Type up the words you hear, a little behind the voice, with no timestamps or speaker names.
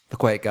The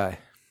Quiet Guy.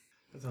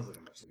 That sounds like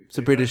a Mexican. It's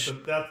a British.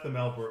 That's the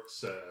Mel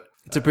Brooks.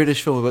 It's a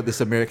British film about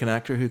this American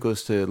actor who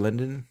goes to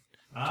London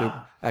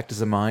to act as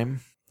a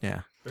mime.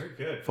 Yeah. Very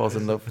good. Falls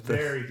in love with the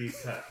very deep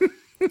cut.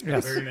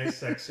 Yes. Very nice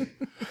sex scene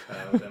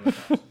with Emma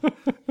Thompson.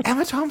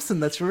 Emma Thompson.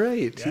 That's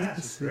right. Yeah,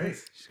 she's great.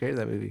 She's great in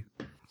that movie.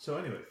 So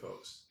anyway,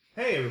 folks.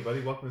 Hey, everybody.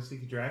 Welcome to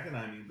Sneaky Dragon.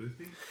 I'm Ian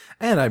Boothby.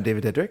 And I'm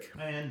David Dedrick.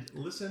 And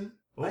listen.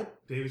 Oh,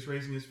 Dave's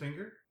raising his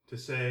finger to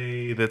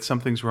say that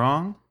something's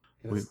wrong.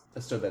 Let's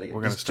start that again.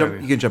 We're going to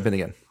start You can jump in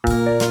again.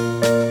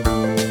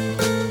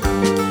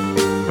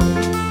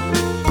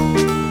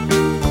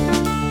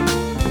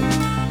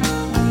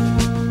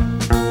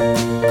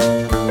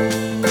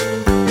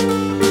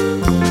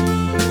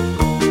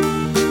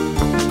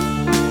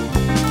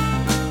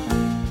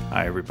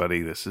 Hi,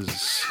 everybody. This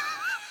is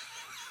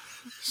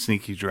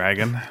Sneaky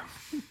Dragon.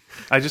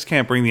 I just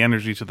can't bring the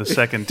energy to the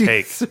second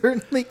take. You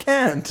certainly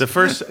can't. The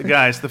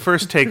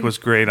first take was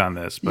great on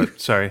this, but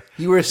sorry.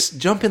 You were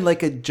jumping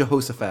like a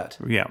Jehoshaphat.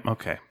 Yeah,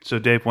 okay. So,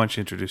 Dave, why don't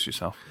you introduce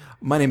yourself?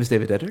 My name is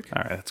David Dedrick.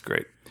 All right, that's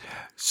great.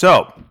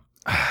 So,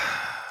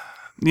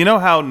 you know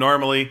how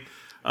normally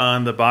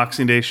on the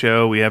Boxing Day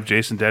show we have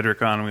Jason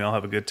Dedrick on and we all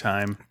have a good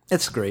time?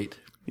 It's great.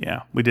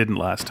 Yeah, we didn't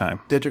last time.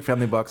 Dedrick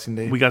Family Boxing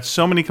Day. We got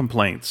so many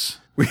complaints.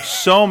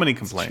 So many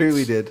complaints. True,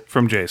 we did.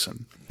 From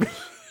Jason.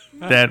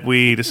 That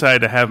we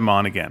decided to have him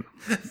on again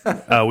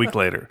a week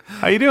later.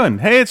 How you doing?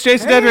 Hey, it's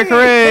Jason Dedrick.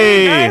 Hooray!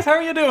 Hey guys, how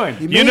are you doing?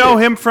 You know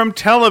him from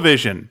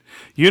television.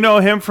 You know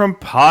him from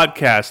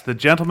podcasts. The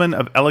Gentleman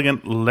of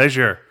Elegant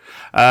Leisure.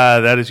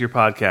 That is your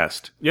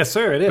podcast. Yes,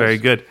 sir, it is. Very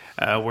good.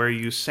 Where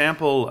you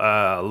sample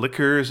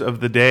liquors of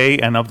the day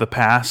and of the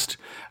past,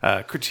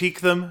 critique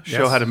them,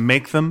 show how to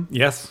make them.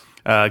 Yes.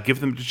 Give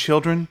them to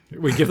children.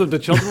 We give them to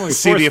children. We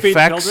See the force-feed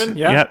effects. children.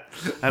 Yeah.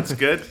 That's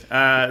good.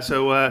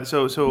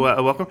 So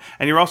welcome.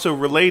 And you're also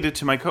related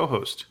to my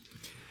co-host.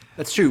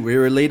 That's true.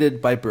 We're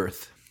related by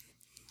birth.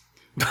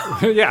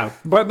 Yeah,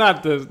 but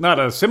not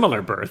a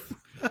similar birth.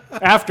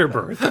 After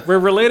birth. We're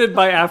related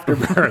by after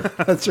birth.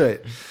 That's right.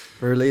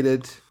 We're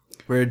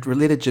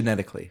related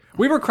genetically.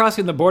 We were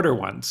crossing the border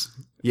once.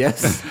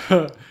 Yes.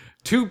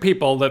 Two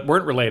people that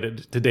weren't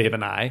related to Dave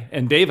and I,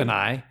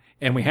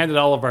 and we handed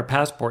all of our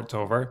passports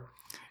over.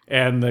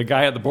 And the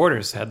guy at the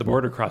border said, the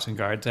border crossing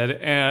guard said,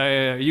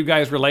 are you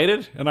guys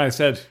related? And I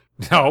said,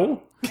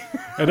 no.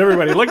 And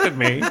everybody looked at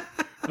me.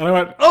 And I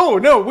went, oh,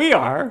 no, we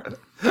are.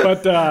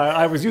 But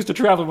I was used to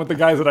traveling with the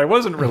guys that I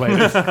wasn't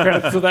related.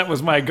 So that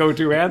was my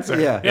go-to answer.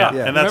 Yeah. And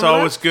that's Remember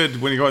always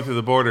good when you're going through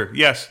the border.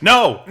 Yes.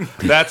 No.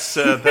 That's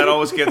that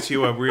always gets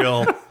you a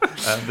real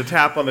the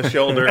tap on the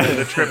shoulder and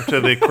the trip to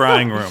the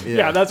crying room.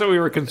 Yeah, that's what we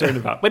were concerned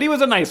about. But he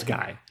was a nice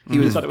guy.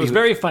 He thought it was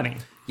very funny.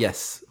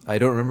 Yes. I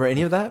don't remember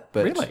any of that,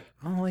 but... Really?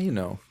 Oh, well, you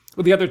know.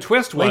 Well, the other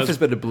twist was Life has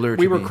been a blur to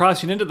we were me.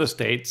 crossing into the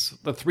States,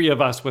 the three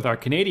of us with our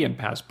Canadian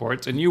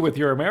passports, and you with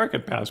your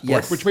American passport,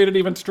 Yes. which made it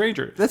even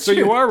stranger. That's so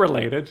true. you are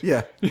related.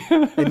 Yeah.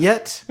 And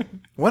yet,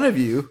 one of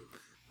you...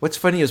 What's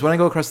funny is when I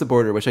go across the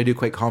border, which I do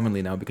quite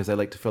commonly now because I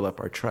like to fill up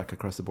our truck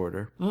across the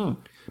border.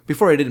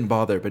 Before I didn't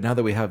bother, but now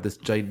that we have this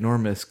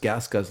ginormous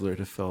gas guzzler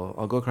to fill,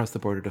 I'll go across the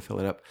border to fill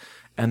it up.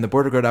 And the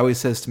border guard always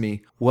says to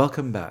me,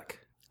 welcome back.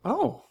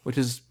 Oh. Which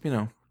is,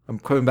 I'm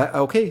coming back.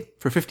 Okay,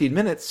 for 15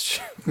 minutes.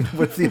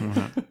 What's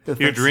the,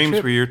 Your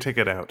dreams were your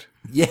ticket out.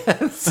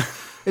 Yes.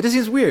 It just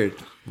seems weird.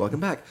 Welcome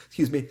back.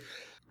 Excuse me.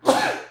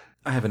 I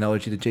have an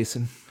allergy to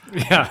Jason.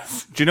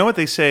 Yes. Do you know what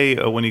they say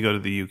when you go to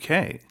the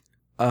UK?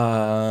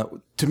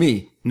 To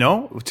me.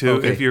 No,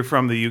 Okay. if you're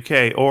from the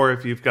UK, or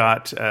if you've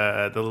got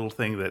the little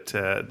thing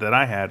that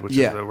I had, which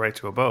Yeah. is the right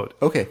to a boat.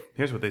 Okay.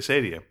 Here's what they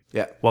say to you: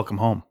 Yeah. "Welcome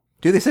home."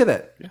 Do they say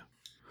that? Yeah.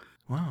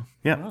 Wow.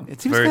 Yeah,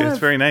 It seems very, kind it's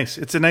of- very nice.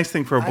 It's a nice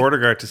thing for a border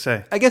guard to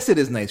say. I guess it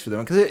is nice for them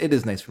because it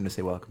is nice for them to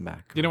say welcome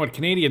back. You know what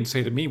Canadians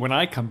say to me when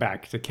I come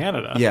back to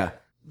Canada? Yeah.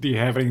 Do you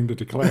have anything to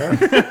declare?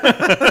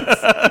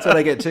 That's what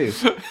I get too.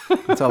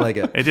 That's all I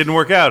get. It didn't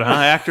work out, huh,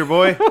 actor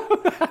boy?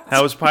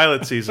 How was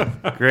pilot season?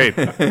 Great.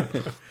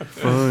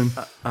 Fun.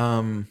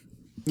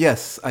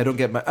 Yes, I don't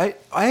get I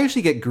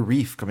actually get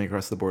grief coming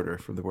across the border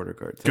from the border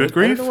guards. Good I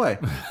grief? don't know why.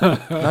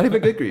 Not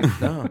even good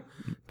grief. No.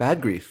 Bad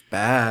grief.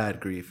 Bad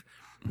grief.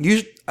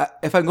 Usually,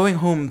 if I'm going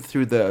home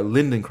through the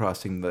Linden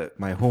crossing,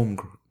 my home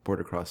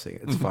border crossing,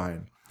 it's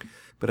fine.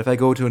 But if I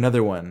go to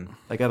another one,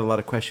 I got a lot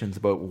of questions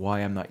about why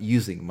I'm not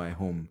using my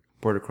home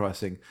border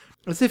crossing.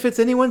 As if it's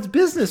anyone's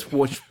business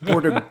which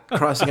border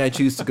crossing I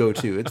choose to go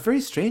to. It's very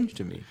strange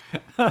to me.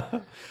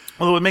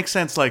 Well, it makes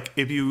sense. Like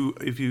if you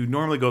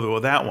normally go to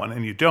that one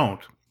and you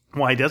don't,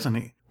 why doesn't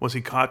he? Was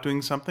he caught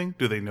doing something?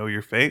 Do they know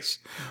your face?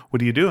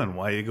 What are you doing?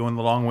 Why are you going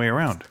the long way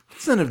around?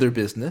 It's none of their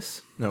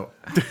business. No.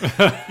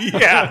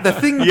 Yeah, The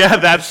thing. yeah,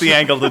 that's the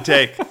angle to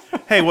take.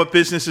 Hey, what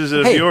business is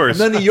it of Hey, yours?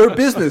 none of your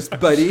business,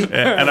 buddy.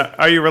 And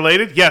are you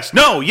related? Yes.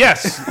 No.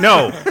 Yes.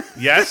 No.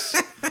 Yes.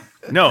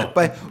 No.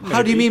 By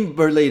how do you mean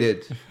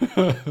related?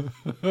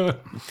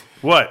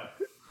 What?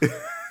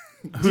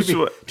 Who's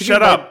what? Do you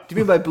Shut mean up. Do you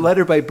mean by blood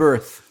or by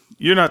birth?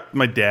 You're not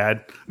my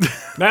dad.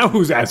 Now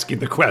who's asking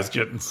the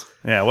questions?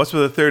 Yeah. What's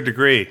with the third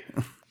degree?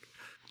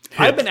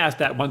 I've been asked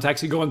that once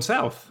actually going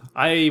south.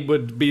 I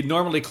would be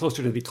normally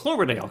closer to the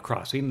Cloverdale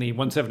crossing, the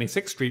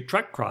 176th Street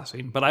truck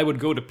crossing, but I would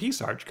go to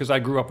Peace Arch because I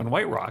grew up in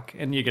White Rock,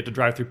 and you get to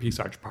drive through Peace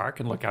Arch Park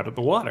and look out at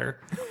the water.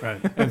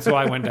 Right. And so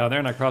I went down there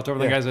and I crossed over.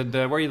 The guy said,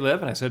 where you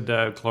live? And I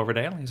said,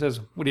 Cloverdale. He says,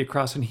 what are you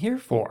crossing here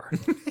for?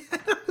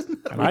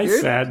 And I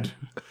said,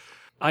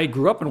 I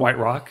grew up in White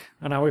Rock,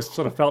 and I always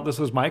sort of felt this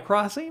was my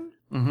crossing.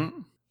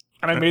 Mm-hmm.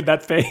 And I made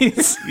that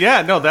face.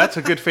 Yeah, no, that's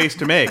a good face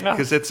to make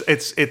because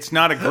it's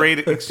not a great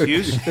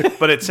excuse,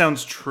 but it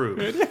sounds true.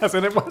 Yes,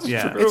 and it was true.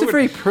 It's a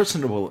very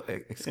personable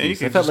excuse. you I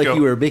could felt just like go,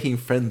 you were making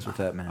friends with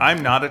that man.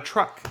 I'm not a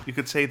truck. You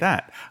could say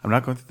that. I'm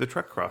not going through the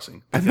truck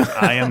crossing because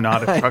I am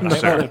not a truck,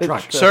 sir. a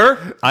truck.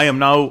 Sir, I am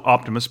now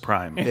Optimus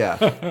Prime. Yeah.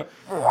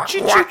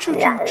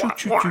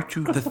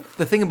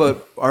 The thing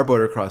about our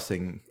border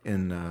crossing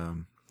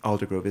in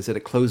Aldergrove is that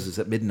it closes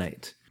at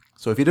midnight.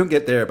 So if you don't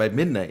get there by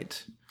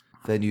midnight,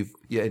 then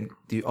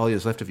all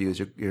that's left of you is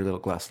your little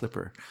glass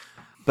slipper.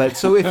 But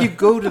so if you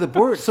go to the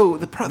border, so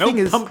the thing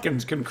is,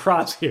 pumpkins can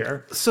cross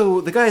here.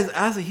 so the guy's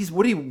asking,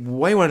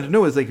 why he wanted to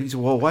know is like, he's,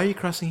 well, why are you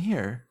crossing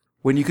here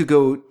when you could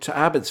go to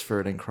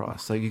Abbotsford and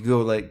cross? Like you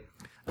go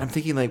I'm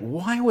thinking like,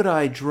 why would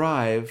I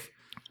drive?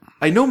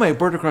 I know my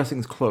border crossing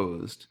is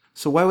closed,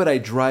 so why would I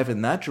drive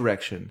in that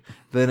direction?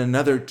 Then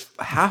another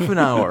half an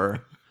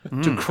hour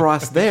to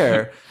cross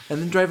there,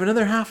 and then drive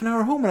another half an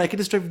hour home, and I could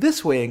just drive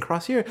this way and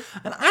cross here.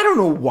 And I don't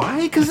know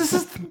why, because this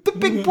is the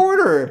big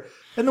border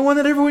and the one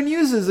that everyone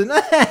uses. And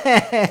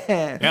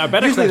Yeah, a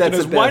better usually question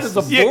is, the why best.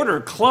 does the border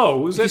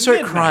close? You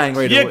start crying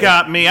right You away.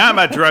 got me. I'm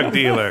a drug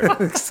dealer.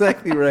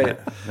 Exactly right.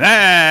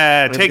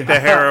 Take the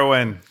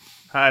heroin.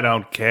 I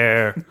don't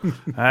care.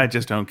 I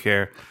just don't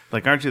care.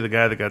 Like, aren't you the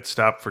guy that got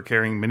stopped for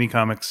carrying mini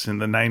comics in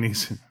the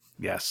 90s?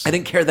 Yes. I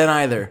didn't care then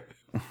either.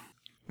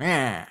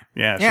 Yeah.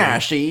 Yeah, Yeah, so-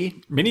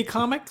 she. Mini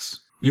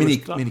comics? Mini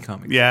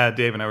comics. Yeah,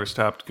 Dave and I were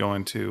stopped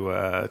going to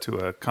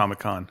a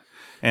Comic-Con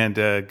and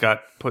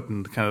got put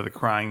in kind of the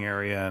crying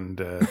area.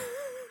 And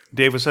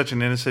Dave was such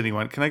an innocent. He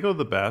went, "Can I go to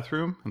the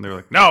bathroom?" And they were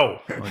like, "No."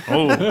 I'm like,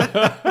 oh.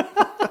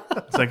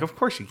 It's like, of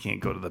course you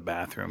can't go to the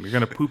bathroom. You're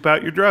going to poop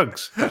out your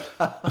drugs.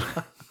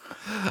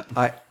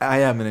 I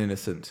am an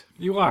innocent.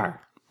 You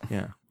are.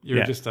 Yeah. You're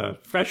Yeah. just a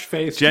fresh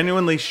face.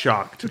 Genuinely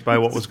shocked by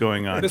what was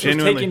going on. This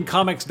Genuinely. was taking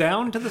comics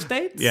down to the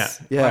States? Yeah.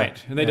 Yeah.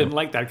 Right. And they Yeah. didn't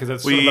like that because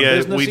it's sort We of a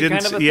businessy we didn't.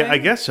 kind of a Yeah, thing? I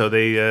guess so.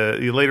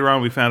 They later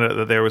on we found out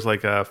that there was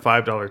like a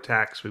 $5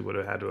 tax we would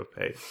have had to have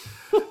paid.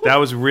 That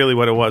was really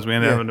what it was. We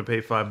ended up having to pay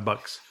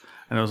 $5,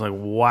 and I was like,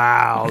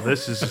 "Wow,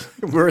 this is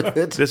Worth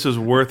it. this is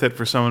worth it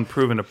for someone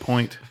proving a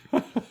point."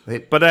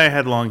 Wait. But I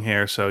had long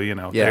hair, so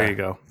there you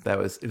go. It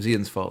was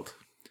Ian's fault.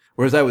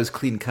 Whereas I was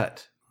clean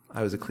cut.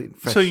 I was a clean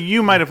fresh. So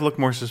you might have looked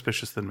more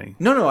suspicious than me.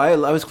 No, I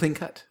was clean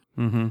cut.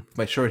 Mm-hmm.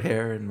 My short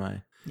hair and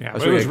my Yeah, I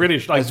was but it was wearing-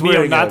 really I like was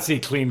wearing neo-Nazi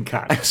clean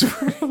cut.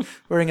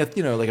 wearing a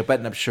like a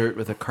button up shirt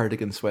with a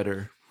cardigan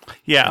sweater.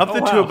 Yeah, of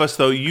the two wow. of us,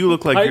 though, you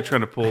look like I- you're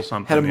trying to pull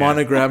something. Had a yeah.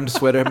 monogrammed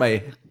sweater,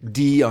 my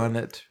D on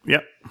it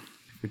Yep.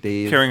 for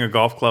Dave. Carrying a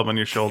golf club on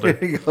your shoulder,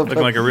 Carrying a golf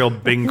looking like a real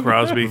Bing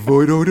Crosby.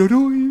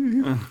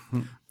 Void-o-do-do-y.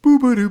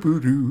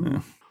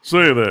 Boo-ba-doo-boo-doo.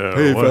 Say there,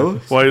 Hey, why,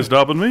 fellas. why are you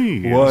stopping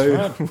me?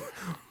 Why?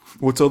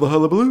 What's all the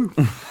hullabaloo?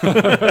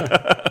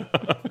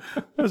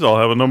 Let's all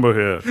have a number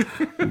here.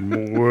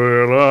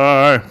 Will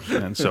I?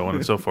 And so on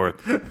and so forth.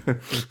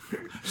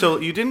 So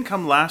you didn't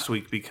come last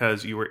week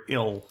because you were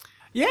ill.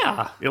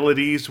 Yeah, Ill at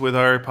ease with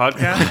our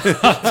podcast?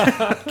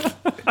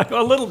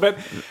 a little bit.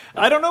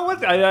 I don't know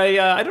what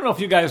I don't know if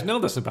you guys know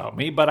this about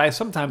me, but I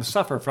sometimes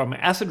suffer from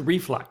acid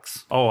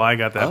reflux. Oh, I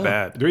got that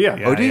bad. Do ya?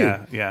 Yeah, Oh, do you?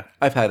 Yeah.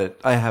 I've had it.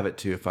 I have it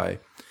too. If I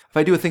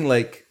do a thing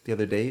like the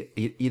other day,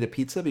 eat a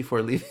pizza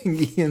before leaving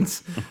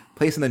Ian's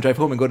place and then drive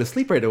home and go to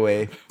sleep right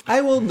away,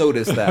 I will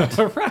notice that.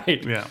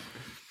 Right. Yeah.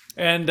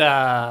 And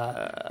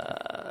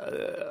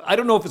I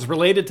don't know if it's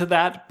related to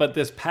that, but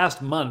this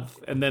past month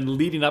and then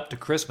leading up to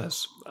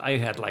Christmas, I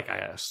had like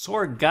a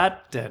sore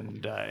gut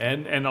and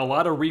a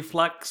lot of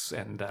reflux,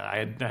 and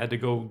I had to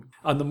go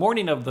on the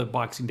morning of the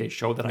Boxing Day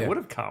show that I would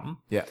have come.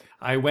 Yeah.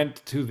 I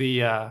went to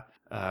the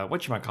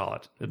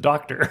whatchamacallit, the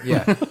doctor.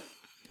 Yeah.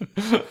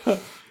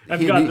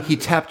 And He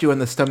tapped you on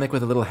the stomach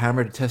with a little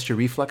hammer to test your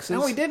reflexes.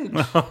 No, he didn't.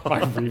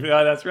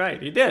 That's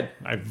right, he did.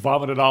 I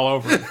vomited all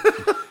over him.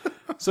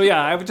 So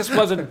yeah, I just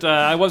wasn't.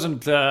 I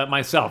wasn't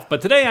myself.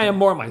 But today I am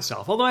more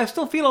myself. Although I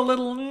still feel a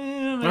little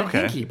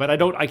hinky, but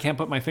I can't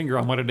put my finger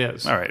on what it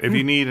is. All right. If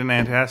you need an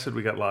antacid,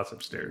 we got lots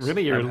upstairs.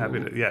 Really? You're- I'm happy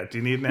to. Yeah. Do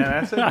you need an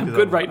antacid? I'm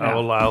good right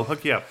now. I'll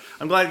hook you up.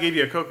 I'm glad I gave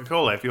you a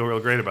Coca-Cola. I feel real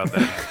great about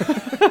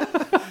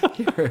that.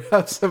 Here,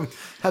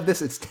 have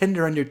this. It's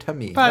tender on your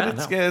tummy.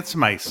 But it's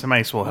mice.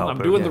 Mice will help. I'm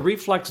it. doing the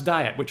reflux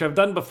diet, which I've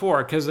done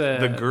before because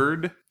the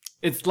GERD.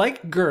 it's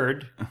like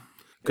GERD.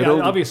 Good Yeah,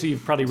 old- obviously,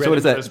 you've probably read So what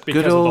is this that?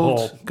 because Good of the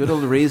whole.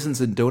 old raisins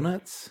and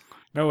donuts.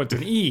 No, it's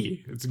an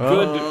E. It's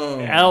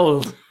good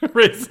L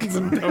raisins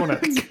and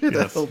donuts.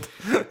 Yes.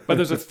 But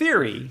there's a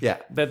theory Yeah.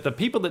 that the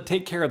people that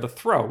take care of the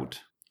throat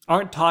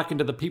aren't talking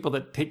to the people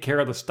that take care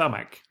of the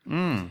stomach.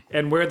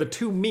 And where the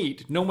two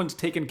meet, no one's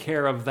taken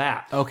care of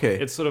that. Okay.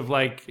 It's sort of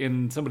like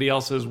in somebody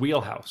else's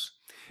wheelhouse.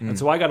 And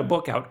so I got a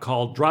book out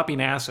called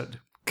Dropping Acid.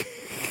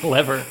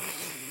 Clever.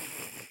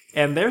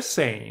 And they're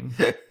saying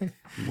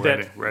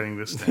Writing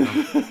this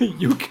down.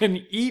 you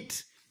can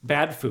eat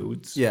bad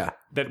foods Yeah.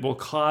 that will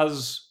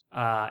cause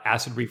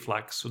acid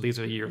reflux. So these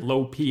are your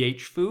low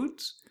pH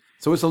foods.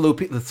 So what's a low?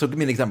 So give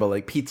me an example.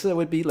 Like pizza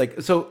would be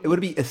like. So it would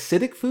be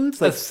acidic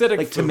foods, like Acidic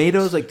like foods.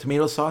 tomatoes, like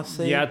tomato sauce.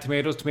 Say? Yeah,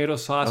 tomatoes, tomato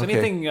sauce, Okay.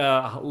 anything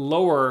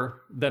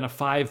lower than a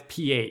 5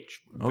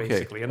 pH, Okay,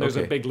 basically. And there's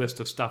a okay. big list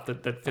of stuff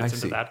that fits into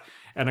see. that.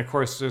 And of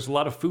course, there's a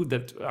lot of food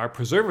that are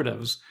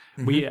preservatives.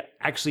 We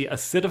actually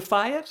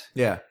acidify it.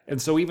 Yeah. And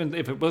so even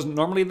if it wasn't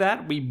normally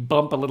that, we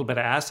bump a little bit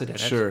of acid in it.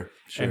 Sure.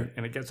 And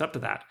it gets up to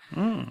that.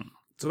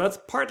 So that's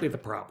partly the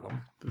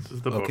problem. This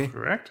is the Okay. book,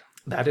 correct?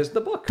 That is the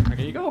book. There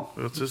you go.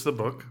 This is the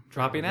book.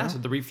 Dropping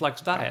acid, the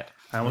reflux diet.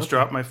 I almost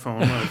dropped my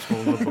phone when I was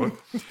holding the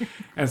book.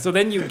 And so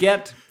then you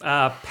get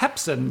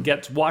pepsin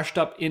gets washed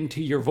up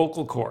into your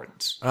vocal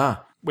cords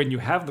when you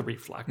have the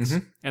reflux.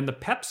 And the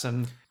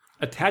pepsin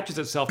attaches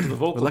itself to the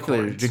vocal Luckily,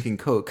 you're cords. drinking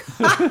Coke.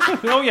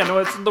 Oh, yeah, no,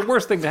 it's the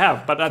worst thing to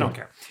have, but I don't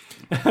care.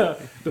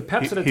 The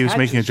pepsin He was attaches...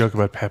 making a joke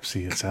about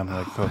Pepsi. It sounded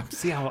like Coke.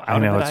 See how I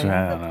know. out of It's, it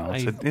I don't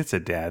know. I It's a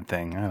dad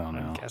thing. I don't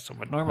know. guess so,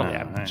 but normally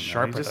I I'm know.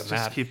 sharper just, than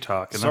that. Just keep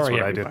talking. Sorry,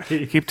 That's what everybody. I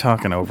do. Keep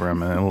talking over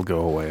him, and it'll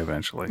go away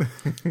eventually.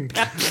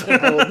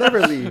 We'll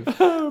never leave.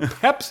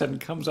 Pepsin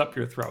comes up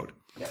your throat,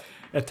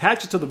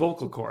 attaches to the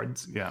vocal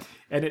cords, Yeah.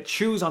 and it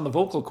chews on the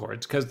vocal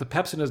cords because the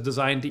pepsin is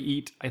designed to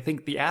eat, I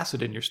think, the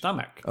acid in your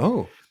stomach.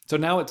 Oh. So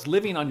now it's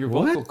living on your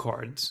vocal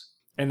cords.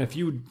 And if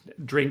you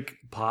drink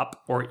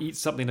pop or eat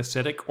something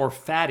acidic or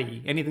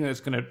fatty, anything that's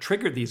going to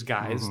trigger these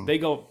guys, they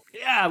go,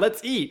 yeah,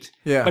 let's eat.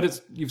 Yeah. But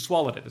you've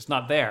swallowed it. It's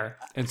not there.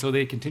 And so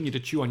they continue to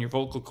chew on your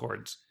vocal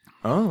cords.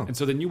 Oh. And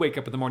so then you wake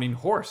up in the morning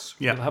hoarse.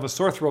 Yeah. You'll have a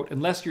sore throat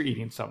unless you're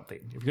eating something.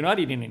 If you're not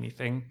eating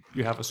anything,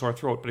 you have a sore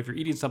throat. But if you're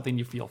eating something,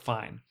 you feel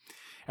fine.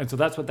 And so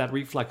that's what that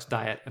reflux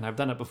diet, and I've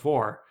done it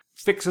before,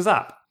 fixes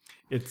up.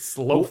 It's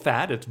low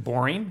fat. It's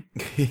boring.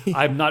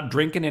 I'm not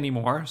drinking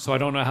anymore, so I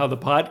don't know how the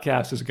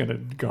podcast is going to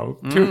go.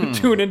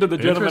 Tune into the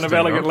Gentleman of Interesting,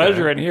 Elegant okay.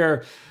 Leisure and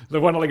hear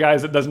one of the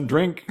guys that doesn't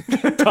drink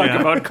talk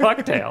about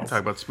cocktails.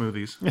 Talk about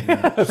smoothies.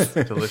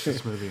 Yeah.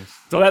 Delicious smoothies.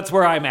 So that's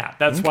where I'm at.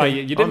 That's why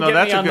you didn't no, get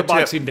that's me a on the good tip.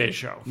 Boxing Day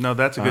show. No,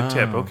 that's a good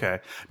tip. Okay.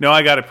 No,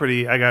 I got it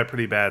pretty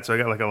bad. So I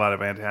got like a lot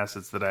of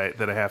antacids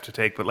that I have to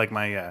take. But like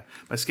my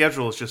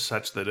schedule is just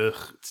such that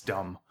it's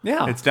dumb.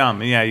 Yeah. It's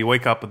dumb. Yeah, you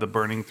wake up with a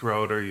burning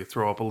throat, or you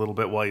throw up a little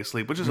bit while you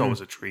sleep, which is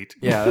always a treat.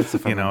 Yeah, that's the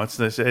fun. You know,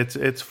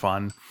 it's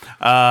fun.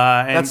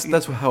 And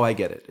That's how I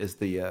get it. Is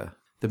the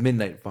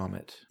midnight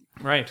vomit.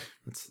 Right.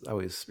 It's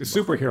always The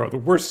superhero, the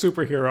worst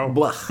superhero.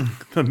 blah.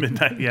 the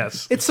midnight.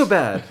 Yes, It's so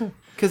bad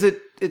because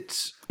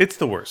it's it's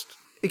the worst.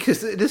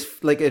 because it is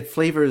like it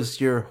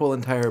flavors your whole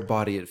entire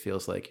body. It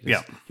feels like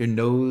Yeah. your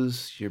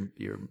nose,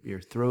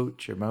 your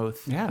throat, your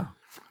mouth. Yeah.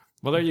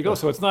 Well, there you go.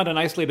 So it's not an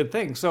isolated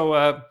thing.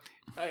 So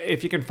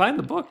if you can find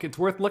the book, it's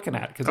worth looking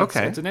at because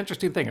Okay. it's an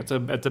interesting thing. It's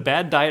a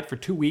bad diet for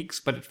 2 weeks,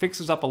 but it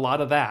fixes up a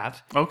lot of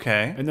that.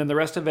 Okay. And then the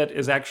rest of it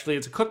is actually,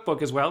 it's a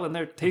cookbook as well, and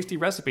they're tasty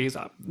recipes.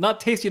 Not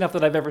tasty enough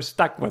that I've ever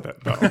stuck with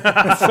it, though.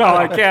 So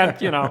I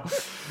can't,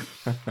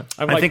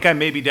 I think I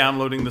may be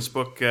downloading this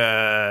book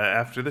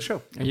after the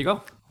show. there you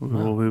go.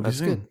 We'll be That's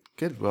soon.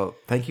 good. Well,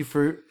 thank you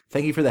for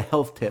the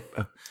health tip,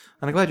 and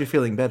I'm glad you're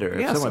feeling better.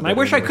 Yes, somewhat and I better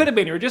wish I anyway. could have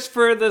been here just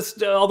for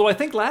this, although I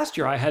think last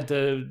year I had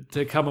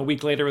to come a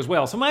week later as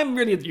well. So I'm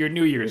really your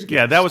New Year's gift.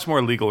 Yeah, that was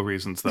more legal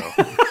reasons, though.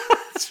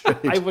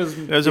 I was...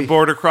 It was a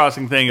border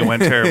crossing thing. It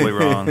went terribly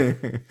wrong.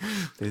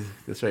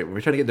 That's right. When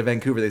we're trying to get to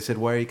Vancouver, they said,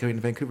 "Why are you coming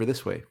to Vancouver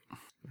this way?"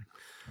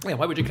 Yeah,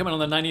 why would you come in on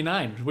the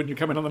 99? Wouldn't you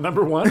come in on the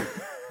number 1?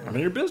 None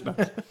of your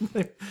business.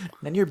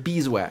 Then you're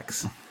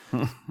beeswax.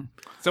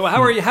 So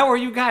how are you? How are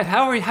you guys?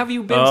 How have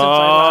you been since I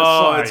last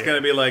saw it's you? going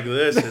to be like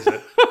this, is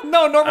it?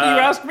 No, normally you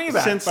ask me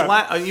that. Since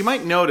but- you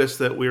might notice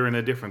that we're in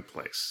a different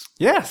place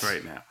yes,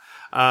 right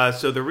now.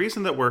 So the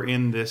reason that we're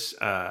in this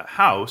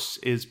house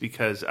is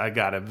because I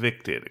got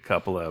evicted a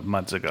couple of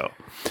months ago,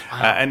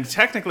 and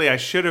technically I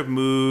should have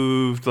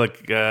moved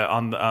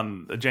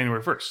on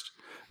January 1st.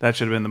 That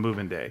should have been the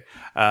move-in day,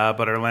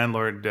 but our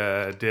landlord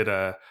did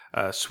a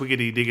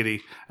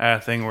swiggity-diggity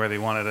thing where they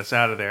wanted us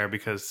out of there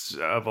because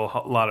of a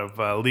lot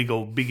of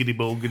legal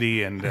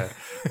biggity-boggity, and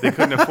they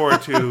couldn't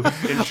afford to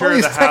insure All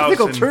these the house.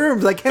 technical and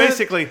terms, I can't.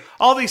 basically,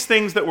 all these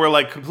things that were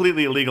like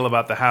completely illegal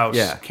about the house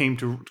Yeah. came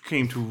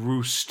to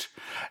roost.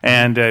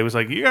 And it was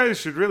like, you guys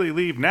should really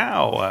leave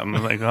now. I'm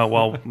like, oh,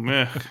 well,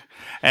 meh.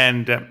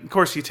 And of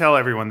course, you tell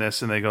everyone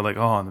this, and they go like,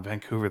 oh, in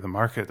Vancouver, the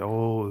market,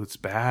 oh, it's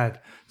bad.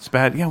 It's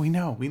bad. Yeah, we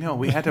know.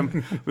 We had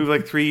to,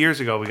 like 3 years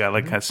ago, we got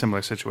like a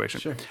similar situation.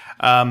 Sure.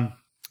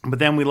 But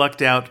then we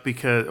lucked out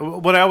because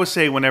what I always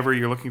say whenever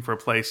you're looking for a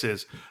place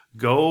is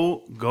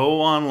go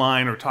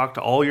online or talk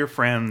to all your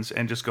friends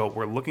and just go,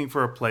 we're looking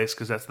for a place,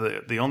 because that's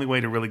the only way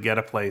to really get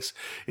a place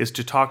is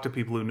to talk to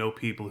people who know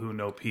people who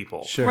know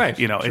people. Sure. Right.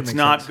 You know, Sure, it's makes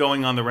not sense.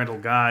 going on the rental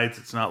guides.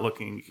 It's not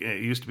looking.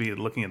 It used to be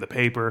looking at the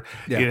paper.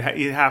 Yeah.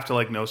 You have to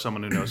like know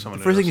someone who knows someone.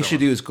 First thing you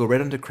should do is go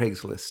right onto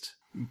Craigslist.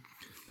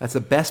 That's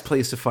the best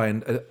place to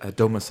find a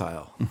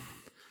domicile.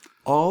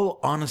 All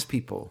honest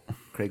people,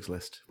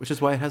 Craigslist, which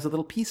is why it has a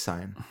little peace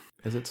sign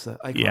as its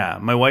icon. Yeah,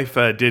 my wife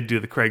did do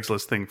the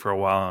Craigslist thing for a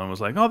while and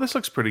was like, "Oh, this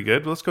looks pretty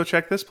good. Let's go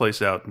check this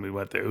place out." And we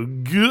went there.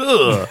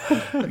 Gah!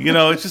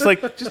 It's just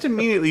like just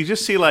immediately you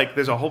just see like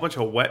there's a whole bunch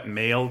of wet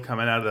mail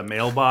coming out of the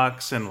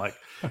mailbox and like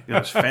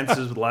there's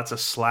fences with lots of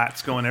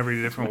slats going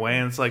every different way,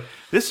 and it's like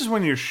this is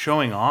when you're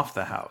showing off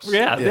the house.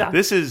 Yeah.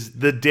 This is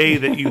the day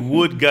that you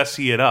would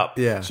gussy it up.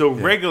 Yeah.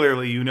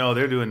 Regularly,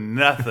 they're doing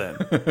nothing.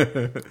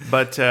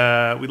 But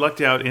we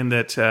lucked out in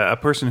that a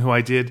person who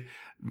I did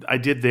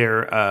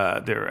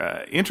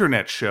their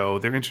internet show,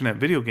 their internet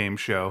video game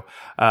show.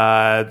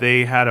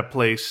 They had a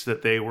place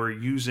that they were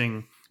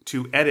using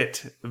to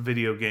edit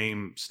video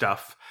game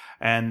stuff,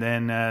 and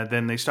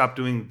then they stopped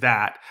doing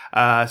that.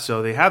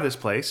 So they have this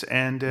place,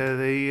 and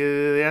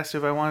they asked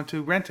if I wanted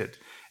to rent it.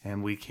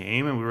 And we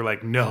came and we were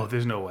like, no,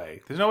 there's no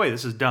way. There's no way.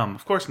 This is dumb.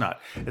 Of course not.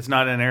 It's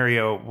not an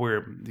area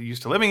we're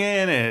used to living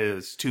in.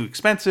 It's too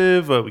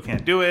expensive. We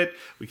can't do it.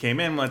 We came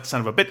in, like, son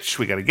of a bitch,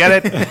 we got to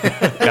get it.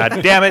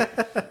 God damn it.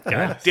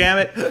 God damn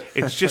it.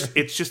 It's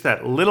just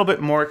that little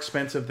bit more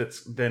expensive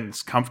than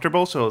it's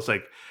comfortable. So it's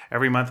like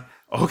every month,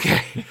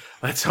 okay,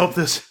 let's hope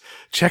this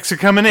checks are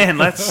coming in.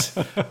 Let's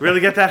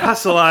really get that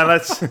hustle on.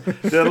 Let's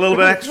do a little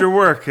bit extra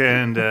work.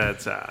 And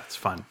it's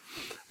fun.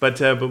 But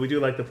we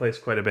do like the place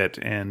quite a bit,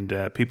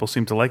 and people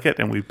seem to like it,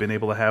 and we've been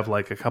able to have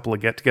like a couple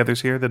of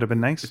get-togethers here that have been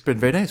nice. It's been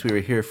very nice. We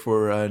were here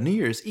for New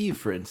Year's Eve,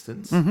 for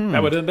instance.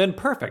 That would have been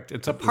perfect.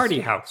 It's a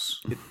party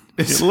house.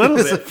 A little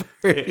bit.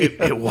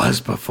 It was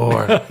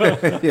before.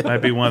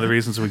 Might be one of the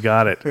reasons we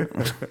got it.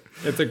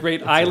 It's a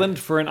great island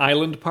for an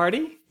island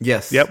party.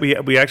 Yes. Yep,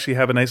 we actually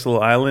have a nice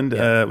little island.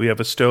 Yeah. We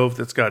have a stove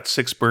that's got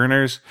 6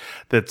 burners.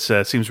 That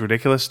seems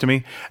ridiculous to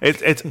me.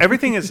 It's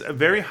everything is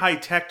very high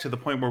tech to the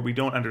point where we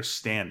don't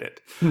understand it.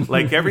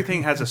 Like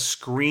everything has a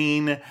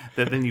screen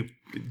that then you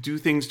do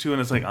things to, and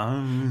it's like,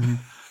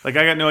 like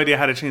I got no idea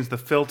how to change the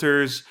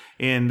filters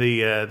in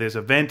the. There's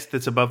a vent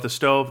that's above the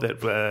stove that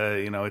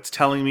it's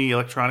telling me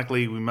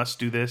electronically we must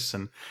do this,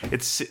 and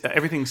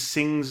everything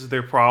sings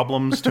their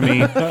problems to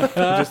me. I'm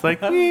just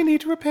like, we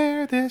need to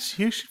repair this.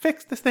 You should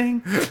fix this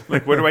thing.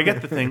 Like, where do I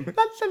get the thing?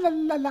 La, la,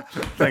 la, la, la.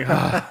 Like,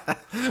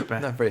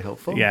 Not very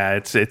helpful. yeah,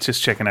 it's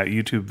just checking out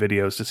YouTube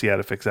videos to see how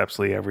to fix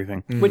absolutely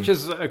everything. Which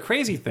is a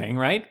crazy thing,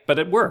 right? But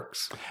it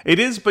works. It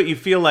is, but you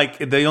feel like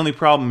the only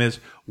problem is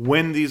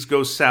when these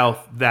go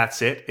south,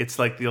 that's it. It's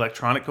like the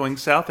electronic going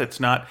south. It's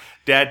not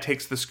Dad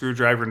takes the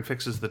screwdriver and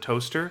fixes the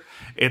toaster.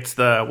 It's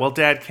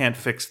Dad can't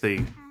fix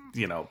the,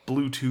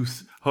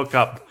 Bluetooth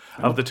hookup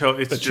of the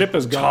toaster. It's the chip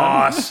is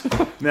gone. Toss.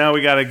 Now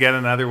we got to get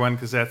another one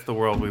because that's the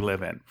world we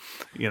live in.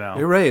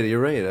 You're right.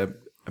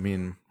 I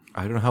mean,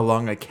 I don't know how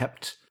long I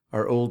kept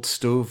our old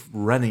stove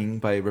running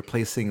by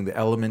replacing the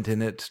element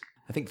in it.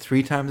 I think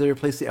 3 times I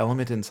replaced the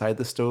element inside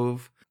the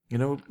stove.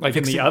 Like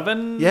in the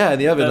oven? Yeah, in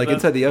the oven,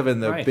 inside the oven,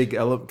 the right. big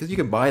element, because you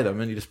can buy them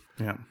and you just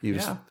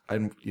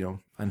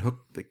unhook,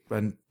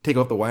 and take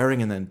out the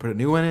wiring and then put a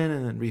new one in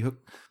and then hook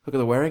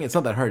the wiring. It's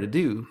not that hard to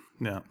do.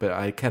 Yeah. But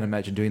I can't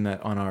imagine doing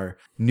that on our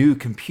new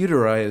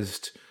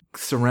computerized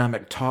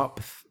ceramic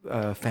top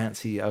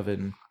fancy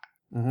oven.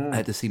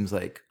 That just seems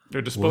like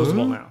They're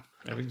disposable now.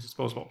 Everything's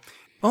disposable.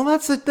 well,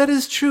 that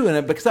is true,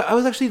 and because I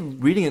was actually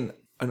reading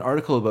an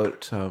article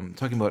about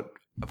talking about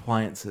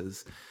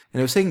appliances, and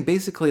it was saying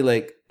basically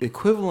like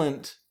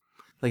equivalent,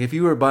 like if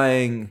you were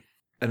buying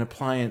an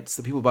appliance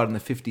that people bought in the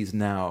 50s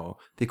now,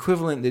 the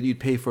equivalent that you'd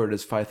pay for it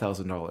is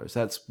 $5,000.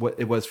 That's what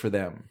it was for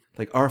them.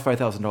 Like our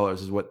 $5,000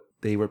 is what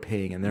they were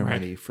paying in their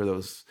money for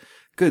those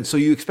goods. So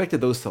you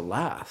expected those to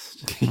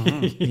last.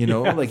 Like you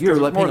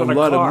were paying a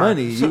lot of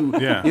money. You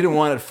didn't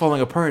want it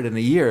falling apart in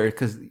a year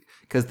because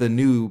the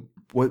new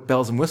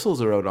bells and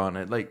whistles are out on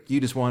it. Like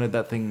you just wanted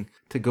that thing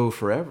to go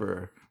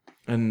forever.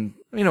 And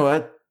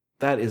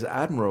that is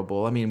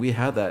admirable. I mean, we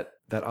had that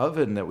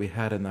oven that we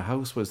had in the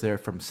house was there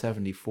from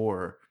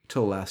 74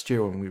 till last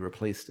year when we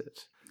replaced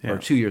it. Or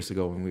 2 years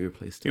ago when we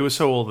replaced it. It was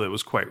so old that it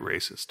was quite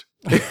racist.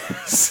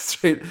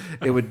 Straight,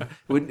 it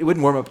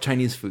wouldn't warm up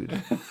Chinese food.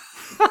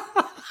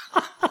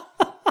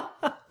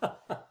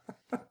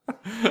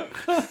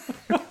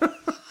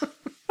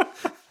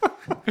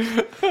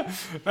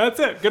 That's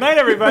it. Good night,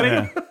 everybody.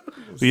 Yeah.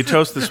 Will you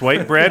toast this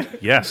white bread?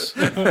 Yes.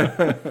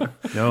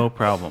 No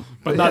problem.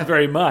 But not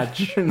very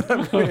much.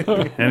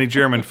 Any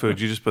German food,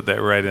 you just put that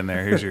right in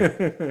there. Here's your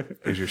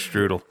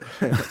strudel.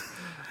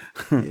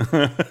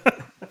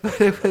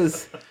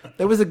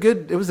 It was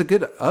a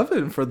good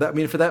oven for that. I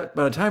mean, for that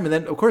amount of time. And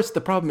then, of course,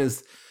 the problem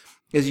is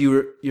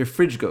your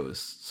fridge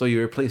goes. So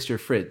you replaced your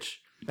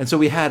fridge, and so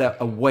we had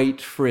a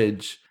white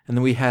fridge, and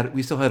then we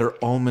still had our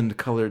almond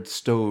colored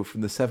stove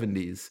from the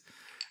 70s,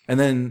 and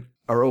then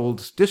our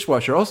old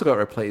dishwasher also got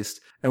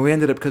replaced, and we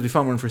ended up, because we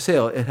found one for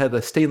sale, it had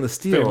a stainless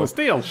steel. Stainless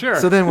steel, sure.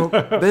 So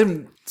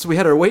then we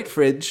had our white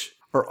fridge,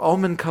 our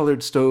almond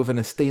colored stove, and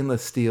a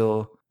stainless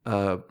steel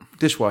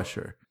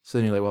dishwasher. So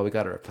then you're like, well, we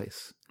got to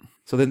replace.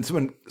 So then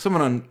someone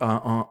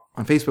on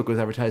Facebook was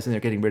advertising they're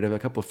getting rid of a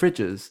couple of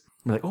fridges.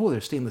 We're like, oh, they're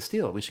stainless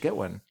steel. We should get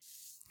one.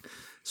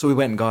 So we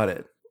went and got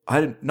it.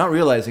 not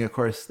realizing, of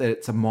course, that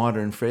it's a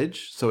modern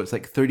fridge. So it's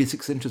like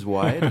 36 inches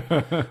wide,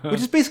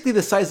 which is basically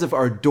the size of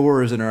our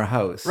doors in our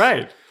house.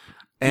 Right.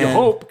 You And-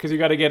 hope, because you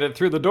got to get it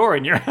through the door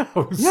in your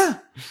house. Yeah.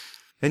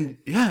 And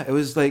yeah, it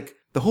was like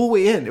the whole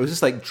way in. It was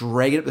just like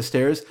drag it up the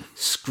stairs,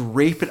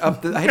 scrape it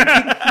up.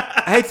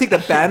 I had to take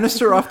the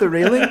banister off the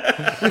railing.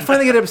 We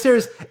finally get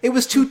upstairs. It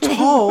was too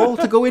tall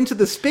to go into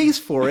the space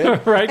for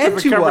it, Right, 'cause and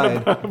the too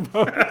cupboard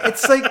wide.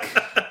 It's like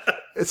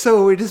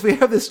so we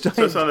have this giant.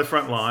 So it's on the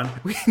front lawn.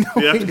 no,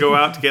 You have to go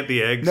out to get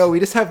the eggs. No, we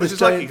just have Which this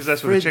is lucky giant because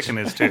that's where the fridge. chicken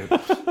is too.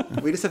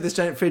 We just have this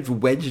giant fridge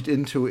wedged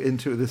into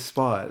this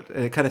spot,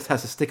 and it kind of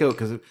has to stick out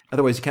because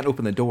otherwise you can't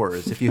open the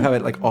doors. If you have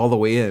it like all the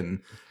way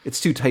in,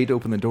 it's too tight to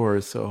open the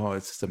doors. So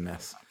it's just a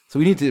mess. So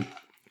we need to.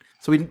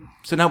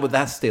 So now with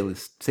that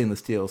stainless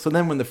steel. So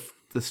then when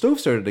the stove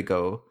started to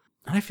go,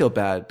 and I feel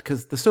bad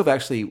because the stove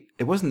actually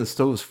it wasn't the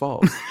stove's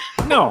fault.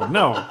 No.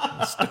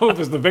 The stove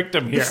is the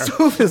victim here. The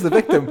stove is the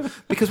victim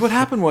because what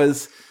happened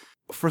was,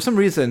 for some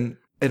reason,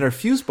 in our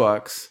fuse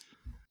box,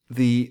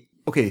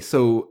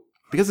 so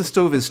because the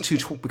stove is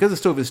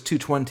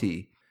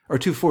 220 or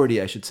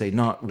 240, I should say,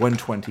 not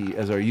 120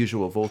 as our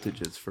usual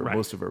voltages for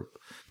most of our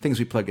things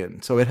we plug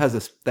in. So it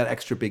has that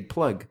extra big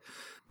plug,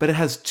 but it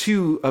has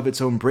two of its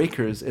own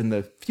breakers in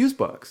the fuse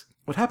box.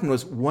 What happened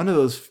was one of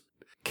those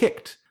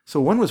kicked. So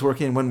one was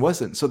working and one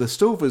wasn't. So the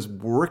stove was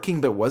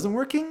working but wasn't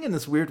working in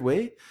this weird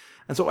way.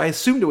 And so I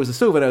assumed it was a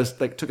stove, and I was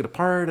like, took it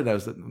apart, and I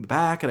was in the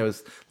back, and I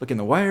was looking at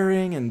the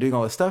wiring and doing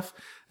all this stuff,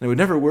 and it would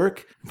never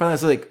work. And finally I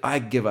was like, I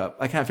give up.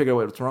 I can't figure out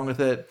what's wrong with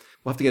it.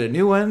 We'll have to get a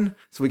new one.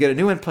 So we get a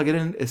new one, plug it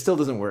in. It still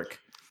doesn't work.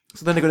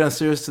 So then I go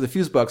downstairs to the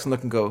fuse box and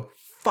look and go,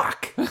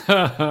 fuck.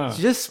 So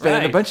just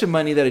spent a bunch of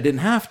money that I didn't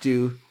have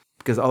to,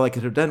 because all I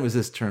could have done was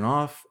just turn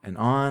off and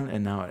on,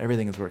 and now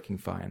everything is working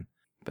fine.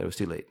 But it was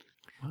too late.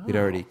 We'd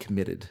already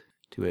committed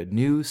to a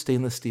new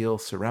stainless steel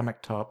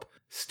ceramic top,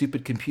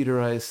 stupid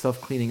computerized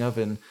self-cleaning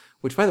oven,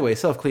 which, by the way,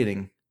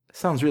 self-cleaning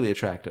sounds really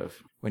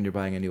attractive when you're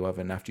buying a new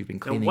oven after you've been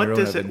cleaning your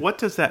own oven. What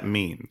does that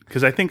mean?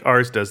 Because I think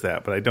ours does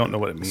that, but I don't know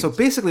what it means. So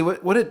basically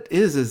what it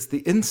is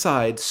the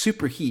inside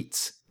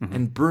superheats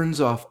and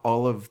burns off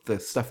all of the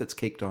stuff that's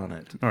caked on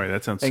it. All right,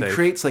 that sounds And safe.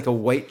 creates like a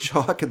white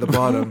chalk at the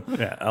bottom.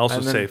 Yeah, also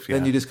And then, safe. Yeah.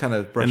 Then you just kind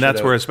of brush and that's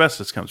it out. where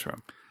asbestos comes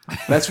from.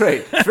 That's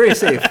right. It's very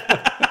safe.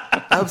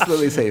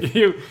 Absolutely safe.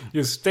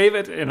 You stave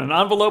it in an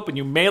envelope and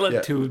you mail it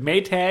Yeah. to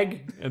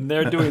Maytag, and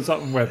they're doing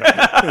something with it.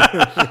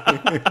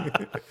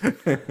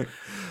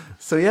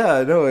 So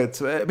yeah, no, it's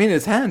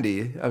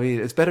handy. I mean,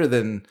 it's better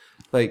than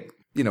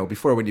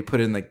before when you put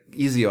in like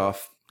Easy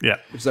Off, Yeah.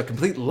 which is a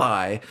complete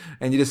lie,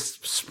 and you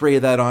just spray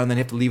that on, then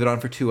you have to leave it on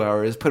for 2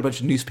 hours, put a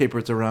bunch of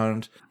newspapers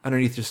around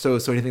underneath your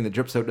stove so anything that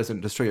drips out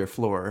doesn't destroy your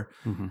floor.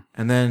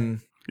 And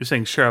then You're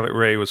saying Charlotte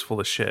Rae was full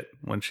of shit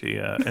when she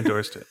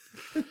endorsed it.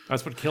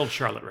 That's what killed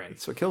Charlotte Rae.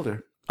 that's what killed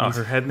her. Oh,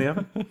 her head in the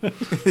oven?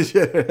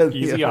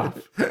 Easy Yeah. off.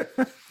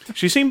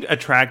 She seemed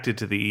attracted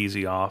to the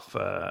Easy Off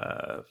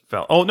fella.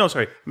 Oh, no,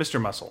 sorry. Mr.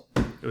 Muscle.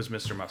 It was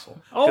Mr.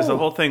 Muscle. Because the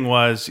whole thing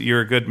was,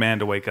 you're a good man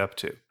to wake up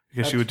to.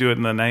 Because she would do it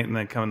in the night and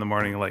then come in the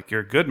morning like,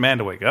 you're a good man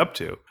to wake up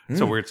to. It's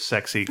a weird,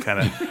 sexy kind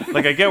of...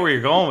 Like, I get where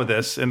you're going with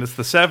this, and it's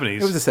the 70s.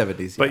 It was the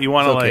 70s. But yeah. you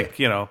want to, It's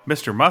okay.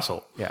 Mr.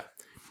 Muscle. Yeah.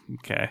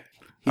 Okay.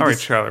 All right,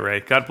 just- Charlotte Rae.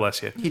 God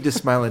bless you. He'd just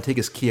smile and take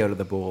his key out of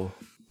the bowl.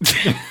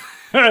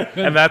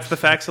 And that's the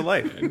facts of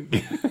life.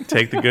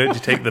 Take the good, you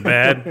take the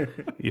bad,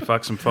 you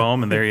fuck some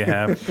foam, and there you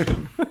have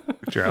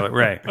Charlotte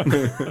Rae.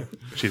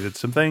 She did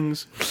some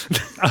things.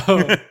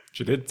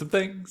 She did some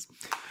things.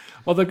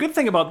 Well, the good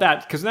thing about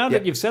that, because now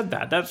that you've said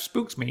that, that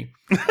spooks me.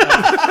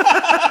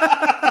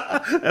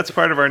 That's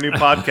part of our new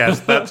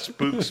podcast. That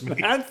spooks me.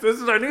 This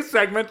is our new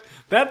segment.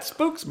 That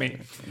spooks me.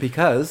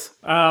 Because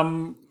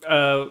What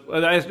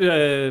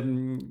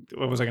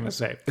was I going to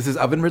say? is this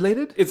oven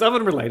related? It's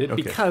oven related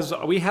because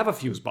we have a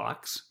fuse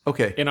box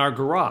Okay. in our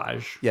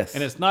garage. Yes.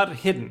 And it's not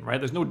hidden, right?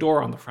 There's no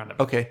door on the front of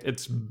it. Okay.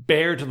 It's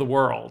bare to the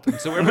world. And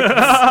so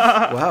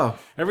Wow.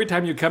 every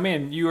time you come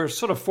in, you are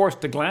sort of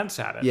forced to glance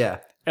at it. Yeah.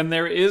 And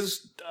there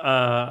is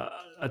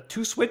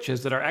two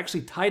switches that are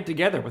actually tied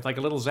together with like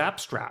a little zap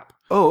strap.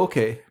 Oh,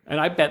 okay. And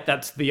I bet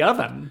that's the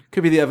oven.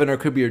 Could be the oven or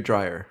could be your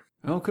dryer.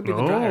 Oh, it could be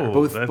the dryer. Oh,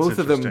 Both that's both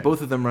of them interesting.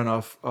 both of them run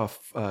off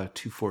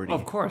 240.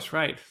 Of course,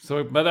 right.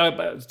 So,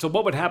 so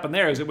what would happen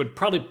there is it would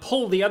probably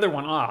pull the other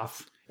one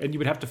off, and you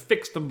would have to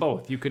fix them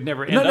both. You could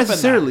never end Not up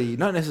necessarily,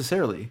 not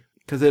necessarily,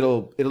 because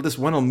it'll just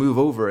one will move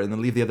over and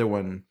then leave the other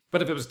one. in that.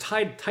 But if it was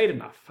tied tight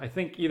enough, I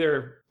think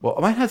either. Well,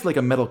 mine has like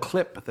a metal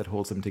clip that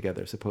holds them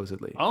together,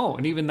 supposedly, Oh,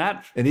 and even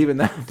that and even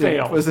that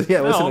failed. wasn't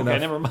no, enough. okay,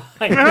 never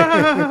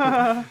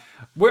mind.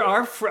 Where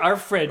our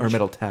fridge Or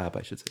metal tab,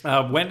 I should say.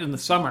 went in the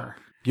summer.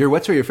 Your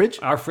what's or your fridge?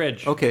 Our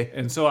fridge. Okay.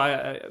 And so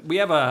we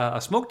have a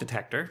smoke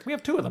detector. We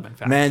have two of them, in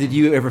fact. Man, did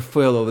you ever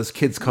foil all those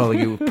kids calling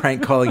you,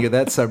 prank calling you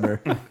that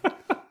summer?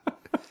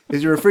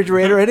 Is your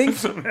refrigerator running?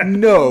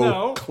 No.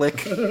 No.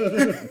 Click.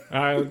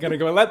 I'm going to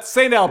go let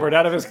St. Albert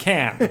out of his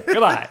can.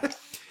 Goodbye.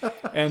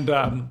 And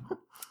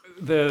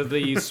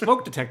the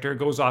smoke detector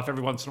goes off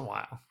every once in a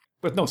while.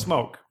 with no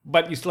smoke,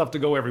 but you still have to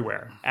go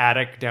everywhere.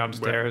 Attic,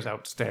 downstairs,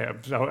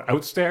 outstairs.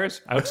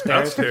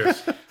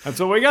 Downstairs. That's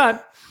what we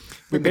got.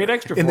 We paid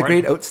extra In for the it.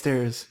 great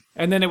outstairs.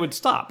 And then it would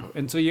stop.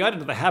 And so you got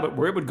into the habit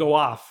where it would go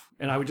off,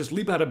 and I would just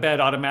leap out of bed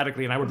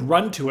automatically, and I would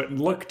run to it and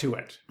look to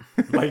it.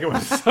 Like it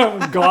was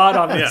some god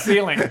on the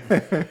ceiling.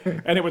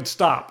 And it would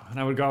stop. And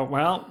I would go,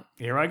 well,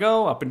 here I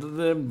go, up into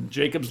the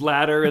Jacob's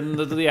ladder and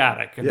the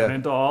attic, and then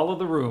into all of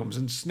the rooms,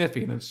 and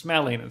sniffing and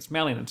smelling and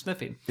smelling and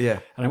sniffing. Yeah.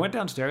 And I went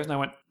downstairs, and I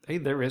went, hey,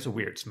 there is a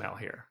weird smell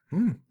here.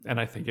 And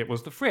I think it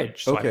was the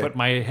fridge. So I put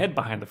my head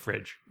behind the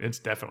fridge. It's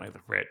definitely the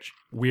fridge.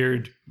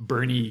 Weird,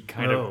 burny,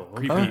 kind of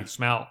creepy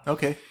smell.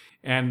 Okay.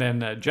 And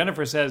then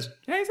Jennifer says,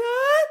 hey,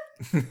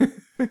 son, is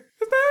there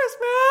a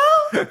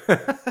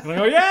smell? And I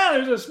go, yeah,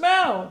 there's a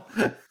smell.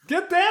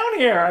 Get down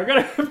here. I got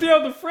to empty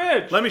out the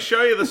fridge. Let me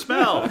show you the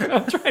smell.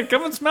 That's right.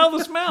 Come and smell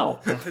the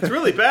smell. It's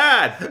really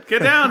bad.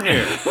 Get down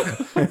here.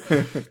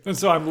 And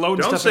so I'm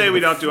loading Don't stuff say into we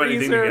the don't do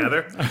anything freezer.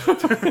 together.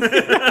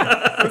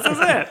 This is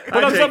it.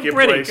 Put on take something you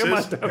pretty. Come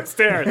on places.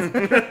 downstairs.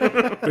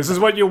 This is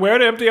what you wear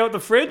to empty out the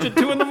fridge at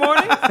 2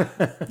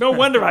 a.m? No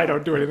wonder I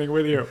don't do anything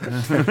with you.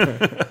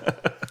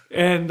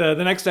 And the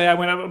next day I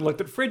went out and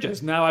looked at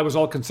fridges. Now I was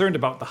all concerned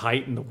about the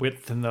height and the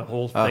width and the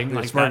whole thing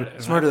You're like smarter,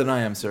 that. smarter than I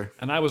am, sir.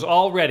 And I was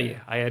all ready.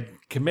 I had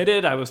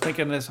committed. I was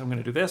thinking this, I'm going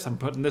to do this. I'm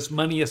putting this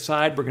money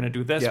aside. We're going to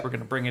do this. Yeah. We're going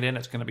to bring it in.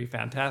 It's going to be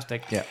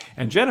fantastic. Yeah.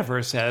 And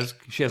Jennifer says,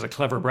 she has a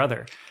clever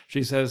brother.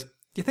 She says, do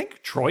you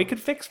think Troy could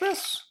fix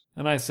this?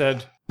 And I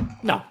said,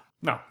 no,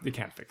 you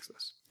can't fix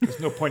this. There's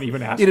no point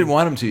even asking. You didn't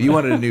want him to. You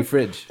wanted a new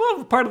fridge.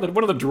 Well,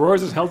 one of the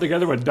drawers is held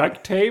together with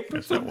duct tape.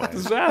 It's a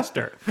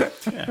disaster.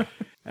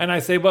 And I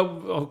say, well,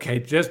 okay,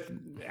 just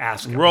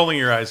ask him. Rolling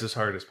your eyes as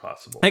hard as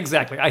possible.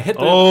 Exactly. I hit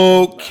the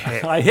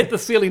Okay. I hit the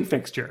ceiling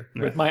fixture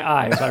with my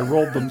eyes. I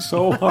rolled them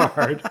so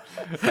hard.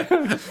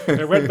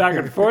 It went back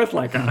and forth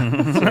like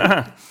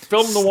a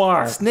film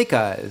noir. Snake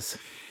eyes.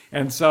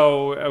 And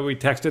so we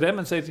texted him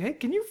and said, hey,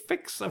 can you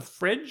fix a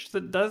fridge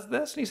that does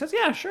this? And he says,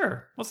 yeah,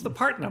 sure. What's the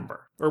part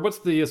number? Or what's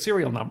the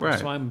serial number? Right.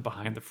 So I'm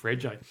behind the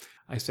fridge.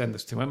 I send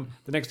this to him.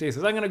 The next day he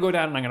says, I'm going to go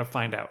down and I'm going to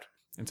find out.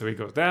 And so he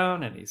goes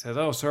down and he says,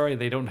 oh, sorry,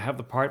 they don't have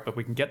the part, but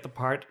we can get the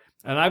part.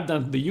 And I've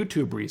done the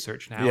YouTube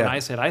research now. Yeah. And I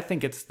said, I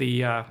think it's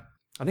I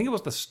think it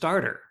was the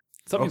starter.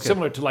 Something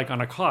similar to like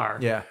on a car.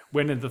 Yeah.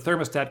 When the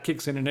thermostat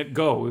kicks in and it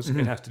goes,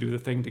 it has to do the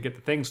thing to get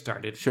the thing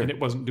started. Sure. And it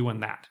wasn't doing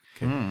that.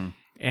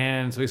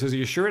 And so he says, are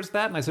you sure it's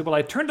that? And I said, well,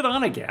 I turned it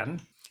on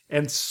again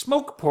and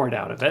smoke poured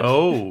out of it.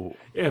 Oh.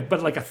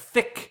 But like a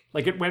thick,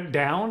 like it went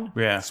down.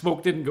 Yeah.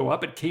 Smoke didn't go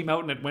up. It came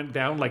out and it went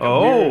down like a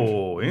weird.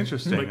 Oh,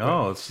 interesting.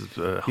 Like It's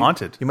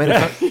haunted. You might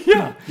have found,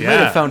 Yeah. you might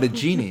have found a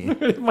genie.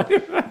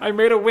 I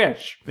made a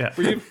wish. Yeah.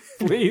 Will you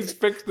please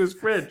fix this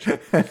fridge?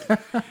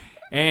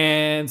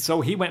 And so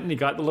he went and he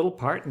got the little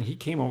part and he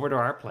came over to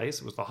our place.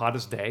 It was the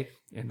hottest day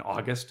in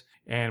August.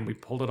 And we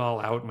pulled it all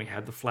out and we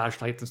had the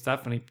flashlights and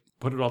stuff and he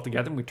put it all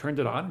together and we turned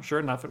it on. Sure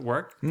enough, it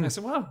worked. And I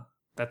said, well,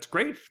 that's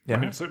great. I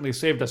mean, it certainly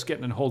saved us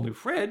getting a whole new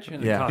fridge.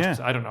 And it cost,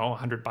 I don't know,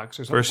 $100 or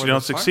something. First you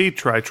don't succeed,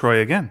 try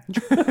Troy again.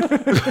 That's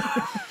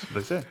what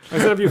they say. I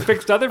said, have you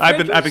fixed other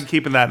fridges? I've been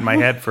keeping that in my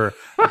head for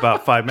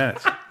about 5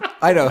 minutes.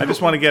 I know. I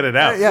just want to get it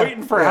out. Yeah.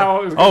 Waiting for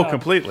how it was Oh, gonna-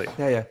 completely.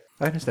 Yeah.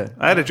 I understand.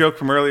 I had a joke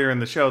from earlier in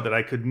the show that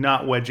I could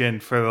not wedge in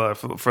for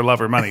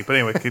love or money. But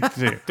anyway,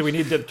 continue. Do we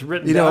need it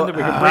written You know, down that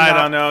we can bring I up?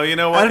 don't know. You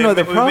know what? I don't know,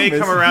 the we problem may is-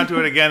 come around to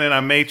it again, and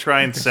I may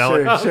try and sell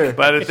Sure, it. sure.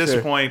 But at this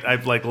Sure. point,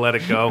 I've let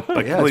it go.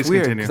 But Yeah, please it's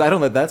weird continue. because I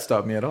don't let that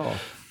stop me at all.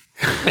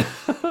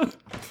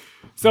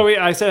 So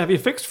I said, have you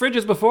fixed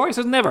fridges before? He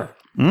says, never.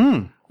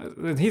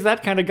 He's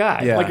that kind of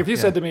guy. Yeah, like if you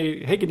yeah. said to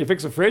me, hey, can you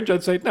fix a fridge?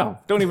 I'd say, no,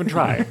 don't even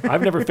try.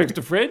 I've never fixed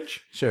a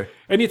fridge. Sure.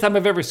 Anytime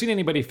I've ever seen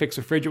anybody fix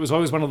a fridge, it was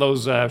always one of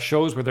those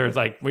shows where there's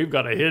like, we've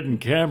got a hidden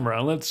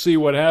camera. Let's see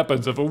what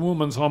happens if a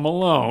woman's home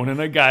alone and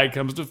a guy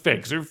comes to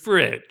fix her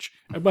fridge.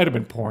 It might have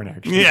been porn,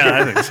 actually.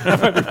 Yeah, I think so. I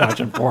might be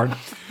watching porn.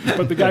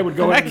 But the guy would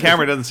go That in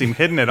camera doesn't seem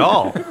hidden at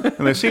all.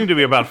 And there seem to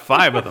be about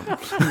 5 of them.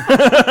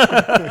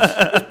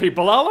 and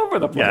people all over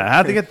the place. Yeah,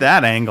 how'd they get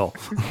that angle?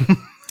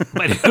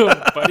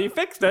 But he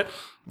fixed it.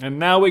 And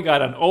now we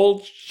got an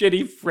old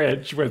shitty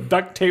fridge with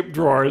duct tape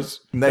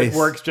drawers Nice. that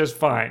works just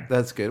fine.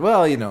 That's good.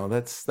 Well,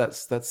 that's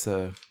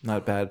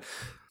not bad.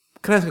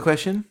 Can I ask a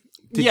question?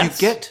 Yes.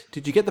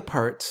 Did you get the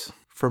parts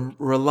from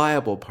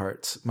Reliable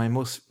Parts?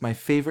 My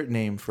favorite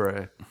name for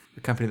a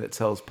company that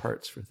sells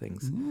parts for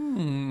things.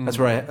 That's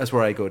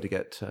where I go to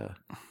get.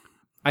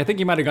 I think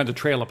you might have gone to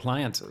Trail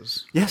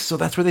Appliances. Yes, so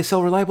that's where they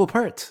sell reliable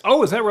parts.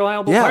 Oh, is that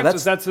Reliable Yeah, Parts?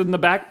 that's- Is that in the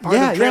back part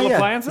Yeah, of Trail yeah, yeah,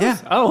 Appliances? yeah.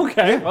 Oh,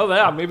 okay. Well,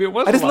 yeah, maybe it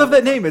was. I just love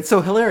that name. It's so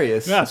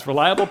hilarious. Yes,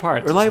 Reliable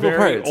Parts. Reliable It's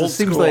very Parts. Old It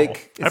seems school.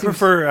 like I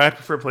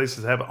prefer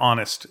places that have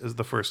honest as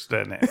the first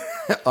name.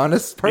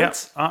 honest Yeah,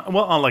 parts.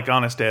 like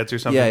Honest Dads or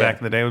something Yeah, yeah. back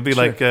in the day. It would be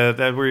like that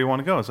where you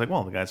want to go. It's like,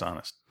 well, the guy's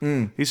honest.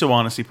 He's so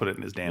honest, he put it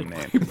in his damn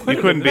name. You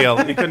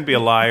couldn't be a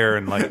liar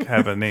and like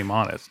have a name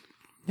honest.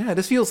 Yeah, it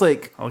just feels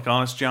like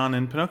Honest John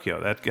in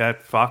Pinocchio. That guy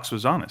Fox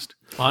was honest.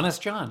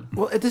 Honest John.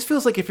 it just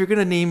feels like if you're going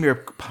to name your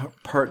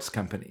parts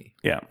company,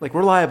 Yeah. like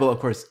Reliable, of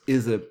course,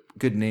 is a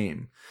good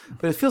name,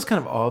 but it feels kind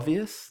of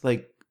obvious.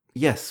 Like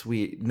yes,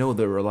 we know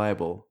they're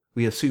reliable.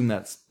 We assume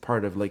that's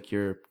part of like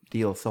your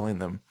deal selling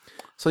them.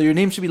 So your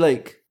name should be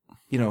like,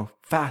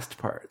 fast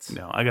parts.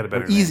 No, I got a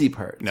better Or name. easy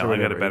parts. No, or I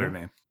got a whatever, better you know?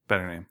 name.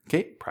 Better name.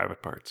 Okay,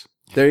 Private Parts.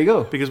 there you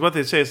go. Because what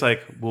they say is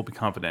like, we'll be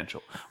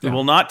confidential. We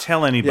will not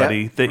tell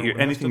anybody that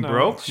anything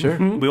broke. Sure.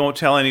 We won't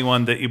tell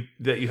anyone that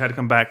you had to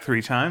come back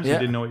 3 times. You Yeah.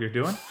 didn't know what you're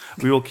doing.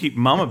 We will keep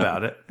mum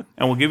about it,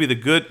 and we'll give you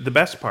the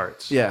best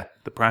parts. Yeah,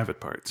 The private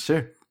parts.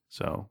 sure.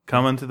 So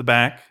come into the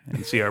back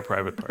and see our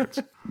private parts.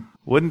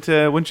 Wouldn't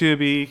you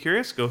be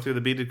curious? Go through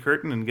the beaded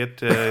curtain and get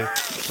the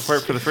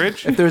part for the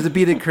fridge. If there was a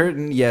beaded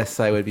curtain,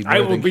 yes, I would be more I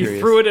will than be curious.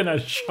 through it in a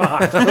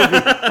shot.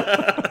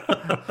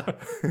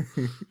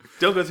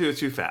 Don't go through it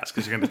too fast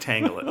because you're going to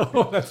tangle it.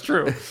 Oh, that's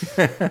true.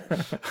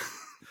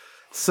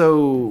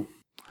 So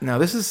now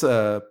this is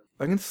I'm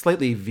going to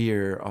slightly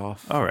veer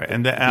off. All right,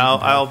 and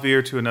I'll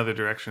veer to another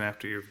direction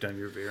after you've done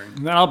your veering.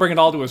 And then I'll bring it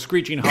all to a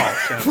screeching halt.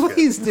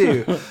 Please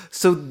do.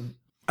 So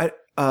I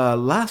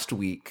last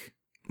week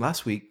I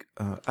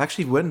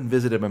actually went and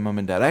visited my mom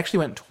and dad. I actually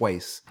went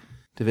twice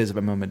to visit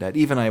my mom and dad.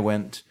 We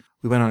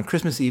went on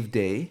Christmas Eve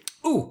day.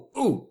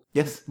 Ooh.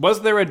 Yes.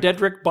 Was there a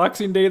Dedrick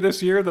Boxing Day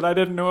this year that I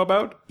didn't know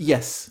about?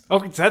 Yes.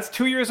 Okay, so that's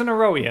 2 years in a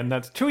row, Ian.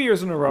 That's 2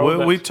 years in a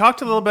row. We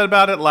talked a little bit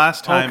about it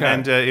last time,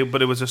 Okay.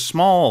 but it was a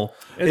small.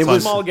 It's a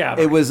small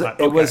gathering. It was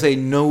but it was okay. a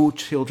no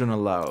children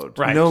allowed.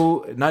 Right.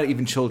 No, not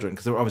even children,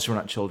 because obviously we're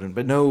not children,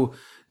 but no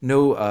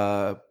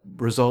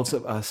results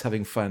of us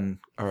having fun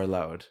are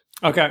allowed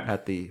Okay.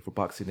 at the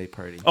Boxing Day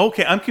party.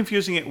 Okay, I'm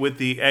confusing it with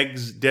the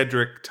eggs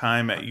Dedrick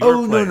time at your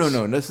place.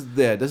 No. This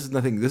is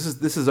nothing. This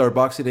is our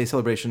Boxing Day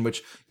celebration,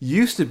 which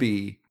used to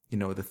be,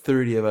 the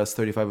 30 of us,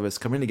 35 of us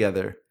coming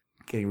together,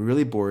 getting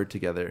really bored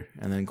together,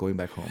 and then going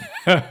back home.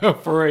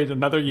 For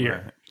another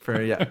year.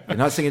 And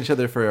not seeing each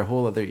other for a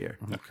whole other year.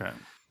 Okay.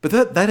 But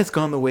that has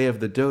gone the way of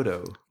the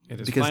dodo. It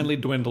has because- finally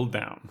dwindled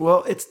down.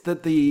 Well, it's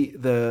that the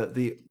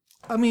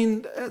I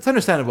mean, it's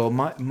understandable.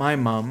 My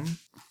mom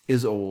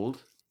is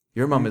old.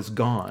 Your mom is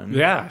gone.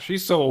 Yeah,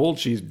 she's so old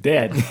she's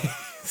dead.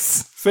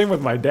 Same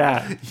with my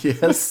dad.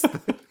 Yes.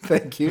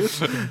 Thank you.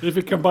 If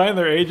you combine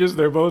their ages,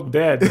 they're both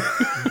dead.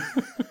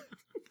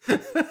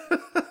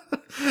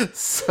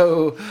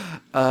 So,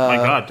 My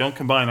God, don't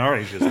combine our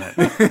ages in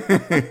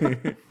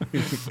it.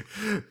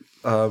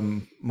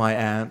 my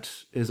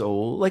aunt is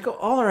old. Like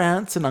all our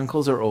aunts and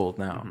uncles are old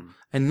now,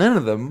 and none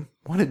of them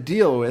want to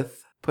deal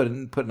with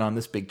putting on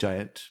this big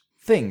giant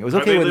thing. It was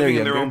Are okay they when they're living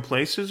in younger. their own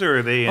places, or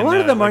are they in A lot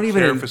of them aren't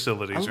even care in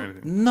facilities or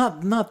anything?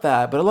 Not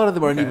that, but a lot of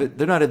them aren't even.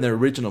 They're not in their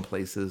original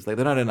places. Like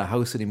they're not in a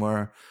house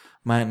anymore.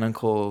 My aunt and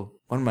uncle.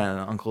 One of my aunt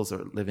and uncles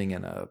are living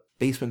in a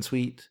basement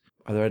suite.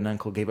 Other aunt and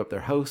uncle gave up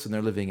their house and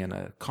they're living in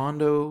a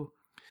condo.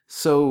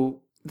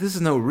 So this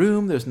is no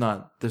room. There's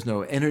no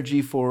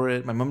energy for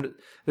it.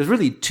 There's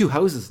really 2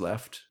 houses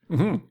left.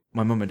 Mm-hmm.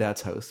 My mom and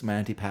dad's house, my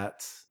Auntie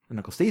Pat's and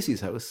Uncle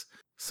Stacy's house.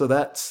 So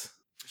that's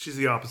She's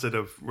the opposite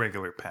of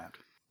regular Pat.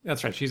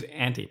 That's right. She's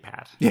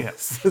anti-Pat.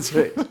 yes, that's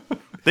right.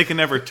 They can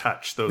never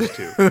touch those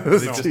two.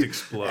 They just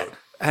explode.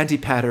 Auntie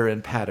Patter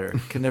and Patter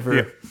can never.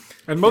 Yeah.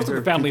 And most of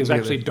the family is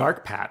actually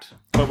dark Pat.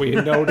 But we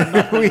know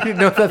nothing, We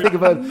know nothing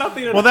about.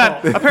 nothing at Well, all.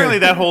 apparently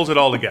that holds it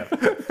all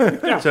together.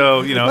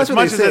 So That's as what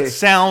much they as it say.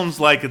 sounds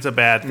like it's a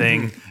bad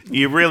thing,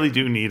 you really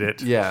do need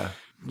it. Yeah.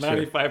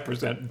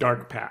 95%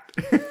 dark Pat.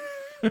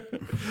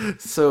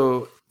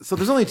 So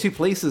there's only 2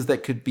 places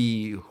that could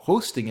be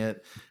hosting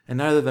it, and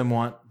neither of them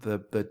want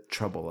the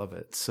trouble of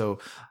it. So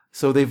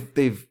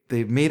they've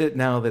made it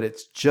now that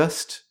it's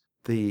just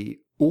the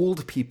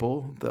old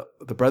people,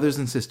 the brothers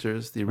and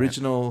sisters, the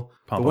original,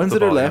 Pump the up ones the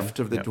that are volume. left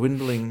of the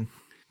dwindling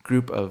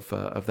group of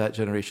that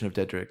generation of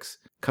Dedricks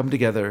come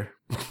together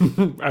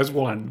As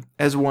one.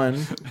 as one.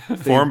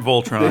 Form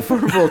Voltron. They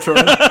form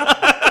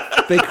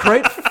Voltron.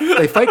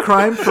 They fight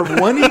crime for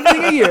one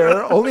evening a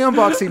year, only on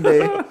Boxing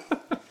Day.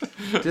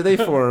 Do they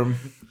form?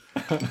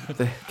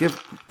 They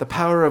give the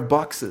power of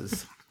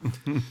boxes,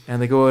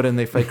 and they go out and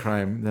they fight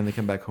crime. Then they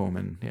come back home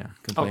and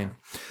complain.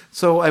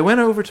 So I went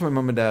over to my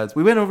mom and dad's.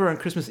 We went over on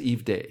Christmas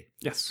Eve day.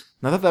 Yes.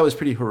 And I thought that was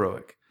pretty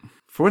heroic.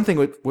 For one thing,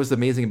 what was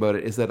amazing about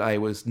it is that I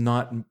was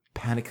not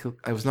panic.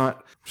 I was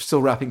not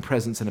still wrapping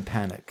presents in a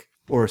panic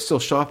or still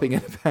shopping in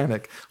a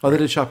panic. Well, I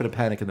did shop in a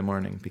panic in the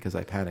morning because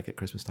I panic at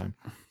Christmas time.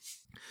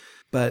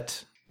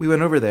 But we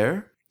went over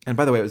there. And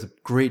by the way, it was a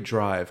great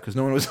drive because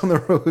no one was on the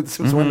roads.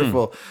 It was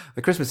wonderful.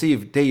 The Christmas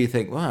Eve day, you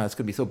think, wow, it's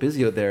going to be so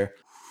busy out there.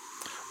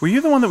 Were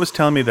you the one that was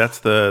telling me that's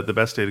the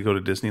best day to go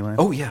to Disneyland?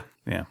 Oh, yeah,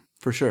 Yeah.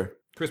 for sure.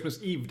 Christmas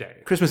Eve day.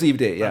 Christmas Eve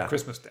day, yeah.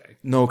 Christmas Day.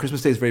 No,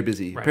 Christmas Day is very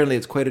busy. Right. Apparently,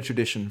 it's quite a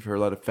tradition for a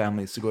lot of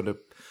families to go to,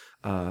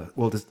 go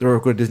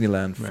to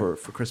Disneyland for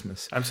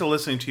Christmas. I'm still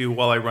listening to you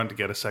while I run to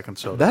get a second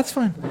soda. That's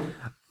fine.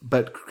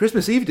 But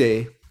Christmas Eve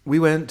day, we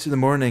went in the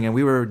morning and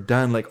we were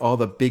done like all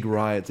the big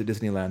rides at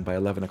Disneyland by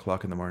 11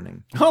 o'clock in the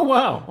morning. Oh,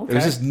 wow. Okay. There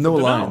was just no Good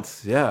to know.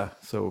 lines. Yeah.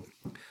 So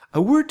a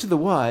word to the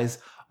wise,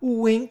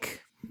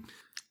 wink.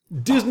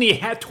 Disney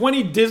had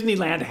 20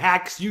 Disneyland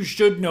hacks you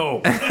should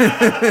know.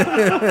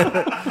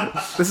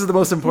 This is the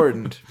most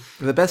important.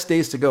 The best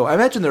days to go. I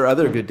imagine there are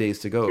other good days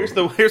to go.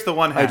 Here's the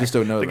one hack. I just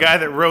don't know The them. guy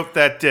that wrote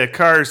that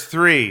Cars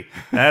 3.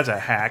 That's a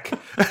hack.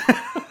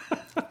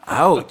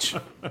 Ouch.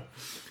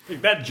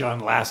 Take that,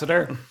 John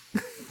Lasseter.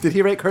 Did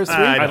he write Cars 3?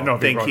 I don't know don't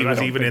if he think wrote he it. I was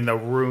don't even think- in the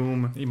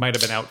room. He might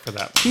have been out for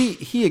that.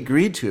 He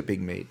agreed to it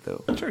being made,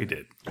 though. Sure he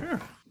did.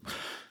 Sure.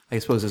 I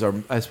suppose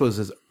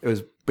it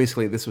was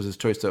basically this was his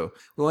choice. So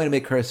we want to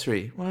make Cars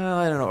 3. Well,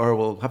 I don't know, or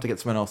we'll have to get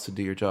someone else to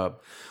do your job.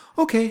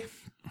 Okay,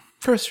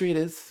 Cars 3 it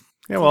is.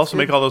 Yeah, we'll also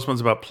make all those ones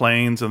about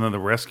planes and then the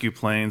rescue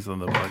planes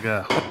and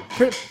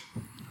the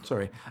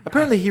Sorry.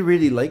 Apparently, he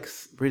really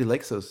likes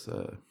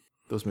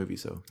those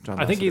movies. So John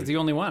I think Lasseter. he's the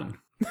only one.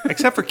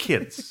 except for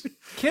kids.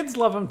 Kids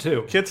love him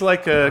too. Kids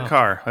like a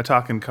car, a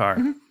talking car,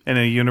 in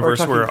a universe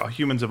talking- where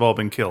humans have all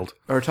been killed.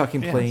 or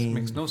talking Yes, plane.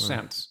 makes no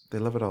sense. They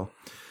love it all.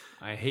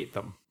 I hate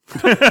them.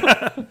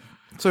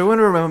 So we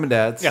went over to my mom and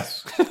dad's.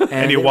 Yes.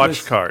 And you it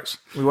watched was- Cars,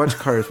 We watched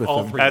Cars with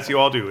All them, three. as you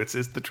all do. It's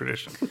the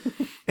tradition.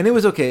 and it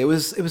was okay. It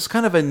was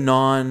kind of a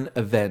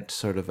non-event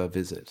sort of a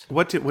visit.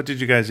 What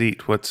did you guys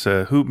eat? What's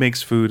who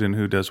makes food and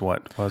who does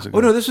what? How's it Oh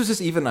going? no, this was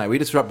just Eve and I. We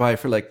just dropped by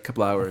for like a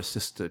couple hours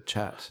just to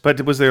chat.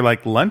 But was there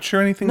like lunch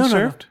or anything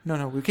served?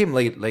 No. We came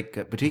late.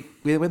 But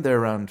we went there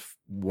around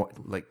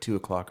 2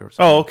 o'clock or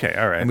something. Oh, okay,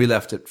 all right. And we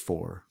left at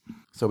 4.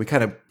 So we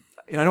kind of,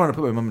 I don't want to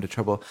put my mom into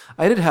trouble.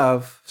 I did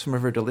have some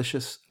of her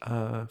delicious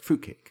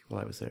fruitcake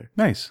while I was there.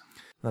 Nice.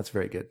 That's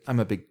very good. I'm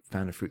a big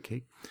fan of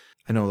fruitcake.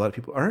 I know a lot of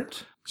people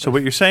aren't. So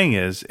what you're saying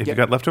is, if you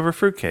got leftover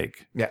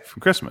fruitcake Yeah.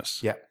 from Christmas,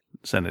 Yeah.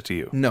 send it to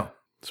you. No.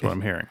 That's what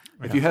I'm hearing.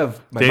 If you have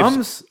my Dave's-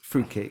 mom's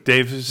fruitcake,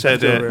 Dave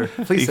said Leftover.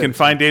 Please you send can it.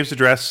 find Dave's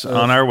address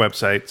on our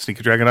website,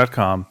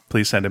 sneakerdragon.com.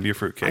 Please send him your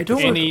fruitcake. I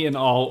don't. Any and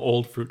all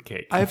old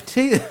fruitcake.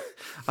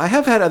 I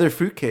have had other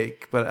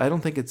fruitcake, but I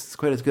don't think it's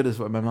quite as good as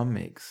what my mom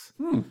makes.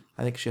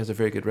 I think she has a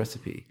very good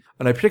recipe.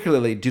 And I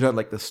particularly do not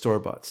like the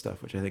store-bought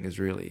stuff, which I think is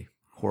really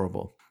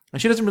horrible.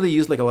 And she doesn't really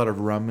use like a lot of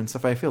rum and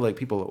stuff. I feel like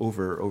people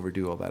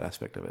overdo all that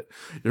aspect of it.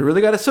 You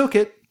really got to soak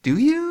it, do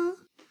you?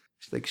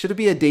 Like, should it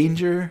be a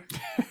danger?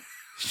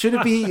 Should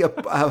it be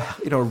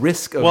a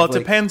risk of? Well, it like,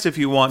 depends if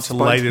you want to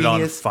light it on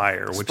spontaneous-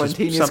 fire, which is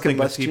spontaneous something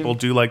combustion. that people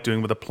do like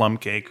doing with a plum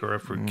cake or a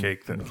fruit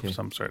cake of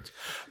some sorts.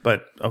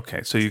 But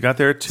okay, so you got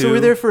there too. So we're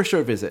there for a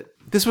short visit.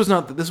 This was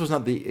not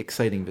the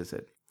exciting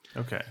visit.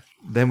 Okay.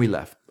 Then we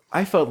left.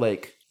 I felt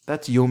like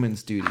that's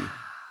yeoman's duty.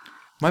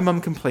 My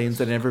mom complains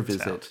that I never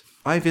visit.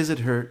 I visited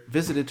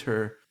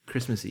her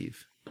Christmas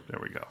Eve. There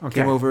we go.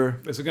 Came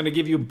over. This is going to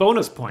give you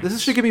bonus points.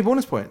 This should give me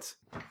bonus points.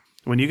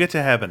 When you get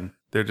to heaven,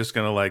 they're just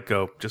gonna like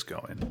just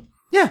go in.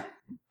 Yeah,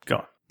 Go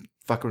on.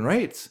 fucking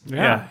rights.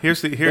 Yeah.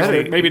 Here's the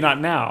Maybe not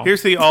now.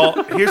 here's the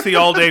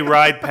all day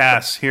ride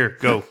pass. Here,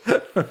 go.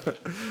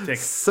 Take it.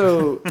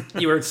 So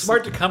You were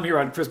smart to come here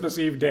on Christmas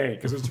Eve day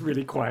because it's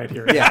really quiet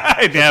here.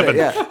 yeah, In heaven.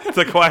 yeah. It's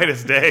the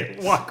quietest day.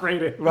 Walk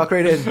right in. walk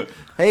right in.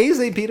 Hey,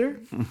 St. Peter.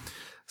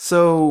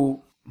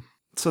 So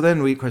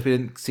then we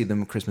didn't see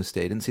them Christmas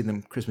Day. Didn't see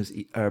them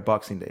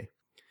Boxing Day.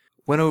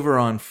 Went over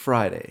on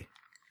Friday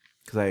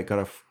because I got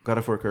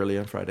off work early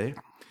on Friday.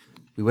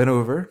 We went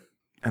over,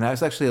 and I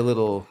was actually a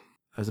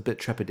bit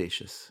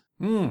trepidatious.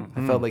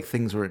 I felt like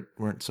things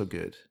weren't so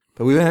good,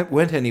 but we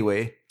went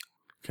anyway.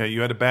 Okay,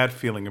 you had a bad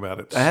feeling about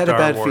it. I had Star a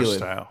bad Wars feeling.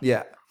 style.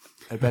 Yeah,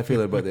 I had a bad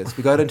feeling about this.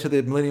 We got into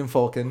the Millennium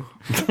Falcon,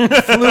 flew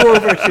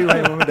over to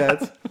my mom and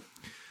dad's,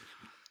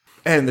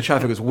 and the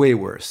traffic was way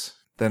worse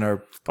than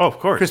our Oh, of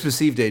course.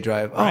 Christmas Eve day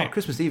drive. Oh, Right.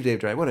 Christmas Eve day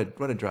drive! What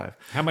a drive!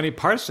 How many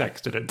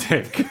parsecs did it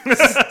take?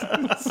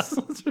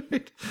 That's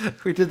right.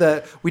 We did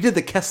that. We did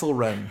the Kessel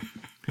Run.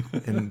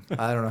 In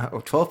I don't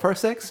know 12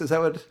 parsecs. Is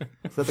that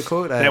the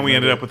quote? Then we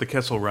ended up with the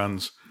Kessel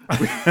runs,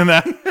 and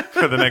that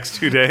for the next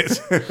 2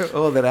 days.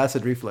 oh, that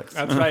acid reflux.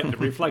 That's right. The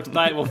reflex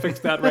diet will fix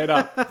that right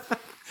up.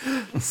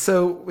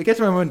 So we get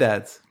to my mom and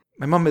dad's.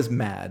 My mom is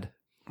mad.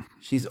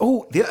 She's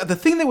the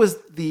thing that was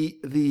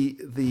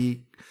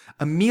the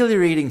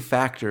ameliorating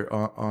factor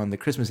on the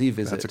Christmas Eve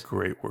visit. That's a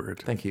great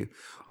word. Thank you.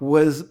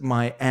 Was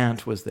my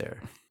aunt was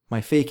there. My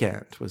fake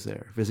aunt was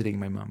there visiting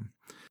my mom.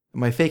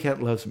 My fake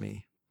aunt loves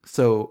me,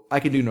 so I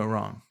can do no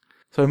wrong.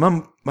 So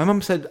my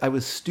mom said I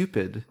was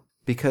stupid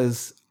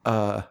because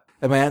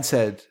and my aunt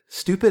said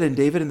stupid and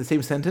David in the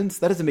same sentence.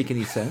 That doesn't make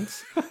any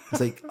sense. I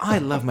was like, I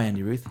love my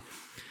Auntie Ruth.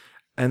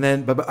 And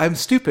then, but I'm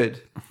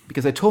stupid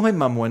because I told my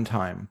mom one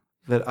time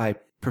that I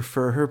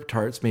prefer her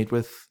tarts made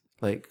with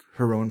like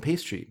her own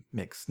pastry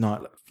mix,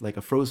 not like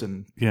a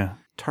frozen Yeah.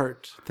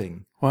 tart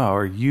thing. Wow,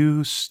 are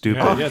you stupid?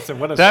 Yeah, yes,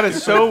 what a That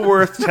is so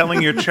worth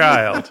telling your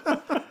child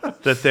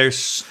that they're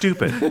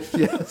stupid.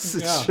 Yes,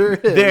 it sure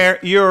is. They're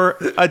your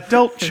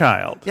adult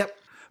child. Yep.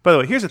 By the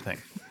way, here's the thing.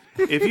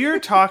 If you're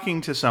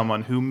talking to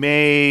someone who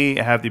may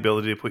have the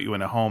ability to put you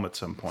in a home at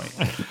some point,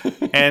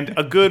 and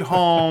a good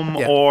home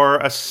Yeah. or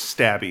a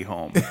stabby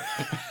home,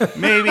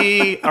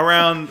 maybe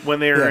around when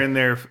they're Yeah. in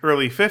their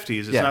early 50s,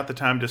 it's Yeah. not the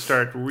time to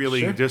start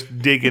really Sure. just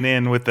digging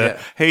in with the,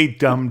 Yeah. hey,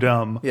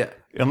 dum-dum. Yeah.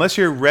 Unless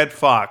you're Red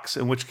Fox,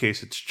 in which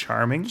case it's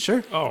charming.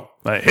 Sure. Oh,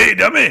 Like, hey,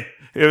 dummy.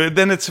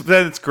 Then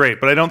it's great.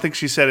 But I don't think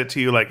she said it to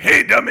you like,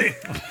 hey, dummy.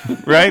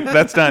 Right?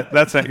 That's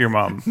not your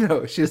mom.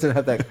 No, she doesn't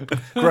have that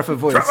gruff a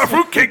voice. Drop my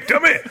fruitcake,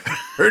 dummy.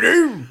 Her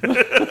name.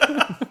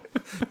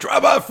 Try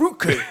my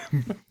fruitcake.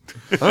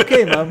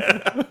 Okay, Mom.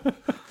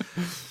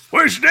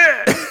 Where's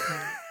Dad?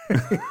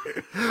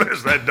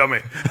 Where's that dummy?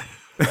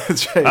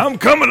 That's right. I'm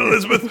coming,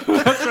 Elizabeth.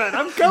 that's right.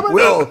 I'm coming.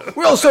 Well,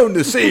 we're all sown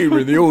the same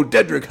in the old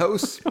Dedrick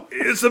house.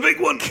 It's the big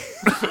one.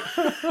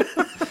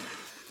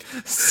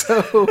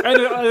 So And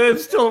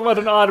it's still what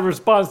an odd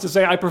response to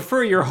say, I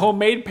prefer your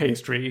homemade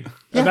pastry.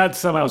 And that's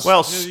somehow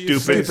Well,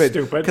 stupid.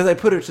 Stupid. because I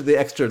put her to the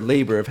extra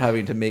labor of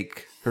having to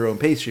make her own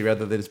pastry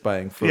rather than just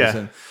buying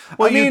frozen.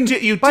 Well, I mean,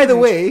 you by the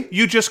didn't. way,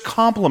 You just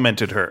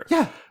complimented her.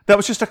 Yeah. That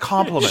was just a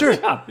compliment. sure.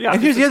 Yeah.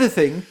 And here's the other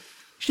thing: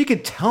 she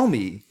could tell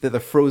me that the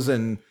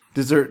frozen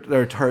dessert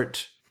or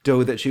tart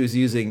dough that she was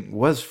using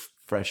was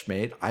fresh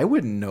made. I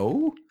wouldn't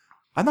know.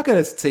 I'm not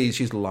gonna say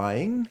she's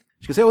lying.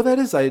 She could say, "Oh, that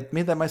is. I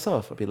made that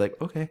myself." I'll be like,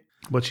 "Okay."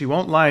 But she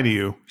won't lie to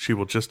you. She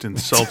will just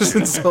insult Just you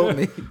insult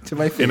me to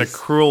my face. in a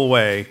cruel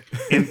way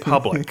in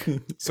public.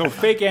 So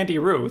fake Auntie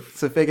Ruth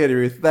So fake Auntie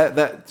Ruth.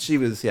 That she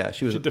was. Yeah,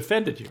 she was.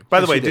 defended you. By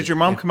the way, she did did. your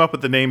mom come up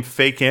with the name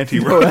Fake Auntie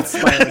No, Ruth?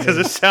 that's my Because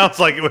it sounds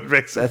like it would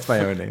make sense. That's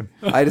my own name.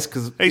 I just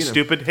because Hey,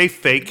 stupid. Hey,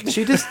 fake.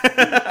 She just.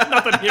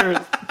 Nothing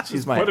here.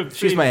 She's What my. a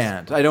She's my genius.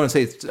 aunt. I don't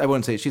say. I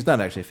won't say she's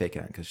not actually a fake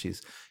aunt because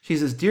she's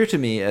as dear to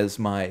me as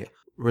my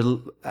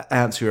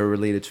aunts who are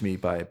related to me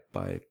by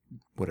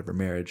whatever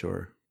marriage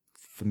or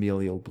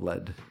familial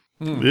blood.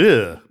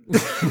 Ugh.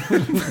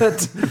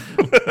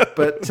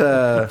 But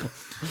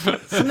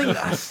something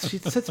she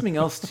said something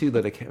else too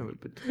that I can't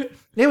remember. But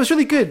yeah, it was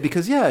really good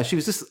because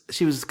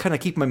she was kind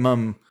of keeping my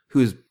mum,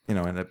 who's in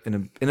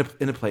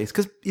a place,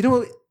 because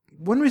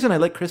one reason I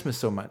like Christmas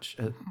so much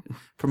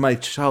from my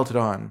childhood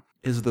on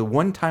is the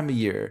one time a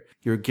year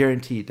you're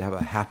guaranteed to have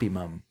a happy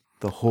mum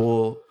the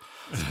whole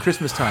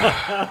Christmas time.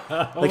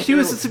 Like she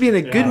was supposed to be in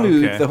a good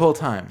mood okay. the whole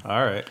time.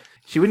 All right.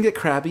 She wouldn't get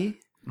crabby.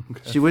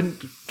 She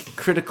wouldn't get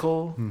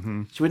critical.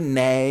 She wouldn't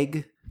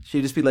nag.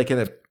 She'd just be like in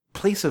a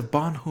place of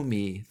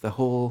bonhomie the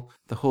whole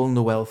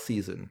Noel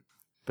season.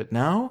 But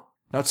now,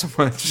 not so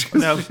much.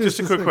 Now, just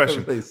a quick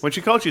question. Place. When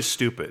she called you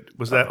stupid,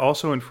 was that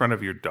also in front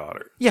of your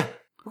daughter? Yeah,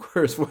 of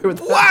course. Why would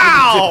that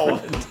Wow!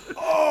 be different?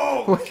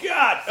 Oh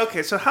God!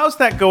 Okay, so how's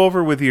that go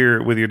over with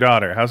your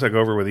daughter? How's that go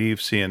over with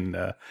Eve seeing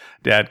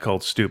Dad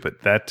called stupid?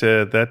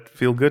 That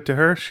feel good to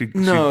her?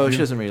 No, she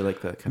doesn't really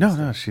like that kind of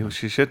stuff. No,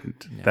 she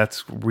shouldn't.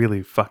 That's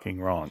really fucking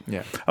wrong.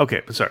 Yeah.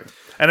 Okay, but sorry.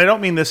 And I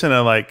don't mean this in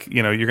a like,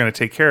 you're going to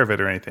take care of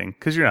it or anything,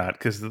 because you're not.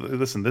 Because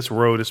listen, this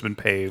road has been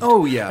paved.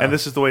 Oh, yeah. And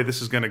this is the way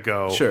this is going to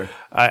go. Sure.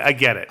 I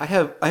get it. I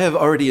have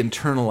already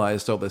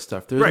internalized all this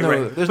stuff. There's Right.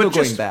 no But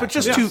going back. But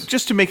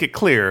just to make it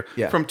clear,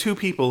 Yeah. from two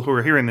people who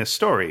are hearing this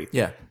story,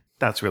 Yeah.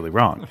 that's really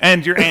wrong.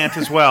 And your aunt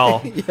as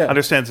well Yeah.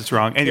 understands it's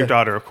wrong, and your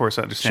daughter, of course,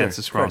 understands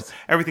Sure, it's of wrong. course.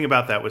 Everything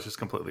about that was just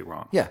completely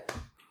wrong. Yeah.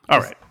 All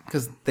right.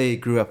 Because they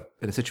grew up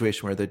in a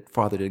situation where their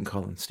father didn't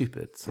call them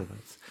stupid. So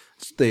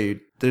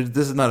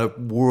this is not a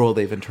world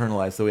they've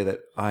internalized the way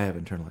that I have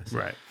internalized.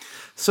 Right.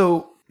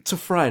 So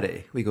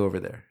Friday, we go over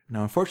there.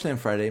 Now, unfortunately, on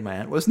Friday, my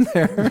aunt wasn't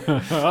there.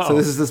 So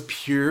this is this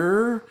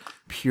pure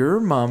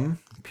mom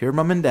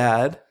and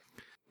dad.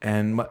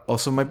 And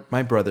also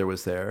my brother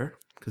was there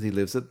because he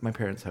lives at my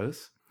parents'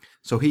 house.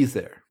 So he's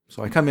there.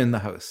 So I come in the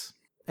house.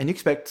 And you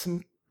expect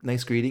some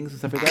nice greetings and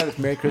stuff like that. It's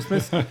Merry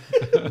Christmas.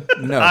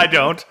 No. I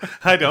don't,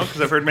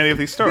 because I've heard many of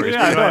these stories.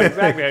 Yeah, I know,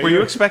 exactly. Were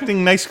you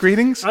expecting nice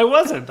greetings? I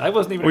wasn't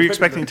even. Were you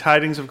expecting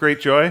tidings of great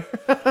joy?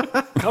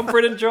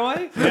 comfort and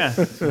joy? Yeah.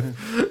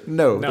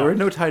 No, there were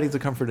no tidings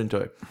of comfort and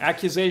joy.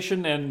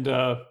 Accusation and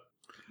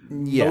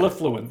Yeah.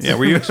 mellifluence. Yeah.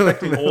 Were you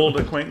expecting old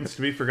acquaintance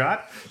to be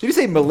forgot? Did you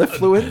say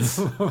mellifluence?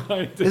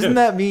 I did. Doesn't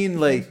that mean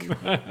like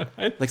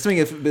something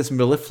if it's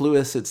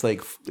mellifluous, it's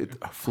like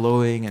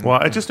flowing and Well,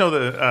 I just know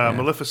that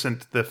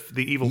Maleficent, the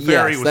evil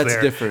fairy, Yes, was that's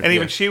there, different, and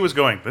even yeah. she was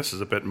going, "This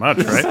is a bit much,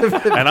 right?"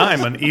 And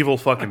I'm an evil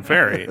fucking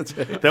fairy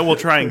that will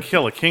try and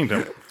kill a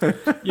kingdom.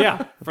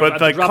 Yeah.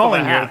 But like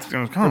calling it. it,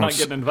 We're not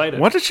getting invited.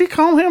 What did she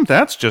call him?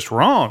 That's just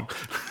wrong.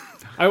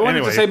 I wanted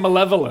Anyway. to say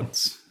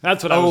malevolence.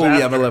 That's what I was Oh,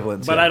 yeah, after.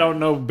 malevolence, But yeah. I don't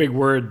know big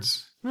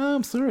words. Oh,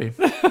 I'm sorry.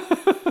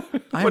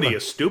 What are you,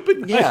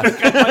 stupid? Yeah.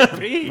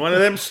 One of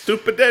them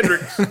stupid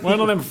Dedricks.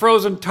 One of them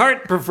frozen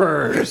tart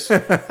prefers.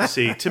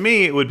 See, to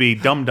me, it would be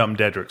Dum Dum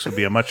Dedricks would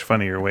be a much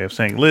funnier way of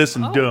saying,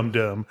 listen, Dum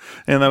Dum.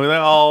 And I was like,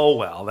 oh,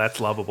 well,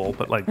 that's lovable.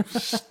 But like,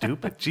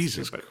 stupid.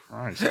 Jesus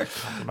Christ.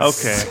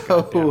 Okay.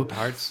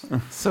 Tarts.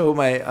 So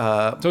my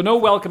So no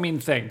welcoming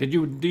thing.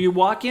 Do you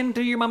walk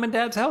into your mom and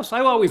dad's house?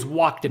 I always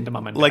walked into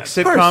mom and dad. Like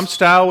sitcom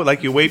style,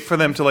 like you wait for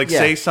them to Yeah.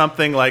 say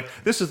something like,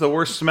 this is the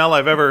worst smell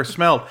I've ever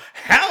smelled.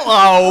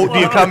 Hello! Do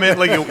you come in,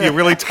 like you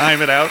really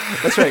time it out?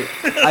 that's right.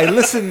 I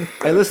listen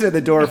at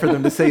the door for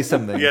them to say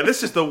something. Yeah,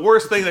 this is the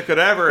worst thing that could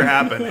ever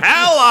happen.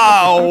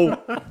 Hello!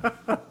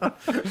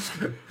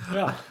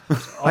 yeah.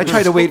 I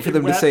try to wait for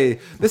them to wet. say,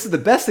 "This is the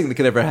best thing that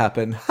could ever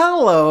happen."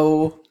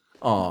 Hello.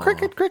 Aw.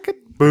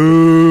 Cricket.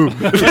 Boom!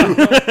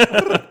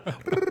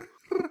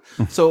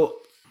 So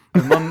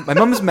my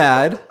mom is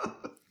mad.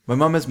 My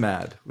mom is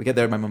mad. We get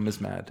there, my mom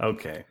is mad.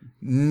 Okay.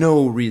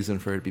 No reason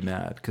for her to be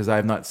mad because I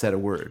have not said a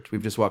word.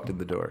 We've just walked in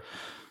the door.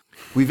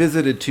 We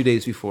visited 2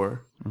 days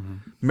before.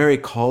 Mary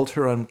called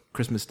her on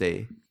Christmas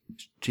Day.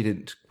 She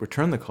didn't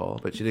return the call,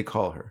 but she did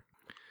call her.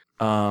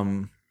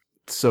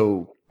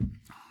 So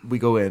we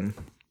go in.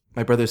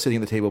 My brother's sitting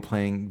at the table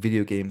playing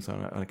video games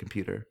on a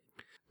computer.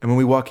 And when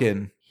we walk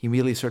in, he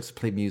immediately starts to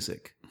play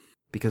music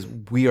because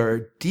we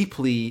are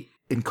deeply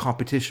in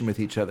competition with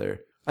each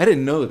other. I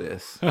didn't know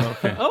this,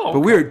 but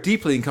we are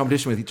deeply in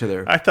competition with each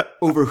other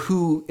over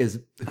who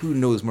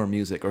knows more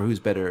music or who's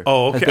better.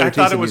 Oh, has okay. better I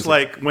thought taste it in was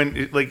music. like when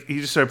he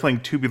just started playing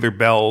Tubular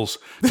Bells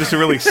just to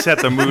really set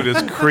the mood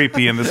as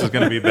creepy and this is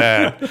going to be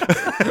bad.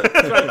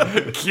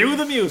 Cue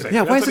the music.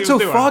 Yeah, why is That's it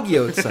what so he was foggy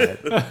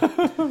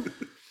outside?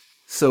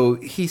 So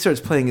he starts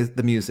playing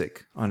the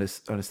music on his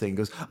thing. He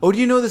goes, "Oh, do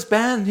you know this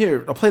band?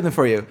 Here, I'll play them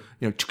for you."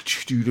 You know,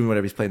 doing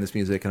whatever he's playing this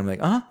music, and I'm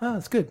like, "Oh,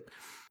 that's good."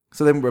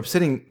 So then we're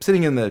sitting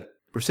in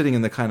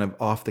the kind of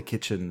off the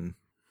kitchen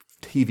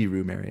TV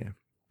room area,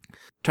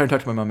 trying to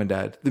talk to my mom and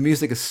dad. The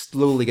music is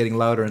slowly getting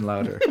louder and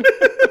louder.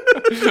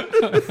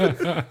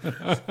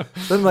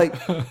 So I'm like,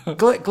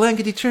 Glenn,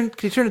 could you turn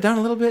it down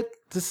a little bit?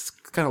 This is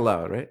kind of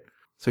loud, right?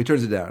 So he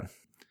turns it down.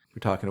 We're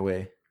talking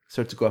away.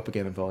 Starts to go up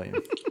again in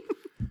volume.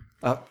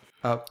 Up.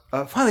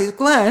 Finally,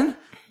 Glenn,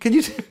 can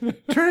you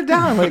turn it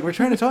down? Like, we're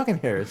trying to talk in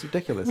here. It's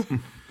ridiculous.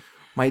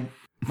 My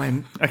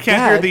I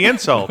can't hear the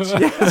insults.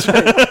 Yeah, that's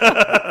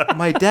right.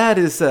 My dad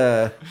is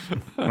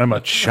I'm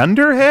a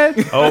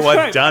chunderhead? Oh,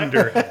 a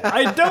dunderhead.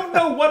 I don't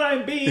know what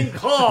I'm being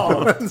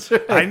called.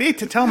 I need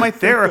to tell my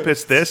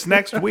therapist this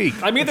next week.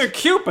 I'm either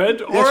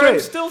Cupid or That's I'm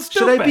right. still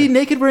stupid. Should I be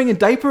naked wearing a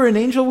diaper and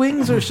angel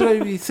wings, or should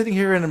I be sitting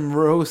here in a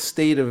morose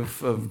state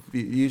of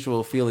the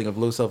usual feeling of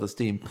low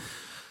self-esteem?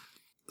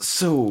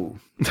 So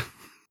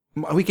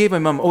we gave my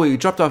mom. We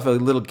dropped off a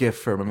little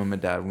gift for my mom and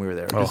dad when we were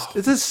there.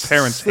 It's this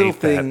Parents little hate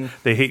thing. that.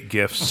 They hate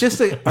gifts.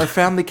 Just our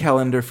family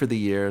calendar for the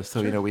year.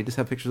 So we just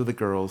have pictures of the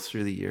girls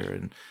through the year,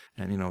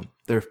 and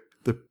they're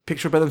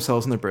pictured by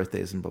themselves on their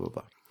birthdays and blah blah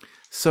blah.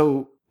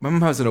 So my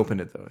mom hasn't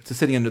opened it though. It's just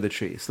sitting under the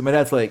tree. So my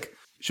dad's like,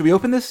 "Should we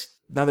open this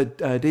now that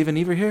Dave and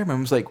Eve are here?" My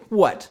mom's like,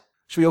 "What?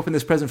 Should we open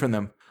this present from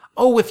them?"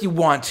 "Oh, if you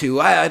want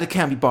to. I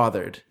can't be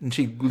bothered." And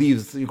she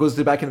leaves. She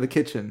goes back into the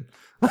kitchen.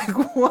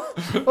 Like,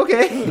 what?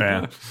 Okay.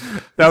 Man,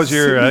 that was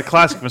your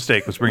classic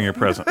mistake, was bringing a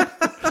present.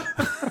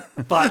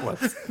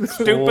 Thoughtless.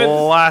 Stupid.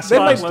 Classic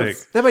Thoughtless.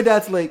 mistake. Then my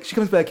dad's like, she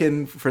comes back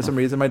in for some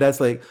reason. My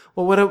dad's like,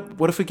 "Well,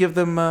 what if we give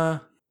them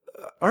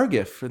our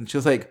gift?" And she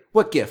was like,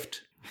 "What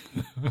gift?"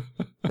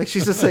 Like,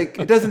 she's just like,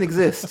 it doesn't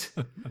exist.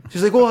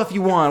 She's like, "Well, if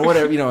you want,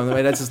 whatever, And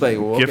my dad's just like,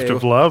 well, okay. Gift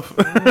of love.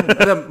 And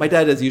then my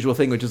dad does the usual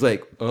thing, which is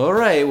like, "All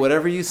right,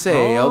 whatever you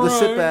say, I'll just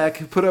sit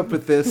back, put up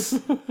with this."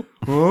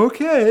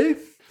 Okay.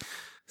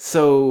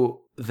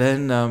 So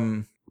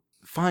then,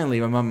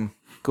 finally, my mom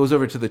goes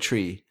over to the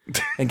tree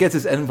and gets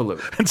his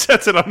envelope. And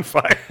sets it on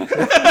fire.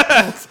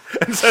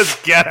 And says,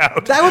 "Get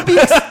out." That would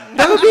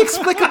be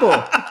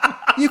explicable.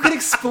 You could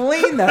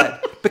explain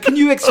that, but can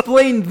you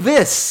explain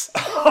this?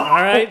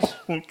 All right.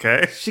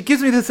 Okay. She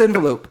gives me this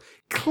envelope.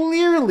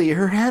 Clearly,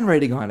 her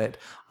handwriting on it.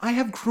 I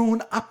have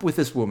grown up with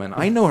this woman.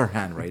 I know her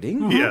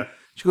handwriting. Yeah.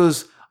 She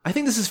goes, "I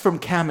think this is from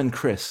Cam and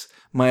Chris,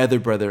 my other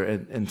brother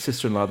and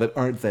sister-in-law that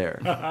aren't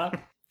there.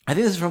 I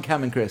think this is from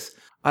Cam and Chris.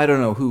 I don't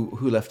know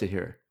who left it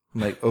here."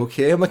 I'm like,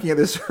 okay. I'm looking at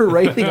this her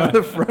writing on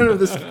the front of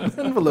this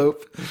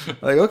envelope.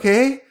 Like,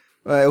 okay.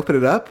 I open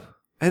it up,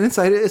 and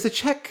inside it is a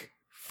check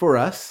for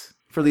us,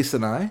 for Lisa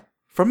and I,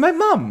 from my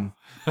mom.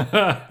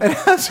 It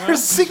has her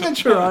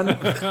signature on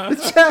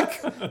the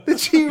check that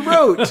she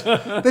wrote,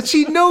 that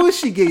she knows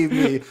she gave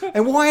me.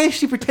 And why is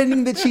she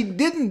pretending that she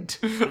didn't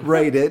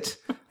write it?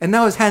 And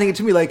now is handing it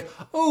to me like,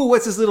 "Oh,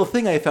 what's this little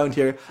thing I found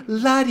here?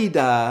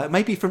 La-di-da. It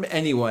might be from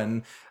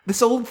anyone.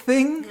 This old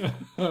thing."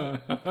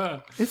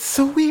 It's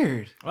so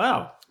weird.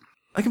 Wow.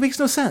 Like, it makes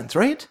no sense,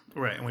 right?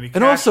 Right. And when you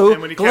And cashed, also,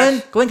 and when you Glenn,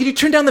 cashed- can you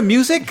turn down the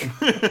music?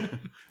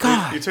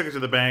 God. You took it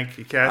to the bank,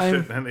 you cashed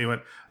it, and they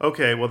went,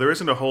 "Okay, well, there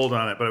isn't a hold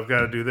on it, but I've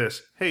got to do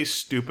this." Hey,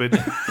 stupid.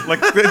 Like,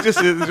 it just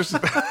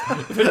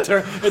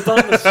It's on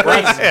the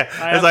screen.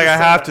 yeah. It's like, I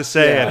have to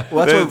say Yeah. it.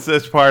 Well,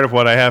 That's part of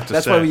what I have to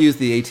That's say. why we use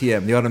the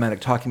ATM, the automatic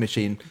talking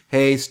machine.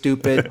 "Hey,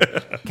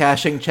 stupid.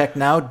 Cashing check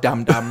now,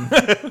 dum-dum.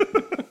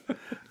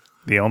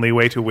 The only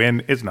way to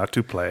win is not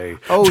to play.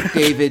 Oh,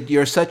 David,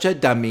 you're such a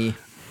dummy."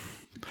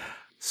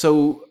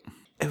 So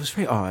it was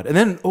very odd. And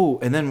then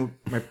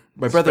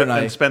my brother and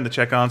I, spend the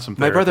check on some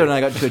my therapy. brother and I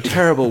got into a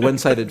terrible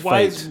one-sided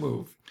Wise fight.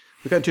 move.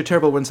 We got into a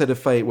terrible one-sided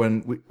fight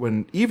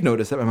when Eve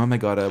noticed that my mom had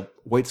got a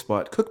White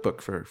Spot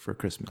cookbook for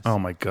Christmas. Oh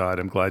my God,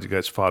 I'm glad you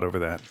guys fought over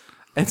that.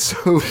 And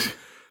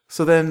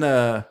so then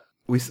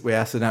we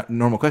asked the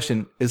normal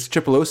question: "Is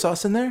Triple O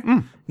sauce in there?"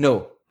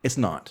 No, it's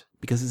not,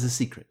 because it's a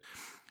secret.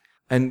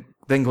 And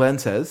then Glenn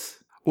says,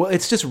 "Well,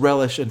 it's just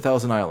relish and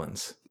Thousand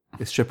Islands.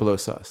 It's Triple O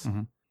sauce."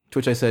 To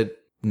which I said,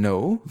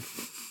 "No,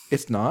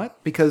 it's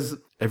not, because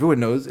everyone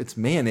knows it's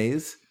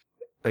mayonnaise,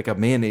 like a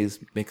mayonnaise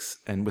mix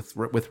and with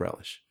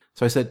relish."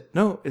 So I said,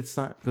 "No, it's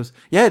not." He goes,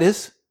 "Yeah, it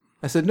is.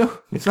 I said, no,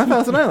 it's not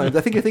Thousand Island.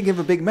 I think you're thinking of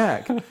a Big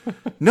Mac.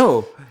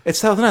 No,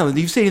 it's Thousand Island.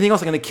 If you say anything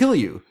else, I'm going to kill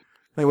you.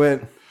 I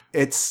went,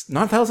 it's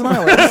not Thousand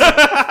Islands.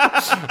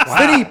 Wow.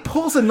 Then he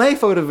pulls a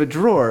knife out of a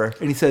drawer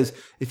and he says,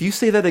 if you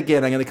say that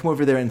again, I'm going to come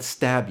over there and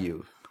stab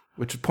you.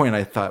 Which point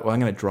I thought, well, I'm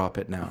going to drop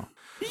it now.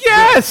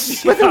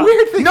 Yes! But the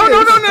weird thing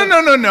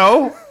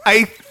No. is...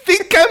 I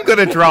think I'm going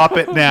to drop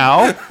it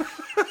now.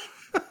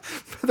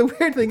 The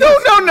weird thing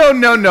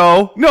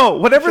No.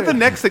 Whatever the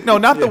next thing. No,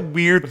 not the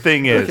weird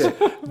thing is.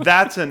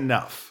 That's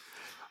enough.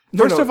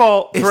 First of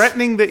all,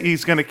 threatening that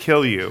he's going to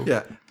kill you.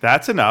 Yeah.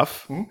 That's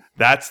enough.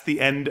 That's the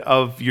end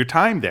of your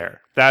time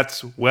there.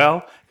 That's,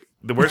 well,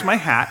 where's my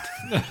hat?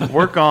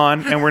 We're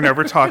gone, and we're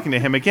never talking to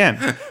him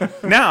again.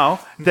 Now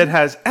that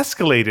has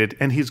escalated,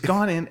 and he's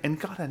gone in and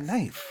got a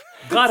knife.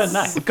 Got a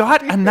knife.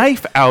 Got a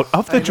knife out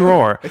of the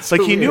drawer. It's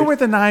Like so he knew weird. where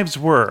the knives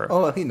were.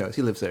 Oh, he knows.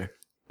 He lives there.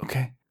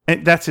 Okay.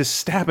 And that's his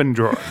stabbing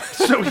drawer.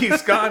 So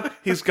he's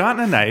gotten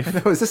a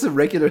knife. Oh, is this a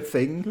regular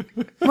thing?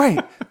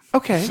 Right.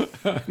 Okay.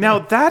 Now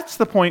that's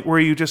the point where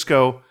you just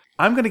go,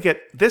 I'm going to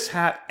get this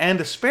hat and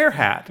a spare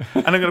hat,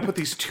 and I'm going to put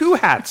these two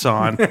hats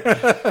on,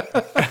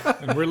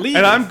 And we're leaving.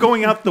 and I'm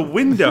going out the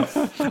window.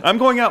 I'm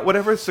going out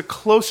whatever is the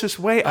closest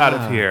way out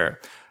of here.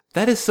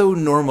 That is so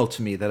normal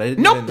to me that I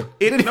didn't Nope.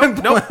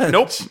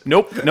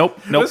 Nope.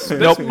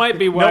 This might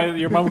be why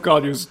your mom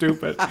called you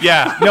stupid.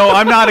 Yeah. No,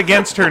 I'm not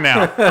against her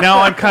now.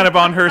 Now I'm kind of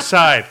on her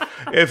side.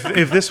 If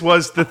this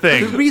was the The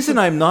thing. reason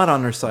I'm not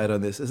on her side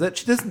on this is that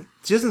she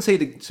doesn't say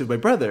to my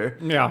brother,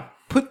 Yeah.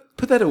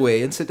 put that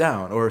away and sit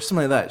down, or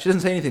something like that. She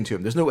doesn't say anything to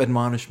him. There's no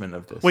admonishment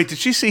of this. Wait, did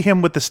she see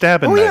him with the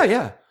stabbing Oh, knife?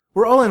 yeah.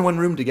 We're all in one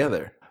room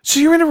together. So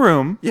you're in a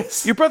room.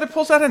 Yes. Your brother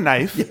pulls out a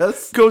knife.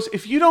 Yes. Goes,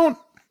 if you don't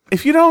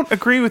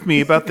agree with me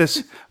about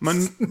this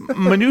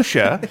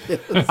minutia,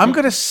 I'm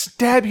going to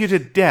stab you to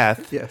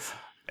death. Yes.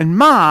 And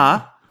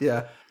Ma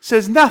Yeah.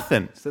 says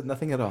nothing. Said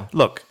nothing at all.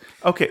 Look.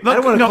 Okay. I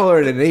don't want to call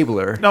her an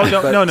enabler. No.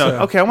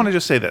 but, Okay, I want to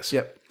just say this.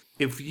 Yep.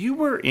 If you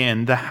were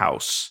in the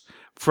house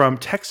from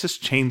Texas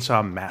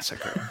Chainsaw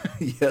Massacre,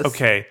 Yes.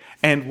 okay,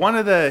 and one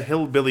of the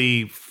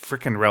hillbilly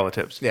frickin'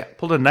 relatives Yeah.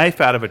 pulled a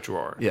knife out of a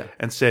drawer Yeah.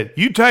 and said,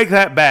 you take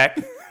that back,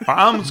 or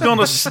I'm just going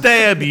to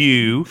stab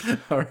you,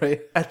 All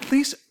right. at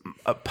least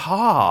a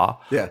Pa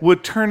Yeah.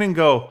 would turn and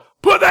go,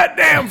 put that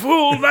damn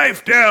fool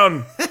knife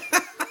down.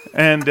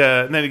 And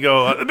then he'd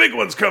go, the big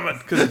one's coming,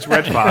 because it's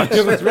Red Fox.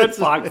 It was Red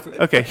Fox.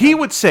 Okay, he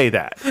would say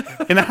that.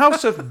 In a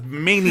house of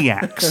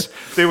maniacs,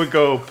 they would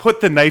go,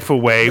 put the knife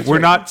away. We're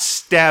not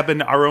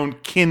stabbing our own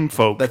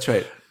kinfolk. That's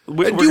right.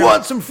 We- And we're do you gonna-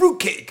 want some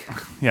fruitcake?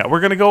 Yeah, we're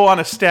going to go on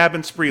a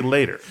stabbing spree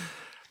later.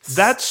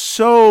 That's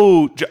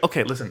so...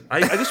 Okay, listen,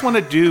 I just want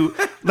to do...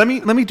 Let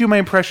me do my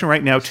impression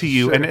right now to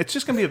you, and it's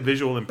just going to be a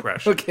visual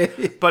impression.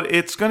 Okay. But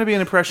it's going to be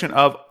an impression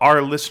of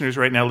our listeners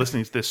right now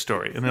listening to this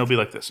story, and it'll be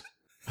like this.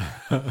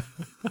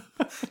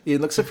 You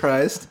look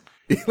surprised.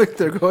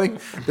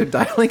 They're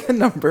dialing a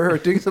number or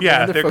doing something.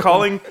 Yeah, on their they're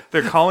phone.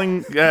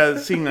 calling,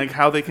 seeing like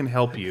how they can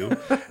help you,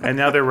 and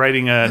now they're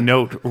writing a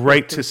note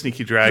right to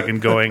Sneaky Dragon,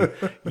 going,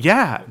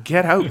 "Yeah,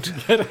 get out!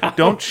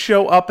 Don't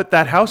show up at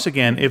that house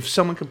again. If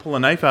someone can pull a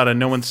knife out and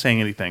no one's saying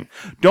anything,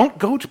 don't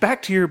go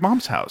back to your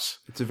mom's house."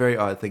 It's a very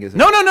odd thing, isn't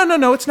No,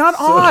 it? it's not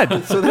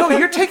odd. No,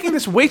 you're taking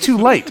this way too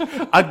light.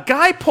 A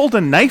guy pulled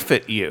a knife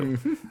at you.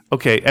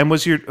 Okay, and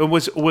was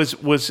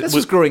This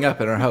was growing up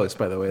in our house,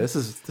 by the way. This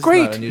is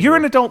great. not unusual. You're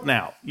an adult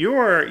now. You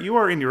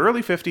are in your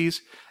early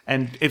 50s,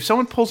 and if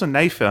someone pulls a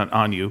knife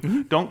on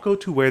you, don't go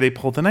to where they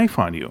pulled the knife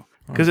on you.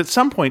 Because at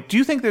some point, do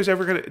you think there's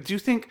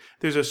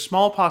a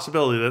small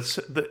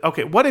possibility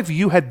okay, what if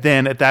you had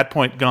then at that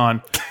point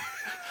gone,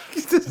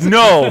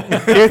 no,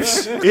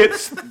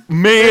 it's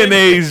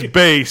mayonnaise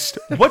based.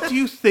 What do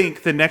you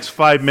think the next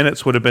 5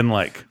 minutes would have been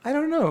like? I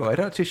don't know. I'm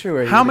not too sure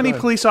where. How many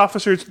police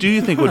officers do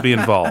you think would be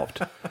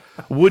involved?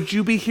 Would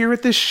you be here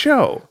at this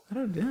show?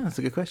 Yeah, that's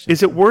a good question.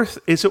 Is it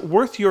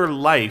worth your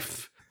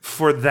life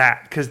for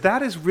that? Because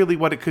that is really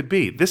what it could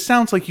be. This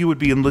sounds like you would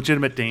be in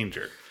legitimate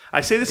danger.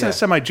 I say this in a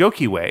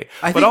semi-jokey way,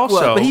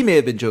 but he may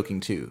have been joking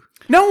too.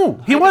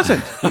 No, he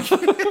wasn't.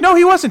 No,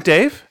 he wasn't,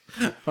 Dave.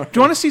 Do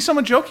you want to see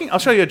someone joking? I'll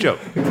show you a joke.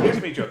 Here's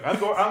me joke. I'm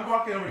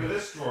walking over to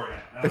this drawer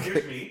now. Now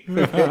here's me.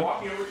 I'm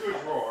walking over to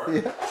a drawer.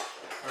 Yeah. All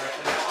right,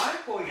 and now I'm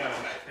pulling out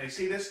a knife. Can you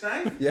see this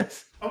knife?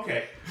 Yes.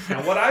 Okay.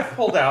 Now what I've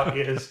pulled out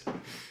is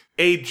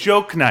a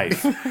joke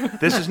knife.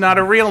 This is not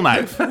a real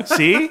knife.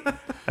 See?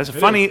 It's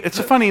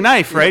a funny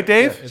knife, right,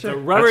 Dave? It's a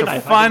rubber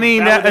knife.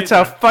 It's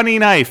a funny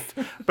knife.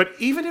 But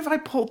even if I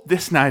pulled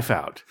this knife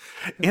out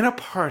in a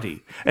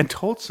party and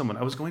told someone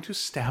I was going to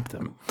stab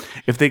them,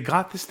 if they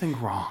got this thing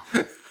wrong,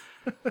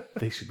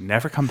 they should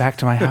never come back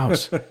to my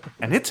house.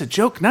 And it's a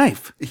joke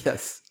knife.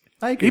 Yes.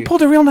 I agree. He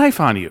pulled a real knife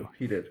on you.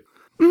 He did.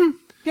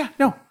 Yeah,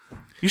 no.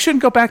 You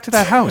shouldn't go back to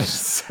that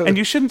house. And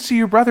you shouldn't see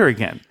your brother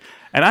again.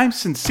 And I'm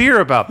sincere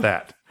about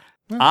that.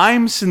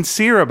 I'm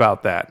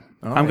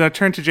going to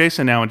turn to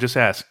Jason now and just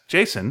ask,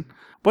 Jason,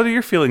 what are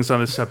your feelings on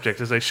this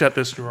subject as I shut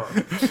this drawer?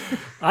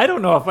 I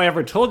don't know if I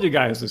ever told you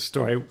guys this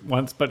story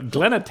once, but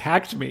Glenn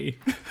attacked me.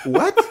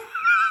 What?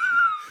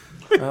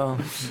 Well,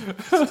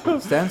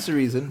 stands to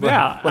reason. What,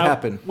 Yeah. what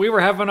happened? We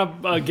were having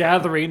a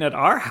gathering at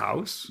our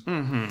house,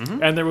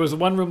 and there was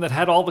one room that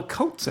had all the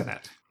coats in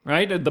it,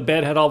 right? And the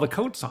bed had all the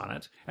coats on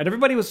it. And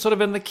everybody was sort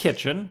of in the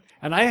kitchen,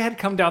 and I had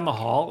come down the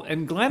hall,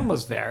 and Glenn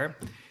was there,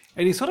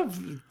 and he sort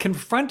of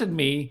confronted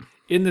me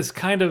in this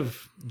kind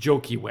of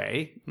jokey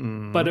way,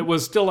 but it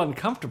was still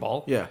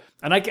uncomfortable. Yeah.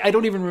 And I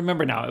don't even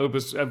remember now. It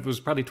was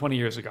probably 20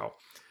 years ago.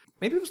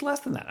 Maybe it was less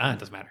than that. It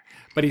doesn't matter.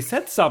 But he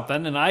said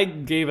something, and I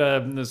gave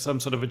some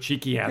sort of a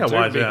cheeky answer.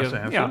 wise ass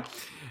answer. Yeah.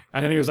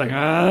 And then he was like,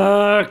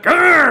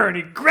 grr, and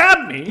he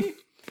grabbed me,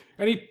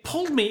 and he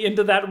pulled me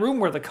into that room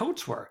where the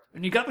coats were.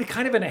 And he got me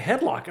kind of in a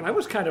headlock, and I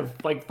was kind of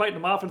like fighting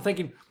him off and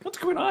thinking, what's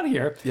going on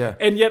here? Yeah.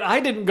 And yet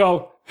I didn't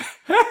go,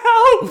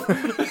 help!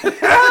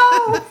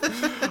 Help!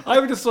 I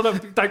was just sort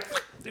of like,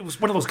 it was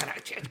one of those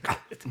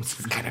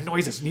kind of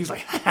noises, and he's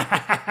like,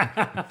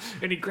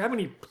 and he grabbed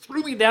me and he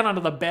threw me down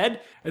onto the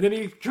bed, and then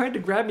he tried to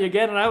grab me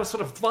again, and I was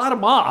sort of fought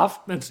him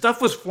off, and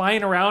stuff was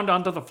flying around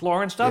onto the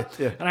floor and stuff,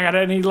 Yeah.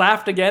 and he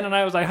laughed again, and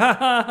I was like, ha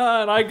ha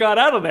ha, and I got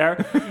out of there,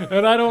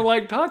 and I don't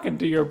like talking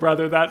to your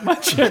brother that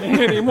much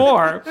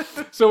anymore.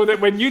 So that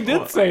when you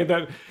did say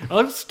that,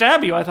 I'll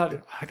stab you, I thought,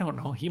 I don't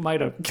know, he might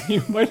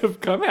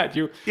have come at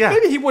you. Yeah.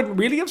 Maybe he wouldn't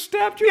really have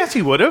stabbed you. Yes,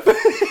 he would have.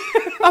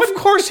 Of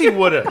course he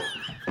would have.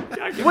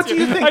 What do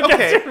you think? I guess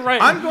Okay, you're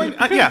right. I'm going.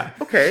 Yeah.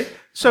 Okay.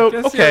 So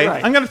guess okay, you're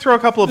right. I'm going to throw a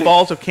couple of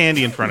balls of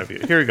candy in front of you.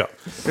 Here we go.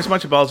 There's a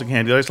bunch of balls of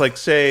candy. There's like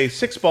say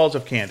 6 balls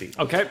of candy.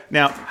 Okay.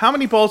 Now, how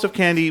many balls of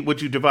candy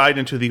would you divide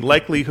into the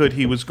likelihood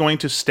he was going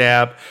to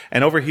stab,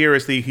 and over here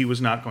is the he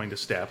was not going to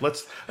stab?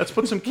 Let's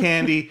put some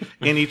candy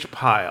in each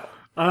pile.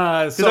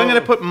 Because I'm going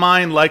to put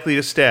mine likely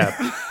to stab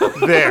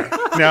there.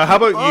 Now, how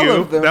about All you?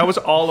 of them. That was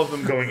all of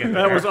them going in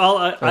there. That was all.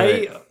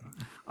 right.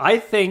 I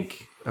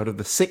think Out of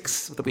the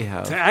 6 that we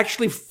have. to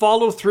actually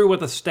follow through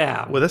with a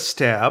stab. With a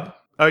stab.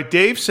 All right,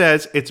 Dave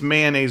says it's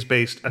mayonnaise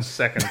based a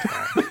second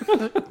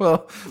time.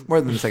 Well, more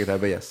than the second time,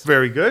 but yes.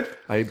 Very good.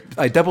 I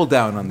doubled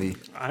down on the.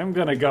 I'm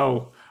gonna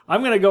go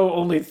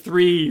only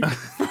 3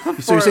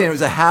 So you're saying it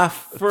was a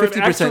half, for an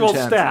 50% actual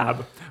chance.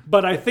 stab.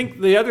 But I think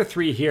the other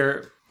 3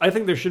 here. I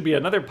think there should be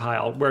another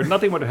pile where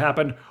nothing would have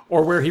happened,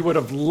 or where he would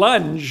have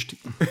lunged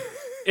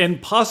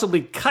and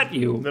possibly cut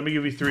you, Let me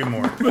give you 3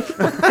 more. but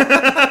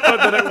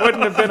that it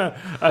wouldn't have been a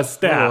Oh,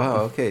 stab. wow.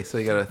 Okay. So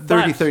you got a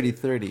 30, But- 30,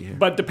 30 here.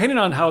 But depending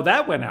on how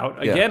that went out,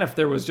 Yeah. again, if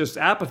there was just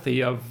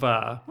apathy of,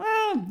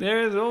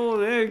 there's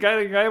a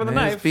guy with a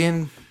knife,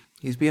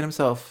 He's being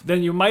himself.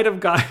 then you might have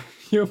got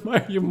you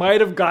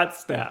might have got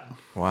stabbed.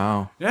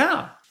 Wow.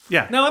 Yeah.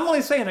 Yeah. Now I'm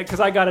only saying it because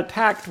I got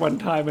attacked one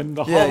time in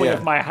the Yeah, hallway yeah.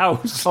 of my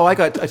house. Oh, I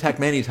got attacked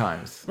many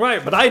times.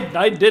 Right, but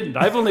I didn't.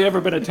 I've only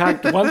ever been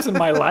attacked once in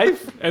my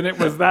life, and it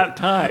was that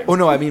time. Oh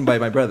no, I mean by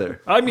my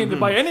brother. I mean,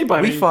 by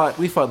anybody.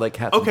 We fought like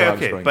cats Okay, and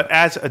dogs okay. growing But up.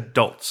 as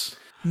adults,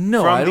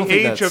 No, I from don't the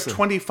think age of that's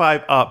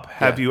 25 up,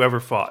 have Yeah. you ever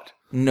fought?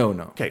 No.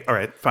 Okay, all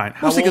right, fine.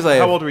 Mostly because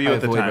How old were you I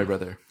at the avoid time? my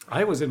brother.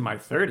 I was in my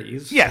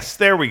 30s. Yes,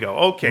 there we go.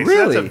 Okay, so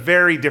Really? that's a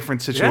very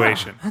different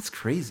situation. That's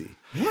crazy.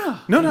 Yeah.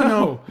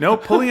 No.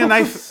 Pulling a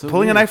knife, So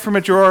pulling a weird. knife from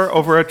a drawer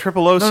over a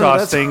triple O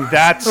sauce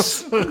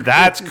that's- thing.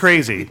 That's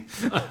crazy.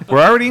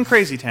 We're already in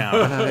crazy town.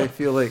 I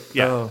feel like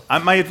Yeah. oh.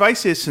 My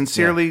advice is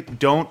sincerely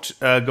don't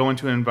go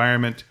into an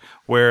environment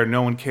where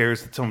no one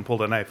cares that someone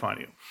pulled a knife on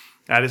you.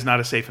 That is not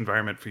a safe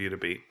environment for you to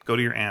be. Go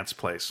to your aunt's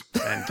place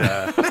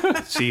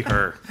and see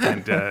her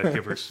and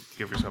give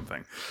her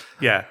something.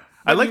 Yeah.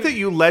 I like that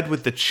you led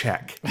with the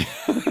check.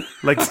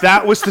 Like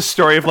that was the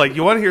story of like,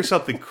 you want to hear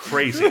something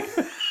crazy.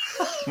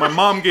 My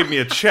mom gave me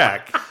a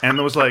check and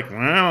it was like,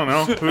 I don't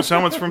know, who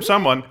someone's from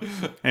someone.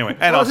 Anyway, and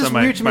Well, also it's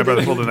my weird to me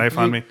brother that pulled a knife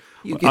on me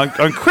you on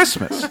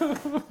Christmas.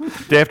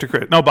 Day after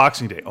Christmas. No,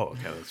 Boxing Day. Oh,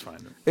 okay, that's fine.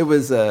 It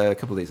was a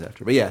couple days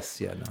after, but yes,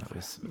 yeah, no, it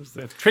was. It was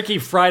that tricky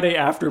Friday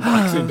after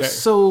Boxing Day.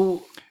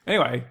 So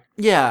Anyway,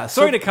 yeah,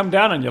 sorry to come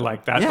down on you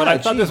like that, Yeah, but I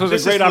thought this was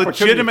This a great is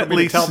opportunity for me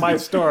legitimately to tell my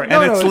story. And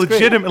No, it's it's great.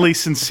 legitimately,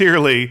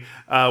 sincerely,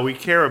 we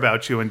care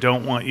about you and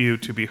don't want you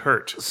to be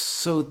hurt.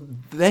 So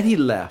then he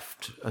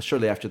left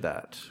shortly after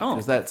that. Oh.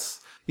 Because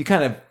you've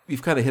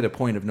kind of hit a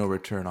point of no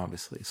return,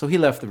 obviously. So he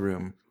left the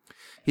room.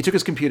 He took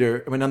his computer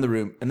and went down the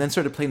room and then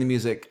started playing the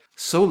music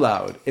so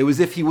loud. It was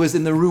as if he was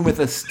in the room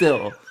with us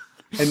still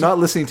and not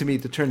listening to me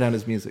to turn down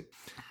his music.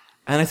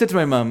 And I said to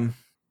my mom,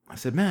 I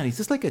said, man, he's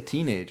just like a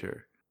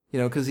teenager. You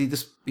know, because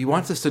he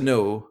wants us to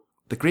know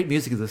the great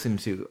music he's listening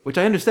to, which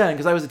I understand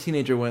because I was a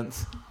teenager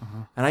once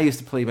and I used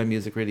to play my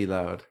music really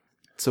loud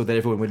so that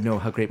everyone would know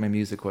how great my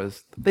music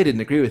was. They didn't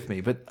agree with me,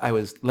 but I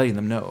was letting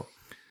them know.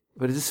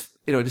 But it just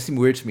seemed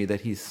weird to me that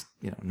he's,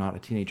 not a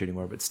teenager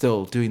anymore, but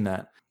still doing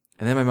that.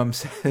 And then my mom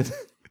said,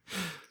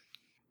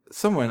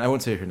 someone, I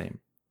won't say her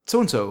name,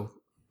 so-and-so,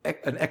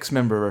 an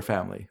ex-member of our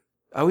family,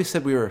 I always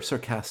said we were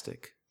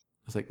sarcastic.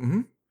 I was like,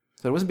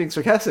 So I wasn't being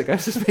sarcastic. I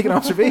was just making an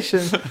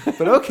observation.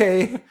 But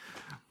okay,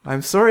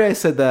 I'm sorry I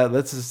said that.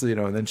 Let's just,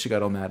 and then she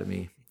got all mad at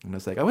me. And I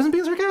was like, I wasn't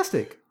being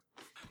sarcastic.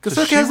 Because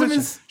So sarcasm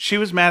is... she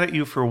was mad at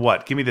you for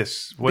what? Give me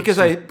this. Because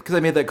I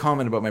made that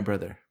comment about my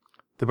brother.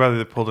 The brother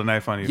that pulled a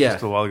knife on you Yeah.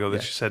 just a while ago that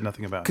Yeah. you said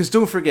nothing about. Because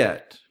don't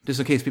forget, just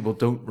in case people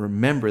don't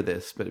remember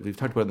this, but we've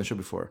talked about it on the show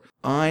before,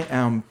 I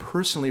am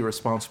personally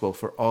responsible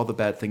for all the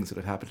bad things that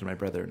have happened to my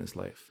brother in his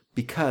life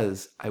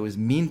because I was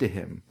mean to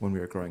him when we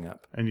were growing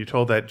up. And you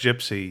told that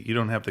gypsy, you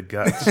don't have the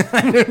guts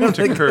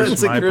to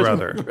curse my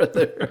brother.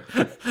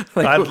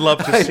 Like, I'd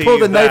love to I see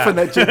pulled a knife that. on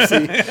that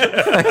gypsy.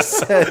 I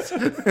said,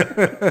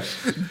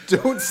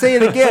 don't say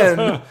it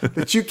again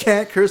that you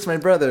can't curse my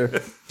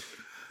brother.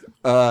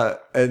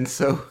 And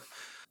so,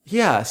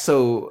 yeah,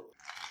 so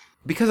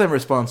because I'm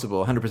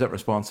responsible, 100%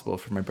 responsible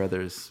for my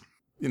brother's,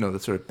 the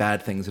sort of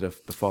bad things that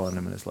have befallen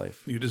him in his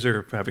life. You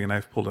deserve having a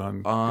knife pulled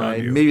on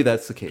you. Maybe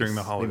that's the case. during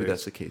the holidays. Maybe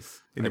that's the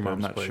case. In your I'm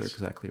mom's not place. sure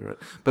exactly right.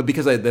 But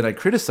because I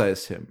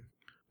criticized him,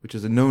 which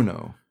is a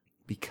no-no,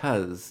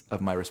 because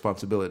of my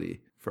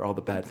responsibility for all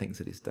the bad things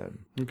that he's done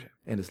Okay.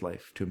 in his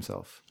life to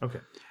himself. Okay.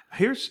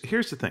 Here's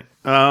the thing.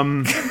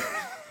 And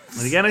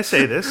again, I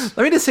say this.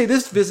 Let me just say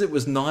this visit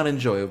was not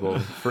enjoyable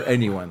for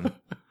anyone.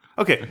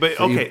 Okay, but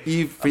okay.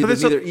 Eve, for But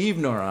there's a- neither Eve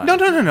nor I.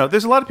 No.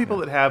 There's a lot of people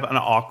that have an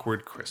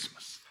awkward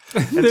Christmas.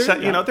 And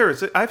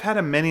so, I've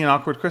had many an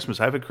awkward Christmas.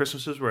 I've had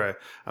Christmases where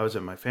I was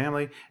at my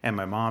family and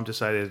my mom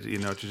decided,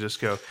 to just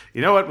go,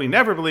 you know what? We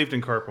never believed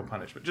in corporal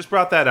punishment. Just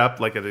brought that up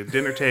like at a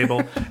dinner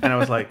table. And I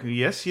was like,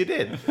 yes, you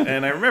did.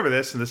 And I remember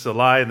this, and this is a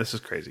lie, and this is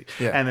crazy.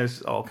 Yeah. And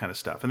there's all kind of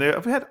stuff. And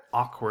I've had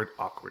awkward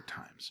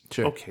times.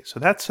 Sure. Okay, so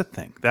that's a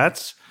thing.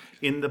 That's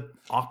in the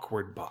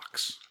awkward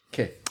box.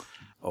 Okay.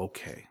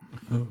 Okay.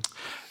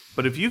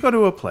 But if you go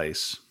to a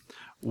place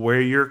where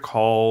you're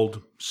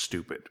called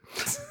stupid,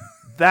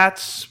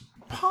 that's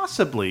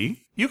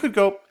possibly, you could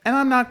go, and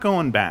I'm not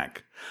going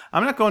back.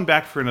 I'm not going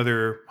back for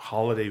another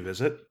holiday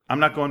visit. I'm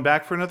not going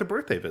back for another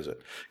birthday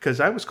visit because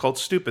I was called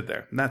stupid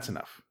there, and that's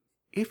enough.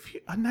 If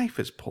a knife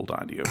is pulled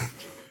on you,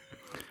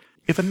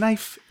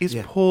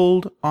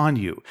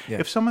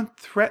 if someone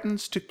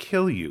threatens to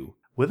kill you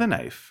with a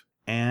knife,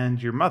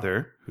 and your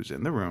mother, who's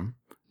in the room,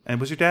 and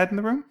was your dad in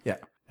the room? Yeah.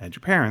 And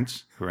your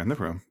parents, who are in the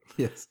room,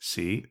 Yes.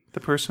 see the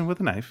person with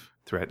a knife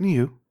threaten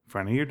you in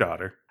front of your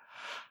daughter,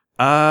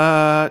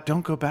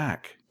 don't go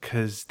back,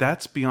 because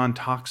that's beyond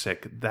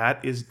toxic.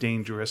 That is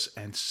dangerous,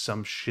 and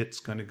some shit's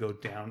going to go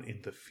down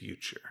in the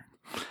future.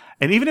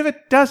 And even if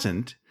it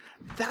doesn't,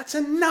 that's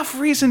enough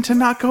reason to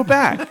not go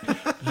back.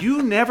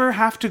 You never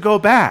have to go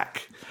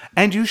back,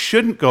 and you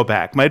shouldn't go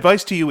back. My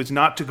advice to you is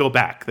not to go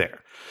back there,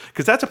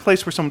 because that's a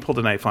place where someone pulled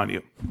a knife on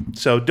you.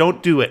 So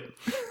don't do it.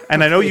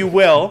 And I know you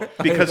will,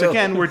 because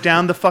again, we're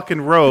down the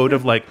fucking road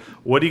of like,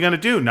 what are you going to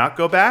do? Not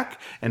go back?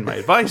 And my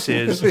advice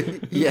is,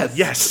 Yes.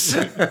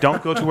 yes,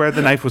 don't go to where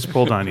the knife was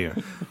pulled on you.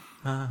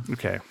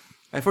 Okay.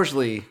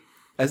 Unfortunately,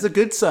 as a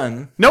good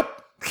son, Nope.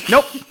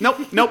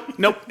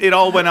 It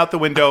all went out the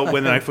window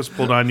when the knife was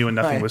pulled on you and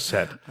nothing was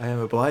said. I am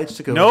obliged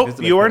to go. Nope,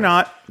 visit my you are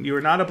parents. not. You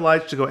are not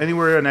obliged to go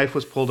anywhere a knife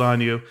was pulled on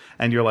you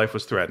and your life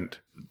was threatened.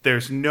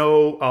 There's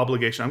no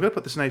obligation. I'm going to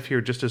put this knife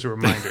here just as a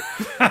reminder.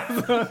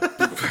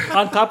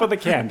 On top of the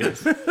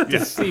candies.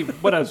 Just see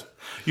what else.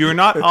 You're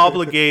not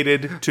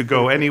obligated to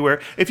go anywhere.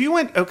 If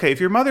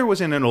your mother was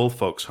in an old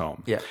folks'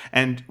 home, Yeah.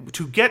 and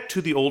to get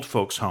to the old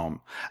folks'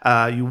 home,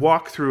 you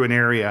walk through an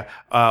area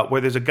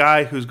where there's a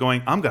guy who's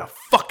going, I'm going to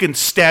fucking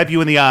stab you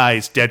in the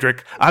eyes,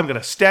 Dedrick. I'm going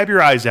to stab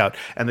your eyes out.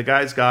 And the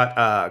guy's got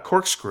a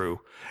corkscrew.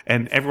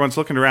 And everyone's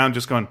looking around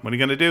just going, what are you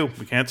going to do?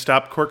 We can't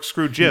stop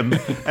Corkscrew Jim.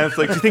 And it's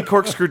like, do you think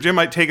Corkscrew Jim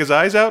might take his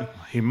eyes out?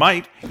 He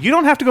might. You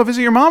don't have to go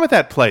visit your mom at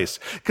that place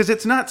because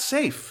it's not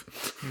safe.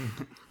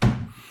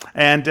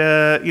 And,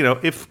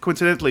 if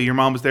coincidentally your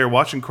mom was there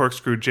watching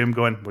Corkscrew Jim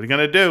going, what are you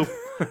going to do?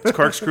 It's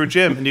Corkscrew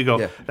Jim. And you go,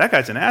 Yeah. that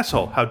guy's an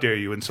asshole. How dare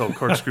you insult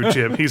Corkscrew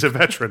Jim? He's a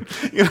veteran.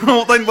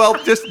 Then, well,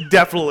 just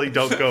definitely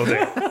don't go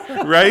there.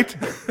 Right?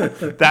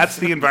 That's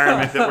the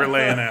environment that we're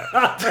laying at.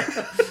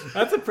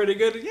 That's a pretty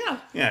good, yeah.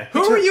 Yeah. Who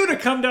are you to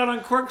come down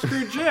on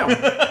Corkscrew Jim?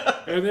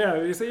 And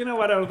yeah, you say, you know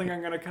what, I don't think I'm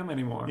going to come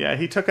anymore. Yeah,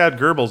 he took out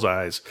Goebbels'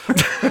 eyes.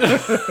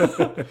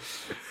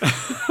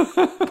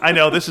 I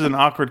know this is an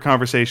awkward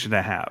conversation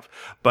to have,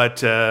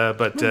 but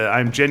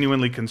I'm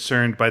genuinely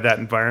concerned by that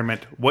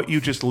environment. What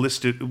you just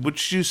listed,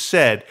 what you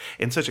said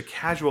in such a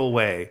casual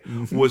way,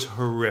 was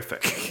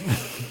horrific.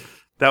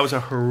 That was a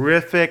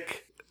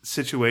horrific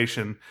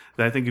situation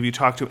that I think if you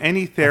talk to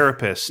any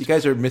therapist, You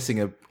guys are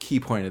missing a key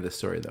point of this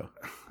story, though.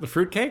 The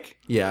fruitcake?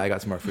 Yeah, I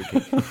got some more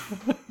fruitcake.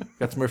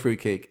 Got some more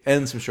fruitcake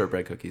and some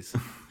shortbread cookies.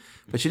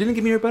 But she didn't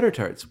give me her butter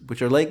tarts,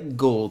 which are like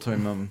gold to my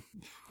mom.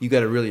 You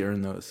got to really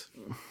earn those.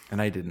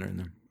 And I didn't earn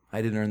them.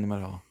 I didn't earn them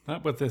at all.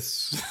 Not with this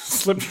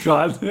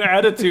slipshod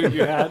attitude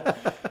you had.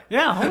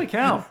 Yeah, holy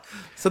cow.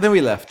 So then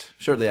we left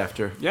shortly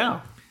after.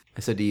 Yeah. I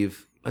said to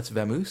Eve, let's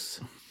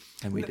vamoose.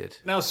 And we did.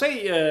 Now,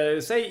 say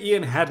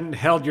Ian hadn't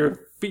held your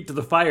feet to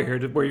the fire here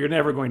to where you're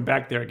never going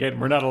back there again.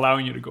 We're not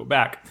allowing you to go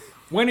back.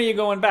 When are you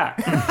going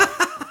back?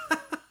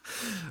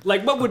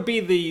 Like, what would be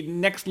the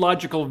next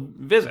logical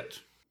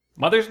visit?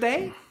 Mother's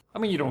Day? I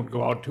mean, you don't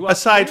go out too often.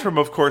 aside from,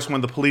 of course,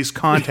 when the police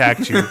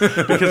contact you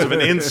because of an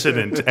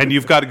incident and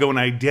you've got to go and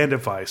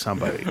identify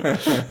somebody.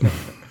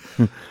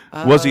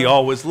 Was he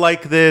always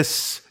like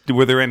this?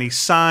 Were there any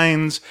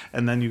signs?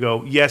 And then you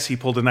go, yes, he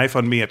pulled a knife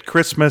on me at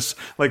Christmas.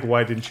 Like,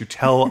 why didn't you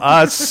tell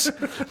us?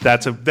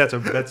 That's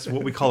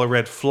what we call a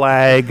red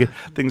flag.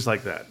 Things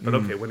like that. But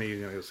okay, when are you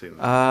going to go see them?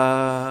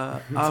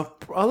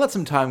 I'll let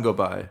some time go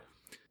by.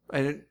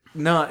 It's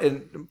not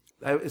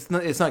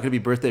going to be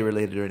birthday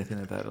related or anything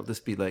like that. It'll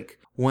just be like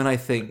when I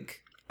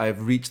think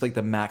I've reached like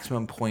the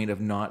maximum point of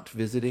not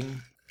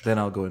visiting, then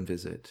I'll go and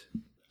visit.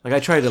 Like I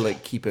try to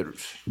like keep it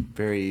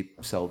very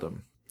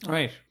seldom.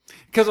 Right.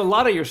 Because a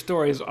lot of your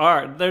stories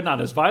they're not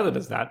as violent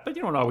as that, but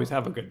you don't always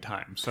have a good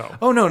time. So.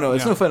 Oh no,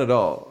 it's no fun at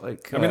all.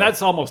 Like I mean,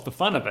 that's almost the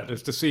fun of it,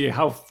 is to see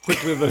how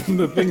quickly the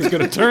thing's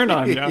going to turn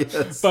on you.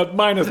 Yes. But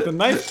minus the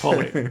knife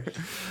pulling.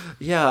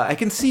 Yeah, I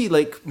can see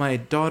like my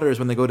daughters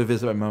when they go to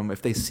visit my mom,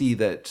 if they see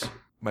that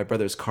my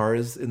brother's car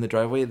is in the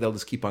driveway, they'll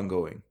just keep on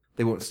going.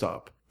 They won't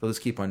stop. They'll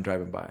just keep on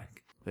driving by.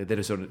 They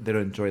don't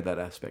enjoy that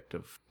aspect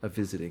of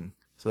visiting.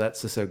 So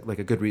that's just a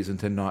good reason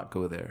to not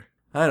go there.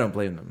 I don't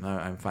blame them.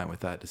 I'm fine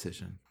with that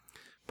decision.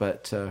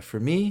 But for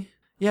me,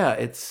 yeah,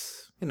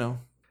 it's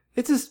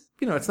just,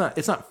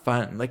 it's not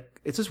fun. Like,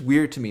 it's just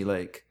weird to me.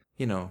 Like,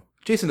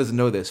 Jason doesn't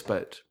know this,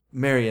 but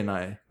my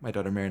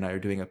daughter Mary and I are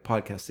doing a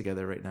podcast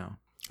together right now.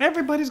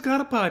 Everybody's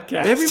got a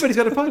podcast. Everybody's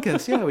got a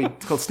podcast. Yeah,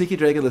 it's called Sneaky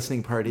Dragon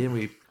Listening Party, and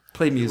we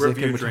play music.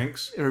 Review and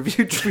drinks. We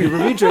review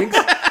drinks.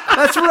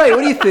 That's right.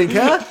 What do you think,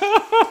 huh?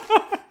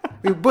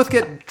 We both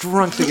get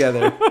drunk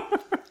together.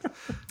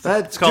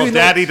 It's called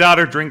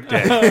Daddy-Daughter Drink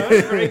Day.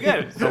 Very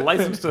good. It's a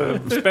license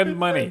to spend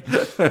money.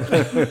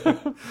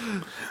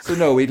 So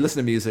no, we listen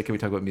to music and we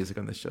talk about music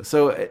on this show.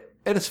 So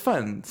and it's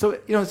fun. So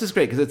it's just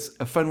great because it's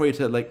a fun way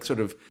to like sort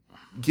of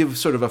give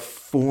sort of a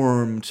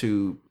form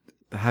to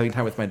having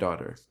time with my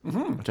daughter,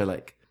 which I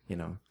like.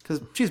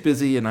 Because she's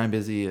busy and I'm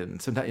busy,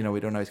 and sometimes we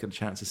don't always get a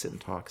chance to sit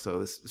and talk. So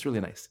it's really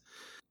nice.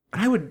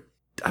 And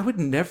I would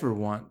never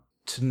want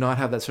to not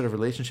have that sort of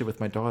relationship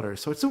with my daughter.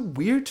 So it's so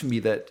weird to me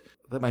that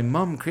my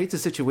mom creates a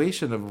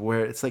situation of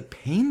where it's like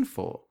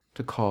painful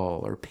to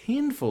call or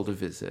painful to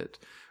visit,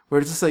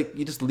 where it's just like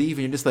you just leave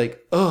and you're just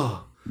like,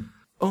 oh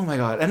my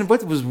God. And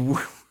what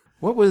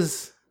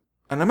was,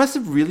 and I must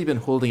have really been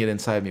holding it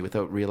inside me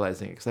without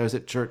realizing it, because I was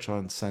at church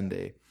on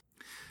Sunday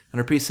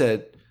and our priest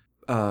said,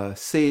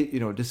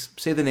 just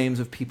say the names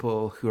of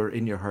people who are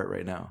in your heart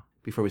right now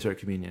before we start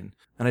communion.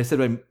 And I said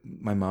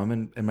my mom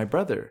and my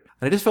brother.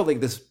 And I just felt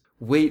like this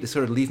weight to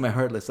sort of leave my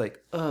heart. It's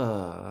like, and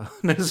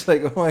I was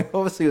like, I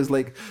obviously was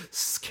like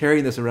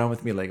carrying this around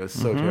with me, like it was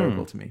so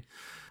terrible to me.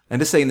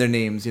 And just saying their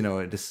names,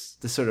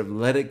 just sort of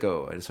let it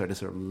go. I just started to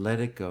sort of let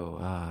it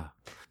go.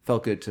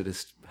 Felt good to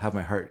just have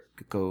my heart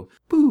go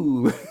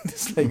boo.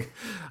 Just like,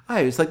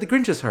 it's like the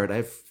Grinch's heart.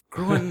 I've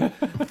grown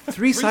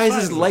three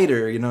sizes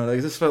lighter. I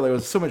just felt like there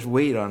was so much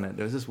weight on it.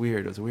 It was just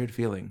weird. It was a weird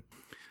feeling.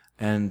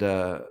 And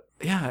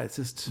it's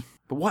just.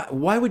 But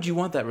why would you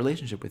want that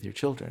relationship with your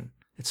children?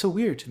 It's so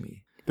weird to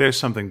me. There's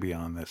something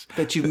beyond this.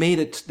 That you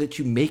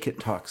make it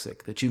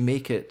toxic. That you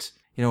make it,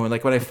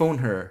 like when I phone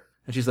her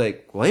and she's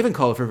like, well, I haven't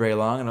called for very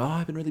long. And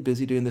I've been really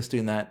busy doing this,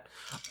 doing that.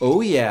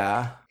 Oh,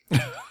 yeah.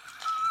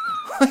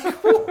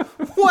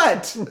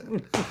 What?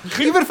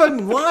 Even if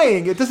I'm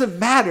lying, it doesn't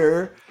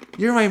matter.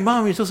 You're my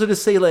mom. You're supposed to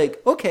just say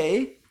like,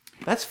 okay,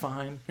 that's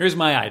fine. Here's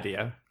my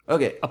idea.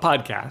 Okay. A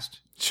podcast.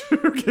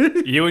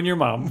 Okay. You and your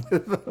mom.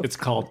 It's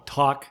called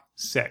Talk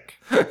Sick.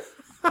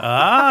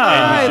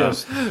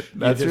 That's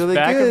really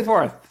back good. And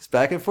forth. It's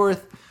back and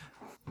forth.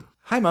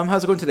 Hi, Mom.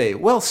 How's it going today?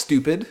 Well,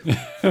 stupid.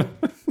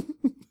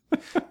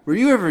 Were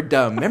you ever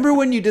dumb? Remember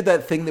when you did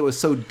that thing that was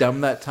so dumb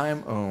that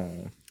time?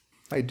 Oh,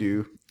 I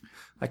do.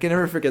 I can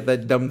never forget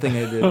that dumb thing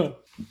I did.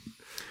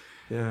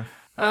 Yeah.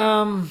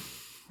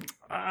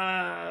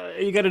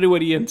 You got to do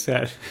what Ian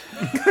said.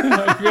 You're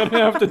gonna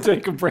have to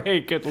take a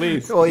break at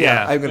least. Oh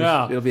yeah,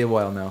 Yeah. It'll be a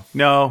while now.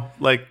 No,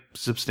 like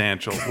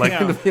substantial. Like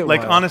Yeah.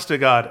 like Wow. honest to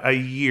God, a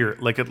year,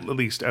 like at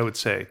least I would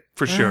say,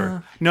 for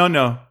sure.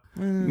 No.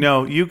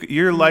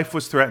 Your life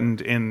was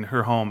threatened in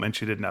her home and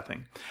she did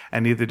nothing.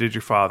 And neither did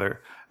your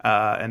father.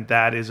 And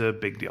that is a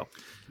big deal.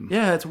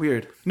 Yeah, it's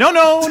weird. No.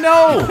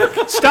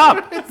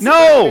 Stop.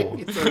 No.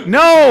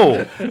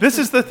 This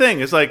is the thing.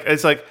 It's like,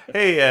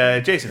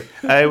 hey, Jason,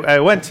 I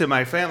went to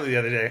my family the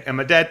other day and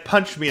my dad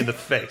punched me in the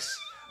face.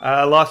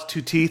 I lost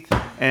 2 teeth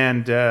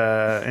and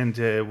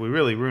we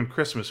really ruined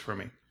Christmas for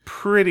me.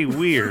 Pretty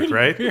weird,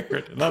 right?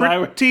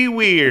 Pretty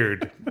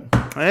weird.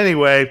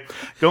 Anyway,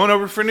 going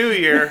over for New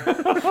Year.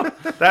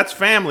 That's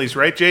families,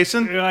 right,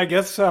 Jason? Yeah, I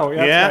guess so.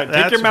 Yeah, Right. Take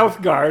that's- your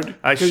mouth guard.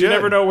 I Because should. you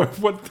never know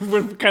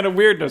what kind of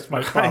weirdness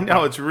might pop I up.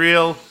 know, it's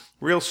real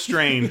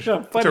strange. Yeah,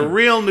 It's funny. a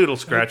real noodle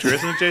scratcher,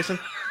 isn't it, Jason?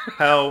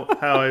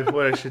 what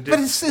I should do. But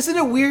isn't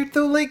it weird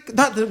though? Like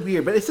not that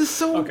weird, but it's just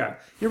so. Okay.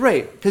 You're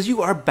right, because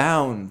you are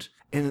bound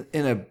in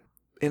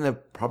a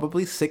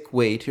probably sick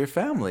way to your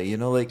family.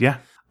 Yeah.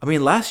 I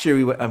mean, last year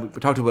we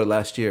talked about it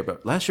last year,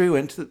 but last year we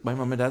went to my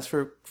mom and dad's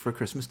for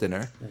Christmas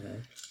dinner. Mm-hmm.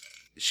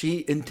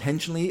 She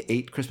intentionally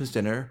ate Christmas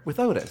dinner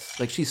without us.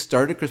 Like she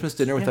started Christmas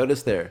dinner without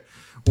us there.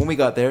 When we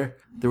got there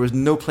was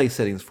no place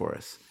settings for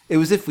us. It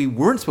was if we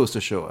weren't supposed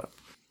to show up.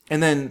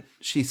 And then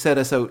she set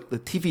us out the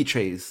TV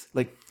trays,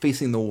 like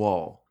facing the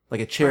wall.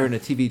 like a chair and a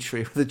TV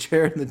tray with a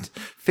chair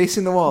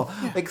facing the wall.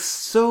 Like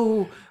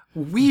so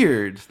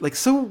weird, like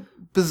so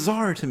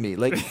bizarre to me.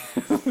 Like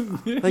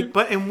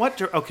But in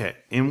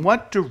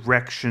what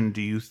direction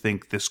do you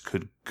think this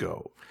could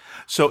go?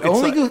 So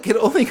it's can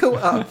only go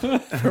up.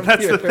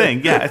 That's the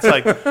thing. Yeah, it's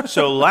like,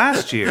 so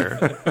last year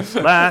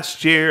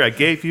I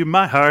gave you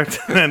my heart,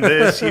 and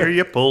this year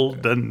you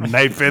pulled a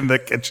knife in the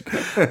kitchen.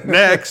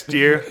 Next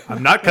year,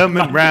 I'm not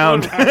coming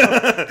round.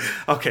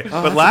 Okay,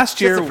 but last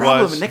year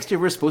was... Next year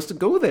we're supposed to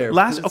go there.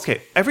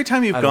 Every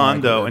time you've gone,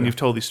 like though, it, and you've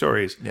told these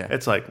stories,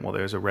 it's like, well,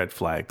 there's a red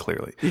flag,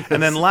 clearly. Yes.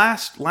 And then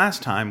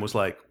last time was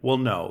like, well,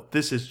 no,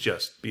 this is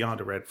just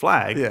beyond a red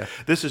flag. Yeah.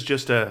 This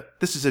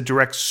is a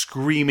direct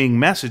screaming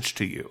message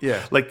to you. Yeah.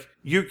 Like,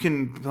 you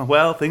can,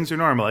 well, things are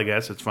normal, I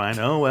guess. It's fine.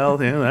 Oh, well,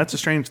 that's a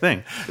strange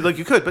thing. Like,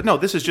 you could, but no,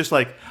 this is just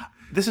like,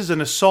 this is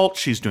an assault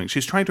she's doing.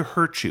 She's trying to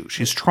hurt you.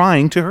 She's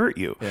trying to hurt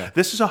you. Yeah.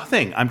 This is a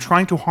thing. I'm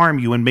trying to harm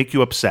you and make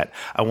you upset.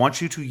 I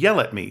want you to yell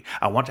at me.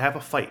 I want to have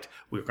a fight.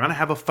 We're going to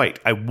have a fight.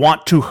 I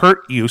want to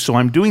hurt you, so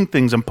I'm doing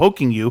things. I'm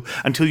poking you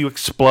until you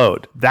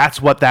explode. That's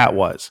what that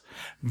was.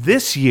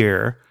 This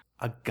year,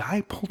 a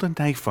guy pulled a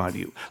knife on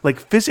you. Like,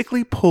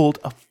 physically pulled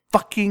a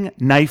fucking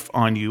knife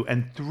on you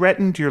and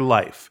threatened your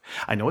life.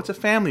 I know it's a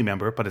family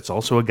member, but it's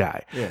also a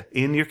guy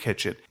in your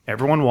kitchen.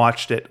 Everyone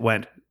watched it,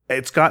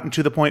 it's gotten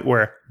to the point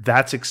where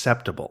that's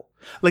acceptable.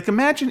 Like,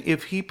 imagine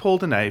if he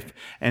pulled a knife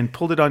and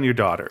pulled it on your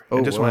daughter.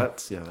 And just why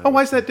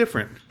is that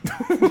different?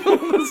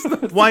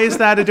 Why is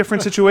that a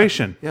different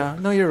situation? Yeah,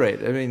 no, you're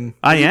right. I mean,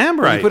 I am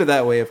right. When you put it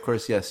that way, of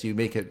course, yes, you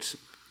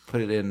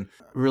put it in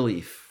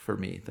relief for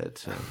me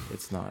that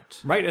it's not.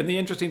 Right, and the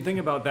interesting thing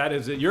about that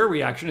is that your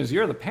reaction is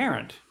you're the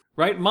parent.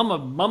 Right,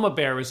 Mama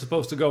Bear is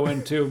supposed to go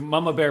into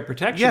Mama Bear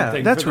protection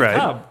thing that's for the right.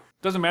 cub.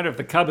 Doesn't matter if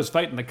the cub is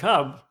fighting the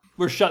cub.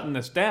 We're shutting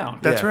this down.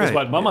 That's right. Is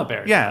what Mama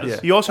Bear does. Yeah.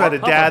 You also had a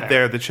Papa dad Bear.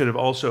 there that should have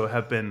also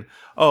have been,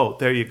 oh,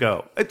 there you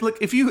go. Look,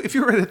 if you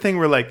were at a thing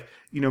where, like,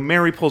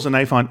 Mary pulls a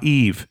knife on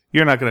Eve,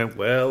 you're not going to,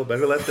 well,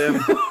 better let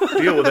them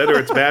deal with it or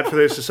it's bad for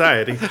their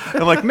society.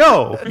 I'm like,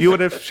 no, you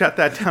would have shut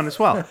that down as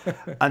well.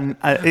 And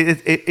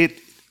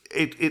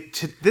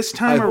this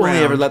time I've around,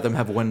 only ever let them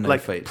have one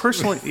knife fight.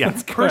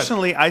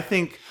 Personally, I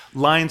think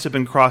lines have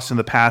been crossed in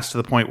the past to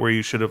the point where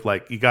you should have,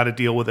 like, you got to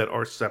deal with it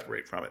or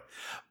separate from it.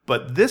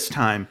 But this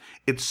time,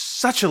 it's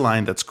such a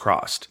line that's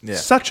crossed,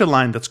 such a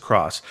line that's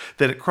crossed,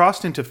 that it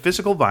crossed into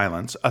physical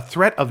violence, a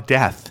threat of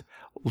death,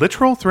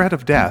 literal threat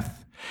of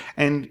death.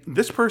 And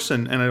this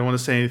person, and I don't want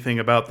to say anything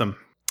about them,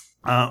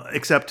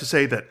 except to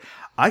say that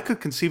I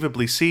could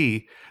conceivably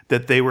see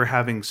that they were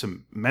having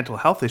some mental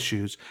health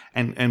issues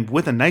and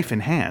with a knife in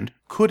hand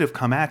could have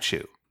come at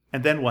you.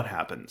 And then what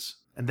happens?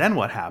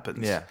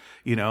 Yeah.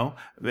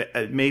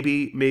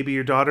 Maybe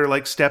your daughter,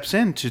 like, steps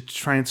in to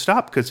try and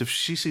stop, because if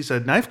she sees a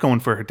knife going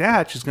for her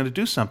dad, she's going to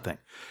do something.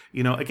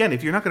 Again,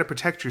 if you're not going to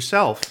protect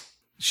yourself,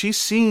 she's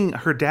seeing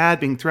her dad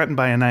being threatened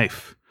by a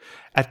knife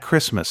at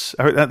Christmas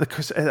or at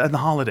the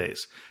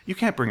holidays. You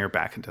can't bring her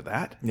back into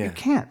that. Yeah.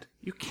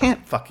 You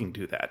can't fucking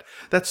do that.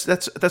 That's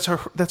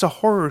a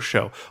horror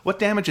show. What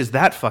damage is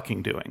that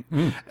fucking doing?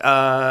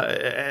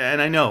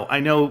 And I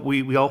know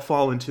we all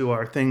fall into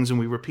our things and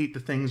we repeat the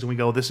things and we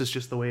go, this is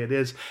just the way it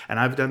is. And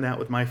I've done that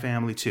with my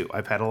family too.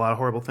 I've had a lot of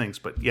horrible things,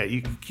 but yeah,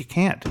 you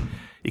can't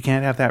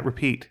have that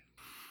repeat.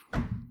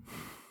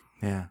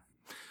 Yeah.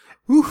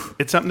 Oof.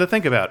 It's something to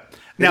think about.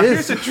 Now,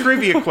 here's a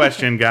trivia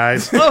question,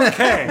 guys.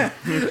 Okay.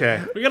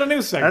 We got a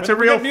new segment. That's a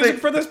real music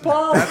for this,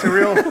 Paul. That's a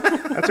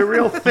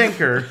real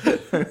thinker.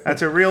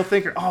 That's a real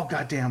thinker. Oh,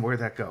 goddamn, where'd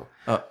that go?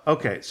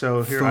 Okay,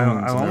 so here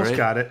I almost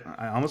got it.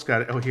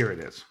 Oh, here it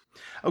is.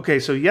 Okay,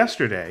 so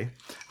yesterday,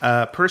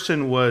 a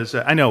person was.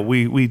 I know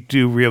we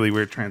do really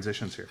weird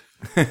transitions here.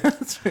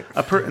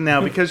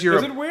 Now, because you're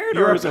is it weird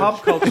you're or a is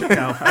pop culture.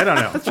 No, I don't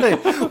know. That's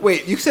right.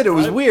 Wait, you said it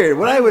was weird.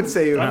 What I would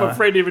say, I'm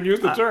afraid to even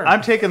use the term.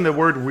 I'm taking the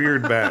word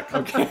weird back.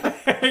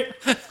 Okay.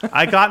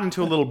 I got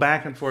into a little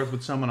back and forth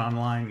with someone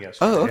online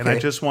yesterday, and I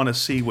just want to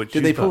see what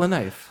did they pull a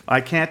knife?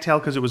 I can't tell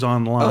because it was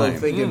online. Oh,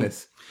 thank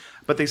goodness.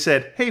 But they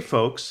said, hey,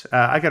 folks,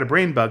 I got a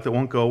brain bug that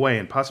won't go away,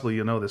 and possibly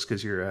you'll know this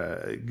because you're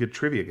a good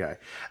trivia guy.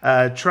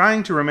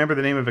 Trying to remember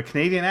the name of a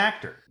Canadian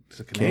actor. He's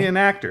a Canadian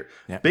actor.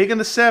 Yeah. Big in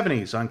the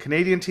 70s on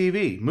Canadian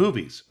TV,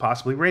 movies,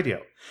 possibly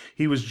radio.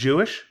 He was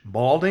Jewish,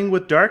 balding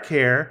with dark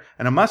hair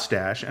and a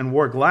mustache, and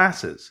wore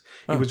glasses.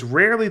 He was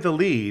rarely the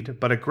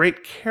lead, but a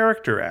great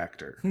character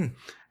actor.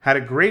 Had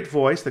a great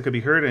voice that could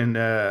be heard on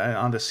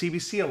the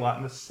CBC a lot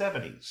in the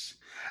 70s.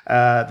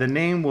 The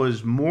name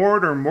was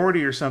Mort or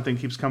Morty or something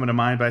keeps coming to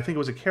mind, but I think it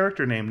was a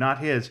character name, not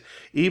his,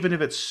 even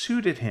if it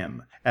suited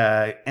him.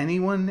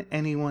 Anyone.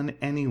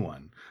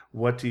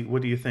 What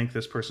do you think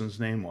this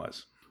person's name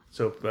was?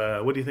 So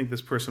what do you think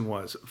this person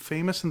was?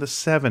 Famous in the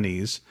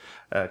 70s,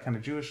 kind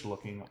of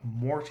Jewish-looking,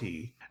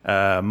 Morty,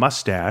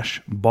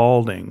 mustache,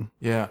 balding.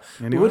 Yeah.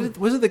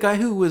 Was it the guy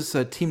who was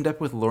teamed up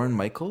with Lorne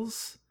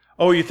Michaels?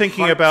 Oh, you're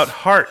thinking about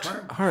Hart.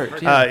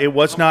 Hart. Yeah. It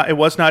was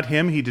not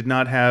him. He did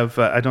not have.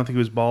 I don't think he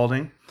was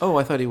balding. Oh,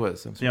 I thought he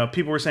was. I'm sorry. You know,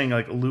 people were saying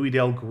like Louis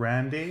Del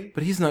Grande,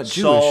 But he's not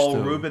Jewish, Saul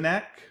though.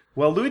 Rubinek.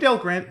 Well, Louis Del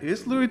Grande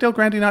is Louis Del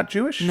Grande not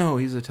Jewish? No,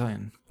 he's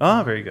Italian.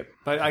 Oh, very good.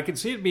 But I could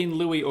see it being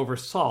Louis over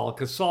Saul,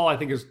 because Saul, I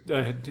think, is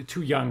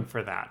too young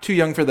for that. Too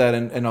young for that,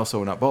 and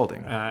also not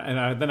balding.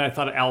 And then I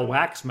thought Al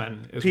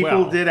Waxman as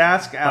People well. did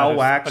ask Al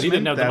Waxman. But he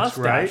didn't have the that's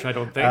mustache, right. I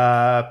don't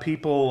think.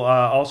 People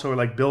also were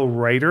like Bill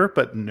Ryder,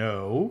 but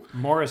no.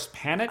 Morris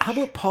Panich? How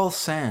about Paul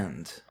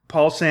Sand?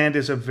 Paul Sand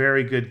is a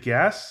very good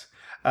guess.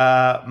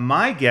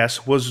 My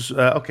guess was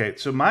okay.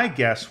 So my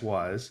guess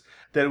was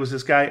that it was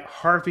this guy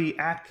Harvey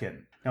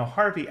Atkin. Now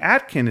Harvey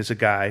Atkin is a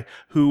guy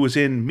who was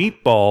in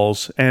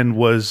Meatballs and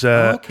was.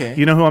 Okay.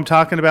 You know who I'm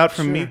talking about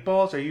from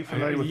Meatballs? Are you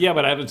familiar with? Yeah,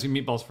 but I haven't seen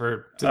Meatballs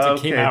since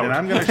it came out.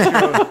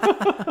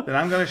 Then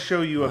I'm going to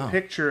show you a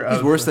picture of.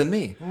 He's worse than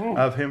me.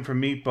 Of him from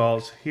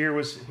Meatballs. Here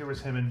was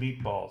him in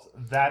Meatballs.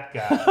 That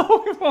guy.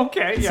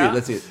 Okay, yeah.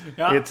 Let's see it.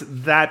 Yeah. It's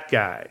that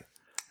guy.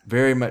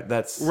 Very much.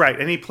 That's Right,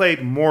 and he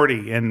played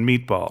Morty in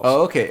Meatballs.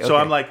 Oh, okay, So okay.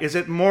 I'm like, is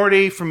it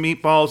Morty from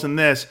Meatballs and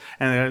this?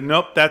 And they're like,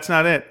 nope, that's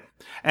not it.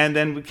 And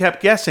then we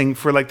kept guessing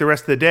for like the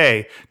rest of the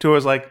day till it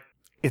was like,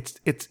 it's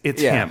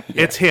Yeah, him.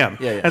 yeah. It's him.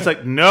 Yeah, yeah. And it's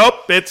like, nope,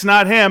 it's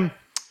not him.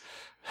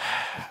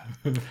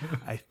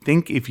 I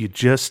think if you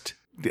just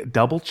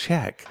double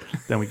check,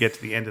 then we get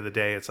to the end of the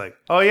day. It's like,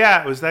 oh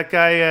yeah, it was that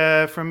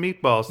guy from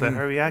Meatballs, that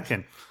Harvey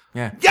Atkin.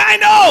 yeah. Yeah, I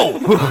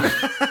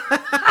know.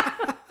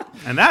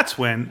 And that's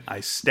when I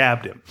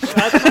stabbed him.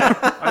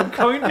 I'm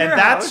coming to And your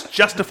that's house.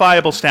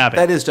 justifiable stabbing.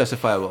 That is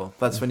justifiable.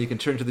 That's when you can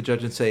turn to the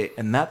judge and say,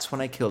 "And that's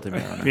when I killed him,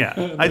 Your Honor."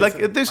 Yeah, I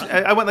like this.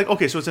 I went like,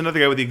 okay, so it's another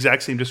guy with the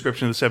exact same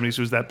description of the '70s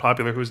who was that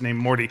popular, who was named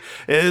Morty.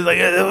 It's like,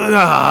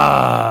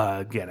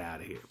 get out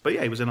of here. But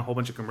yeah, he was in a whole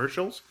bunch of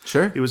commercials.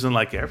 Sure. He was in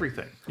like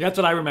everything, Yeah, that's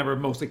what I remember,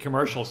 mostly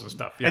commercials and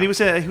stuff. Yeah. and he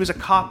was a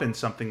cop in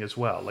something as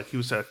well. Like he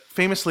was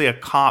famously a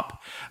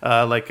cop,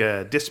 like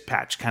a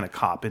dispatch kind of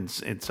cop in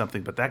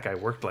something. But that guy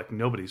worked like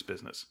nobody's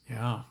business.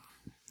 yeah.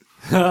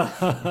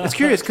 It's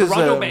curious because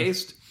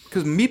Toronto-based.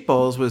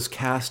 Meatballs was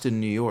cast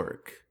in New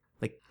York.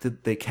 Like,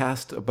 did they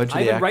cast a bunch of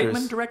the Ivan actors?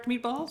 Reitman direct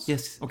Meatballs?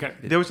 Yes. Okay.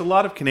 There was a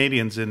lot of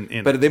Canadians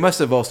in. But they must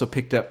have also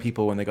picked up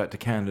people when they got to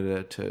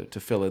Canada to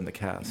fill in the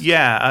cast.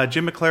 Yeah,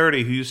 Jim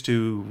McClarity, who used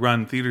to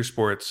run Theater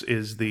Sports,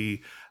 is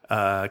the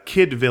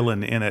kid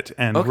villain in it,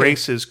 and Okay.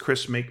 races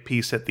Chris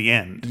Makepeace at the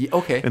end.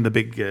 Okay. In the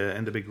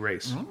big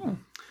race.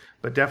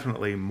 But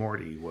definitely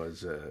Morty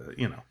was,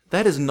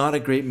 That is not a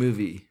great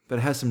movie, but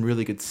it has some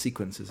really good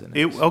sequences in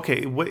it.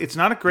 It's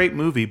not a great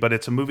movie, but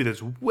it's a movie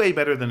that's way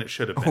better than it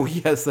should have been. Oh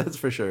yes, that's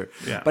for sure.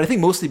 Yeah. But I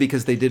think mostly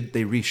because they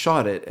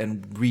reshot it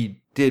and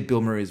redid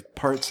Bill Murray's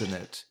parts in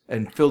it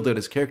and filled out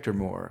his character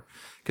more.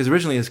 Because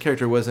originally his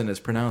character wasn't as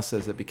pronounced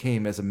as it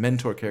became as a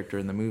mentor character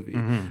in the movie.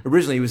 Mm-hmm.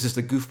 Originally he was just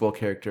a goofball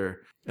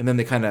character, and then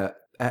they kind of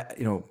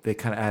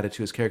added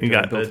to his character. You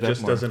got and built the it up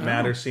Just more. Doesn't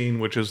Matter scene,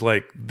 which is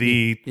like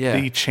the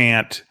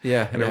chant.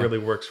 Yeah, And it yeah. really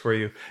works for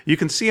you. You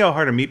can see how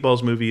hard a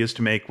Meatballs movie is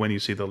to make when you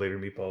see the later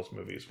Meatballs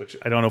movies, which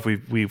I don't know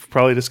if we've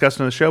probably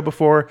discussed on the show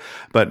before,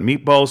 but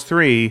Meatballs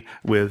 3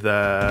 with,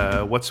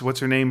 what's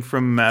her name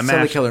from Sally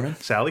MASH? Kellerman.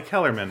 Sally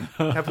Kellerman.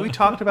 Have we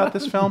talked about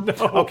this film? No.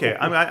 Okay,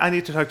 I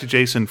need to talk to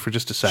Jason for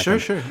just a second.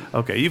 Sure.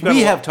 Okay, you've got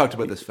We have talked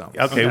about this film.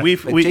 Okay,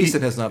 But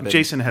Jason has not been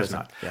Jason has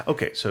present. not. Yeah.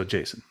 Okay, so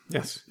Jason.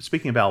 Yes.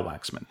 Speaking of Al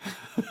Waxman,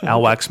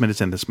 Al Waxman is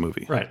in this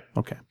movie. Right.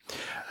 Okay.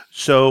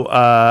 So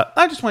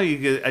I just want you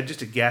to get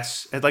just a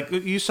guess. Like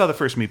you saw the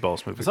first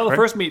Meatballs movie. I saw the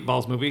correct? first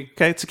Meatballs movie.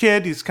 Okay, it's a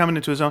kid. He's coming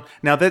into his own.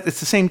 Now that it's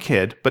the same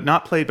kid, but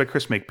not played by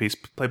Chris Makepeace,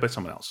 played by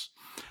someone else.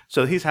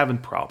 So he's having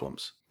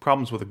problems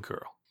with a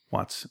girl.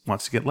 Wants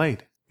to get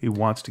laid. He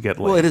wants to get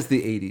laid. Well, it is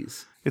the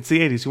 80s. It's the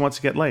 80s. He wants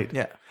to get laid.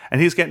 Yeah.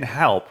 And he's getting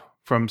help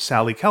from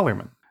Sally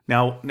Kellerman.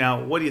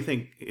 Now, what do you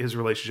think his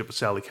relationship with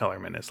Sally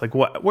Kellerman is? Like,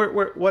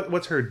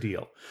 what's her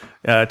deal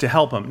to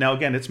help him? Now,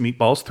 again, it's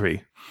Meatballs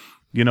 3.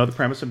 You know the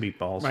premise of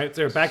Meatballs. Right.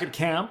 They're back at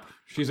camp.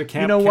 She's a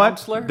camp You know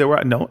counselor. what? There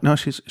were no.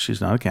 She's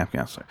not a camp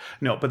counselor.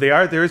 No, but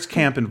there is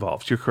camp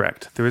involved. You're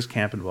correct. There is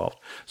camp involved.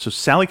 So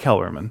Sally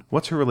Kellerman,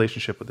 what's her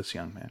relationship with this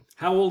young man?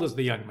 How old is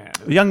the young man?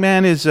 The young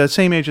man is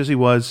same age as he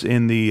was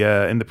in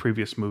the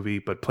previous movie,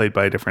 but played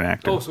by a different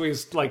actor. Oh, so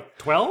he's like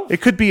 12? It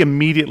could be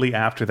immediately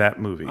after that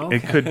movie.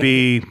 It could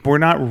be we're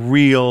not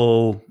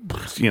real,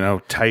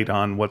 tight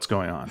on what's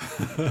going on.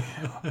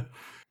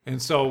 And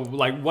so,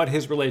 like, what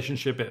his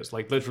relationship is?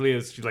 Like, literally,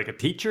 is she like a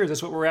teacher? Is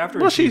this what we're after?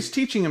 Well, Is she- she's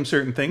teaching him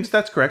certain things.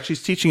 That's correct.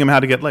 She's teaching him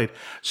how to get laid.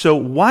 So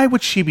why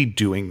would she be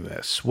doing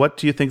this? What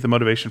do you think the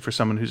motivation for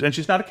someone and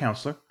she's not a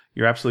counselor.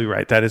 You're absolutely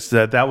right.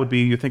 That would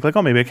be, you think like,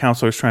 oh, maybe a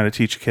counselor is trying to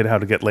teach a kid how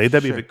to get laid.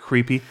 That'd be a bit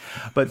creepy.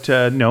 But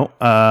no.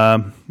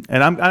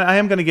 And I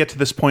am going to get to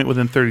this point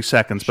within 30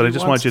 seconds, but I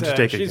just want you to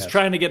take a She's guess.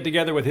 trying to get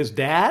together with his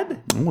dad?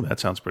 Oh,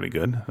 that sounds pretty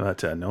good.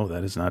 But no,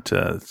 that is not,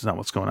 that's not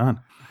what's going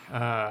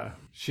on.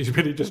 She's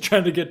really just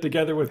trying to get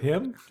together with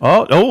him?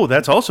 Oh,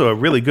 that's also a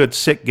really good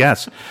sick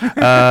guess.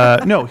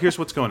 No, here's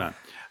what's going on.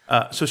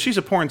 So she's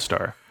a porn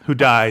star, who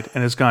died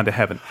and has gone to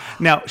heaven.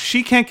 Now,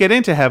 she can't get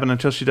into heaven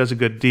until she does a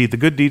good deed. The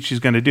good deed she's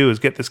going to do is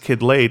get this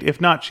kid laid. If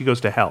not, she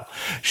goes to hell.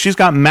 She's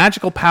got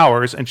magical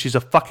powers, and she's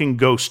a fucking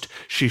ghost.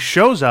 She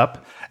shows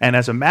up, and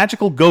as a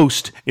magical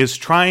ghost, is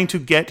trying to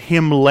get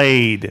him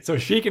laid. So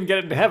she can get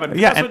into heaven.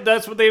 Yeah,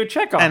 That's what they would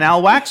check on. And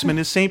Al Waxman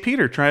is St.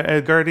 Peter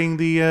guarding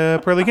the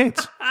pearly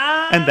gates.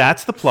 And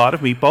that's the plot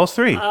of Meatballs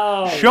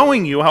 3.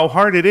 Showing you how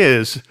hard it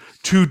is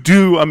to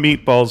do a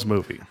Meatballs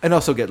movie. And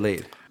also get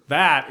laid.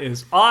 That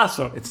is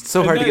awesome. It's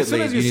so hard to get as soon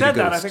laid, as you you need said a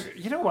that, I ghost.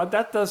 think, you know what?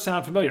 That does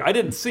sound familiar. I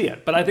didn't see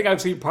it, but I think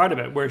I've seen part of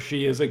it where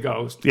she is a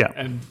ghost. Yeah.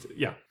 And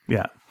yeah.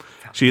 Yeah.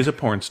 She is a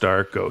porn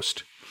star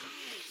ghost.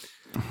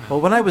 Well,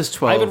 when I was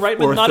 12 Ivan or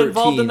Reitman not 13,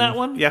 involved in that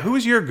one? Yeah, who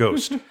is your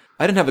ghost?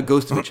 I didn't have a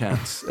ghost of a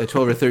chance at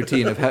 12 or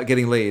 13 of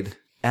getting laid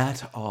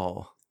at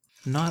all.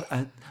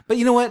 But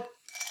you know what?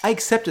 I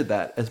accepted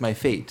that as my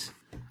fate.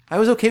 I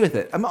was okay with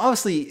it.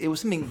 Obviously, it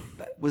was something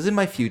that was in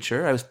my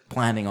future. I was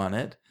planning on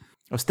it.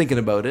 I was thinking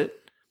about it,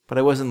 but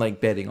I wasn't like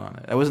betting on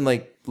it. I wasn't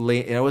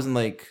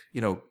like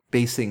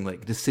basing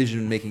like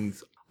decision making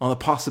on the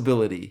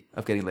possibility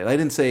of getting laid. I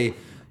didn't say,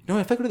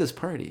 if I go to this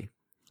party,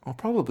 I'll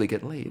probably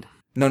get laid.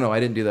 No, I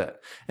didn't do that.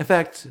 In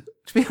fact,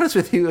 to be honest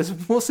with you, it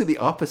was mostly the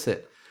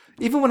opposite.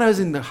 Even when I was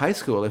in high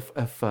school,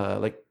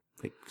 like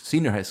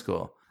senior high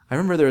school, I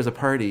remember there was a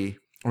party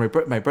where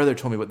my brother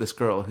told me about this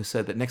girl who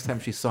said that next time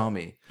she saw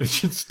me,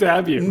 She'd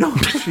stab you. no,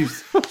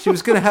 she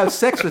was going to have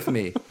sex with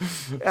me.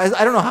 I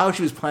don't know how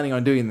she was planning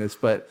on doing this,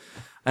 but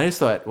I just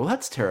thought, well,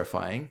 that's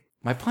terrifying.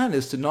 My plan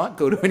is to not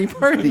go to any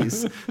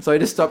parties. So I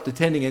just stopped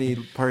attending any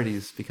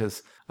parties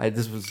because I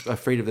just was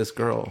afraid of this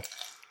girl.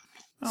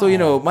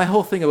 So, my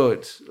whole thing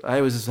about, I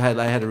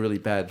had a really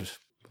bad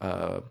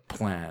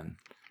plan.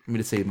 For me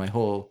to say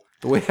the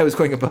way I was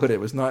going about it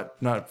was not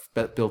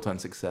built on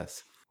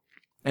success.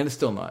 And it's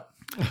still not.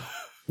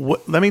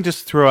 Let me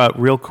just throw out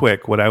real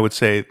quick what I would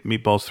say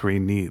Meatballs 3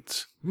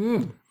 needs.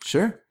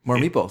 Sure. More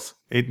meatballs.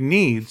 You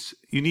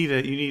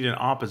need an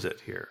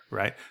opposite here,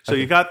 right? So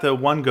you got the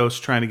one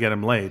ghost trying to get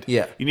him laid.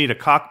 Yeah. You need a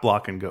cock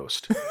blocking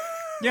ghost.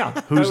 Yeah.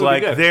 Who's that would be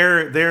like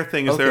good. their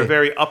thing is they're a Okay.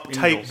 very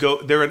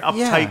uptight they're an uptight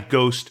Yeah.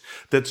 ghost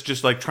that's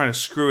just like trying to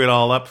screw it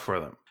all up for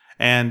them.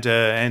 And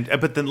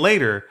but then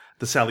later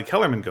the Sally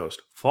Kellerman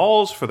ghost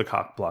falls for the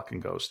cock blocking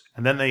ghost,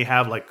 and then they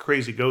have like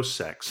crazy ghost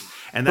sex,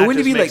 and that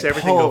just makes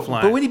everything go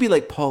flying. But wouldn't he be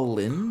like Paul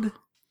Lind?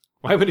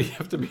 Why would he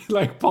have to be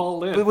like Paul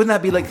Lynn? But wouldn't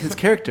that be like his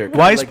character?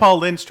 Why is like, Paul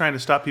Lynch trying to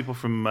stop people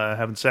from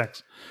having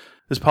sex?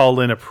 Is Paul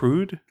Lynn a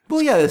prude?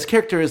 Well, yeah, his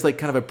character is like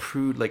kind of a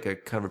prude, prude. I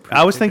was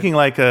character. thinking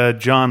like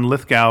John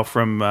Lithgow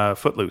from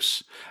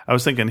Footloose. I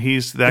was thinking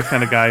he's that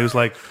kind of guy who's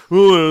like,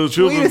 oh,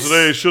 children Wait a s-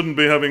 today shouldn't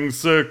be having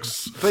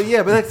sex. But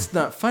that's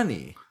not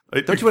funny.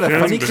 Don't you want a It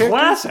funny can be. character?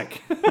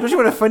 Classic. Don't you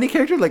want a funny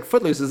character? Like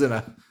Footloose isn't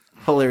a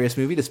hilarious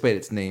movie despite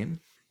its name.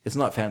 It's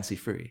not fancy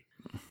free.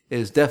 It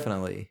is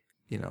definitely,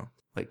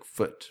 like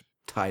foot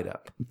tied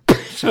up.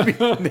 Should be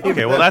named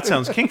Okay, well that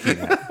sounds kinky.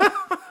 Now.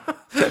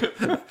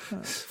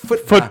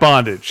 foot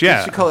Bondage,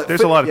 yeah. should call it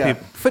There's foot, a lot of yeah,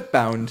 people.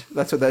 Footbound.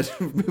 That's what that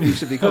movie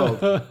should be called.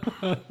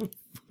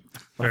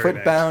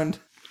 Footbound.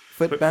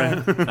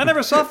 Footbound. I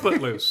never saw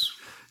Footloose.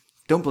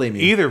 Don't blame me.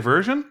 Either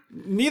version?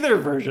 Neither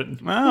version.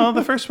 Well,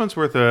 the first one's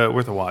worth a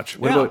watch.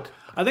 What about?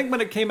 I think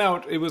when it came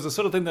out, it was the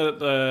sort of thing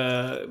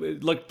that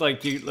it looked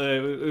like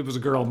it was a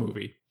girl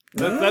movie.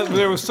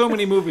 There were so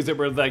many movies that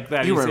were like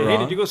that. You You weren't say, hey, wrong.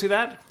 did you go see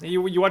that?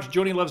 You watch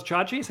Joni Loves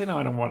Chachi? You say, no,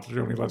 I don't watch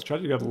Joni Loves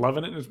Chachi. You got love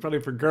in it, and it's probably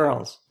for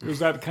girls. It was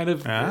that kind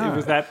of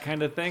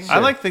thing. I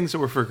like things that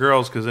were for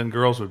girls because then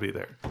girls would be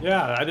there.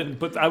 Yeah, I didn't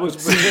put. I was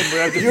with him.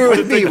 I didn't You're put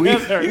with it me. We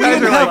together.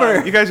 didn't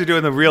cover. You guys are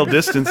doing the real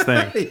distance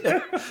thing.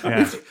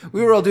 Yeah.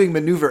 We were all doing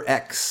maneuver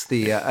X.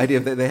 The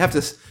idea that they have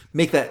to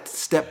make that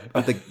step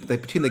of the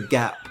between the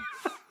gap.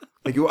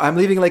 Like I'm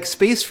leaving like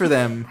space for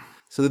them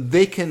so that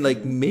they can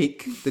like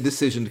make the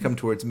decision to come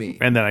towards me.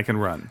 And then I can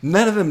run.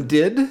 None of them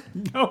did.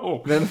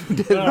 No. None of them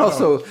did. And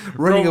also,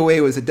 running away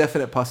was a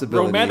definite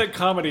possibility. Romantic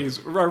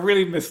comedies are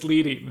really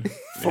misleading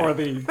for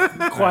the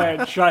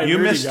quiet, shy, You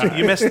nerdy missed guy.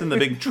 you missed in the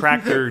big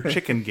tractor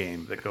chicken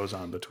game that goes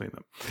on between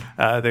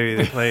them.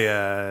 They play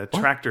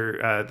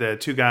tractor. The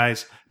two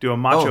guys do a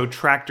macho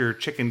tractor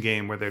chicken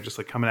game where they're just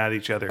like coming at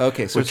each other.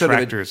 Okay, so with it's sort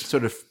tractors.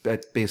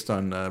 of based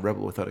on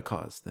Rebel Without a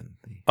Cause. Then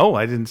Oh,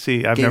 I didn't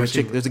see. I've never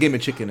seen. there's a game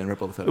of chicken in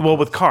Rebel Without a Well, Cause.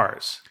 with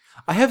cars.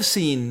 I have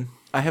seen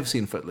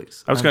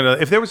Footloose. I was gonna.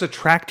 If there was a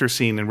tractor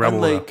scene in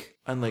Rebel,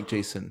 Unlike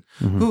Jason,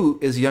 Mm-hmm. who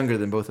is younger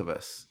than both of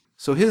us.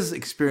 So his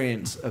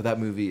experience of that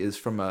movie is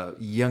from a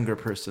younger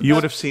person. you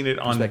would have seen it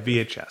on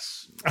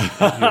VHS. You would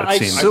have I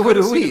seen it. So would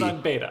could've seen we. it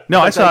on beta.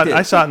 No, I But saw I it. did.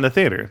 I saw it in the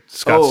theater.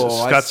 Scott's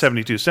Oh, Scott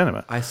 72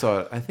 Cinema. I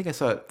saw it. I think I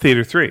saw it.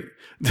 Theater 3.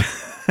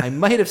 I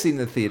might have seen it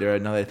in the theater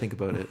now that I think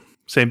about it.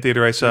 Same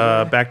theater I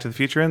saw Back to the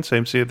Future in.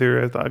 Same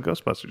theater I saw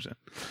Ghostbusters in.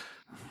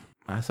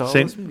 I saw all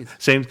those Same, movies.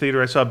 same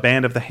theater I saw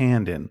Band of the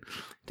Hand in.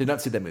 Did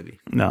not see that movie.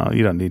 No,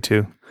 you don't need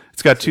to.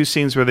 It's got two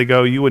scenes where they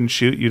go, you wouldn't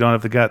shoot, you don't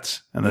have the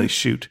guts. And they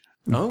shoot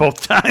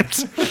both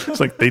times. It's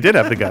like they did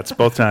have the guts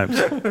both times.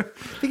 I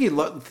think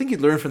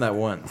you'd learn from that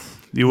once.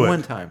 You would.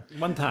 One time.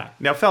 One time.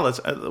 Now, fellas,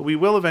 we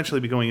will eventually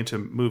be going into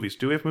movies.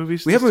 Do we have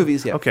movies? We have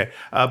movies, yeah. Okay,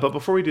 but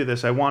before we do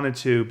this, I wanted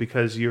to,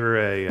 because you're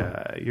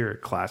a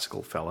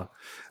classical fella,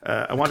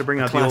 I want to bring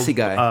out classy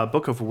the old guy.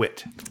 Book of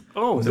Wit.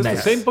 Oh, is this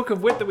Nice. the same book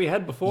of wit that we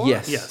had before?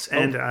 Yes. Yes,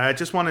 and I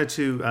just wanted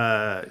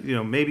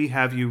to, maybe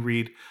have you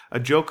read a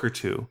joke or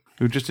two.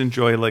 Who just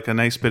enjoy like a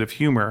nice bit of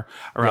humor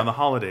around the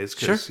holidays.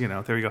 Because,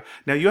 there you go.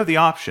 Now, you have the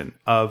option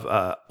of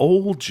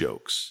old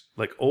jokes,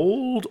 like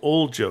old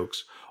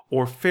jokes,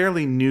 or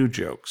fairly new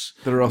jokes.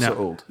 That are also Now,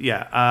 old.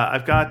 Yeah,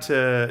 I've got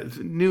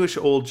newish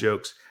old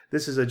jokes.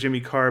 This is a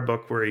Jimmy Carr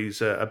book where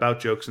he's about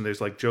jokes, and there's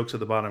like jokes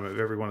at the bottom of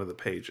every one of the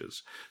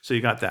pages. So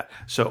you got that.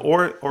 So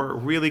or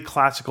really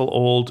classical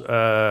old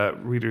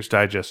Reader's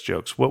Digest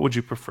jokes. What would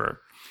you prefer?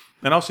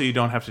 And also, you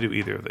don't have to do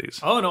either of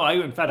these. Oh no!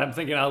 In fact, I'm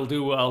thinking I'll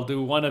do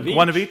one of each.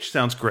 One of each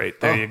sounds great.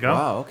 There you go.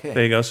 wow, okay.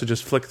 There you go. So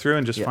just flick through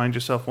and just find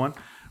yourself one.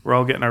 We're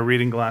all getting our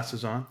reading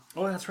glasses on.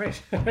 Oh, that's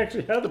right. I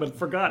actually had them and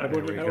forgot. I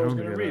was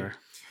going to read.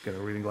 Get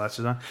our reading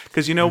glasses on.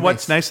 Because you know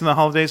what's nice in the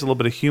holidays? A little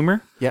bit of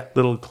humor. Yeah.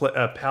 Little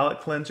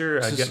palate cleanser,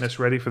 getting us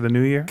ready for the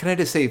new year. Can I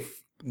just say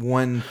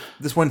one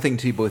thing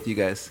to you, both you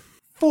guys?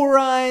 4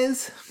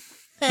 eyes.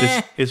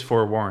 Is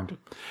forewarned.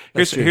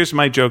 true. Here's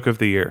my joke of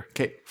the year.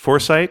 Okay.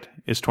 Foresight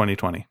is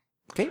 2020.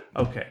 Okay.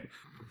 Okay.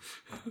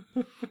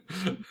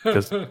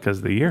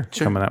 Because the year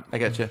coming up. I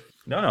got you.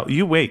 No,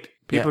 you wait.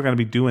 People are going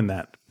to be doing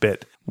that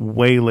bit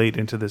way late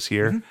into this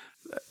year.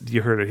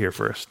 You heard it here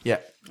first. Yeah.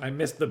 I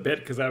missed the bit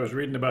because I was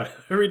reading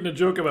a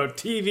joke about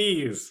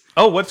TVs.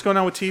 Oh, what's going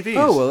on with TVs,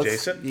 Oh, well,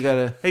 Jason? you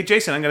gotta. Hey,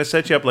 Jason, I'm going to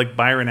set you up like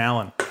Byron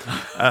Allen.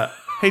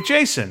 Hey,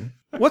 Jason,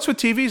 what's with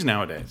TVs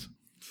nowadays?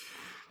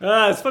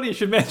 It's funny you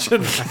should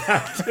mention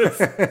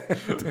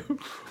that.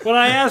 When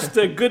I asked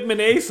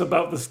Goodman Ace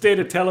about the state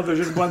of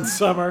television one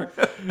summer,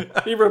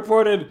 he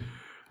reported,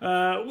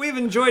 "We've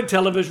enjoyed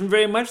television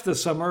very much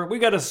this summer. We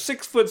got a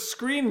 6-foot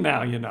screen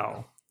now, you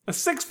know." "A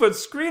 6-foot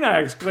screen?" I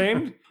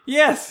exclaimed.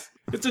 "Yes,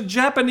 it's a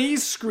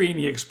Japanese screen,"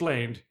 he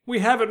explained. "We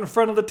have it in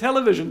front of the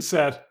television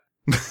set."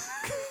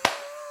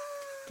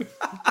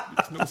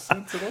 Makes no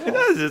sense at all. It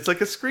does. It's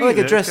like a screen. Like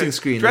a dressing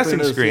screen. Dressing Like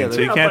one of those- screen, yeah, so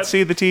you yeah, can't but-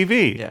 see the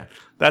TV. Yeah.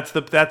 That's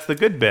the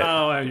good bit.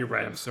 Oh, you're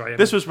right. I'm sorry.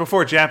 This was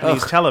before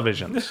Japanese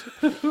televisions.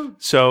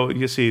 So,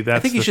 you see, that's I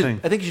think you the should.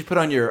 thing. I think you should put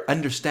on your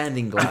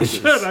understanding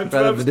glasses I'm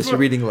rather than just your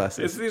reading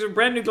glasses. These are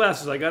brand new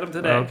glasses. I got them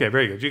today. Okay,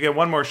 very good. You get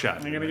one more shot.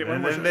 I'm gonna get one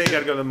and more then shot. Then you got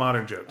to go to the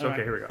modern jokes.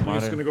 Okay, here we go. I'm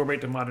just going to go right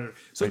to modern.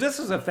 So this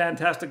is a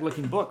fantastic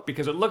looking book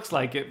because it looks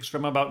like it's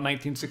from about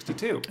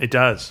 1962. It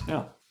does.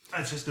 Yeah.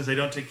 That's just because I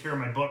don't take care of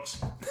my books.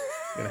 I'm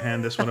going to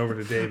hand this one over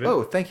to David.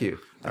 Oh, thank you.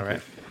 All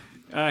right.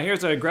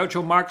 Here's a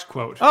Groucho Marx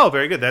quote. Oh,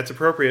 very good. That's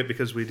appropriate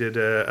because we did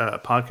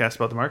a podcast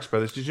about the Marx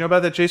Brothers. Did you know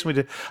about that, Jason? We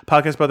did a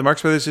podcast about the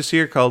Marx Brothers this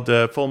year called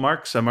Full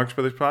Marx, Marx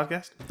Brothers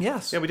podcast.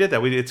 Yes. Yeah, we did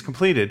that. It's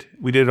completed.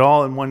 We did it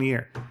all in 1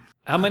 year.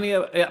 How many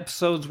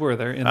episodes were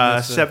there in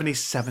this?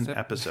 77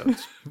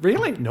 episodes.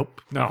 Really? Nope.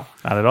 No.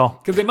 Not at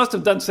all. Because they must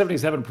have done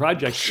 77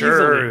 projects.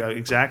 Sure, Easily.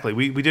 exactly.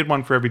 We did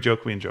one for every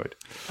joke we enjoyed.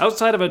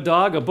 Outside of a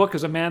dog, a book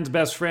is a man's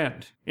best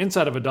friend.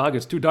 Inside of a dog,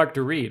 it's too dark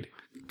to read.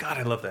 God,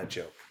 I love that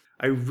joke.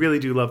 I really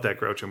do love that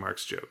Groucho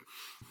Marx joke.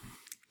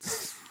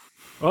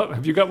 Well,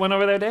 have you got one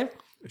over there, Dave?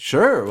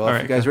 Sure. Well, if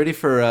right. you guys ready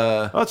for?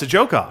 Oh, it's a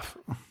joke off.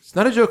 It's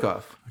not a joke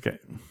off. Okay.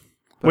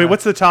 Wait,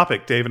 what's the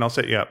topic, Dave? And I'll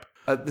set you up.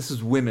 This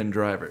is women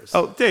drivers.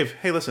 Oh, Dave.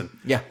 Hey, listen.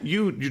 Yeah.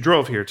 You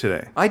drove here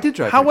today. I did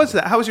drive. How here was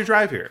today. that? How was your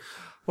drive here?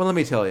 Well, let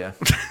me tell you.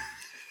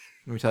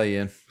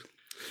 Ian.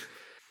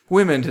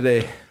 Women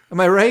today. Am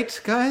I right,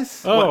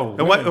 guys? Oh,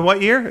 In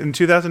what year? In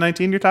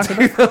 2019 you're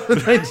talking about?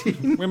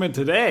 19 women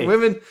today.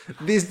 women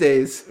these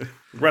days.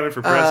 Running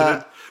for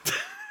president.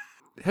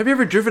 Have you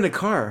ever driven a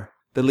car?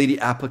 The lady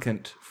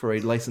applicant for a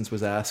license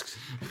was asked.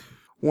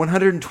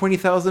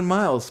 120,000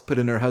 miles, put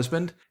in her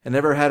husband, and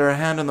never had her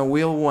hand on the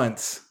wheel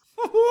once.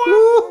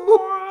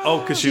 Oh,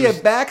 because She a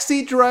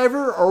backseat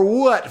driver or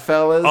what,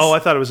 fellas? Oh, I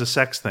thought it was a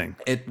sex thing.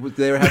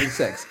 They were having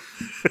sex.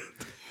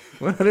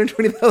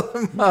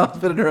 120,000 miles,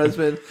 put in her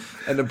husband,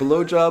 and a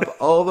blowjob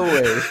all the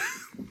way.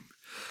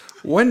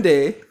 One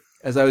day,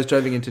 as I was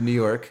driving into New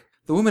York,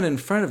 the woman in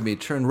front of me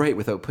turned right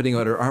without putting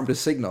out her arm to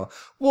signal.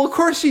 Well, of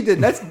course she did.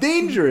 That's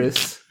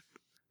dangerous.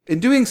 In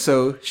doing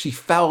so, she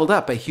fouled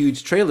up a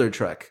huge trailer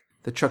truck.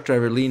 The truck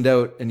driver leaned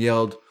out and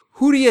yelled,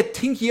 "Who do you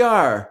think you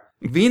are?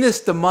 Venus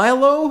de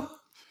Milo?"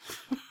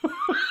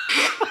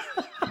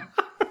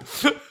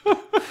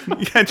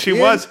 Yeah, and she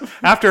was.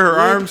 After her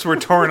arms were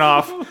torn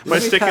off by me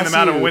sticking pass them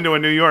out of a you. window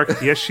in New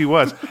York. Yes, she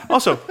was.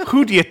 Also,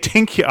 who do you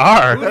think you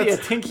are? Who do you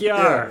think you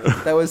are?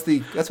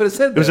 That's what it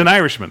said. It was an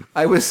Irishman.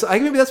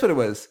 Maybe that's what it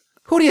was.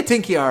 Who do you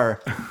think you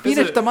are?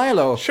 Venus de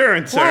Milo. Sure,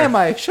 and sir. Why am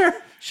I? Sure,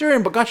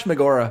 in Gosh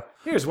Magora.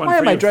 Here's one Why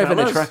for am I you, driving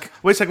fellas. a truck?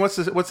 Wait a second.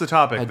 What's the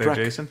topic there, truck.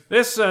 Jason?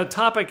 This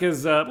topic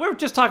is, we're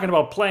just talking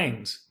about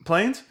planes.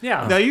 Planes?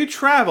 Yeah. Now, you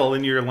travel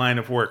in your line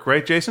of work,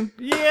 right, Jason?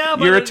 Yeah,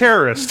 but You're a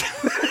terrorist.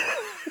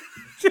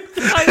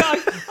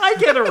 I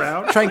get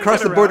around. Try and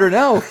cross the border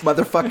now,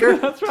 motherfucker.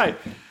 That's right.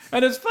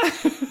 And it's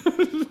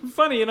fun.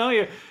 Funny,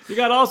 you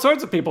got all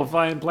sorts of people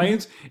flying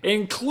planes,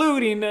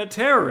 including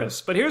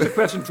terrorists. But here's a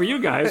question for you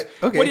guys.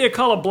 Okay. What do you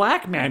call a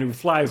black man who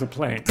flies a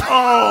plane?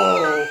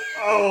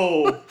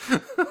 Oh.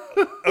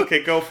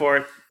 Okay, go for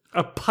it.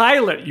 A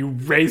pilot, you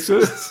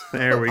racists.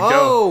 There we go.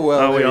 Oh,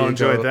 well, we there all you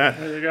enjoyed go. that.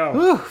 There you go.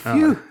 Ooh,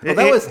 phew.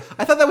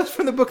 I thought that was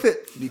from the book I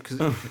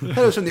thought it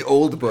was from the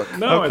old book.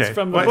 No, Okay. it's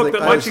from the Why- book that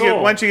why I don't you give,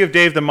 why don't you give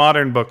Dave the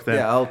modern book then?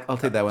 Yeah, I'll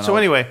take that one. So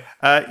anyway,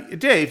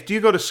 Dave, do you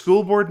go to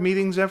school board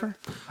meetings ever?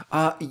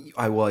 I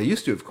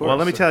used to, of course. Well,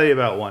 let me tell you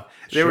about one.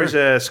 There was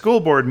a school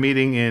board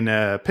meeting in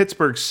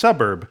Pittsburgh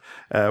suburb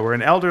where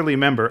an elderly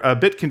member, a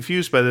bit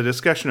confused by the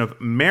discussion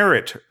of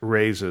merit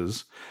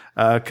raises,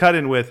 cut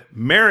in with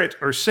merit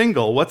or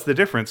single. What's the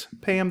difference?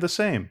 Pay him the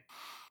same.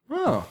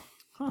 Oh,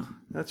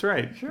 That's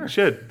right. Sure.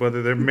 Should,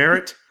 whether they're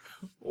merit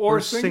or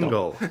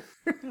single.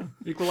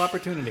 Equal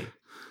opportunity.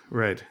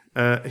 Right.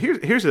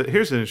 Here's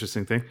an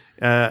interesting thing.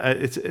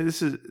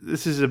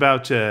 This is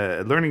about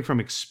learning from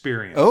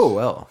experience. oh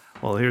well.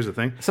 Well, here's the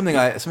thing. Something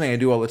I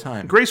do all the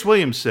time. Grace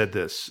Williams said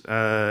this,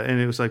 and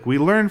it was like, we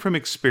learn from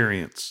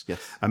experience. Yes.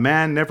 A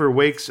man never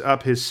wakes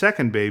up his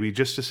second baby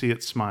just to see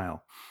it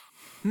smile.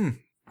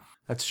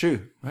 That's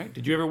true. Right?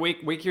 Did you ever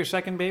wake your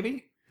second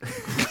baby?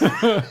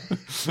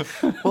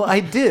 Well, I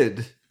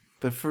did,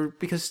 but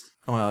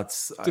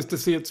it's Just to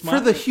see it smile?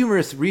 for the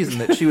humorous reason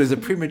that she was a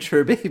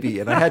premature baby,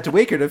 and I had to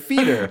wake her to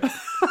feed her.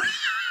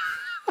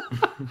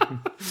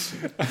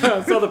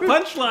 So the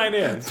punchline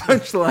is...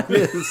 Punchline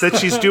is That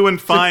she's doing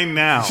fine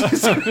now.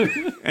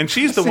 And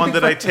she's the one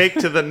that I take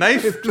to the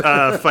knife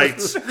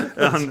fights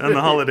on the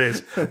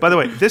holidays. By the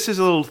way, this is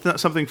a little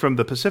something from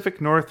the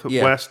Pacific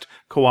Northwest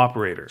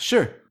Cooperator.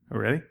 sure. Are we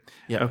ready?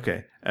 Yeah.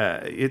 Okay.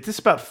 This is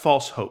about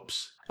false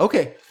hopes.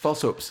 Okay,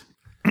 false hopes.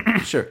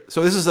 Sure.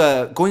 So this is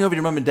going over to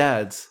your mom and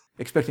dad's,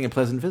 expecting a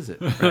pleasant visit.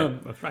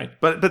 That's right.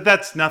 But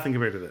that's nothing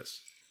compared to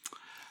this.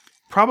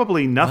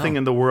 Probably nothing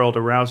in the world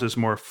arouses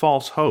more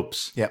false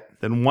hopes Yep.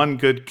 than one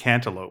good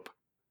cantaloupe.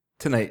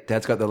 Tonight,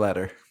 Dad's got the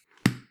ladder.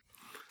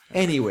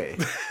 Anyway,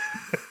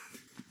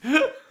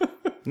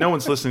 No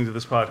one's listening to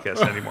this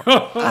podcast anymore.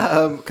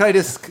 can I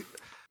just?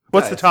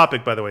 What's the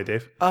topic, by the way,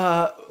 Dave?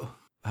 How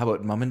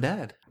about mom and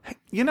dad?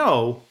 You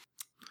know,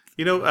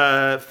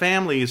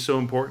 family is so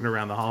important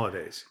around the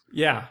holidays.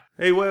 Yeah.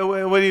 Hey,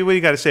 what do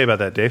you got to say about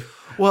that, Dave?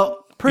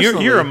 Well,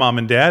 personally, You're a mom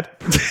and dad.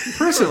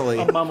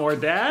 personally, Mom or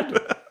dad?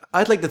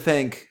 I'd like to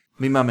thank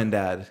me mom and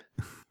dad.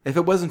 If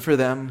it wasn't for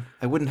them,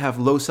 I wouldn't have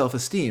low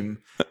self-esteem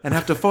and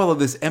have to follow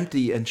this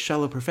empty and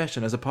shallow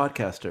profession as a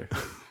podcaster.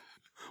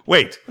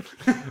 Wait.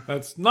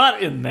 That's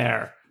not in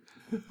there.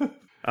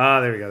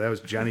 There we go. That was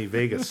Johnny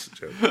Vegas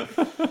joke.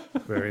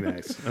 Very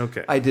nice.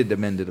 Okay. I did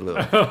amend it a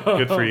little.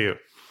 Good for you.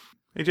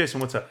 Hey, Jason,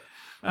 what's up?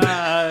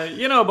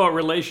 About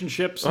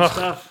relationships and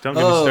stuff. Don't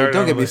get me started.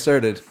 Don't on get me this.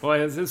 started. Boy,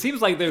 it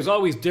seems like there's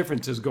always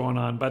differences going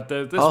on. But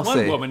this I'll one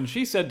say. woman,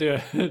 she said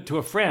to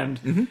a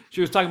friend,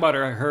 she was talking about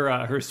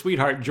her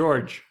sweetheart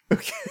George.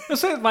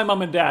 This is my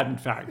mom and dad. In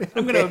fact,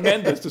 I'm going to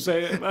amend this to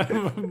say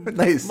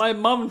Nice. my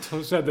mom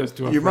said this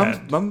to a Your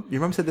friend.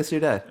 mom said this to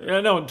your dad.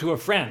 No, to a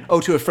friend.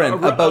 Oh, to a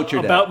friend about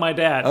your dad. About my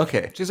dad.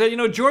 Okay. She said,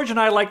 George and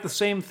I like the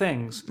same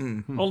things.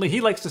 Only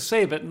he likes to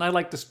save it and I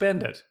like to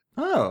spend it.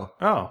 Oh,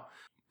 Oh,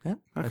 yeah,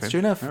 that's true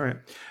enough. all right.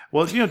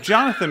 Well,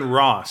 Jonathan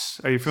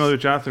Ross. Are you familiar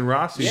with Jonathan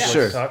Ross? He's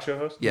Sure. a talk show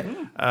host. Yeah,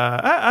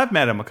 I've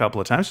met him a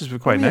couple of times. He's been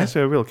quite yeah. nice.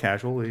 Real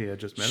casual. He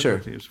just met sure.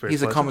 him. He was very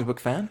He's a pleasant. comic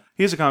book fan.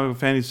 He's a comic book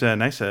fan. He's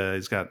nice.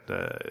 He's got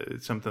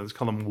something that's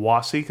called him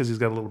Wassy because he's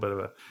got a little bit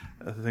of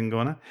a thing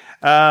going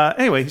on.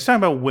 Anyway, he's talking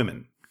about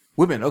women.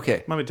 Women,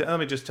 okay. Let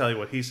me just tell you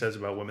what he says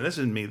about women. This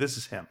isn't me. This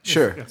is him.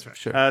 Sure, That's right.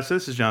 sure. So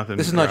this is Jonathan.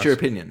 This is not Ross. your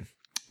opinion.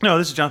 No,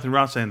 this is Jonathan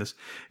Ross saying this.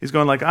 He's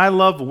going like, I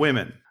love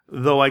women,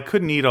 though I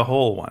couldn't eat a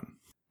whole one.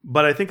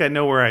 But I think I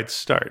know where I'd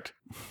start.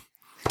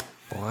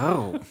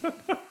 Wow.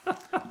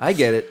 I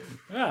get it.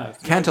 Yeah.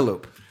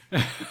 Cantaloupe.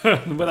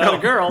 Without a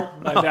girl,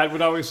 my dad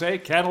would always say,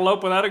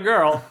 cantaloupe without a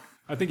girl.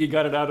 I think he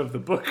got it out of the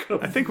book.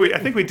 I think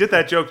we did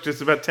that joke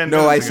just about 10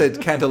 No, I minutes ago.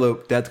 said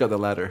cantaloupe. Dad's got the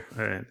ladder.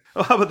 All right.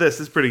 Oh, how about this?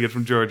 This is pretty good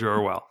from George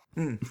Orwell.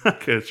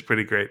 Okay, it's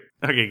pretty great.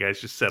 Okay, guys,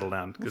 just settle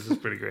down because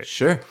it's pretty great.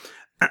 Sure.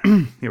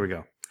 Here we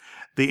go.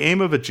 The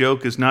aim of a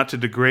joke is not to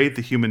degrade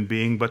the human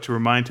being, but to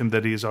remind him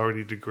that he is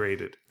already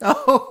degraded.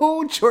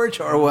 Oh, George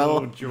Orwell.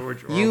 Oh,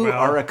 George Orwell. You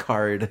are a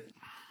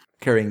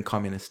card-carrying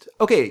communist.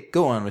 Okay,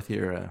 go on with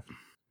your.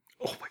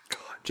 Oh my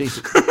God.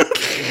 Jason.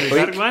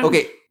 got it, Glenn?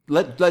 Okay,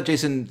 let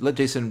Jason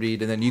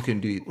read, and then you can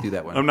do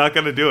that one. I'm not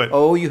going to do it.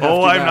 Oh, you have to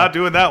Oh, I'm now. not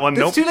doing that one. It's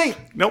Nope. too late.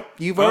 Nope.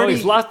 You've Oh, already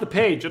he's lost the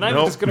page, and I'm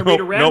Nope. just going to read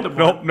a random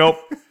one. Nope.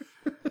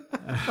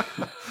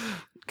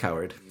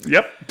 coward.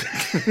 Yep.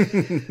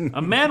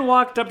 A man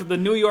walked up to the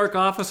New York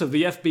office of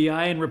the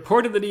FBI and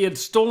reported that he had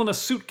stolen a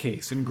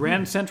suitcase in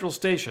Grand Central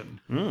Station.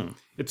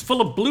 It's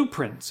full of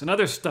blueprints and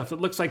other stuff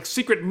that looks like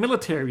secret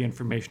military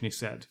information, he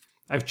said.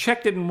 I've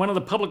checked it in one of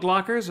the public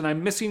lockers, and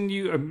I'm missing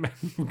you...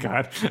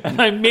 God.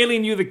 And I'm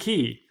mailing you the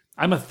key.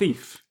 I'm a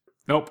thief.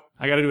 Nope.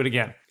 I got to do it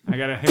again. I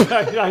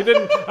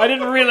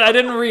didn't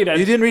read it.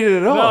 You didn't read it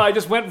at all. No, I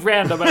just went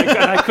random and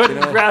I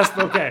couldn't grasp.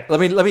 Okay. Let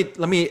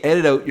me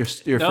edit out your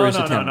first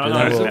attempt. No. and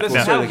then So we'll this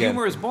is start how again.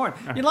 humor is born.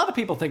 A lot of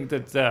people think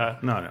that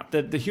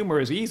that the humor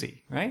is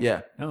easy, right?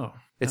 Yeah. No,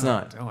 It's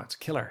not. Oh, it's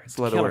killer. It's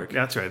a lot of killer. work.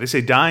 That's right. They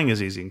say dying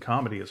is easy and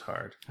comedy is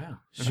hard. Yeah,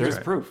 Sure. there's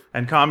proof.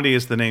 And comedy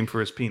is the name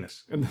for his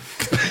penis.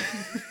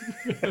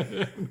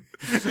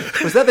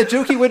 Was that the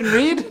joke he wouldn't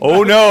read?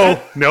 Oh,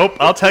 no. Nope.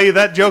 I'll tell you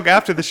that joke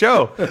after the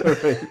show.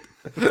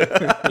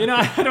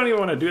 I don't even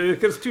want to do it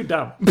because it's too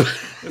dumb.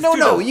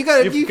 No, you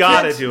got You've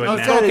gotta can't- do it you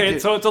now. gotta Okay, do-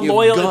 so it's a you've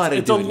loyal. gotta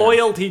It's do a it now.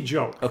 loyalty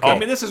joke. Okay. I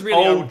mean, this is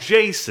really. Oh,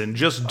 Jason,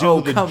 just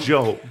do the come-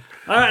 joke.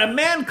 All right, a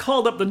man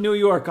called up the New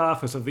York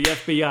office of the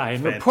FBI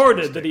and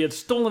reported that he had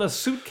stolen a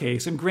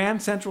suitcase in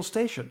Grand Central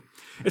Station.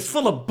 It's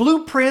full of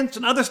blueprints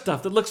and other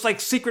stuff that looks like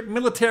secret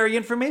military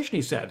information,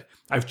 he said.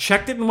 I've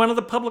checked it in one of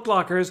the public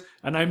lockers,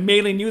 and I'm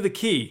mailing you the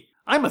key.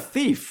 I'm a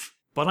thief,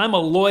 but I'm a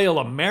loyal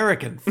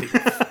American thief.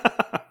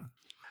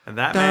 And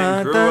that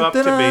man grew up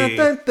to be...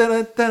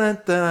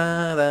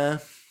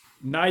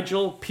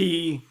 Nigel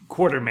P.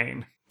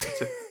 Quartermain.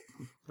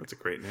 That's a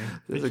great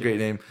name. That's a great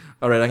name.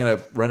 All right, I'm going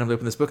to randomly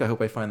open this book. I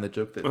hope I find the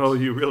joke that... Oh,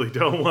 you really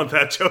don't want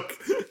that joke.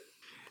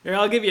 Here,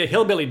 I'll give you a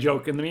hillbilly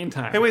joke in the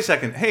meantime. Hey, wait a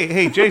second.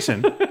 Hey,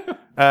 Jason.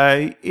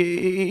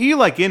 You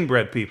like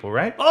inbred people,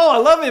 right? Oh, I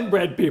love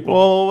inbred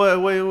people.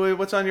 Well, wait,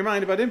 what's on your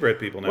mind about inbred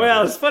people now?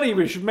 Well, it's funny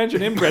we should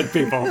mention inbred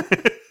people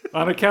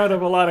on account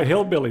of a lot of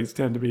hillbillies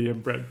tend to be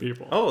inbred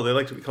people. Oh, they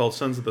like to be called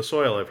sons of the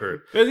soil, I've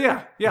heard.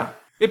 Yeah.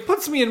 It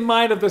puts me in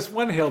mind of this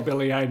one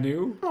hillbilly I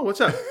knew. Oh, what's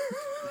up?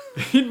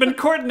 He'd been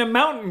courting a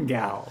mountain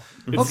gal,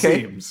 it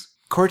Okay. seems.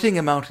 Courting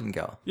a mountain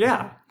gal.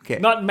 Yeah. Okay.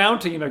 Not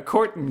mounting a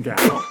courting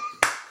gal.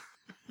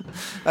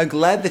 I'm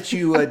glad that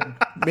you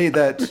made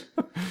that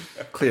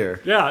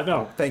clear. Yeah,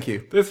 no. Thank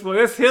you. This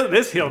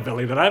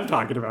hillbilly that I'm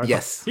talking about.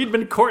 Yes. He'd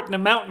been courting a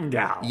mountain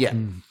gal. Yeah.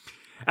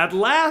 At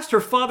last,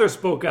 her father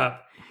spoke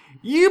up.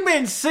 You've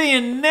been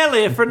seeing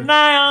Nellie for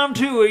nigh on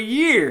to a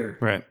year.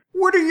 Right.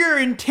 What are your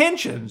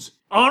intentions?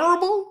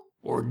 Honorable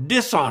or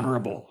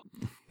dishonorable?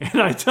 And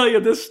I tell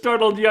you, this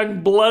startled young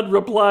blood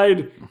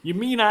replied, You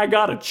mean I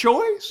got a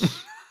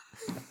choice?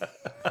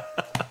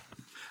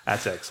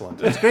 That's excellent.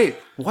 That's great.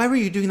 Why were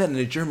you doing that in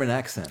a German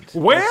accent?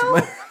 Well,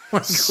 My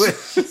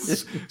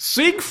question.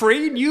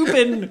 Siegfried, you've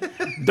been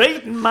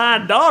dating my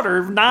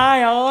daughter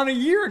nigh on a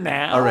year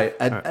now. All right,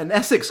 an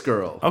Essex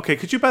girl. Okay,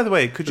 could you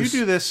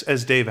do this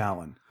as Dave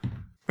Allen?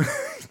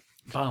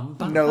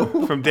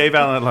 No. From Dave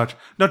Allen at Large.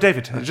 No,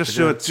 David, just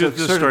do it. Sort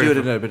of do it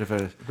in a bit of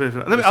a...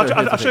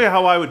 I'll show you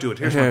how I would do it.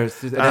 Here's one.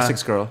 Here's an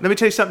Essex girl. Let me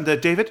tell you something,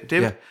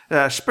 David.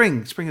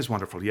 Spring is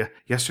wonderful. Yeah.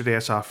 Yesterday I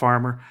saw a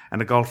farmer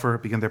and a golfer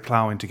begin their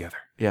plowing together.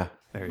 Yeah.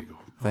 There you go.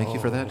 Thank you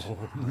for that.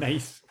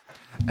 Nice.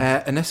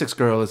 An Essex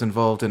girl is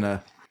involved in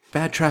a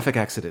bad traffic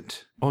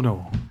accident. Oh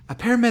no. A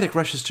paramedic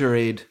rushes to her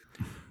aid.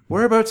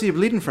 Whereabouts are you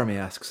bleeding from, he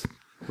asks.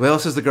 Well,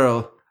 says the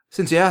girl,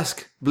 since you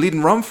ask,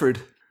 bleeding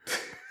Rumford.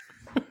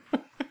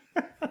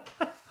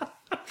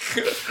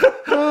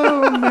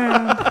 Oh,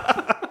 man.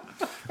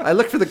 I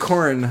look for the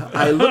corn.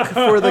 I look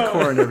for the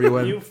corn,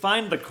 everyone. You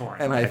find the corn.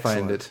 And I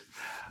find it.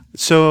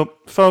 So,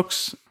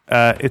 folks,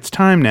 it's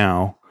time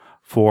now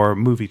for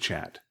movie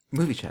chat.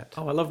 Movie chat.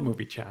 Oh, I love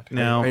movie chat.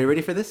 Now, Are you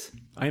ready for this?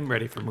 I'm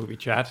ready for movie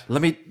chat.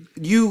 Let me...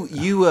 You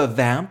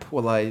vamp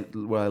while I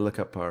look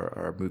up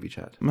our movie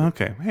chat.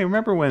 okay. Hey,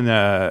 remember when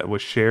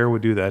Cher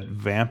would do that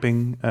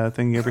vamping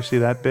thing? You ever see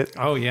that bit?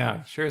 Oh,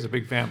 yeah. Sure is a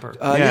big vamper.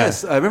 Yeah.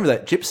 Yes, I remember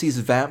that. Gypsies,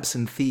 Vamps,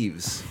 and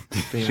Thieves.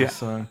 Famous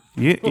song.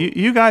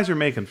 You guys are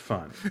making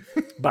fun.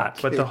 but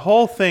The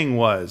whole thing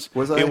was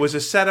I? it was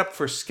a setup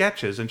for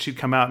sketches, and she'd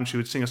come out and she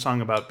would sing a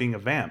song about being a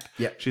vamp.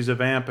 Yeah. She's a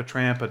vamp, a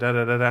tramp, a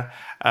da-da-da-da,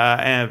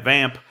 and a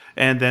vamp.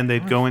 And then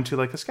they'd go into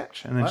like a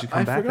sketch, and then she'd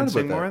come back and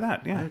sing more of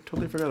that. Yeah. I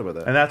totally forgot about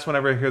that. And that's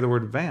whenever I hear the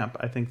word vamp,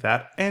 I think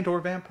that and or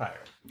vampire.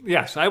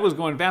 yes, I was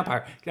going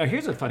vampire. Now,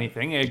 here's a funny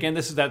thing. Again,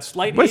 this is that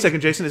slight... Wait a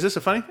second, Jason. Is this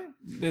a funny thing?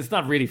 It's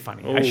not really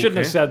funny. I shouldn't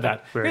have okay. said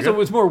that. Very Here's good. what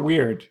was more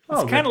weird. It's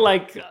okay. kind of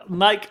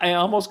like I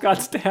almost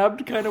got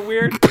stabbed kind of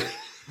weird.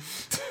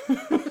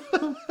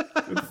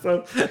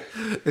 So,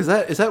 Is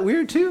that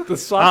weird too? the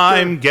softer...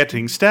 I'm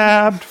getting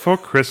stabbed for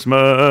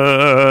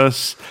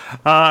Christmas.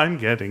 I'm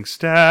getting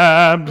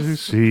stabbed to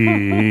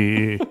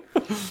see.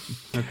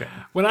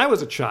 When I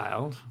was a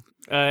child,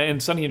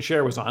 and Sonny and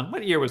Cher was on,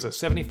 what year was it?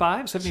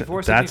 75? 74?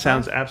 That 75?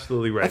 sounds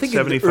absolutely right. I think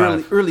in the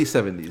 75. early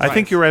 70s. I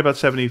think you're right about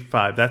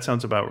 75. That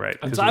sounds about right.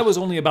 And so I was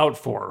only about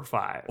 4 or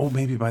 5. Oh,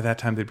 maybe by that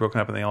time they'd broken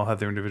up and they all had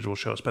their individual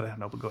shows, but I don't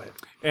know. But go ahead.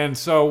 And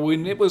so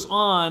when it was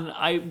on,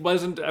 I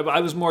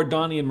was more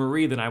Donnie and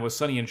Marie than I was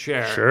Sonny and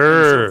Cher.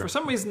 Sure. And so for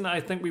some reason, I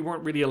think we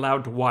weren't really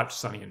allowed to watch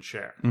Sonny and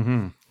Cher.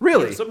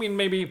 Really? So, I mean,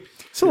 maybe...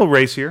 It's a little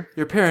racier.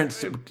 Your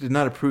parents did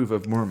not approve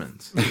of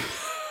Mormons.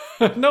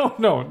 No,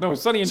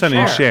 Sonny and Sonny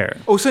Cher. and Cher.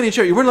 Oh, Sonny and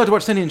Cher. You weren't allowed to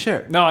watch Sonny and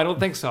Cher. No, I don't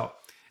think so.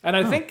 And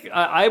I think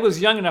I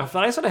was young enough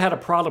that I sort of had a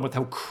problem with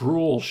how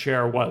cruel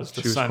Cher was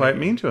to She was Sonny. quite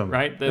mean to him.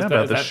 Right? Yeah,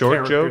 about the that short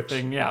character jokes.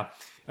 thing, yeah.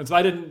 And so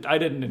I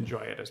didn't enjoy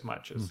it as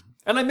much as,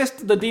 and I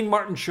missed the Dean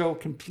Martin show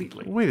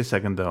completely. Wait a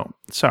second, though.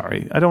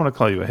 Sorry, I don't want to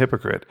call you a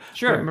hypocrite.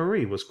 Sure. But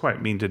Marie was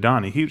quite mean to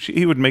Donnie.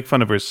 He would make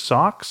fun of her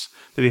socks,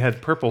 that he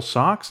had purple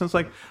socks. And it's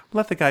like,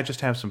 let the guy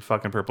just have some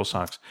fucking purple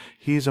socks.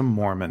 He's a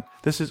Mormon.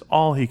 This is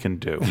all he can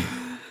do.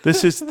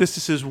 This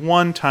is his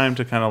one time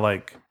to kind of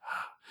like,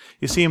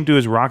 you see him do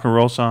his rock and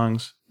roll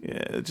songs.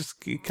 Yeah, just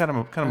cut him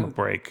a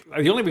break.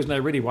 The only reason I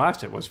really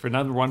watched it was for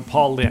number one,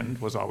 Paul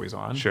Lynde was always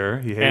on. Sure,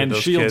 he hated and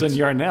those Shields kids. and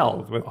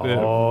Yarnell with the yeah.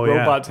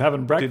 robots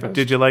having breakfast.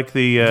 Did you like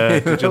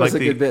the? Did you like was a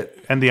the? good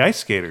bit. And the ice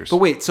skaters. But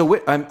wait, so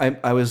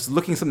I was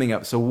looking something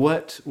up. So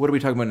what are we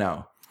talking about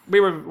now? We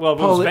were it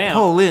was Vamp.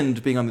 Paul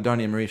Lynde being on the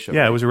Donnie and Marie show.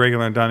 Yeah, it was a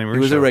regular on Donnie Marie. He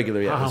was show. a regular.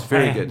 Yeah, it was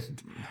very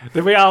good.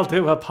 Did we all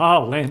do a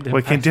Paul Lynde?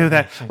 We can do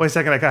that. Wait a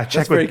second, I got to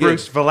check very with good.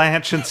 Bruce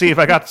Valanche and see if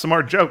I got some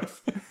more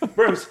jokes.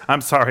 Bruce,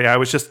 I'm sorry, I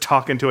was just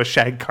talking to a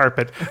shag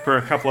carpet for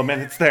a couple of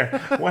minutes there.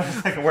 Wait a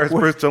second, where's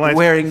Bruce Valanche?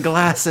 Wearing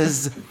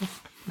glasses.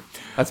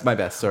 That's my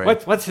best. Sorry.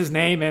 What's his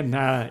name in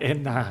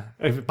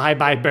Bye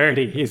Bye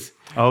Birdie? He's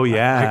Oh I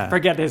yeah,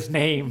 forget his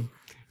name.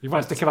 He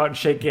wants to come out and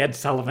shake Ed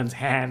Sullivan's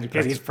hand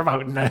because he's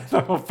promoting the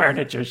whole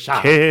furniture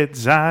shop.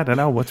 kids. I don't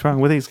know what's wrong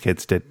with these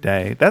kids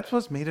today. That's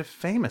what's made it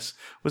famous.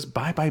 Was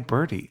Bye Bye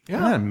Birdie.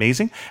 Isn't that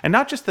amazing? And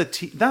not just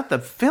not the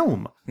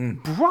film,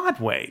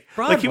 Broadway.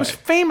 Like he was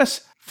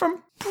famous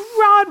from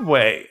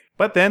Broadway.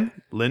 But then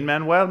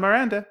Lin-Manuel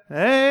Miranda. Hey,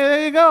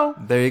 there you go.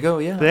 There you go.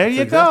 Yeah. There that's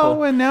you an example.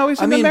 go. And now he's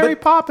I in mean, the Mary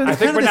but Poppins. I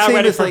think kinda we're the now same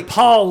ready as, for like-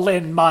 Paul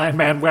Lynde,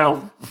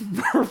 Manuel.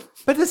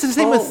 But it's the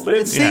same Paul with Lynde.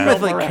 it's same Yeah.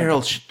 with like Miranda.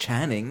 Carol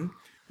Channing.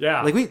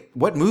 Yeah. Like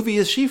what movie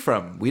is she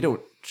from? We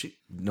don't.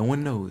 No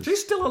one knows. She's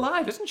still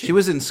alive, isn't she? She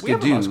was in We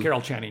haven't lost Skidoo.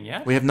 Carol Channing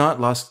yet. We have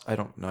not lost. I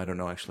don't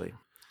know actually.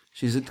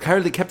 She's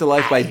entirely kept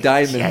alive by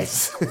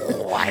diamonds.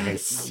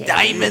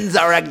 Diamonds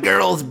are a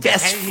girl's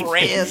best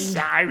friend.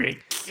 Sorry,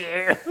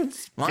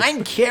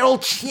 I'm Carol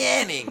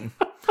Channing.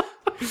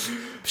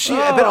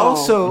 But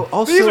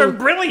also, These are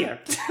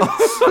brilliant.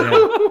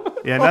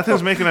 Yeah,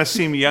 nothing's making us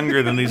seem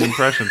younger than these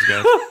impressions,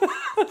 guys.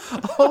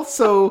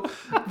 also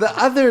the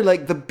other,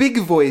 like the big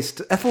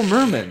voiced Ethel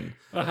Merman.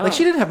 Like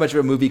she didn't have much of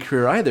a movie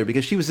career either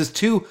because she was just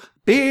too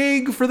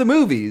big for the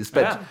movies.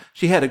 But Yeah.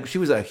 she had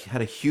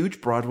a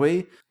huge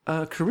Broadway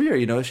career.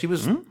 You know, she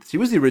was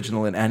the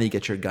original in Annie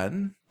Get Your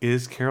Gun.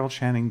 Is Carol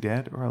Channing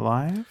dead or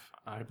alive?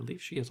 I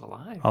believe she is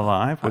alive.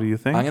 Alive? What do you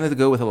think? I'm going to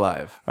go with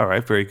Alive. All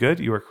right, very good.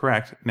 You are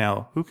correct.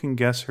 Now, who can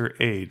guess her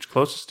age?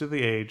 Closest to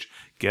the age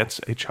gets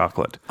a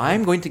chocolate.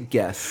 I'm going to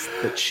guess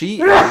that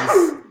she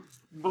is.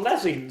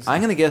 Blessings. I'm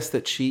going to guess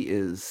that she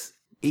is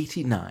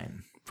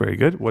 89. Very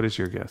good. What is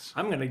your guess?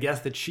 I'm going to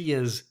guess that she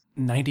is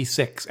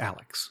 96,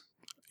 Alex.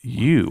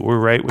 You were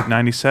right with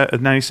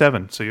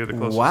 97, so you're the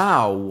closest.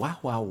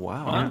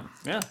 Wow.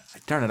 Yeah.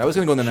 Darn it, I was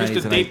going to go in the 90s.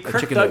 Used to and I date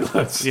Kirk chickened out.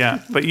 Douglas.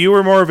 Yeah, but you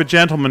were more of a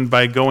gentleman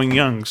by going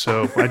young,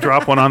 so I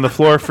drop one on the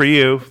floor for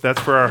you. That's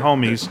for our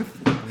homies.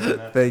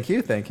 Thank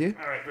you.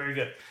 All right, very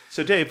good.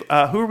 So, Dave,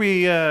 who are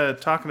we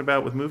talking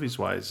about with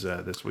movies-wise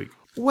this week?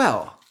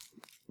 Well,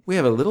 we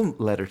have a little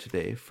letter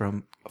today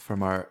from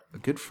our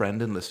good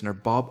friend and listener,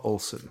 Bob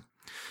Olson.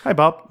 Hi,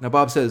 Bob. Now,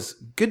 Bob says,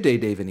 "Good day,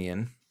 Dave and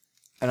Ian."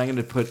 And I'm going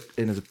to put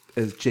in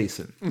as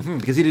Jason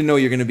because he didn't know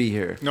you're going to be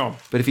here. No.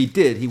 But if he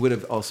did, he would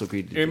have also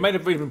agreed to You might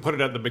have even put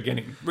it at the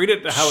beginning. Read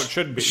it how it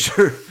should be.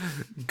 Sure.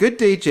 Good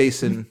day,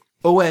 Jason.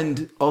 Oh,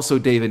 and also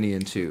Dave and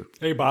Ian, too.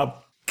 Hey,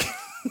 Bob.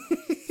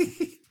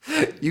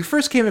 You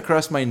first came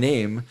across my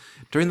name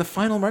during the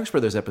final Marx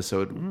Brothers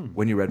episode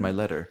when you read my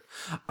letter.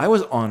 I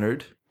was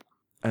honored,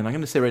 and I'm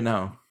going to say right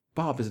now,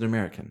 Bob is an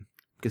American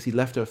because he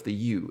left off the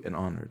U in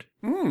honored,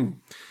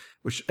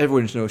 which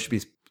everyone should know should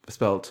be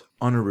spelled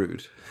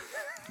honorude.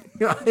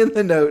 In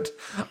the note,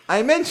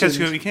 I mentioned...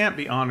 Because we can't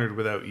be honored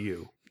without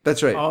you.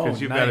 That's right. Oh,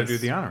 Because you've got to nice. do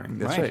the honoring.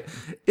 That's right.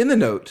 In the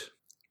note,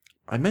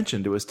 I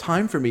mentioned it was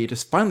time for me to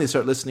finally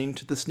start listening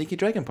to the Sneaky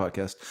Dragon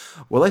podcast.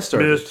 Well, I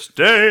started.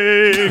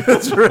 Mistake!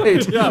 That's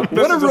right. Yeah, this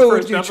what a is the road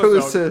first you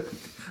chose episode.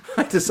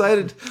 to. I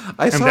decided.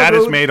 I And saw that a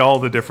has road, made all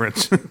the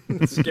difference.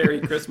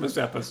 Scary Christmas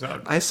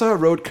episode. I saw a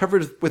road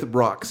covered with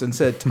rocks and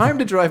said, "Time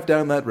to drive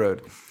down that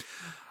road."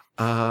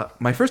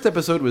 My first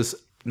episode was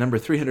number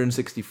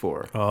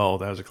 364. Oh,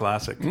 that was a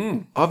classic.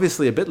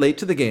 Obviously, a bit late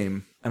to the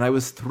game, and I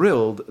was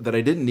thrilled that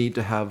I didn't need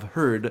to have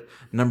heard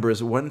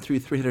numbers 1 through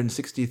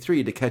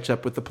 363 to catch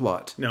up with the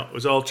plot. No, it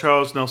was all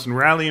Charles Nelson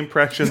Raleigh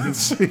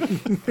impressions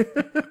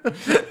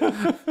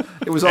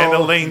It was and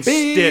all Elaine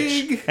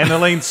big. Stitch. And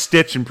Elaine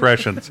Stitch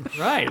impressions.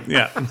 Right.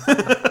 Yeah.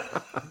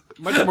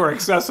 Much more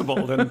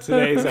accessible than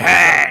today's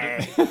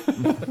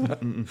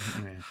episode.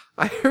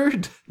 I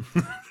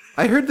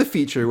heard the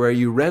feature where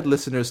you read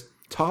listeners'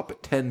 top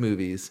 10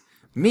 movies.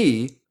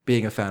 Me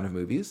being a fan of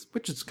movies,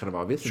 which is kind of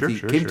obvious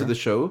since he came to the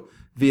show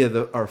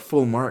via our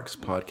Full Marks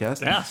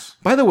podcast. Yes.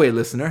 By the way,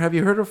 listener, have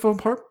you heard of Full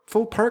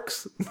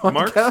Parks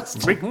Mark,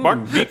 podcast? big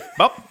Mark, beep,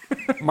 bop.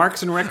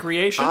 Marks and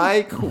Recreation.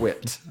 I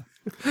quit.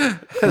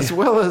 As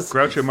well as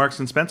Groucho Marx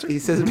and Spencer. he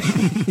says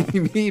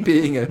me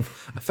being a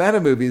fan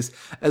of movies,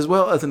 as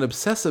well as an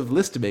obsessive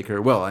list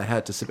maker. Well, I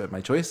had to submit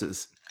my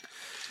choices.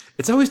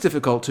 It's always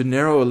difficult to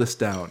narrow a list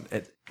down.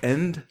 At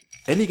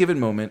any given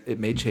moment, it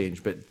may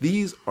change, but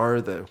these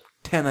are the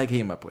 10 I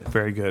came up with.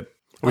 Very good.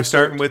 Are we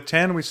starting with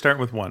 10 or are we starting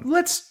with 1?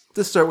 Let's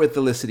just start with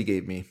the list that he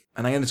gave me.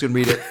 And I'm just going to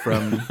read it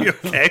from... You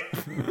okay?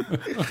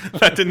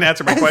 That didn't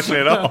answer my question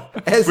at all.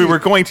 as We he- were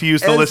going to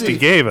use the list he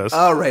gave us.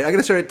 All right, I'm going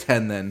to start at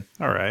 10 then.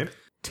 All right.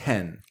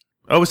 10.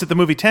 Oh, is it the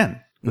movie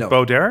 10? With No.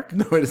 Bo Derek?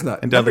 No, it is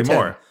not. And Dudley Number 10.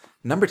 Moore.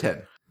 Number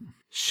 10.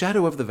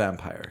 Shadow of the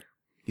Vampire.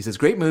 He says,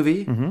 great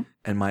movie Mm-hmm.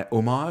 and my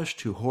homage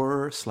to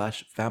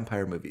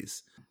horror/vampire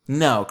movies.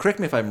 Now, correct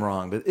me if I'm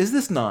wrong, but is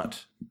this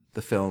not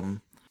the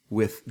film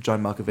with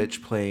John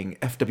Malkovich playing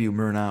F.W.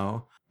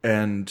 Murnau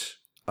and...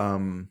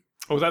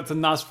 Oh, that's the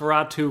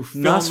Nosferatu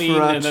filming,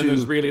 and then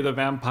there's really the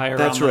vampire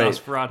That's on the right.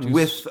 Nosferatu.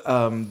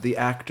 With the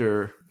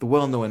actor, the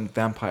well-known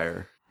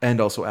vampire,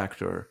 and also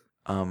actor,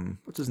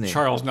 what's his name?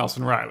 Charles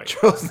Nelson Riley.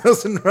 Charles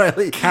Nelson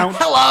Riley.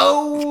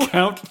 Hello!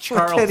 Count I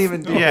Charles. can't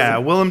even do Yeah,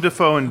 Willem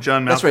Dafoe and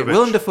John Malkovich. That's right.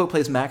 Willem Dafoe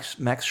plays Max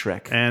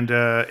Schreck. And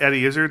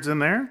Eddie Izzard's in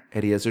there.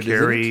 Eddie Izzard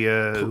Carrie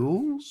is in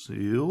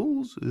it.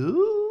 Ills.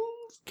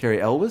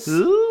 Carrie Elwes.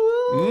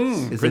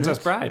 Mm, Is Princess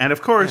in it? Bride. And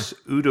of course,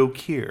 Udo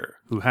Kier,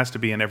 who has to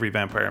be in every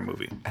vampire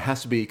movie. It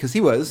has to be because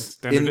he was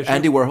Standard in issue?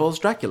 Andy Warhol's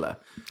Dracula.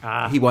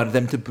 Ah. He wanted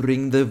them to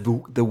bring the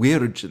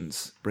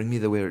Virgins. Bring me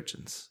the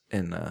Virgins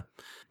in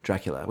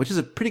Dracula, which is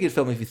a pretty good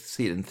film if you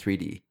see it in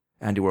 3D.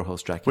 Andy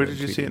Warhol's Dracula. Where did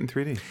you see it in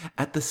 3D?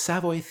 At the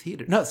Savoy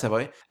Theater. Not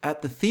Savoy.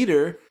 At the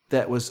theater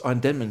that was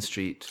on Denman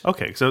Street.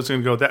 Okay, so it's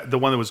going to go the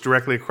one that was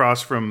directly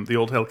across from the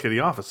old Hell Kitty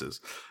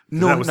offices.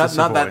 No, that was the not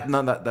Savoy. that.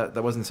 Not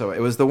that wasn't Savoy.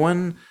 It was the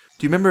one.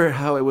 Do you remember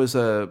how it was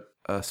a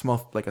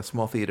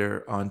small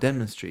theater on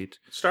Denman Street?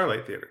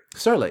 Starlight Theater.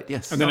 Starlight,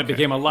 yes. and then it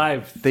became a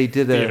live They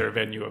did theater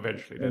venue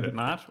eventually, did it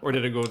not? Or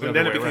did it go the And other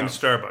then it way became around?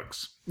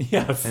 Starbucks.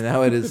 Yes. and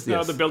now it is. Now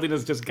Yes. the building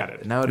is just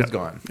gutted. Now it is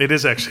gone. It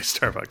is actually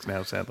Starbucks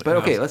now, sadly. But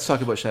okay, let's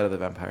talk about Shadow of the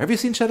Vampire. Have you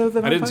seen Shadow of the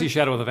I Vampire? didn't see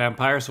Shadow of the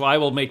Vampire, so I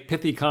will make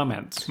pithy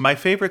comments. My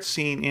favorite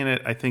scene in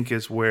it, I think,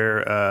 is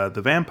where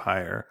the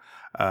vampire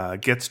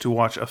gets to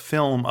watch a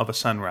film of a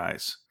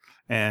sunrise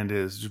and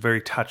is very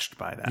touched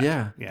by that.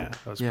 Yeah. Yeah,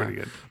 that was Yeah. pretty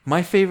good.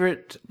 My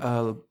favorite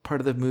part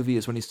of the movie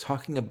is when he's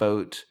talking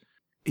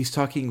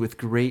with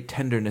great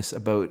tenderness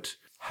about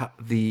how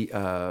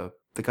the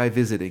guy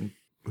visiting,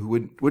 who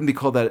wouldn't be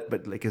called that,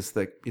 but like is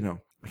the, I can't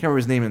remember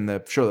his name in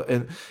the show.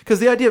 And because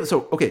the idea of,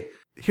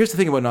 here's the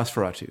thing about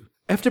Nosferatu.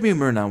 F.W.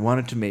 Murnau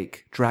wanted to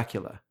make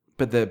Dracula,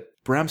 but the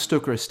Bram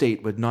Stoker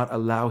estate would not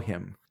allow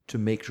him to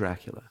make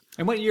Dracula.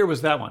 And what year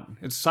was that one?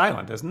 It's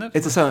silent, isn't it?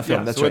 It's a silent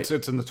film, Yeah, that's so right.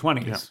 it's in the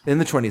 20s. In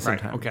the 20s Right,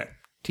 sometime. okay.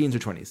 Teens or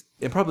 20s.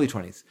 And probably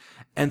 20s.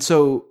 And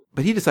so,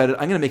 but he decided,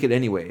 I'm going to make it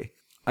anyway.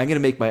 I'm going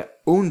to make my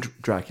own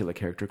Dracula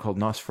character called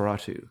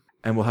Nosferatu.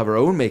 And we'll have our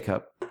own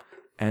makeup.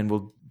 And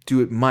we'll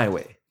do it my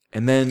way.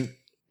 And then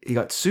he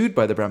got sued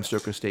by the Bram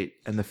Stoker estate.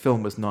 And the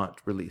film was not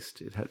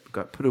released. It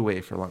got put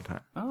away for a long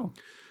time. Oh.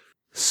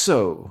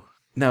 So,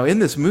 now in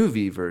this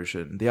movie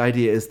version, the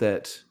idea is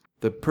that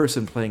the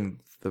person playing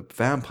the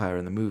vampire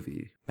in the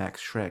movie,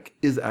 Max Schreck,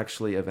 is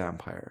actually a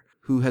vampire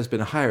who has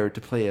been hired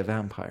to play a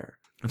vampire.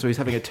 And so he's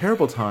having a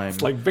terrible time.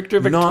 Like Victor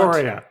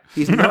Victoria.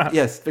 He's not,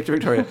 yes, Victor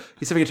Victoria.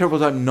 He's having a terrible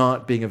time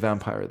not being a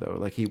vampire, though.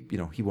 Like he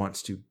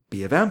wants to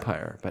be a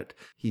vampire, but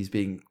he's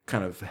being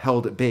kind of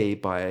held at bay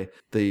by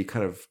the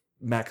kind of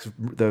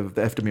the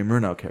F.W.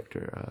 Murnau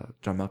character,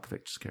 John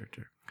Malkovich's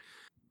character.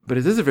 But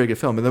it is a very good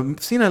film. And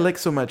the scene I like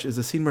so much is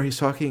the scene where he's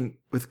talking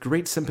with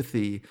great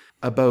sympathy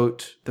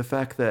about the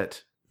fact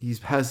that he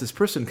has this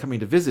person coming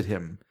to visit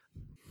him.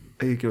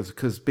 He goes,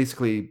 because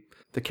basically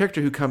the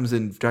character who comes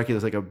in Dracula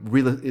is like a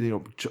real,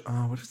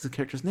 what is the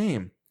character's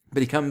name?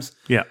 But he comes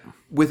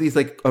with, he's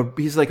like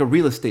a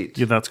real estate.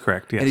 Yeah, that's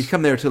correct. Yes. And he's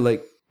come there to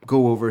like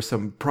go over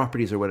some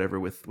properties or whatever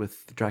with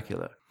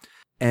Dracula.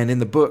 And in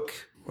the book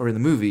or in the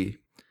movie,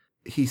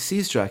 he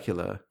sees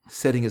Dracula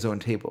setting his own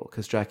table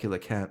because Dracula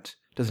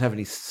doesn't have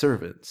any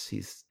servants.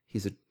 He's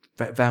a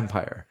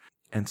vampire.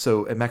 And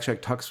so Max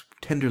Schreck talks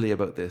tenderly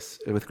about this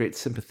with great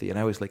sympathy, and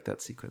I always like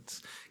that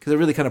sequence because it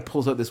really kind of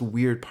pulls out this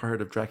weird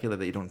part of Dracula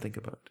that you don't think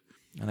about.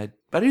 And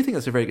I do think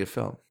it's a very good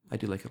film. I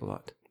do like it a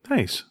lot.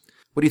 Nice.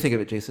 What do you think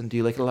of it, Jason? Do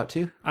you like it a lot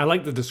too? I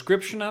like the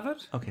description of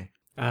it. Okay,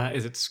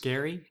 Is it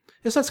scary?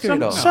 it's not scary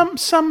at all.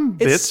 Some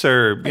bits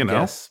are,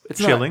 Yes, it's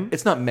chilling.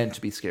 It's not meant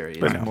to be scary.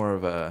 It's more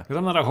of a. Because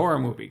I'm not a horror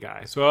movie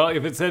guy. So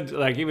if it said,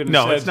 like, even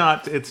No, said, it's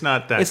not. It's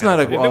not that. It's kind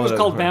not of a. If it was all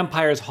called of-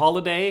 Vampire's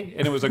Holiday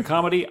and it was a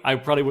comedy, I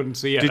probably wouldn't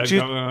see it. Did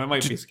you- It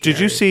might be scary. Did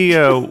you see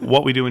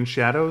What We Do in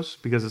Shadows?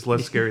 Because it's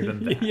less scary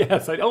than that.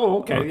 Yes.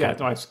 Okay. Yeah.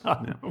 No, I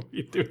saw what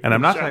you do. And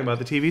I'm not talking about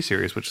the TV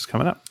series, which is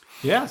coming up.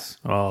 Yes.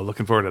 Oh,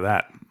 looking forward to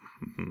that.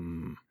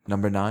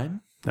 Number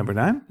 9. Number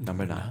 9?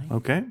 Number 9.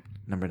 Okay.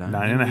 Number 9.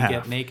 9 and a We half.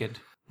 get naked.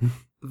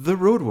 The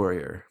Road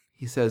Warrior.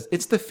 He says,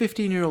 "It's the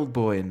 15-year-old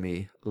boy in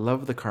me.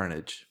 Love the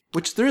carnage."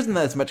 Which there isn't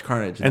as much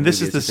carnage. In And the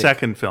this movie is the as you think.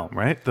 second film,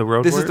 right? The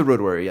Road This Warrior? is the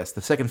Road Warrior. Yes,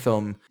 the second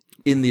film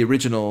in the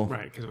original.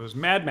 Right. Because it was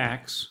Mad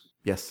Max,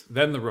 Yes.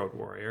 then The Road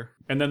Warrior,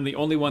 and then the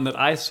only one that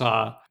I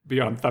saw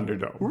beyond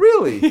Thunderdome.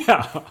 Really?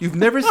 Yeah. You've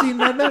never seen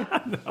Mad Max?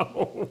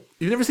 No.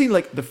 You've never seen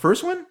like the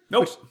first one?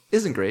 Nope. Which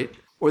isn't great.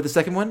 or the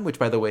second one, which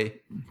by the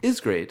way is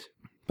great.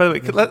 By the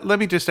way, let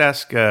me just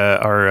ask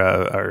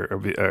our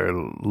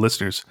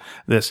listeners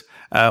this: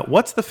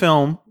 what's the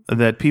film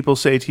that people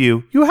say to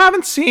you you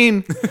haven't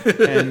seen,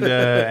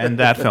 and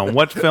that film?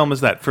 What film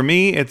is that? For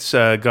me, it's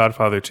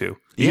Godfather 2.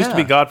 It used to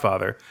be Yeah.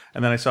 Godfather,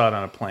 and then I saw it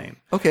on a plane.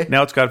 Okay.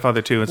 Now it's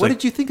Godfather 2. It's What like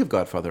did you think of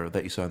Godfather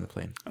that you saw on the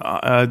plane?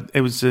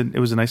 it was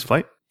a nice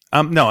flight.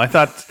 No, I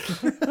thought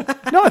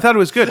it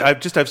was good.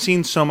 I've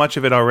seen so much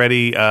of it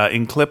already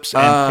in clips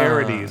and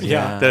parodies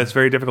yeah. that it's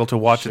very difficult to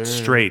watch it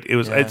straight. It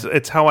was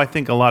it's how I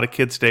think a lot of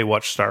kids today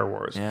watch Star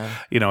Wars. Yeah.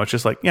 It's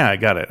just like, yeah, I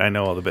got it. I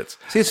know all the bits.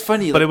 See, it's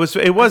funny, But like,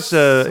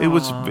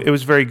 it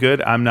was very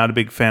good. I'm not a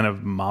big fan of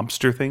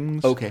mobster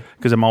things. Okay.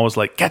 Because I'm always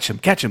like, catch him,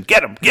 get him.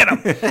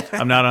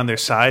 I'm not on their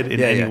side in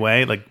any yeah.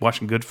 way. Like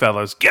watching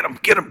Goodfellas, get him.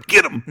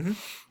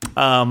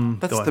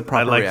 That's though the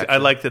proper I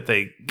reaction. like that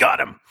they got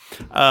him.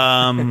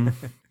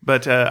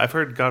 But I've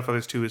heard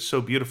Godfathers 2 is so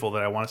beautiful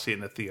that I want to see it in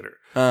the theater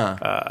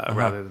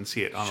rather than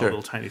see it on a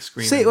little tiny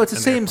screen. It's the in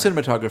same the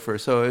airplane. cinematographer,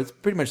 so it's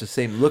pretty much the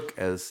same look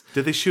as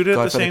Did they shoot it at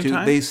the Godfather same 2.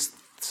 time? They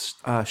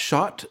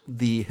shot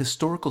the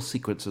historical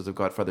sequences of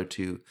Godfather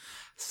 2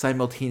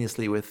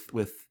 simultaneously with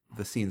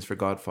the scenes for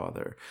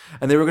Godfather.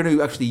 And they were going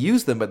to actually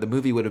use them, but the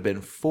movie would have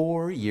been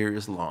 4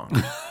 years long.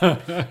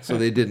 So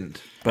they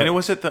didn't. But And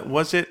was it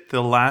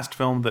the last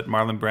film that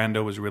Marlon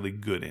Brando was really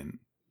good in?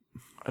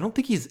 I don't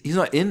think he's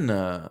not in...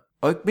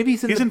 maybe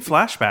he's in... He's in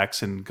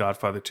flashbacks in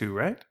Godfather 2,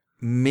 right?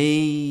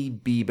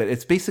 Maybe, but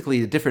it's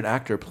basically a different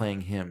actor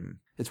playing him.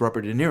 It's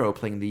Robert De Niro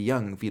playing the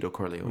young Vito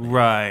Corleone.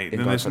 Right. in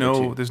And there's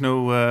Godfather 2.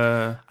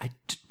 no.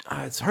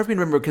 It's hard for me to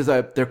remember because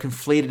they're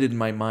conflated in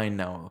my mind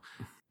now.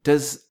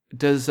 Does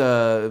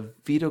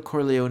Vito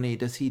Corleone,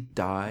 does he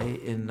die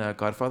in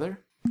Godfather?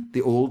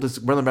 Does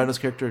Marlon Brando's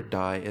character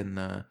die in...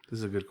 This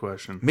is a good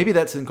question. maybe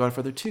that's in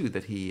Godfather 2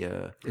 that he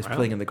is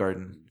playing in the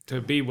garden. To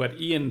be what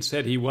Ian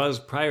said he was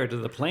prior to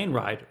the plane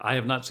ride, I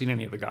have not seen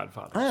any of the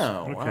Godfathers.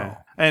 Oh, Okay. wow.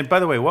 And by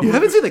the way, what You movie?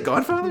 haven't seen The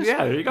Godfathers?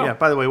 Yeah, there you go. Yeah.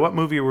 By the way, what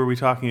movie were we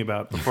talking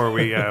about before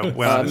we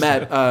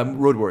went on?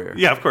 Road Warrior.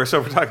 Yeah, of course. So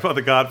we're talking about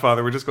The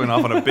Godfather. We're just going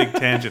off on a big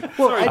tangent.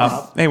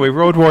 Well, Anyway,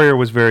 Road Warrior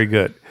was very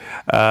good.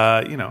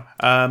 I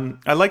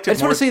liked it I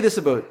just more. want to say this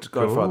about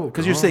Godfather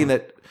because you're saying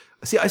that.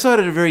 See, I saw it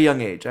at a very young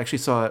age. I actually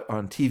saw it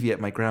on TV at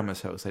my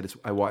grandma's house.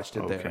 I watched it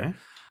Okay. there,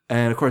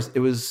 and of course,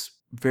 it was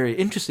very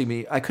interesting to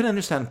me. I couldn't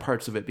understand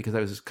parts of it because I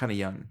was kind of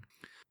young,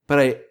 but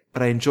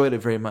I enjoyed it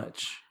very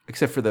much,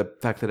 except for the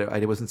fact that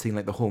I wasn't seeing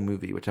like the whole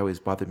movie, which always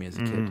bothered me as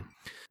a kid.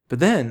 But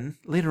then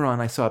later on,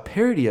 I saw a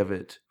parody of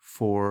it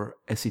for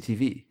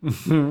SCTV,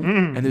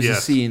 and there's a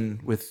Yes.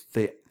 scene with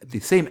the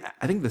same.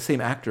 I think the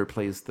same actor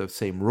plays the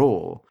same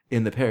role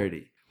in the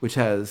parody, which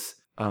has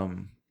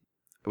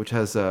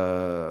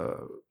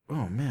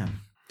oh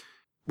man,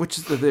 which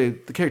is the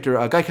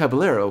character Guy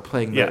Caballero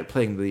playing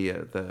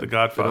the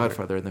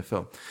Godfather in the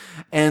film,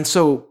 and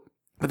so.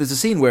 But there's a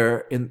scene where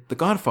in The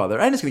Godfather,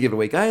 I'm just going to give it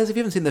away, guys. If you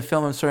haven't seen the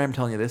film, I'm sorry I'm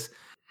telling you this.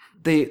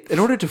 In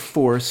order to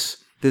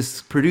force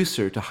this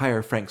producer to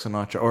hire Frank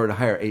Sinatra or to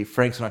hire a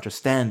Frank Sinatra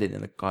stand-in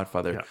in The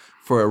Godfather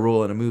for a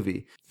role in a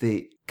movie,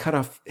 they cut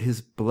off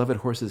his beloved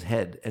horse's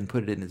head and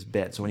put it in his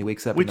bed. So when he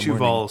wakes up, Which in the you've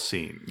morning, all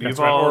seen. You've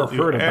right, all or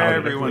heard about it, at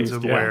Everyone's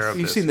least, aware yes. of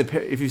You've this. seen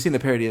if you've seen the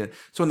parody.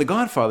 So in The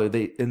Godfather,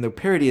 in the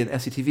parody in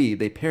SCTV,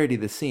 they parody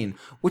this scene,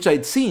 which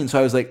I'd seen. So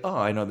I was like, oh,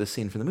 I know this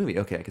scene from the movie.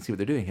 Okay, I can see what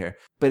they're doing here.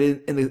 But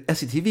in the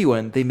SCTV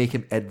one, they make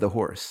him Ed the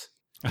horse,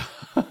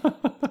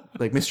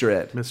 like Mr.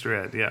 Ed. Mr.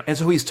 Ed, yeah. And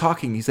so he's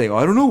talking. He's saying,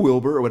 "I don't know,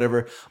 Wilbur," or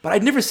whatever. But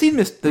I'd never seen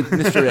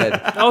Mr.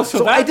 Ed.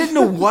 so I that- didn't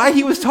know why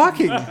he was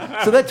talking.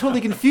 So that totally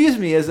confused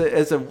me as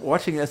a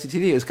watching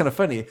SCTV. It was kind of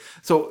funny.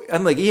 So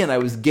unlike Ian, I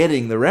was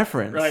getting the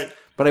reference, Right.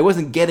 but I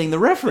wasn't getting the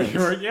reference.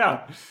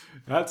 Yeah,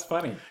 that's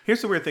funny.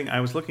 Here's the weird thing. I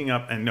was looking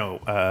up, and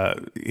no,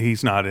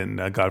 he's not in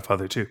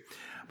Godfather 2.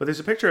 But there's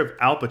a picture of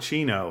Al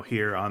Pacino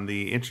here on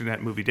the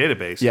Internet Movie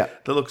Database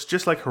that looks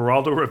just like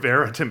Geraldo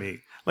Rivera to me.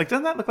 Like,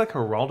 doesn't that look like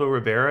Geraldo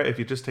Rivera if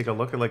you just take a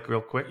look at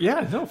real quick?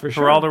 Yeah, no, for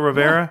sure. Geraldo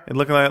Rivera, and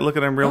look at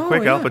him real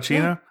quick. yeah, Al Pacino,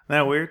 Isn't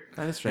that weird?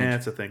 That is strange. Yeah,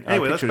 that's a thing.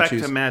 Anyway, let's picture to back to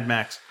choose. Mad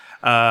Max.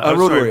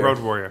 Road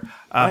Warrior.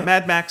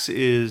 Mad Max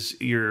is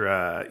your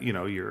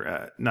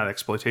not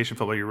exploitation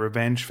film, but your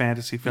revenge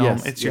fantasy film.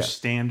 Yes, It's your yeah.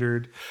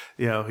 standard.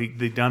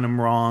 They done him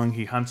wrong.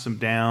 He hunts him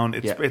down.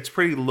 It's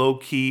pretty low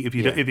key. If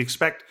you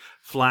expect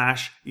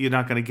Flash, you're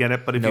not going to get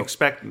it. But if you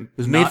expect It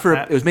was made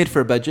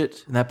for a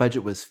budget, and that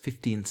budget was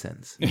 15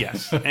 cents.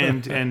 yes,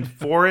 and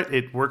for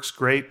it works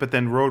great. But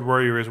then Road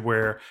Warrior is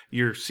where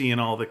you're seeing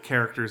all the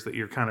characters that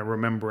you're kind of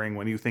remembering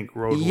when you think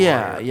Road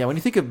Warrior. Yeah. When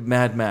you think of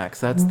Mad Max,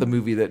 that's the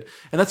movie and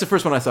that's the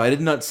first one I saw. I did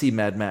not see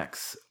Mad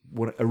Max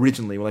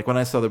originally. Like when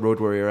I saw the Road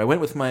Warrior, I went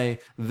with my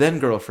then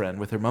girlfriend,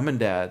 with her mom and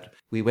dad.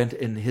 We went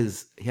in he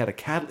had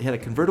a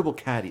convertible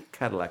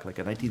Cadillac, like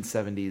a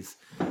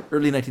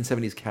early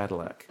 1970s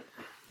Cadillac,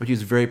 which he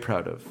was very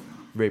proud of.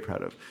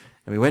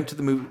 And we went to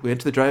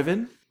the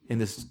drive-in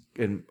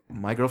and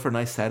my girlfriend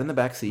and I sat in the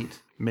back seat,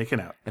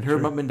 Making out. and her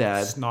mom and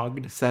dad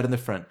Snogged. sat in the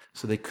front,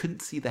 so they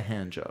couldn't see the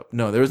hand job.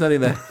 No, there was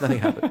nothing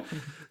happened.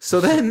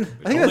 So then, I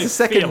think that's Only the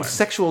second feeling.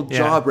 sexual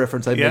job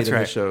reference I Yeah, made that's in right.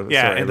 the show.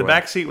 Yeah, Sorry, and the everyone.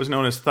 back seat was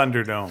known as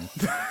Thunderdome.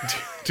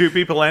 Two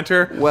people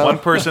enter, Well, one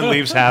person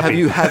leaves happy. Have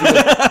you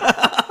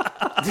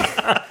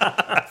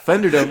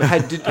Thunderdome?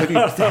 Have you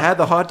had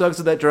the hot dogs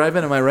at that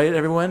drive-in? Am I right,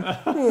 everyone?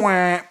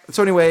 Wah.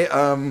 So anyway,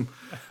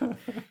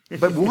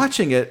 but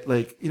watching it,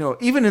 like, you know,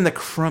 even in the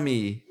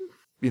crummy,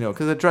 you know,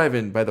 because a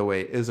drive-in, by the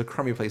way, is a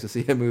crummy place to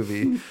see a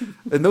movie.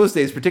 In those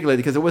days, particularly,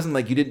 because it wasn't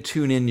like you didn't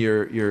tune in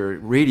your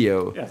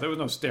radio. Yes, there was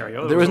no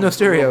stereo. There was no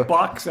stereo. little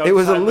box It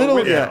was a outside the little,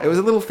 window. yeah, it was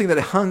a little thing that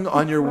hung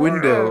on your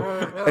window,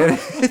 and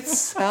it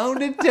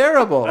sounded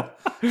terrible.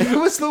 It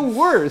was the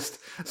worst.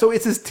 So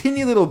it's this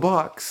teeny little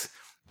box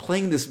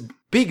playing this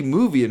big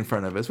movie in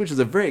front of us, which is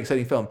a very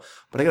exciting film.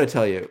 But I got to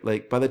tell you,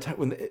 like by the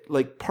time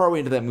like partway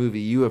into that movie,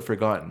 you have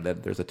forgotten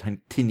that there's a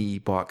tinny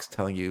box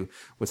telling you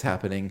what's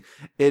happening.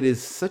 It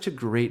is such a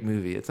great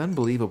movie. It's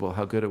unbelievable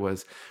how good it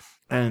was,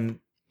 and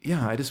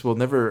yeah, I'll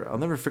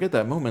never forget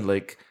that moment.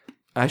 Like,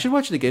 I should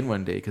watch it again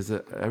one day because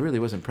I really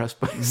was impressed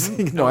by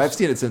seeing. No, I've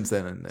seen it since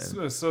then. And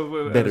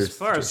better as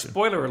far as situation.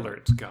 spoiler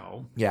alerts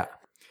go, yeah,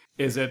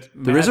 is it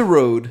there is a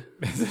road.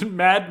 is it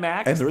Mad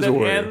Max And there is that a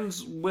warrior.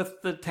 ends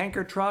with the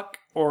tanker truck,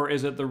 or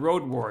is it the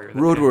Road Warrior?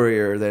 Road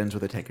Warrior that ends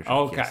with a tanker truck.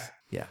 Okay. Yes.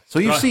 Yeah. So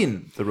you've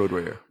seen the Road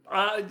Warrior.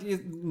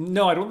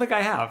 No, I don't think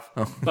I have.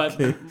 But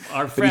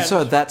our But friend, you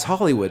saw That's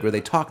Hollywood, where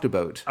they talked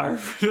about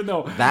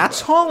no,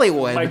 That's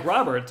Hollywood. Mike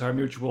Roberts, our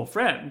mutual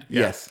friend.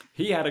 Yes.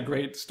 He had a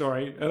great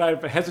story, and I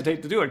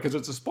hesitate to do it because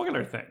it's a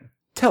spoiler thing.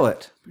 Tell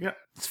it. Yeah.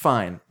 It's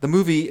fine. The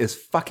movie is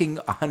fucking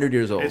 100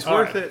 years old. It's All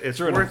worth right. it. It's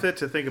Sure worth it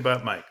to think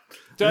about Mike.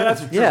 So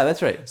that's Yeah,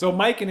 that's right. So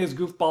Mike and his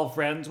goofball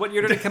friends, what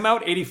year did it come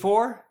out?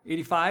 84?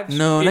 85?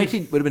 No,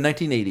 80 would have been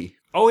 1980.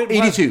 Oh, it was.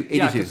 82,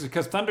 Yeah, 82.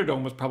 because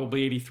Thunderdome was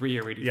probably 83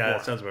 or 84. Yeah,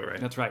 that sounds about right.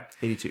 That's right.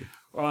 82.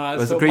 So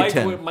a grade Mike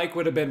 10. Mike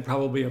would have been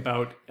probably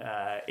about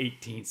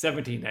 18,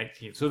 17,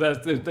 19. So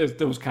there's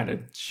those kind of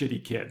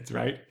shitty kids,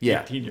 right?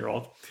 Yeah.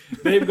 18-year-olds.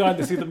 They've gone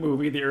to see the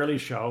movie, the early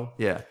show.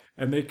 Yeah.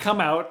 And they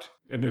come out,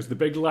 and there's the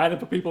big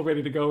lineup of people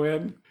ready to go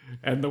in.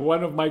 And the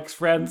one of Mike's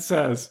friends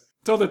says,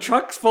 "So the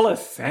truck's full of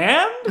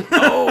sand?"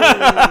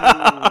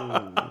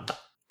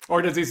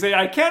 Or does he say,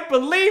 "I can't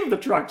believe the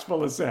truck's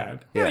full of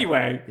sand"? Yeah.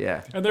 Anyway.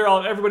 Yeah. And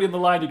everybody in the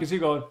line, you can see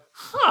going,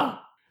 huh.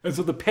 And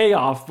so the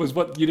payoff was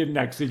what you didn't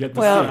actually get to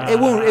Well, see.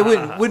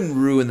 it wouldn't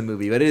ruin the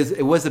movie, but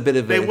it was a bit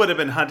of They a would have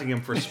been hunting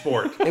him for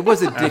sport. it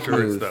was a dick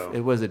afterwards, move. though.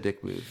 It was a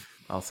dick move.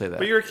 I'll say that.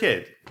 But you're a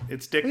kid.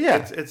 It's dick.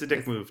 Yeah. It's a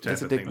dick move type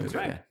It's a of dick thing. to move. do.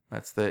 Yeah.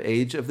 That's the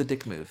age of the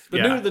dick move.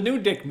 Yeah. The new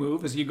dick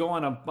move is you go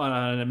on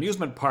an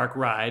amusement park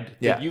ride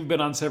Yeah. that you've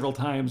been on several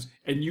times,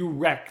 and you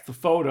wreck the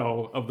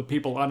photo of the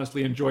people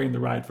honestly enjoying the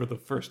ride for the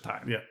first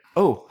time. Yeah.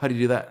 Oh, how do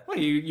you do that? Well,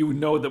 you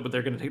know that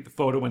they're going to take the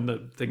photo when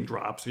the thing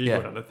drops, or you Yeah.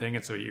 go down the thing,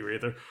 and so you're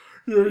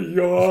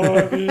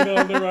yawning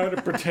on the ride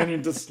or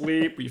pretending to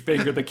sleep, or you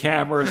finger the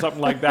camera or something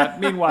like that.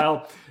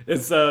 Meanwhile,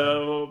 it's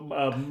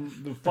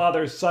the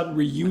father-son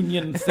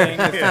reunion thing.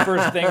 It's the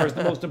first thing, or it's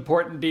the most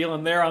important deal,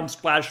 and they're on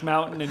Splash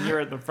Mountain, and you're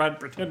at the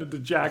front pretending to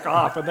jack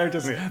off, and they're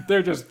just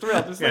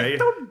thrilled. It's Yeah, like,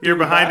 don't you're do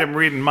behind that. him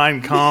reading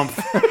Mein Kampf.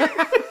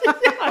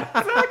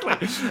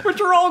 Exactly,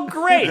 which are all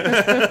great.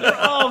 They're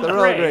all They're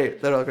all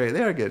great. They're all great.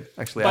 They are good,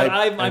 actually. But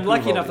I I'm approve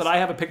lucky of enough all that I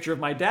have a picture of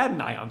my dad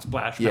and I on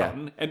Splash Yeah.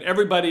 Mountain, and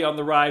everybody on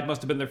the ride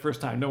must have been their first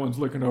time. No one's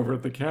looking over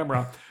at the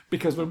camera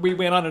because when we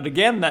went on it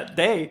again that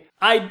day,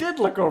 I did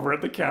look over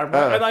at the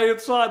camera and I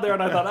saw it there,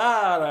 and I thought,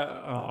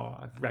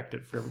 I wrecked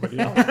it for everybody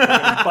else.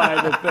 Buy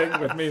the thing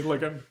with me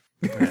looking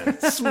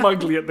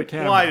smugly at the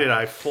camera. Why did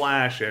I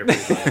flash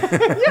everything?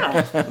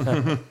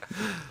 these.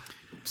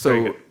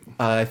 So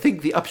I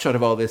think the upshot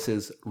of all this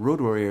is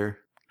Road Warrior,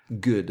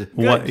 good.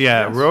 What?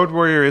 Yeah, yes. Road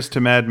Warrior is to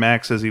Mad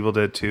Max as Evil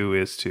Dead 2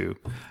 is to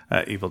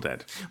Evil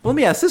Dead. Well, let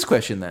me ask this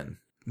question then: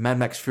 Mad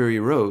Max Fury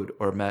Road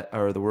or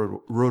the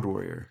Road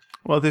Warrior?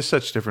 Well, there's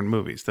such different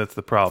movies. That's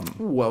the problem.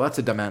 Well, that's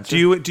a dumb answer.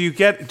 Do you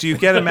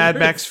get a Mad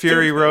Max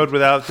Fury Road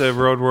without the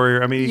Road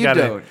Warrior? I mean, you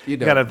don't.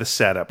 gotta have the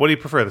setup. What do you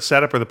prefer, the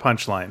setup or the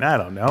punchline? I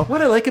don't know.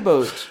 What I like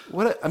about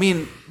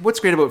what's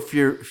great about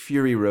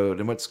Fury Road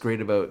and what's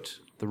great about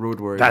the Road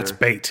Warrior? That's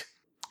bait.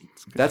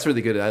 That's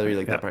really good. I really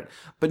like that part.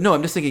 But no,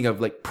 I'm just thinking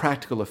of like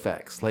practical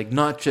effects, like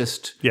not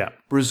just Yeah.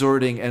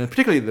 resorting, and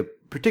particularly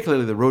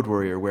the Road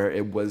Warrior, where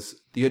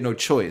you had no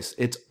choice.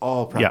 It's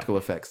all practical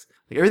effects.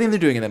 Like everything they're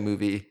doing in that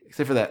movie,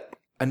 except for that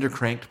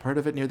undercranked part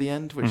of it near the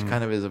end, which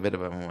kind of is a bit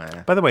of a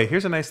meh. By the way,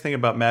 here's a nice thing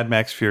about Mad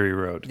Max Fury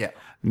Road. Yeah.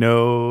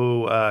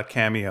 No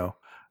cameo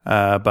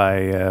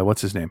by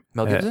what's his name?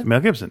 Mel Gibson? Mel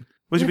Gibson.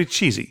 Which would be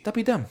cheesy. That'd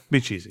be dumb.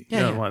 Be cheesy. Yeah,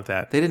 you don't yeah. want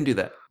that. They didn't do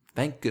that.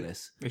 Thank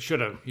goodness. They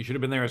should have. He should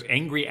have been there as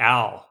Angry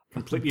Al,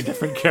 completely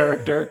different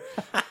character.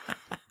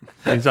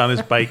 He's on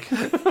his bike.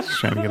 He's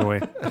trying to get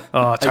away.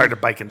 Oh, it's hard to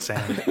bike in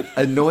sand.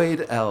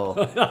 Annoyed L.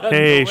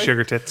 Hey,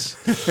 sugar tits.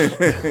 Who's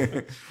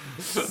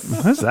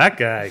that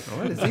guy?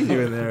 What is he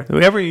doing there?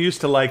 Whoever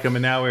used to like him,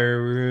 and now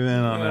we're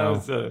I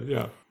don't know.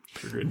 Yeah.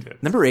 Sugar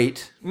tits. Number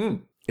 8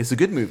 is a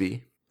good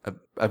movie,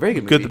 a very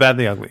good movie. Good, the bad, and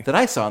the ugly. That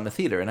I saw in the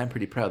theater, and I'm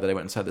pretty proud that I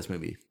went and saw this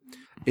movie.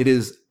 It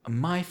is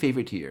my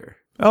favorite year.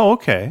 Oh,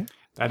 okay.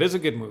 That is a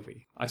good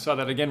movie. I saw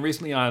that again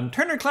recently on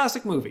Turner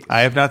Classic Movies.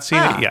 I have not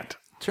seen it yet,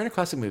 Turner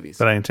Classic Movies.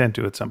 but I intend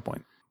to at some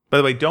point. By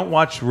the way, don't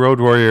watch Road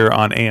Warrior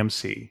on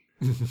AMC.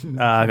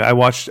 I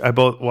watched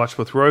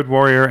both Road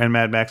Warrior and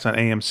Mad Max on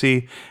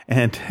AMC,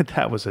 and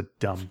that was a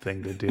dumb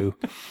thing to do.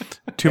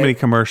 Too many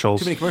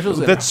commercials. Too many commercials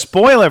that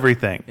spoil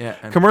everything. Yeah,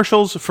 and-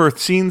 commercials for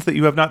scenes that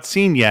you have not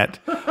seen yet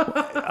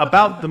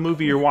about the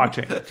movie you're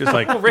watching. Just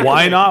like,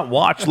 why not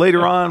watch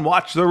later on?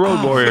 Watch the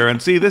Road Warrior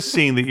and see this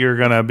scene that you're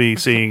gonna be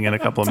seeing in a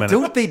couple of minutes.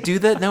 Don't they do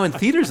that now in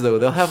theaters, though?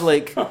 They'll have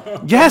Yes.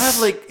 they'll have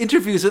like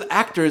interviews with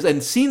actors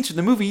and scenes from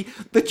the movie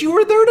that you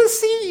were there to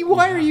see.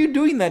 Why are you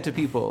doing that to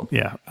people?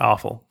 Yeah,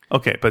 awful.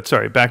 Okay, but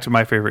sorry, back to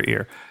my favorite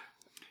year.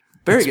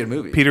 Very good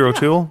movie. Peter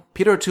O'Toole,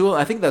 Peter O'Toole.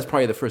 I think that's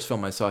probably the first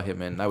film I saw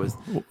him in. I was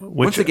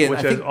which I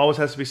think always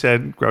has to be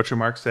said. Groucho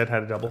Marx said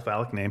had a double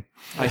phallic name.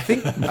 I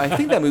think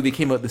that movie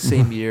came out the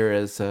same year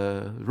as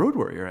Road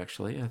Warrior.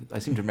 Actually, I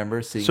seem to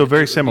remember seeing So it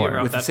very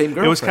similar. with the same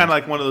girl. It was kind of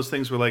like one of those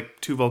things where like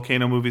 2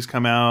 volcano movies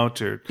come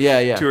out or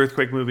Yeah. 2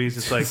 earthquake movies.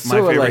 It's like So my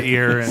favorite alike.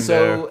 year. And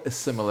so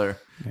similar.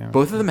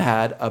 Both of them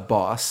had a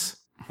boss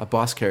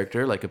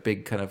character, like a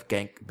big kind of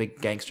big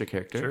gangster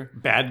character. Sure.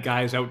 Bad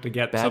guys out to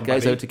get Bad somebody.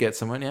 guys out to get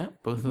someone. Yeah,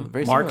 both of them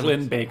very Mark similar.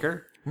 Lynn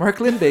Baker. Mark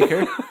Lynn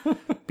Baker,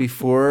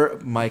 before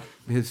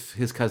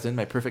his cousin,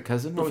 my perfect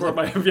cousin. What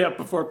was that?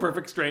 Before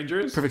Perfect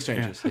Strangers. Perfect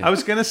Strangers. Yeah. I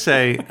was gonna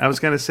say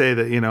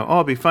that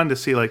it'd be fun to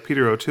see like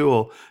Peter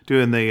O'Toole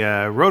doing the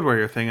Road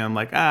Warrior thing. I'm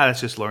like,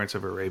 that's just Lawrence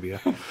of Arabia.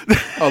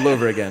 All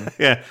over again.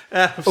 Yeah,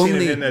 I've seen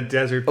Only- him in the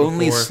desert before.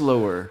 Only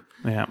slower.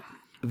 Yeah,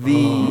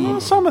 The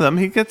well, some of them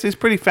he's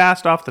pretty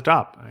fast off the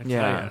top.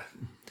 yeah.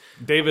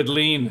 David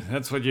Lean.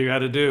 That's what you got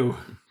to do.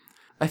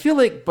 I feel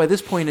like by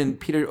this point in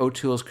Peter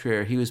O'Toole's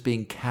career, he was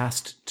being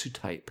cast to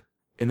type,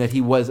 in that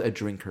he was a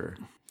drinker,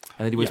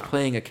 and that he was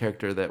playing a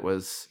character that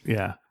was.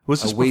 Yeah,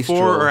 was this wastrel.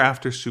 before or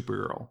after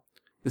Supergirl?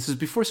 This is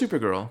before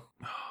Supergirl.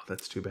 Oh,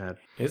 that's too bad.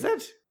 Is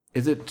it?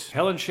 Is it?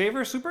 Helen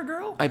Shaver,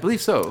 Supergirl? I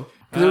believe so.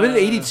 Because it was in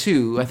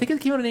 '82. I think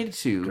it came out in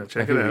 '82. check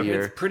my it favorite out.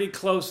 year. It's pretty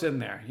close in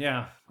there.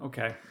 Yeah.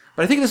 Okay.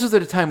 But I think this was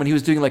at a time when he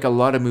was doing like a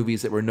lot of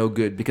movies that were no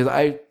good. Because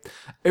I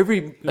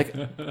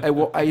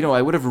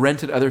would have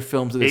rented other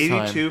films at this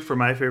time. 82 for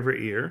my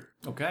favorite year.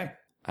 Okay.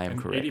 I am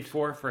And correct.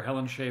 84 for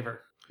Helen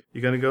Shaver.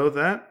 You gonna go with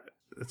that?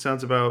 It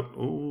sounds about.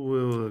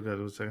 Oh, God,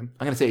 a second.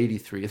 I'm gonna say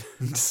 '83.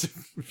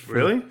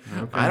 Really?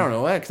 I don't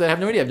know why, because I have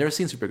no idea. I've never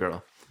seen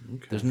Supergirl.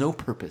 There's no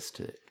purpose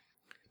to it.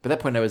 By that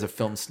point, I was a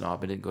film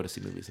snob. I didn't go to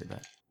see movies like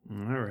that.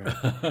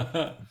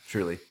 All right.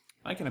 Surely,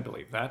 I can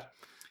believe that.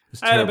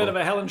 it's I had a terrible. bit of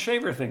a Helen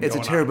Shaver thing It's a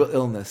going on. terrible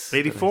illness.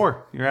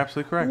 84. You're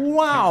absolutely correct.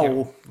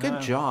 Wow,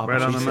 good job.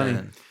 Right on the money.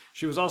 Jason.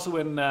 She was also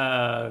in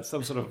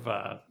some sort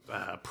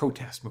of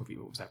protest movie.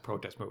 What was that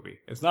protest movie?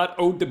 It's not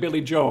Ode to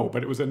Billy Joe,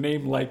 but it was a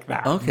name like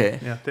that. Okay.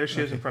 Yeah, there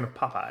she is in front of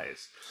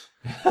Popeyes.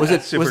 Was it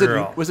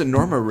Supergirl. was it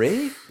Norma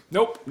Ray?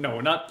 Nope,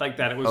 no, not like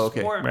that. It was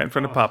Okay. more. Right in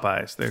front of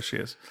Popeyes. There she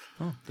is.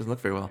 Doesn't look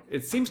very well.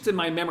 It seems to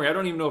my memory. I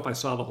don't even know if I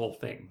saw the whole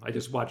thing. I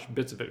just watched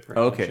bits of it for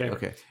Okay, Helen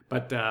Shaver. okay.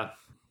 But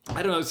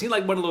I don't know. It seemed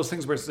like one of those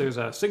things where there's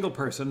a single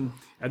person,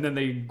 and then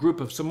the group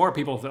of some more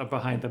people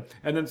behind them,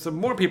 and then some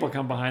more people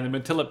come behind them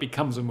until it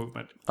becomes a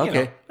movement. You Okay, know,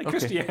 like okay.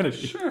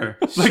 Christianity. Sure.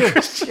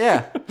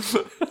 Yeah,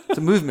 it's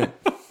a movement.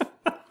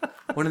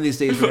 One of these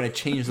days, we're going to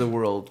change the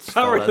world.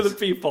 Power to the fellas.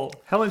 people.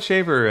 Helen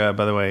Shaver,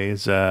 by the way,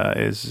 is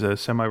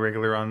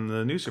semi-regular on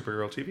the new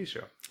Supergirl TV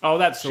show. Oh,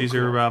 that's so She's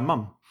cool. her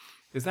mum.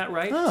 Is that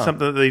right?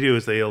 Something that they do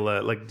is they'll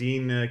like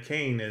Dean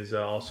Cain is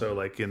also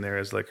like in there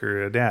as like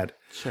her dad.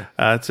 Sure.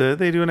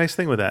 They do a nice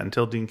thing with that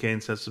until Dean Cain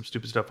says some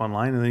stupid stuff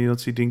online, and then you don't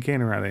see Dean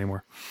Cain around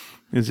anymore.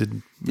 Is it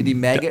Did he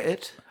MAGA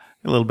it?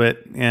 a little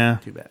bit? Yeah,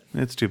 Too bad.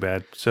 It's too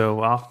bad.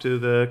 So off to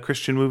the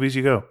Christian movies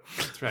you go.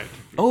 That's right.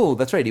 Oh,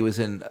 that's right. He was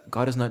in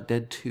God Is Not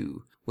Dead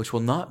 2, which will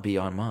not be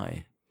on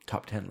my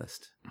top 10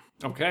 list.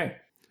 Okay.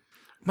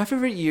 My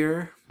favorite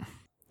year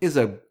is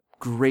a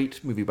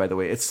great movie, by the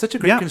way. It's such a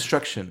great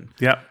construction.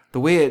 Yeah, The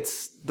way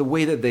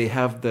that they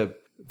have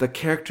the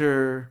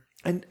character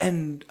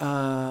and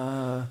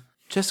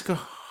Jessica,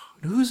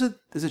 who's it?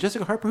 Is it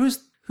Jessica Harper?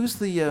 Who is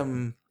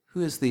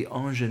the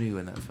ingenue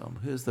in that film?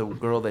 Who's the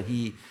girl that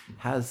he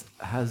has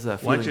why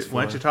feelings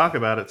don't you for, talk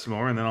about it some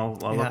more, and then I'll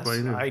look what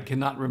you do. I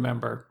cannot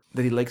remember.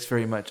 that he likes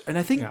very much? And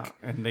I think Yeah,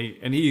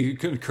 and he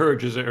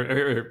encourages,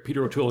 or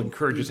Peter O'Toole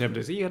encourages him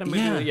to see. So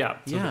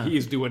that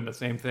he's doing the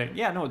same thing.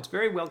 Yeah, no, it's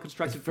very well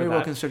constructed. very for well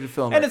that. constructed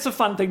film. And it's a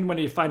fun thing when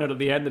you find out at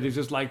the end that he's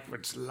just like,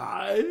 it's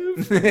live.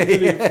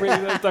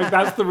 It's like,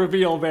 that's the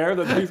reveal there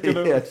that he's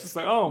gonna. Yes. It's just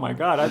like, oh my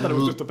god, I thought it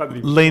was just a bad.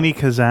 Lainey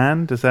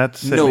Kazan, does that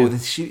say no,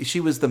 she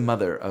was the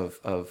mother of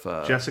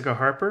Jessica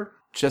Harper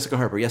Jessica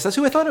Harper. Yes, that's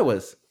who I thought it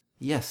was.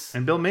 Yes,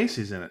 and Bill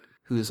Macy's in it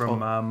who's from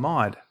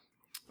Maude.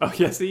 Oh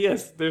yes, he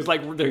is. There's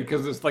like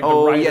because it's like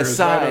Oh, the writers, yes,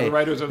 right? The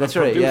writers are that's the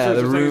right, producers. yeah, the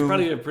or something. He's room.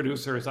 probably a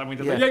producer or something.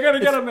 Just Yeah. like, you gotta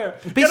get him there.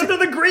 Get him to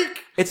the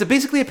Greek. it's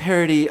basically a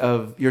parody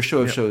of Your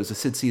Show of Shows, the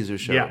Sid Caesar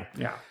show. Yeah.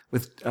 Yeah.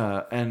 With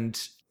and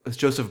was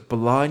Joseph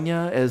Bologna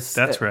as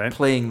That's right.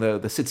 playing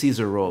the Sid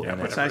Caesar role in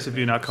it. It's nice of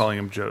you not calling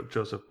him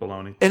Joseph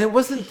Bologna. And it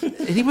wasn't.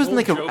 He wasn't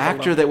like an Joe actor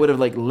Bologna. that would have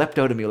like leapt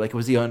out at me. Like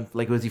was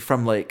he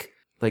from like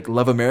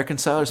Love American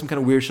Style or some kind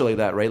of weird shit like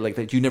that, right? Like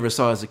that you never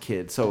saw as a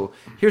kid. So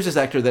here's this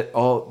actor that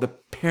all the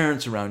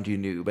parents around you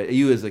knew, but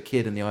you as a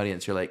kid in the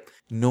audience, you're like,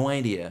 no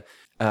idea.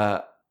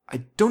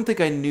 I don't think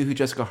I knew who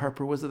Jessica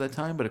Harper was at that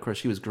time, but of course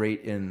she was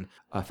great in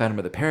Phantom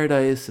of the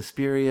Paradise,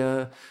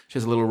 Suspiria. She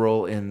has a little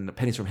role in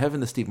Pennies from Heaven,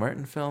 the Steve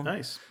Martin film,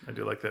 Nice. I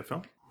do like that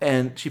film.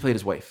 and she played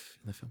his wife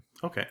in the film,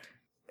 Okay.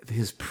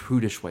 his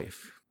prudish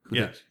wife, who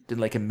Yes.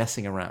 didn't like him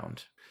messing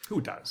around. Who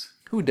does?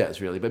 Who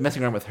does really? But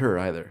messing around with her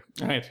either.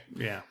 Right.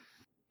 Yeah.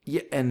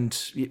 Yeah, and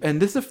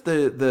this is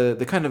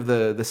the kind of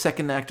the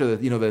second act, or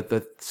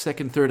the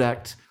second third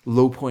act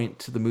low point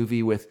to the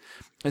movie. With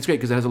it's great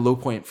because it has a low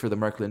point for the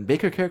Mark Lynn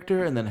Baker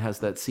character, and then it has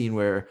that scene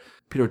where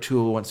Peter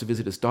O'Toole wants to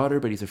visit his daughter,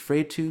 but he's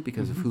afraid to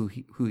because of who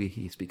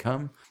he's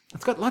become.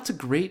 It's got lots of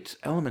great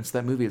elements to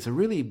that movie. It's a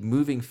really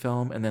moving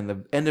film, and then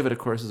the end of it, of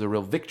course, is a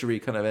real victory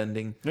kind of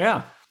ending.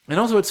 Yeah. And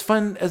also, it's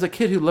fun as a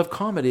kid who loved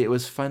comedy. It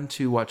was fun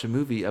to watch a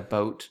movie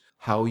about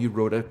how you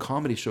wrote a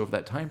comedy show of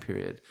that time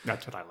period.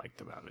 That's what I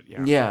liked about it.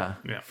 Yeah.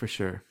 Yeah, for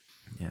sure.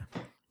 Yeah.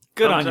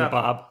 Good Thumbs on you, up.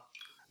 Bob.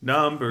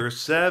 Number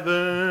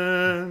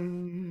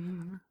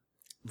 7.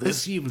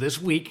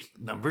 This week,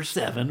 number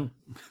 7.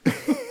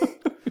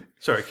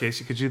 Sorry,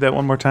 Casey, could you do that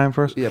one more time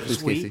for us? Yeah,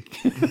 please, Casey.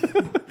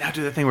 Now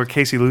do the thing where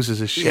Casey loses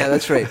his shit. Yeah,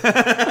 that's right.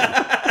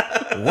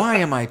 Why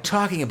am I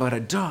talking about a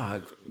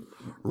dog?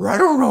 I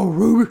don't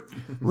know,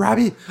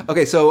 Robbie.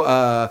 Okay,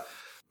 so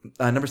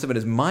number 7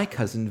 is My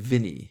Cousin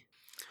Vinny.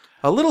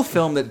 A little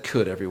film that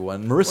could,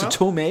 everyone. Marissa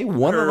Tomei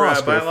won an Her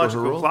Oscar for her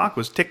biological role. clock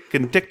was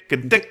ticking,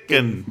 ticking,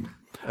 ticking.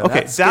 Okay,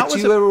 That's that get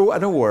was you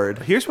an award.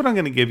 Here's what I'm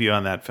going to give you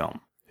on that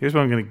film. Here's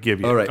what I'm going to give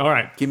you. All right. All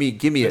right. Give me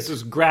This it.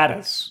 is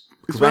gratis.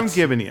 Here's what I'm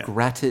giving you.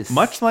 Gratis.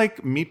 Much like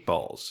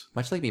Meatballs.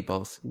 Much like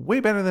Meatballs. Way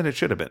better than it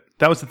should have been.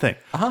 That was the thing.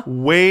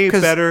 Way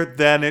 'Cause- better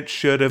than it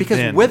should have Because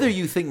been. whether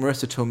you think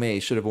Marissa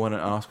Tomei should have won an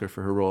Oscar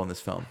for her role in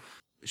this film,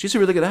 she's a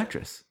really good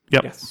actress.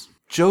 Yep. Yes.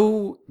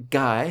 Joe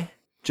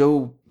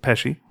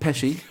Pesci.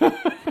 Pesci.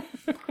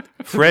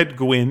 Fred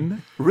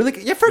Gwynn. Really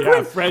good. Yeah, Fred Yeah,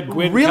 Gwynn. Fred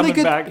Gwynn really coming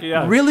good, back,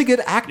 yeah. really good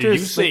Did actors.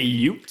 you say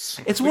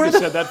Utes? It's we one of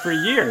just the- said that for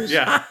years.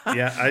 Yeah.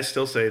 Yeah, I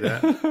still say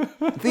that.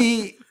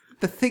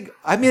 the thing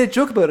I made a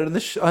joke about it on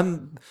the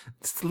on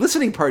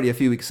listening party a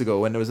few weeks ago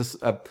when there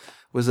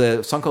was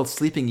a song called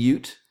Sleeping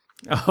Ute.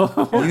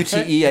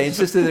 UTE. I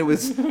insisted it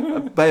was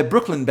by a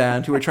Brooklyn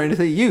band who were trying to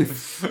say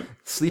youth.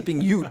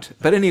 Sleeping Ute.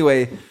 But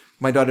anyway,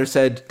 my daughter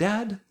said,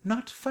 "Dad,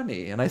 not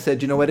funny." And I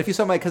said, "You know what? If you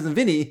saw My Cousin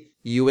Vinny,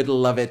 you would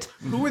love it."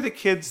 Who were the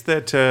kids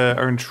that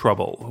are in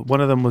trouble?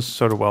 One of them was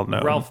sort of well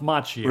known. Ralph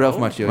Macchio. Ralph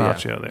Macchio,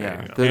 Macchio, there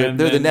yeah. you go. They're And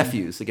the then-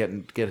 nephews that get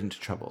into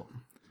trouble.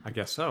 I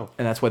guess so.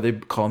 And that's why they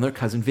call him their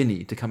cousin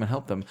Vinny to come and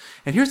help them.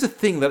 And here's the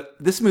thing, that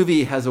this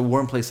movie has a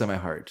warm place in my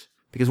heart.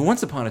 Because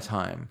once upon a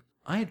time,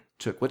 I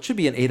took what should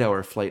be an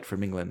 8-hour flight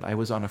from England. I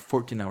was on a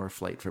 14-hour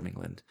flight from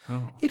England.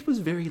 It was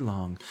very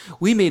long.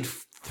 We made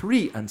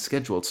 3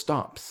 unscheduled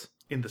stops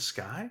In the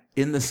sky?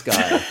 in the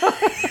sky.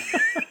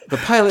 The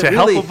pilot To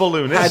help really a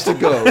balloonist. had to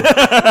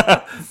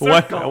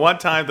go. One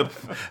time the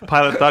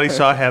pilot thought he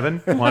saw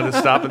heaven, wanted to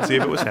stop and see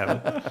if it was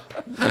heaven.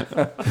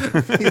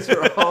 These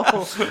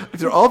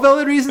are all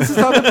valid reasons to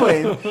stop the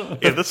plane.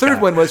 In the Third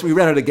sky. one was we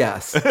ran out of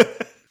gas.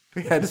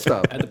 We had to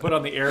stop. Had to put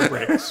on the air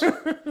brakes.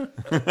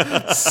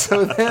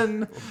 So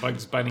then,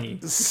 Bugs Bunny.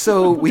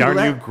 so we Darn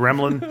la- you,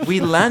 gremlin. we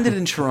landed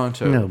in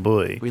Toronto. Oh,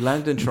 boy. We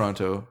landed in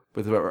Toronto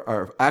with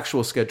our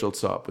actual scheduled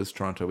stop was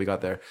Toronto. We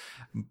got there.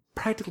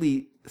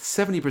 Practically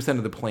 70%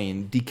 of the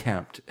plane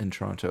decamped in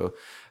Toronto.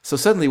 So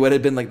suddenly what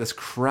had been like this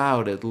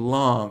crowded,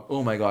 long,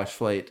 oh my gosh,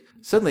 flight,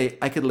 suddenly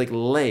I could like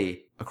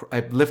lay, I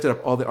lifted up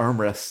all the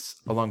armrests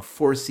along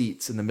 4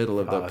 seats in the middle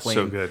of the plane.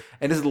 so good.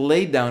 And just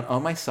laid down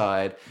on my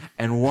side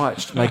and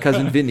watched my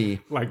cousin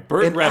Vinny. Like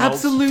Burt in Reynolds.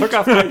 absolute- Took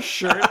off my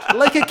shirt.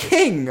 like a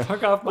king.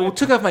 Took off my- Well,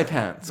 took off my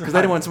pants because I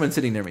didn't want someone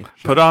sitting near me.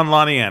 Put on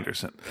Lonnie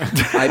Anderson.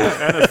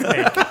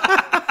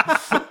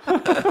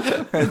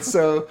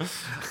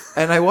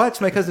 And I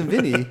watched my cousin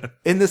Vinny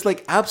in this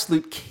like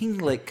absolute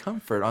king-like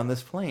comfort on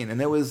this plane, and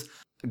it was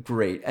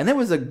great. And it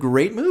was a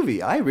great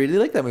movie. I really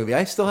like that movie.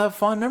 I still have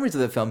fond memories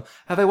of that film.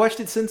 Have I watched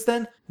it since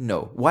then?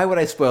 No. Why would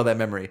I spoil that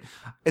memory?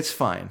 It's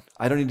fine.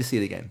 I don't need to see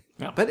it again.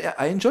 Yeah. But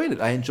I enjoyed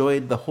it. I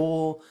enjoyed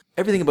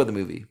everything about the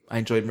movie. I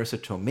enjoyed Marissa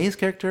Tomei's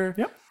character.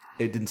 Yep.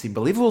 It didn't seem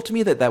believable to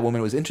me that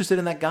woman was interested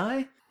in that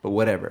guy, but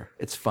whatever.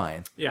 It's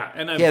fine. Yeah,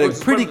 and He had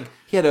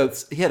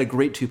a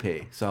great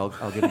toupee, so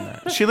I'll give him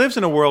that. She lives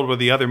in a world where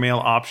the other male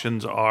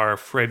options are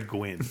Fred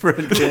Gwynn.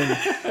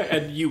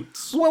 and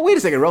Utes. Well, wait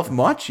a second, Ralph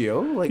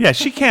Macchio. Like, Yeah,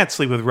 she can't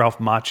sleep with Ralph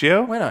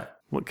Macchio. why not?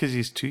 Because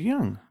he's too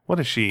young. What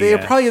is she? They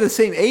are probably the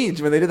same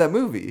age when they did that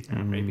movie.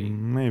 Maybe.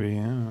 Maybe,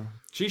 yeah.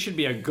 She should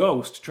be a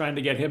ghost trying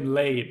to get him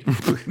laid.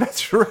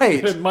 That's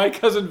right. And my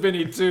cousin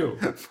Vinny, too.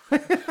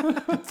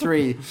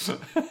 3.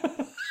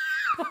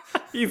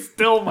 He's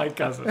still my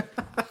cousin.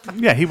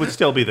 Yeah, he would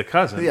still be the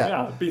cousin. Yeah.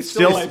 Yeah, be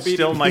Still, still, I beat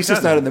still him. my He's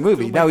just cousin. not in the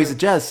movie. Now he's a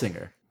jazz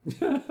singer.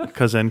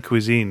 Cousin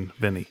Cuisine,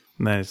 Vinny.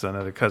 And then his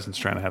another cousin's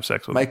trying to have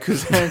sex with My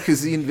him.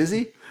 cuisine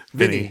Vizzy?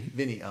 Vinny.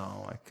 Vinny.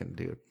 Oh, I couldn't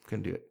do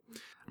it.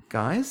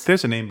 Guys?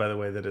 There's a name, by the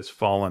way, that has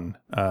fallen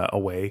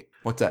away.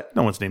 What's that?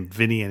 No one's named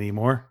Vinny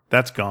anymore.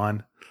 That's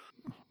gone.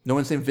 No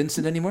one's named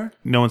Vincent anymore?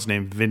 No one's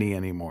named Vinny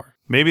anymore.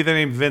 Maybe they're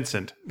named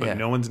Vincent, but Yeah.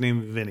 no one's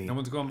named Vinny. No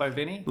one's going by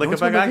Vinny? Like No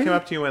if a one's guy named came Vinny?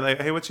 up to you and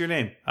like, hey, what's your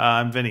name?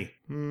 I'm Vinny.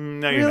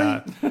 No, you're Really?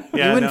 not. You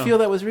Yeah, wouldn't no. feel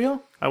that was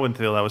real? I wouldn't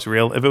feel that was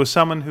real. If it was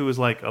someone who was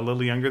like a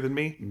little younger than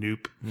me,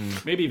 nope.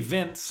 Maybe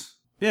Vince.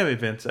 Yeah, maybe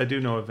Vince. I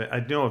know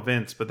a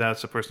Vince, but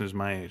that's a person who's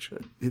my age.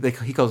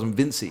 He calls him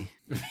Vincy.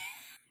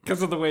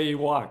 Because of the way he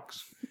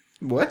walks.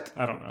 What?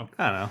 I don't know.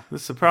 I don't know.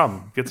 This is a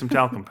problem. Get some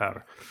talcum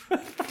powder.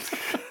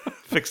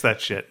 Fix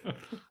that shit.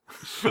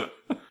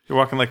 You're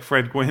walking like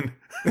Fred Gwynn.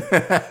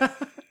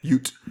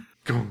 Ute.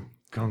 Gung,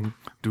 gung,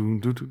 doo,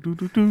 doo, doo, doo,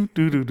 doo, doo,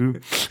 doo, doo, doo.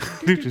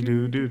 Doo, doo,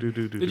 doo, doo,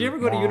 doo, doo, Did you ever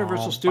go to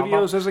Universal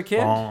Studios as a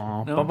kid?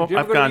 No? Did you ever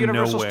I've go to gone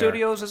Universal nowhere.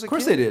 Studios as a kid? Of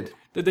course they did.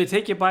 Did they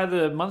take you by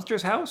the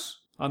Munsters house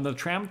on the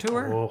tram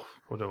tour? Oh,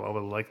 I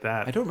would like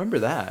that. I don't remember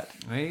that.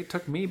 They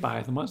took me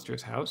by the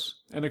Munsters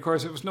house. And of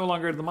course, it was no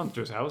longer the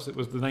Munsters house. It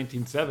was the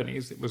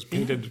 1970s. It was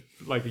painted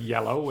like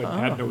yellow and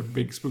had no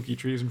big spooky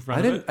trees in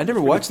front of it. I never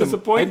It was watched them.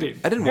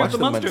 disappointing. I didn't Here's watch the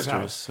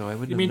Munsters, so I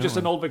wouldn't You have mean just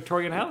known. an old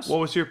Victorian house? What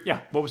was your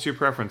Yeah. What was your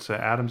preference,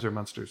 Adams or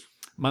Munsters?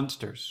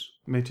 Munsters.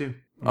 Me too.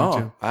 Me Oh,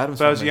 too. Adams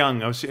So I was family.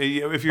 young. If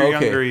you're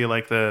Okay. younger, you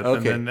like the.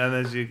 Okay. And then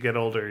as you get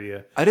older,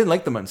 you. I didn't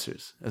like the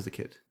Munsters as a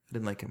kid. I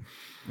didn't like him.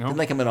 No? Didn't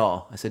like him at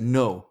all. I said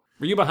no.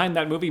 Were you behind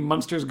that movie,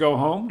 Munsters Go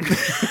Home?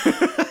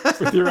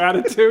 With your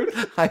attitude?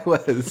 I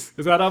was.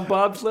 Is that on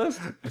Bob's list?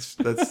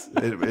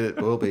 It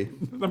will be.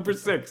 Number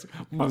 6,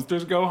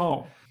 Munsters Go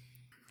Home.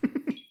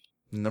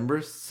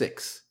 Number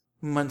 6,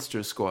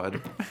 Munster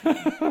Squad.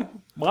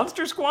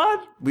 Monster Squad?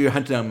 We were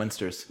hunting down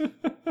Munsters.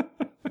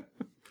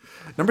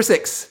 Number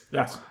 6.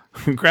 Yes.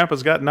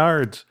 Grandpa's got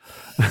nards.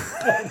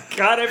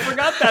 God, I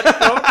forgot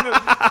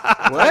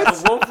that. What?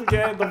 The wolf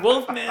again. The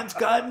Wolfman's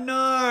got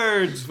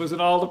nerds. Was in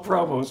all the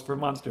promos for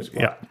Monster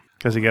Squad. Yeah,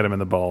 because you get him in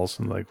the balls,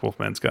 and like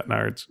Wolfman's got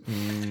nards.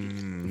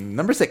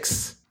 Number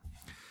 6,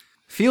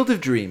 Field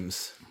of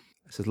Dreams.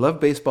 I said, love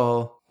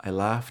baseball. I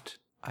laughed.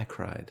 I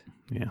cried.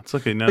 Yeah, it's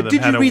like none of them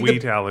had a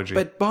wheat allergy.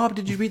 But Bob,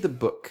 did you read the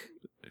book?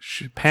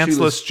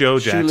 Pantsless Joe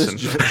Jackson.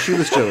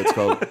 Shoeless Joe, it's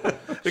called.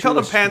 They called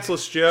him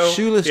Pantsless Joe.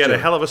 Shoeless He had a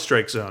Joe. hell of a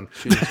strike zone.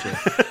 Shoeless Joe.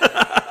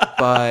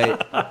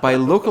 by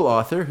local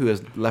author who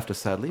has left us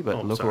sadly, but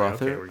local Sorry,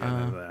 author. okay, we're getting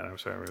into that. I'm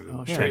sorry.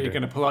 Sure, you're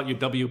going to pull out your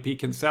W.P.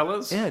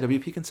 Kinsellas? Yeah,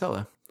 W.P.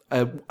 Kinsella,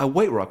 a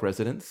White Rock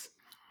resident.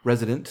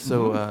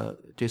 So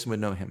Jason would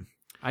know him.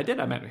 I did.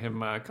 I met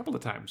him a couple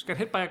of times. Got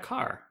hit by a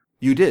car.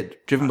 You did,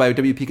 driven by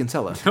W.P.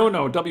 Kinsella.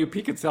 No,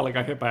 W.P. Kinsella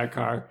got hit by a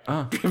car.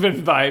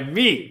 Driven by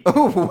me.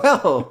 Oh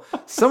well,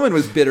 someone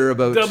was bitter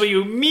about.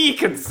 W.Me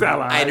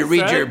Kinsella. I had to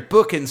read said. your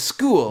book in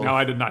school. No,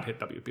 I did not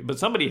hit W.P., but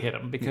somebody hit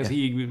him because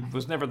he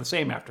was never the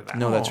same after that.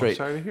 No, that's right.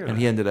 sorry to hear and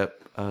that. he ended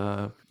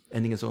up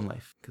ending his own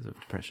life because of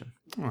depression.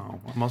 Oh,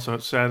 I'm also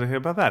sad to hear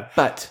about that.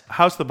 But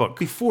How's the book?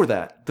 before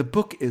that, the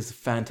book is a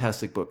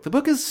fantastic book. The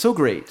book is so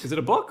great. Is it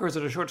a book or is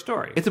it a short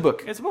story? It's a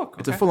book. It's a book.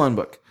 It's a okay. full-on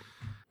book.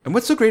 And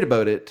what's so great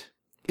about it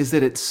is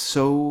that it's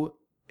so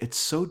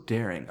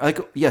daring. Like,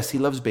 yes, he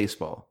loves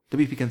baseball.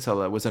 W.P.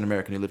 Kinsella was an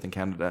American who lived in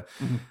Canada,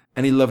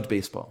 and he loved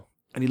baseball.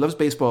 And he loves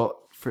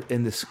baseball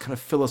in this kind of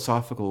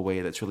philosophical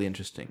way that's really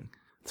interesting.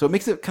 So it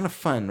makes it kind of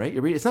fun, right?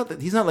 It's not that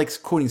he's not like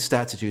quoting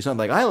stats at you. It's not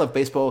like I love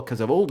baseball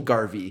because of old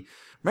Garvey.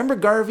 Remember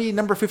Garvey,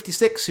 number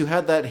 56, who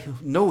had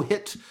that no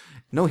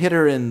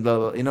hitter in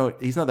the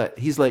he's not that.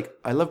 He's like,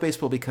 I love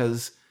baseball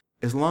because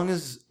as long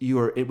as you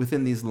are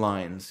within these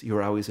lines, you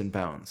are always in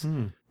bounds.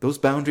 Those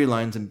boundary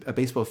lines in a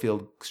baseball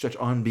field stretch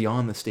on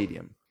beyond the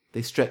stadium.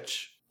 They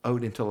stretch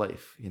out into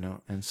life,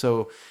 And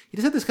so he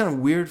just had this kind of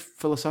weird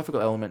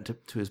philosophical element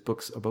to his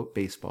books about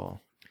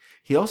baseball.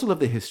 He also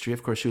loved the history,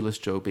 of course, Shoeless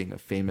Joe being a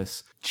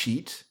famous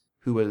cheat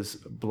who was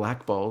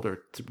blackballed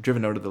or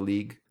driven out of the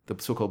league, the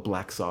so-called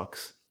Black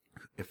Sox.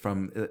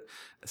 From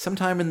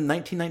sometime in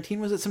 1919,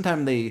 was it?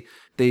 Sometime they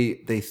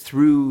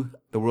threw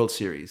the World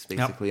Series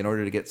basically in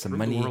order to get some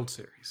money. The World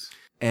Series.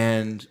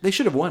 And they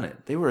should have won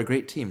it. They were a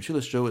great team.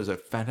 Shoeless Joe is a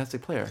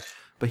fantastic player,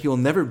 but he will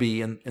never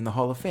be in the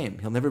Hall of Fame.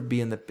 He'll never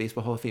be in the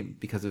Baseball Hall of Fame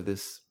because of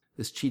this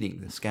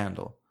cheating, this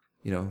scandal.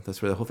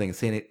 That's where the whole thing,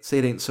 Say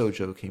It Ain't So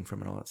Joe came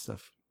from and all that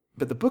stuff.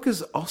 But the book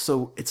is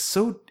also, I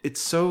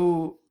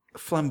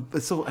don't want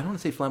to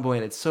say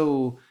flamboyant. It's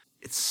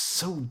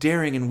so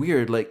daring and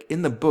weird. Like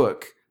in the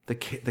book, the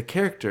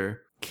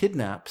character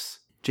kidnaps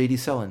J.D.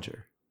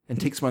 Salinger and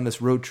takes him on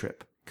this road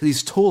trip because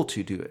he's told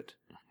to do it.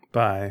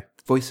 By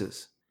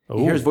Voices.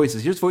 He hears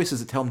voices. Here's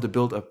voices that tell him to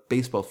build a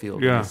baseball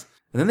field. Yeah.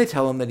 And then they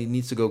tell him that he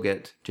needs to go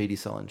get J.D.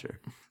 Salinger.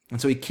 And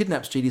so he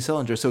kidnaps J.D.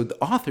 Salinger. So the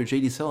author,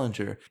 J.D.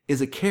 Salinger,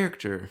 is a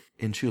character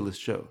in Shoeless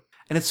Joe.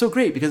 And it's so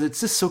great because it's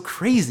just so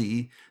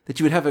crazy that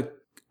you would have a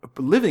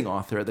living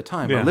author at the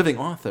time, a living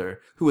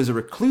author who was a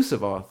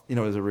reclusive author,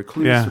 as a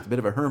recluse with a bit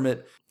of a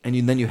hermit.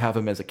 And then you have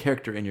him as a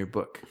character in your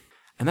book.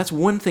 And that's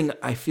one thing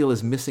I feel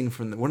is missing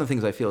from one of the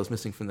things I feel is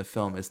missing from the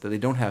film is that they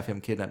don't have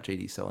him kidnap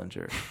J.D.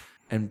 Salinger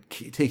and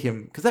take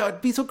him, because that would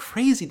be so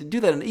crazy to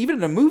do that, and even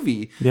in a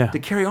movie to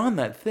carry on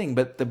that thing.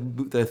 But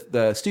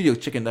the studio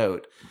chickened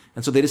out,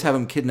 and so they just have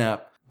him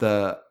kidnap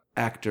the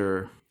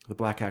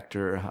black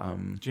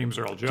actor, James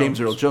Earl Jones.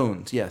 James Earl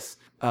Jones, yes.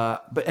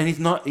 But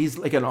he's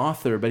like an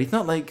author, but he's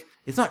not like,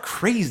 it's not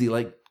crazy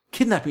like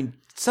kidnapping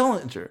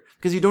Salinger,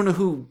 because you don't know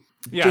who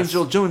James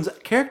Earl Jones'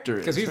 character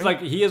is. Because he's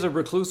right? he is a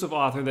reclusive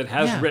author that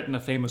has written a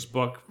famous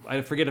book.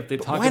 I forget if they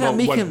talk about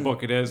what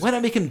book it is. Why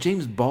not make him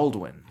James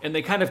Baldwin? And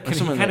they kind of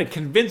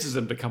convinces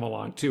him to come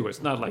along too.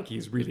 It's not like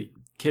he's really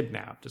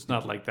kidnapped. It's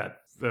not like that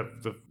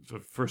the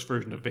first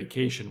version of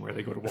Vacation where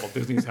they go to Walt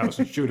Disney's house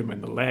and shoot him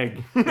in the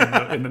leg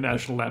in the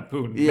National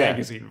Lampoon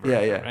magazine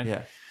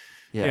version.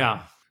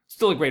 Yeah.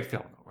 Still a great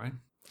film though, right?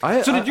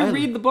 So did you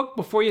read the book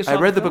before you saw it? I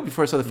read the book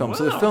before I saw the film. Wow.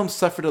 So the film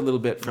suffered a little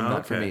bit from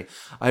that for me.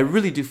 I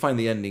really do find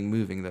the ending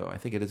moving, though. I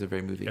think it is a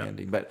very moving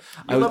ending. But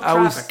you love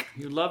traffic.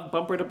 You love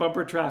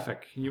bumper-to-bumper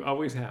traffic. You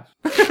always have.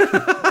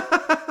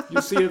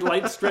 You see a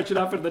light stretching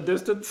up in the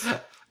distance.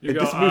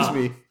 Just moves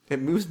me.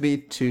 It moves me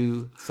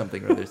to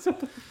something or other.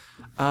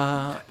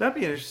 That'd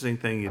be an interesting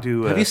thing you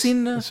do. Have you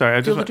seen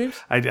sorry, Field of Dreams?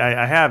 I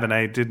have, and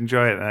I did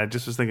enjoy it. And I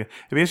just was thinking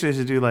it'd be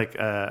interesting to do like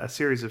a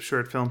series of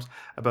short films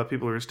about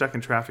people who are stuck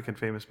in traffic in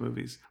famous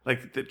movies,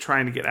 like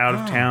trying to get out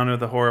of town or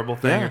the horrible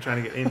thing, or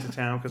trying to get into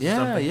town because of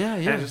something.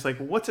 And it's just like,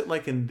 what's it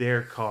like in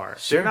their car?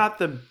 Sure. They're not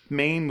the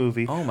main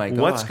movie. Oh my gosh.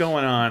 What's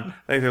going on?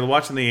 Like they're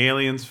watching the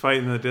aliens fight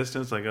in the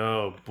distance. Like,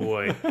 oh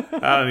boy,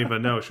 I don't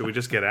even know. Should we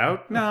just get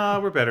out? No,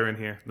 we're better in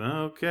here.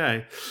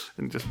 Okay,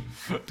 and just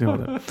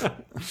doing it.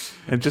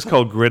 And just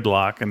called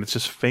Gridlock, and it's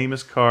just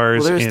famous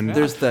cars. Well,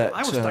 there's that. I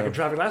was stuck in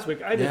traffic last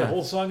week. I did a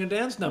whole song and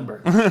dance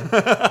number.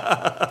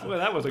 Well,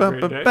 that was a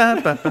great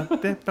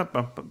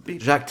day.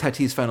 Jacques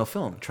Tati's final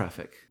film,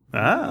 Traffic.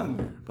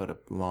 About a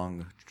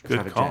long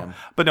traffic jam.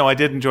 But no, I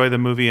did enjoy the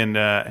movie and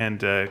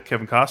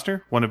Kevin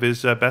Costner, one of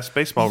his best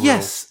baseball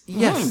roles.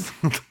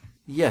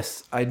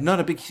 Yes. I'm not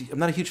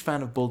a huge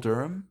fan of Bull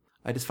Durham.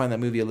 I just find that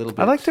movie a little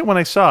bit. I liked it when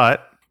I saw it.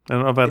 I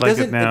don't know if I like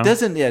it now.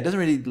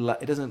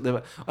 It doesn't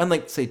live.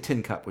 Unlike, say,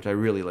 Tin Cup, which I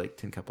really like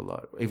Tin Cup a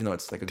lot, even though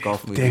it's like a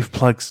golf movie. Dave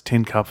plugs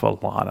Tin Cup a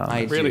lot on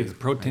I it. Really? do.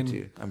 Pro Tin? I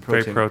do. I'm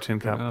Very pro Tin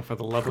Cup. For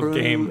the love of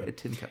game.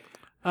 Tin Cup.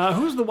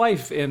 Who's the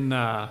wife in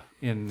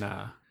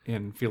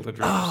Field of Dreams?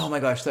 Oh my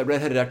gosh, that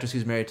redheaded actress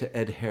who's married to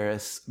Ed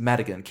Harris,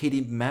 Madigan,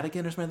 Katie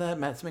Madigan or something like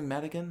that. Something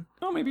Madigan.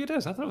 Oh, maybe it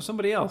is. I thought it was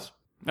somebody else.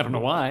 I don't know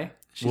why.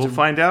 We'll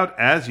find out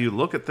as you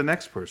look at the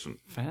next person.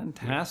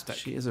 Fantastic.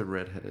 She is a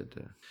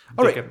redheaded.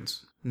 All right.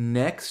 Dickens.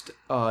 Next,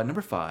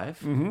 number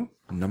 5.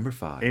 Mm-hmm. Number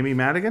 5. Amy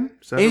Madigan?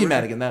 Amy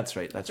Madigan. That's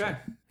right. That's right.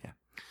 Yeah.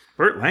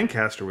 Burt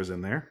Lancaster was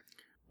in there.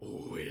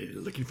 Oh, we're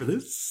looking for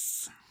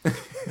this.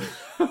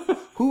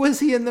 Who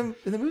was he in the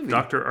movie?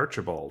 Dr.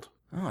 Archibald.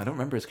 Oh, I don't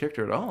remember his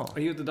character at all.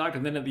 He was the doctor,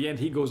 and then at the end,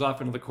 he goes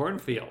off into the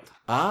cornfield.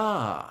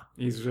 Ah.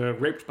 He's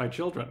raped by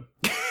children.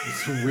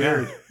 It's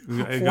weird.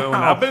 Going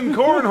up in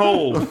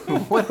cornhole.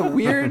 What a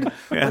weird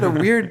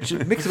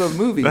mix of a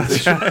movie. They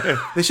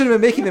should have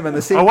been making them in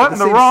the same. I went in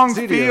the wrong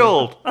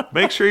studio. field.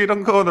 Make sure you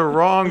don't go in the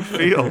wrong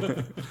field.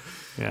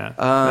 Yeah.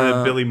 And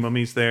then Billy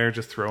Mummy's there,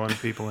 just throwing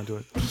people into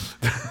it.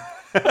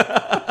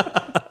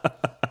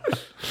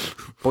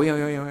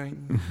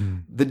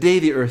 The Day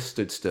the Earth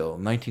Stood Still,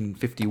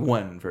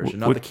 1951 version,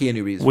 not the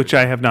Keanu Reeves Which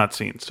version. I have not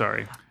seen,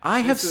 sorry. I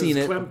have seen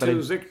it, but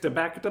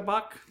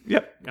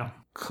Yep. Yeah.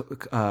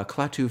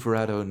 Klaatu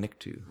Verado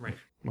Nictu. Right.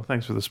 Well,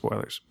 thanks for the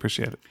spoilers.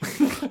 Appreciate it.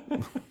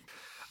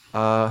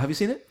 Have you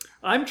seen it?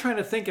 I'm trying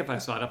to think if I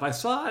saw it. If I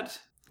saw it,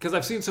 because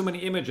I've seen so many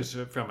images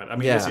from it. I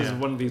mean, Yeah. this is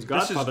one of these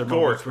Godfather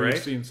Gort, moments where right?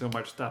 you've seen so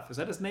much stuff. Is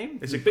that his name?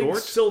 Is it Big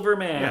Gort? Silver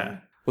Man. Yeah.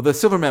 Well, the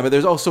Silverman, but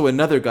there's also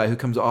another guy who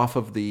comes off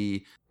of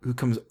the.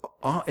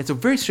 It's a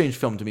very strange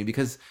film to me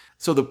because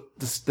the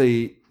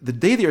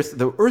day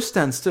the Earth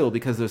stands still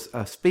because there's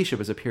a spaceship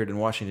has appeared in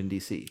Washington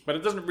D.C. But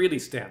it doesn't really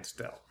stand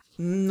still.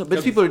 No,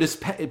 but people are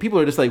just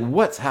like,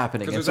 what's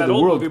happening? Because And there's so that the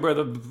old world. movie where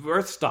the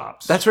Earth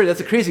stops. That's right.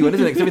 That's a crazy one,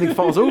 isn't it? 'Cause everything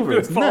falls over.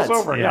 It's it falls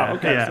nuts. over. Yeah.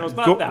 Okay. So it's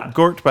not that.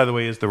 Gort, by the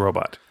way, is the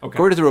robot. Okay.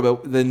 Gort is a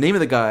robot. The name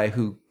of the guy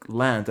who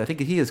lands, I think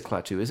he is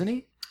Klaatu, isn't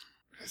he?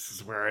 This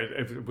is where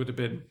it would have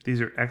been. These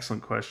are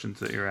excellent questions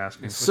that you're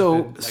asking.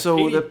 So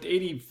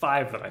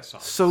 85 that I saw.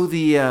 So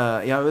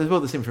it was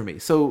about the same for me.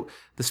 So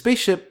the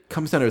spaceship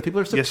comes down to Earth. People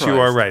are surprised. Yes, you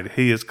are right.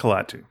 He is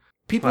Klaatu.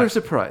 People are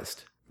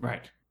surprised.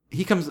 Right.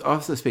 He comes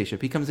off the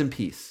spaceship. He comes in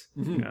peace.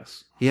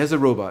 Yes. He has a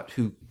robot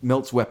who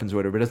melts weapons or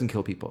whatever, but doesn't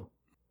kill people.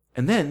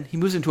 And then he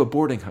moves into a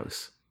boarding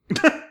house.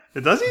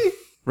 Does he?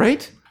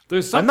 Right?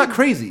 I'm not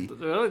crazy.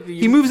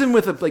 He moves in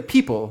with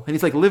people, and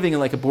he's like living in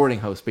like a boarding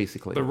house,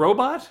 basically. The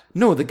robot?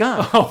 No, the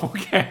guy. Oh,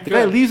 okay. The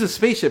guy leaves his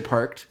spaceship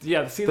parked.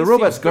 Yeah. See, the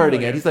robot's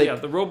guarding it. He's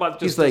like, the robot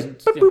just he's like,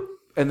 boop, boop,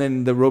 and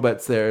then the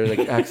robot's there, like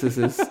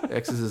accesses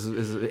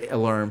his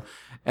alarm,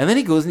 and then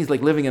he goes and he's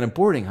like living in a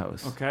boarding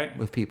house. Okay.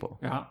 With people.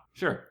 Yeah.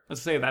 Sure.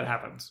 Let's say that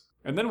happens.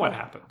 And then what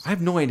happens? I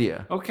have no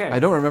idea. Okay. I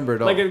don't remember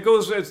at all. Like it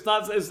goes, it's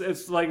not,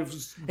 it's like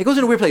It goes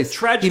in a weird place.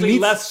 tragically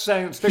less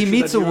science fiction. He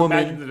meets a than you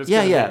imagine woman. that it's Yeah,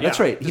 gonna yeah, be. that's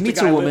right. He Just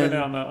meets guy a woman. living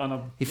on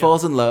a, He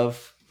falls in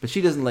love, but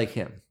she doesn't like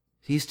him.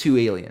 He's too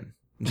alien.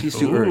 And she's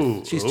too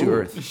Earth. She's too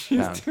Earth.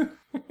 bound.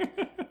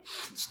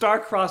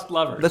 star-crossed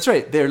lovers. That's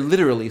right. They're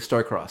literally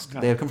star-crossed.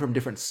 They have come from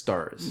different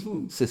stars,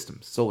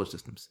 systems, solar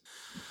systems.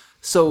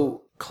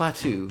 So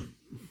Klaatu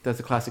does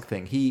the classic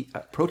thing. He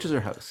approaches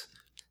her house.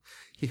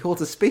 He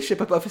holds a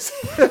spaceship above his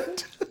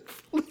head.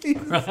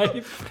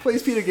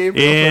 Plays Peter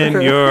Gabriel.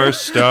 In your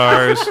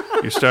stars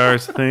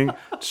thing,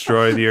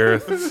 destroy the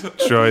earth,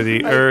 destroy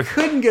the earth.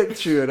 Couldn't get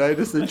through it. I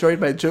just enjoyed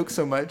my joke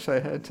so much.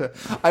 I had to.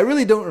 I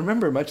really don't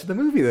remember much of the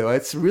movie though.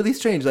 It's really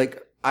strange.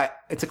 Like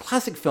it's a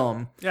classic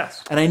film.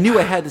 Yes. And I knew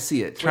I had to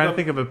see it. Trying to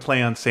think of a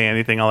play on Say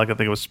Anything. All I could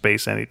think of was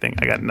Space Anything.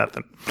 I got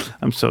nothing.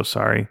 I'm so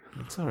sorry.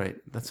 It's all right.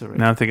 That's all right.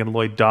 Now I'm thinking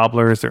Lloyd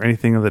Dobler. Is there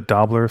anything of the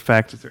Dobler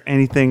effect? Is there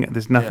anything?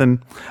 There's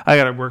nothing. I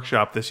got to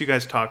workshop this. You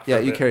guys talk. For Yeah,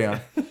 a you bit. carry on.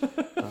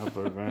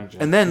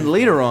 And then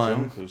later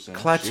on,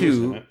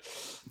 Klaatu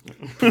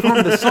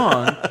performed the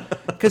song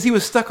because he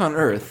was stuck on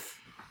Earth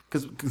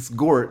because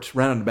Gort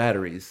ran out of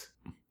batteries.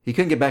 He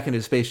couldn't get back into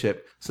his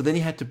spaceship, so then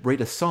he had to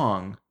write a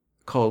song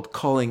called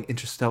 "Calling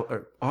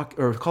Interstellar"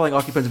 or "Calling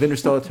Occupants of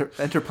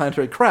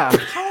Interplanetary Craft,"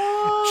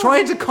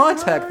 trying to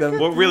contact them.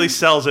 What really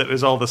sells it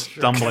is all the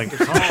stumbling.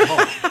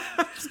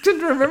 Just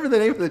couldn't remember the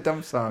name of the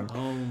dumb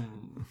song.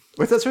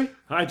 What's that, sorry?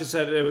 I just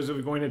said we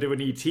were going to do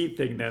an ET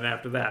thing. Then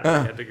after that, we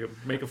had to go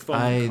make a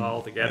phone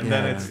call to get. And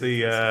then it's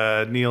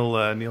the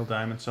Neil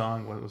Diamond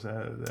song. What was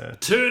that?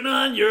 Turn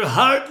on your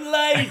heart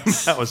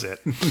lights. That was it.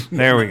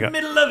 There we go.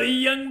 Middle of a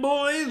young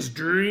boy's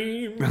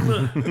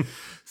dream.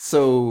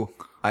 So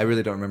I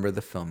really don't remember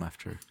the film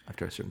after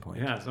a certain point.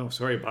 Yeah, so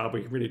sorry, Bob.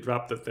 We really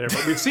dropped it there.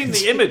 But we've seen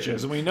the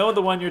images, and we know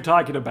the one you're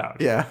talking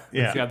about. Yeah.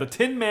 It's got the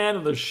Tin Man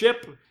and the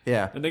ship,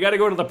 Yeah. and they got to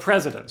go to the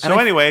president. So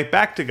anyway,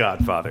 back to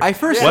Godfather.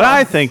 What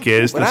I think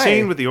is the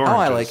scene with the oranges.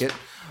 How I like it.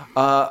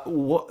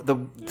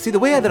 The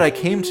way that I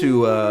came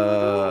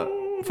to.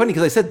 Funny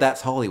because I said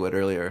That's Hollywood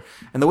earlier,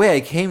 and the way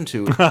I came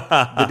to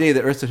the day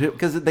that Earth stood still,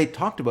 because they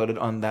talked about it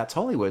on That's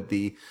Hollywood.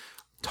 The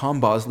Tom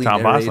Bosley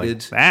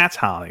narrated. That's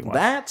Hollywood.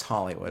 That's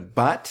Hollywood,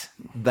 but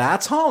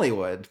that's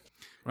Hollywood.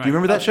 Right. Do you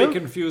remember that Not show? to be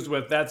confused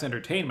with That's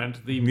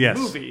Entertainment, the Yes.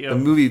 movie. The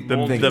movie,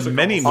 old the musical.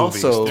 many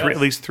movies. Also- at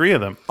least 3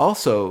 of them.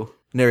 Also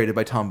narrated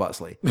by Tom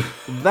Bosley.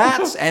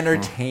 That's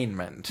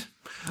Entertainment.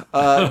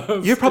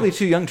 You're probably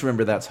too young to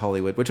remember That's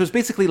Hollywood, which was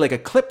basically like a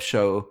clip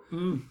show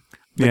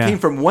that came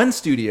from one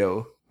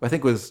studio. I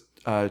think it was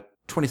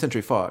 20th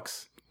Century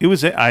Fox. It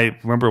was. I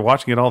remember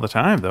watching it all the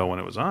time though when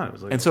it was on. It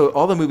was like, And so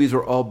all the movies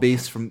were all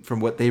based from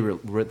what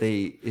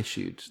they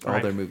issued,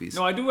 all their movies.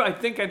 No, I do. I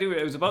think I do.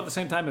 It was about the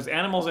same time as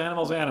Animals,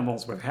 Animals,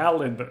 Animals with Hal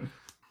Linden.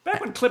 Back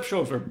when clip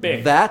shows were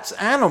big. That's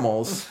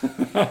Animals.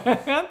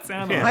 That's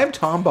Animals. I'm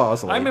Tom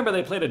Bosley. I remember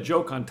they played a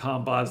joke on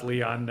Tom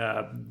Bosley on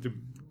the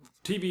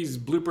TV's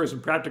bloopers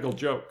and practical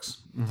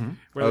jokes.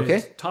 Where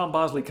Okay. Tom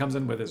Bosley comes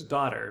in with his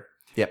daughter.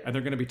 Yep. And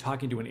they're going to be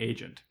talking to an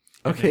agent.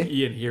 Okay. And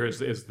Ian here is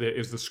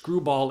the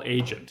screwball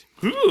agent.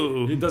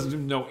 ooh, He doesn't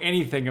even know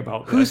anything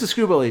about Who's this. the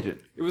screwball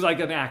agent? It was like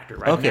an actor,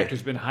 right? Okay. An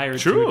actor's been hired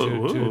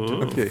True. to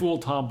Okay. fool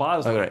Tom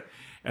Bosley. All right.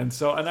 And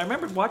I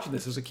remember watching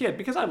this as a kid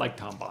because I like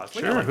Tom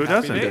Bosley. Sure, I like who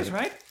Happy doesn't? Days,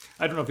 right?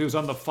 I don't know if he was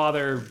on the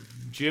Father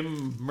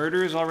Jim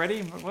Murders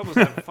already. What was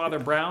that? Father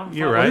Brown?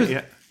 you're Father- right.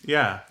 Yeah,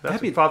 yeah. That's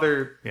Happy-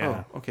 Father.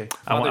 Yeah. Oh, okay.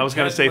 I was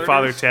going Ted to say Murders?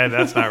 Father Ted.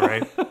 That's not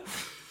right.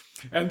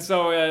 And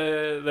so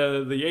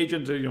the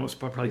agent,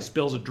 probably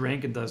spills a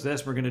drink and does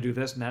this. We're going to do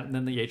this and that, and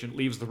then the agent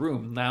leaves the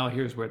room. Now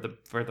here's where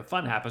the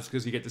fun happens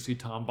because you get to see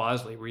Tom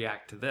Bosley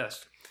react to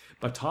this.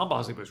 But Tom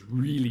Bosley was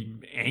really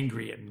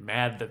angry and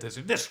mad that this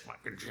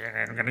fucking shit.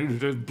 I'm going to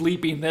do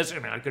bleeping this,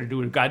 and I'm going to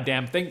do a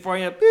goddamn thing for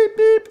you. Beep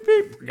beep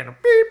beep. We're going to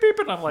beep beep,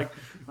 and I'm like,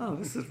 oh,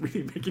 this is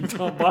really making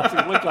Tom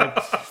Bosley look like,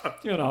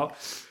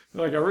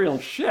 like a real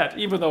shit,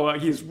 even though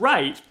he's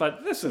right,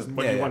 but this isn't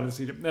what you wanted to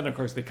see. Then, of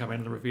course, they come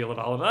in and reveal it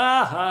all,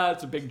 and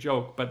it's a big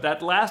joke. But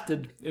that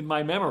lasted in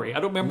my memory. I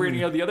don't remember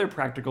any of the other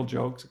practical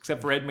jokes,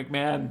 except for Ed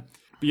McMahon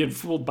being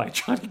fooled by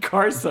Johnny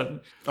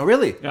Carson. Oh,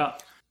 really? Yeah.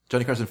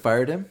 Johnny Carson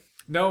fired him?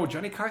 No,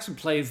 Johnny Carson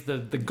plays the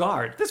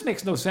guard. This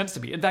makes no sense to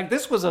me. In fact,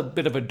 this was a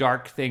bit of a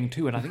dark thing,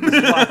 too, and I think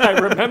this is why I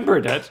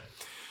remembered it.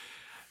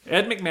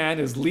 Ed McMahon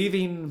is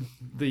leaving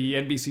the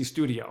NBC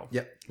studio.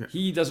 Yep.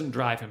 He doesn't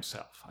drive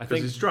himself. I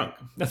think He's drunk.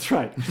 That's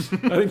right. I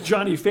think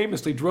Johnny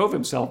famously drove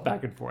himself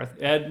back and forth.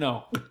 Ed,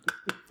 no.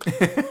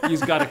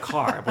 He's got a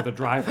car with a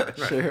driver.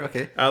 Sure,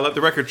 okay. Let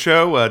the record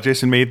show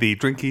Jason made the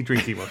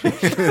drinky motion.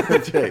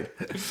 That's right.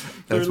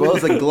 As well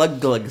as the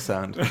glug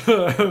sound.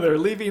 They're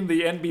leaving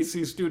the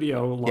NBC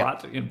studio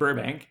lot in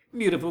Burbank,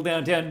 beautiful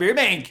downtown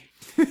Burbank,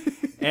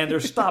 and they're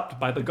stopped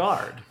by the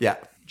guard. Yeah.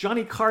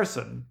 Johnny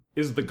Carson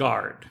is the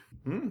guard.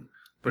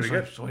 Pretty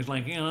good. So he's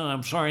like,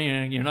 I'm sorry,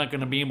 you're not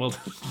going to be able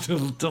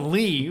to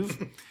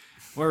leave.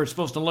 We're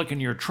supposed to look in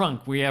your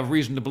trunk. We have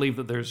reason to believe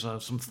that there's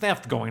some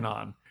theft going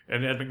on.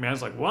 And Ed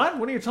McMahon's like, what?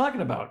 What are you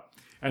talking about?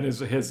 And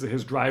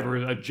his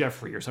driver,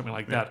 Jeffrey or something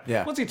like that.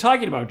 Yeah. What's he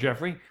talking about,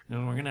 Jeffrey?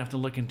 No, we're gonna have to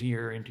look into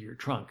your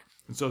trunk.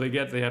 And so they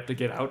have to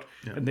get out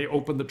and they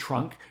open the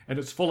trunk and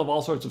it's full of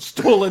all sorts of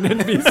stolen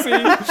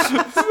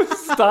NBC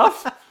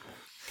stuff.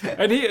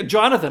 And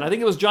Jonathan, I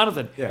think it was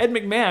Jonathan, Ed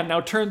McMahon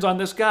now turns on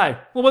this guy.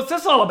 Well, what's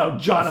this all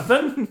about,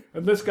 Jonathan?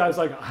 And this guy's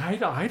like, I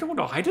don't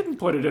know. I didn't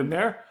put it in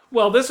there.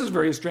 Well, this is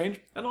very strange.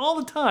 And all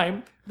the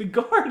time, the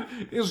guard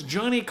is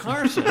Johnny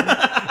Carson.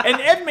 And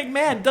Ed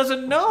McMahon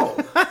doesn't know.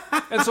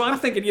 And so I'm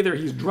thinking either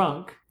he's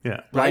drunk.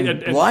 Yeah.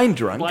 Blind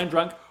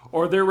drunk.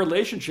 Or their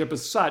relationship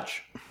is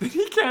such that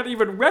he can't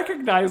even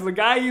recognize the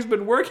guy he's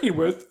been working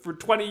with for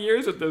 20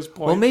 years at this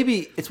point. Well,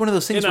 maybe it's one of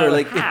those things In where, a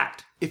like,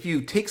 hat. if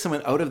you take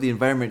someone out of the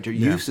environment you're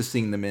used to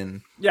seeing them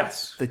in,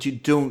 Yes. that you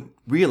don't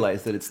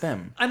realize that it's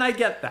them. And I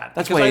get that.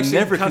 That's because why I I've seen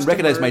never can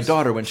recognize my customers-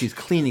 daughter when she's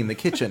cleaning the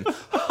kitchen.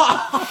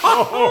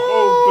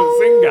 Oh,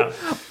 bazinga.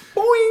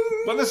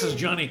 Boing! Well, this is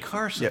Johnny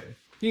Carson. Yep.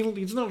 He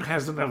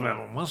hasn't have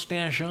a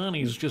mustache on.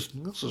 He's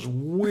just, this is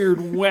weird,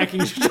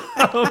 wacky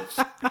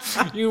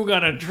stuff. You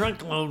got a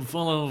truckload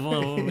full of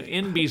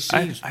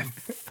NBC.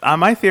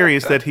 My theory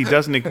is that he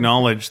doesn't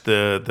acknowledge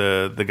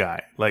the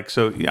guy. Like,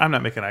 so I'm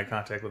not making eye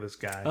contact with this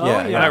guy. Oh, Yeah,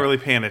 I'm yeah. not really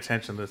paying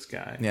attention to this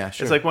guy. Yeah,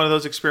 sure. It's like one of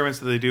those experiments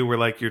that they do where,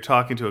 like, you're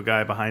talking to a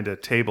guy behind a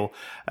table,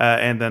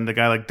 and then the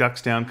guy, like,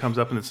 ducks down, comes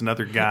up, and it's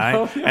another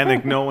guy, and,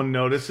 like, no one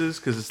notices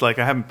because it's like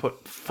I haven't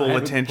put full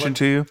attention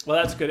to you. Well,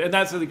 that's good. And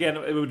that's, again,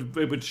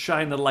 it would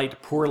shine the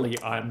light poorly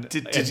on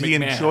Did Ed he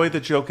McMahon. enjoy the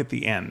joke at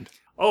the end?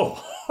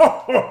 Oh,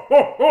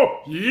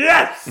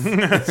 yes!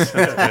 That's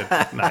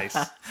good. Nice.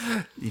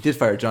 You did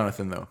fire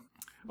Jonathan, though.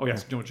 Oh,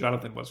 yes. No,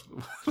 Jonathan was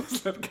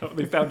let go.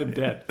 They found him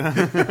dead in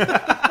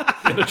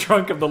the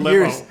trunk of the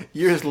limo.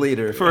 Years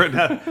later,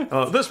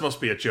 This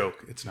must be a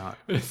joke. It's not.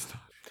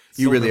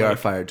 you really are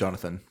fired,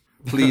 Jonathan.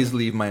 Please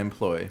leave my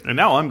employ. And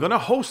now I'm going to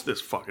host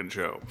this fucking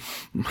show.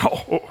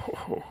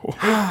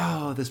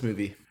 Oh, this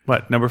movie.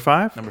 What, number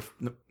 5?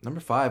 Number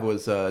 5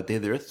 was Day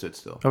the Earth Stood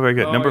Still. Oh, very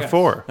good. Number yes.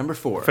 4. Number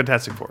 4,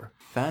 Fantastic Four.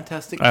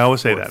 Fantastic. I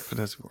always say Fourth. that.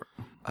 Fantastic Four.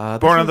 This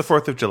Born on was- the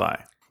 4th of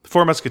July. The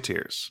Four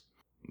Musketeers.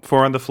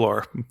 Four on the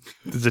Floor.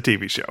 It's a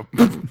TV show.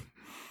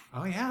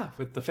 Oh, yeah.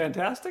 With the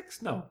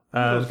Fantastics? No.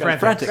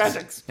 Frantics.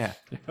 Frantics. Yeah.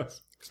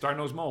 Yes.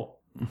 Star-Nosed Mole.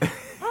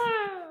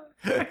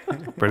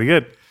 Pretty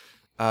good.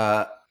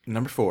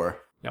 Number 4.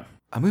 Yep.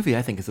 A movie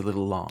I think is a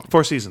little long.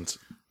 4 seasons.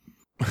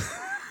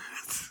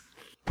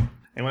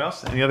 Anyone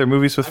else? Any other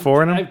movies with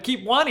 4 in them? I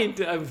keep wanting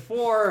to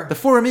four. The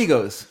Four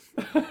Amigos.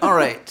 All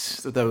right.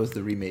 So that was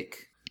the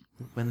remake.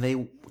 When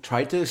they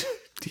tried to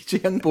teach a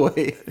young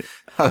boy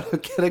how to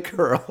get a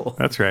girl.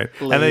 That's right.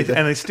 And Laid.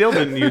 they still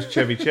didn't use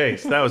Chevy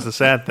Chase. That was the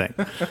sad thing.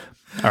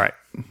 All right.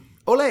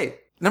 Ole.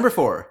 Number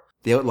 4.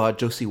 The Outlaw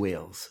Josie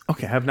Wales.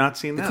 Okay, I have not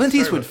seen that. Clint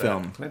Sorry Eastwood about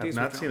film. that. Clint I have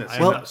Eastwood not film. seen it. I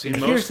have Well, not seen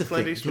here's most the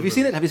Clint thing. Eastwood Have you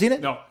seen it? Have you seen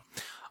it? No.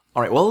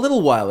 All right. Well, a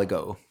little while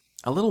ago.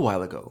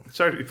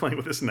 Sorry to be playing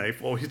with this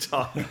knife while we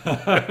talk.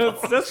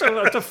 That's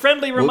a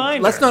friendly Well,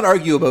 reminder. let's not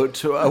argue about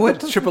what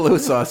triple O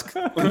sauce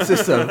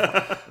consists of.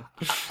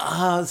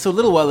 So a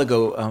little while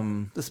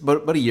ago, this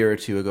about a year or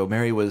two ago,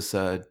 Mary was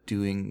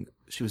doing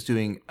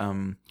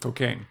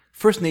Cocaine.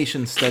 First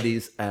Nation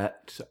studies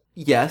at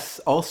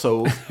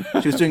also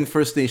she was doing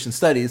First Nation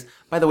studies.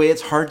 By the way,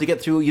 it's hard to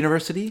get through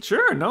university.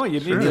 Sure. No,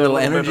 you need A little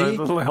energy. a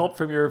little help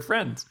from your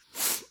friends.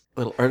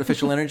 Little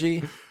artificial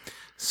energy.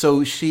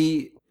 So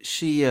she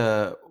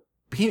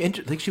became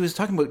like she was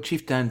talking about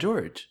Chief Dan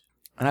George,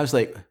 and I was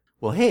like,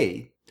 well,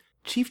 hey,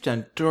 Chief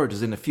Dan George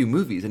is in a few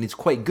movies, and he's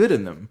quite good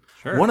in them.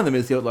 Sure. One of them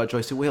is The Outlaw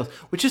Joyce Wales,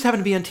 which just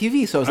happened to be on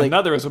TV. So I was like,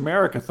 Another is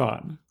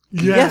Americathon.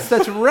 yes,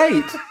 that's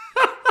right.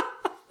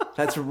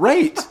 That's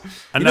right.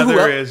 You know who Another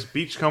else- is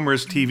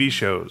Beachcombers TV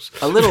shows.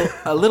 a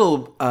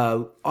little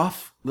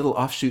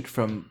offshoot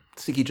from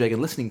Sticky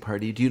Dragon Listening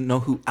Party. Do you know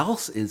who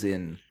else is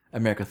in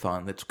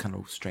Americathon? That's kind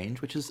of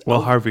strange. Which is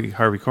Well, Harvey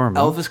Korman.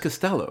 Elvis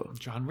Costello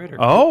John Ritter.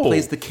 Oh.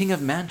 plays the King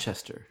of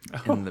Manchester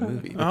in the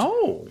movie.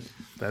 Oh.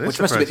 That is Which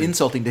must have been surprising.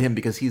 insulting to him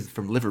because he's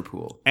from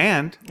Liverpool.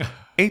 And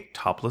a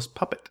topless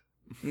puppet.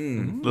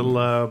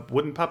 Little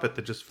wooden puppet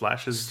that just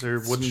flashes her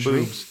wooden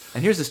boobs.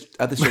 And here's this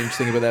other strange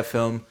thing about that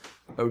film.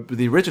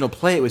 The original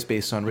play it was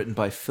based on, written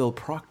by Phil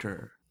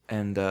Proctor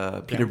and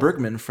Peter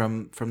Bergman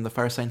from the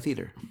Firesign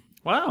Theater.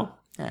 Wow.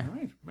 Yeah. All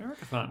right.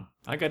 Americathon.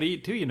 I got to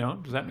eat too, you know.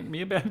 Does that make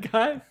me a bad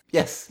guy?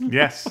 Yes.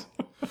 Yes.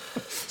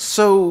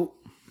 So,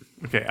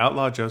 Okay,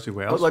 Outlaw Josie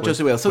Wales. Outlaw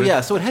Josie Wales. So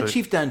with- so it had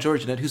Chief Dan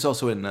George in it, who's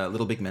also in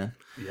Little Big Man.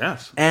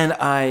 Yes. And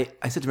I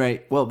said to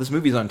Mary, well, this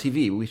movie's on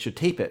TV. We should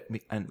tape it.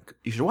 And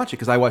you should watch it,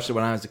 because I watched it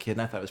when I was a kid,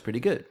 and I thought it was pretty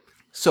good.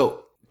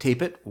 So,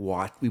 tape it,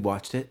 we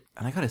watched it.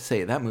 And I got to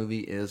say, that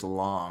movie is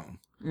long.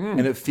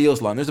 And it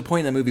feels long. There's a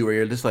point in the movie where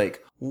you're just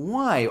like,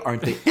 why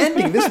aren't they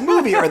ending this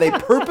movie? Are they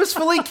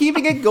purposefully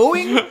keeping it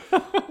going?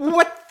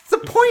 What's the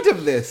point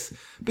of this?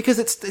 Because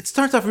it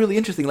starts off really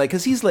interesting. Like,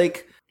 because he's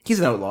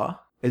an outlaw,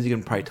 as you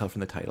can probably tell from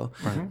the title.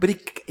 Right. But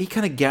he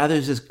kind of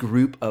gathers this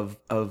group of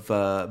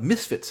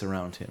misfits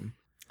around him.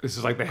 This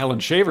is like the Helen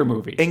Shaver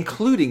movie.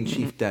 including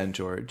Chief Dan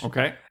George.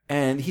 Okay.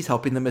 And he's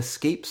helping them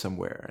escape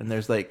somewhere. And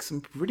there's like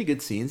some pretty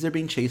good scenes. They're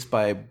being chased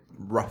by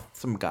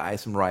some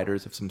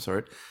riders of some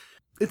sort.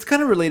 It's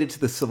kind of related to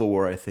the Civil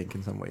War, I think,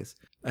 in some ways.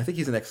 I think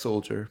he's an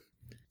ex-soldier.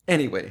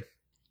 Anyway,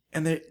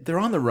 and they're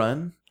on the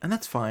run, and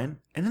that's fine.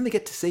 And then they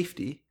get to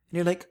safety, and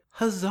you're like,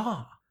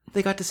 huzzah!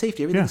 They got to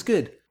safety. Everything's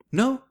good.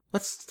 No,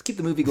 let's keep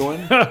the movie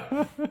going.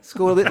 Let's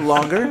go a little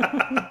longer.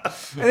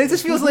 And it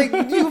just feels like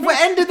you've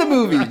ended the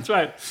movie. That's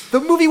right.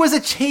 The movie was a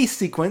chase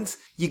sequence.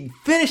 You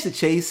finish the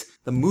chase,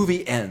 the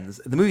movie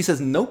ends. The movie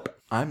says, nope,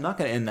 I'm not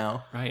going to end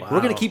now. Right.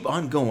 We're going to keep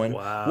on going.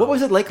 Wow. What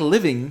was it like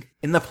living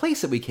in the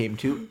place that we came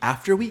to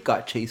after we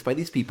got chased by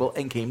these people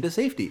and came to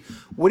safety?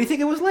 What do you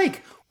think it was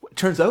like?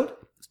 Turns out,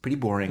 it's pretty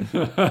boring.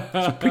 It's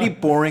a pretty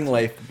boring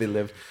life that they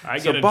lived. I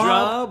So, get a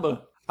Bob,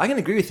 job. I can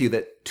agree with you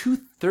that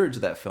 2/3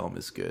 of that film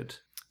is good.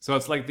 So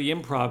it's like the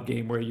improv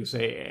game where you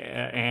say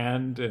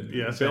and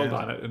Yes, build and.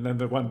 on it. And then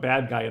the one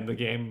bad guy in the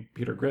game,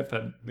 Peter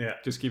Griffin, Yeah.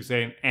 just keeps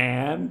saying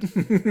and.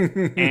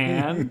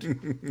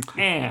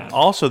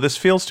 Also, this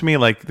feels to me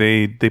like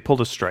they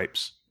pulled a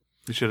Stripes.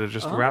 They should have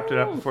just wrapped it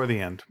up before the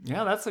end.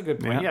 Yeah, that's a good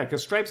point. Yeah. Yeah,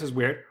 because Stripes is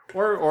weird.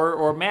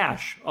 Or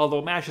MASH,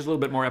 although MASH is a little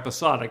bit more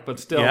episodic, but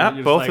still. Yeah, you're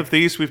just both like, of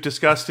these we've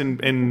discussed in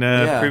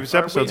previous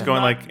episodes, we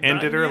going not like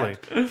ended done early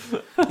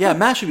Yeah,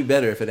 MASH would be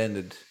better if it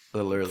ended a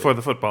little early. for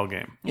the football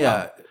game.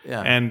 yeah.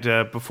 And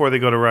before they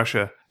go to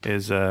Russia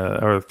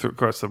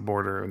across the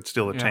border and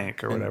steal a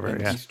tank or whatever.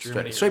 And Yeah.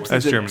 Germany. Stripes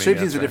That's is Germany, Stripes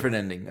that's is a right. different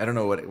ending. I don't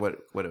know what it would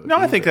No,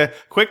 be, I think but- a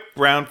quick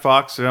brown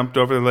fox jumped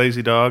over the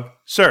lazy dog.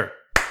 Sir,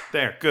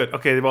 there, good.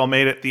 Okay, they've all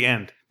made it. The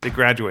end. They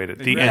graduated.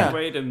 The end.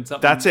 graduate and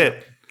something. That's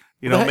it.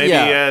 You know, Well, maybe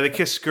yeah. they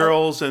kiss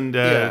girls and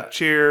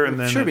cheer, and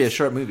then Sure, be a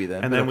short movie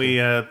then. and but then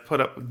okay. we put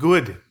up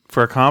good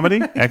for a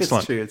comedy.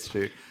 Excellent. It's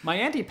true. My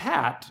Auntie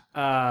Pat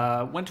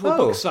went to a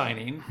book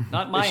signing.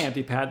 Not my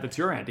Auntie Pat, that's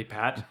your Auntie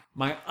Pat.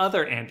 My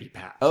other Auntie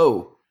Pat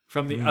Oh.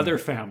 from the other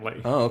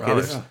family. Oh, okay.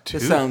 This two.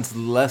 sounds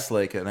less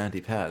like an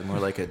Auntie Pat, more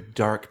like a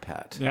dark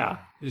Pat. Yeah,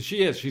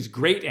 she is. She's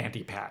great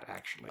Auntie Pat,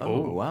 actually.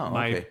 Oh, wow.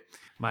 Okay.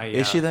 My,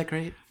 Is she that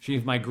great?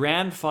 She's my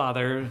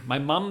grandfather, my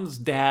mom's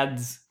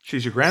dad's.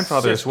 She's your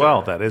grandfather as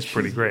well. That is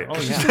pretty great. Oh,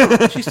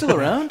 yeah. She's still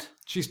around?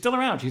 She's still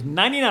around. She's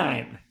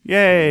 99.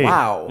 Yay!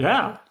 Wow.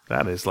 Yeah.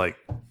 That is like,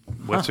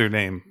 what's her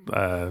name?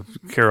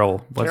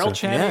 Carol. What's Carol her-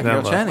 Channing. Yeah,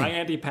 Carol That- Channing. My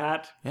Auntie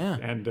Pat. Yeah.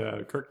 And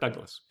Kirk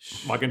Douglas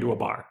walk into a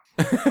bar.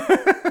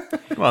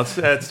 Well,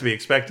 that's to be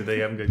expected. They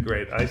have good,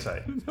 great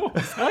eyesight. No,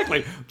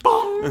 exactly.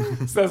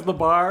 Bong, says the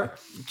bar.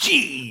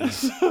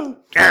 Jeez.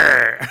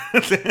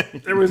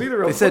 There was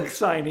either a said- book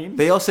signing.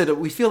 They all said,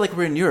 we feel like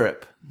we're in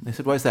Europe. They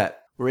said, why is that?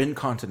 We're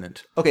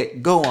incontinent. Okay,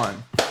 go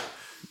on.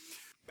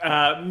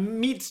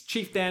 Meets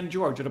Chief Dan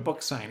George at a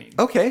book signing.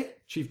 Okay.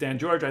 Chief Dan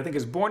George, I think,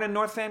 is born in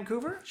North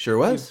Vancouver. Sure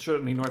was. He's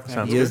certainly North He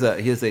Vancouver.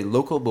 is a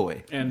local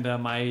boy. And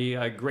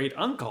my great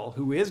uncle,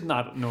 who is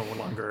no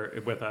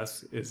longer with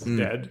us, is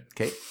dead.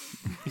 Okay.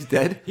 He's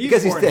dead?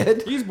 Because he's born,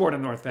 dead? He's born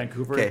in North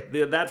Vancouver.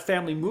 Okay. That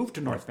family moved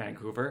to North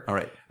Vancouver. All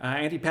right.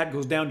 Auntie Pat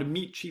goes down to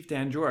meet Chief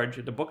Dan George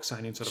at the book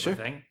signing sort of Sure. a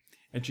thing.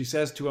 And she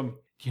says to him,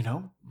 you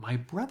know, my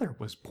brother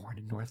was born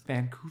in North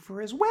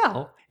Vancouver as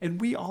well. And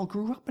we all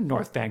grew up in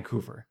North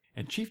Vancouver.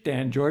 And Chief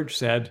Dan George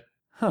said,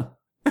 huh.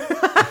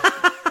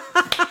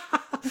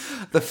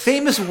 The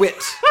famous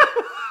wit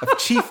of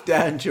Chief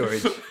Dan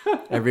George.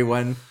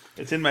 Everyone.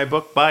 It's in my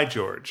book by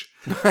George.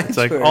 It's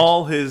like George.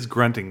 all his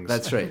gruntings.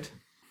 That's right.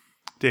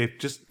 Dave,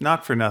 just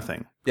not for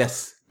nothing.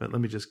 Yes. But let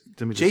me just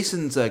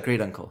Jason's great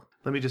uncle.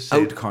 let me just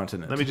say Out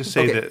continent. Let me just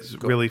say Okay, this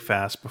go. really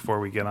fast before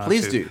we get on.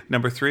 Please to do.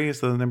 Number 3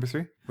 is the number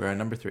 3. We're on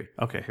number 3.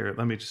 Okay, here.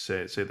 Let me just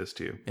say this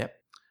to you. Yep.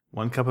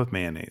 1 cup of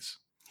mayonnaise,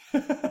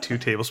 2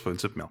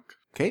 tablespoons of milk,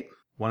 Okay.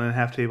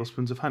 1.5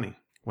 tablespoons of honey,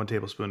 1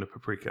 tablespoon of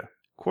paprika,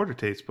 1/4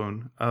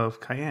 teaspoon of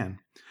cayenne,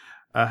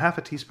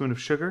 1/2 teaspoon of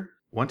sugar,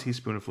 1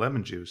 teaspoon of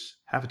lemon juice,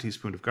 1/2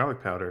 teaspoon of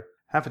garlic powder,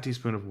 1/2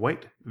 teaspoon of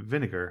white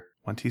vinegar,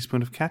 1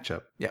 teaspoon of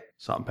ketchup. Yep.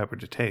 Salt and pepper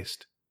to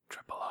taste.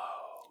 Triple O.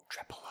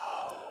 Triple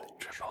O.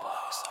 Triple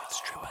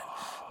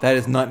O. That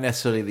is not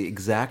necessarily the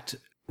exact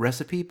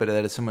recipe, but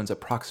that is someone's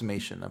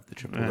approximation of the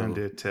triple O And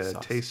it sauce.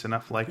 tastes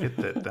enough like it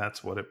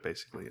that's what it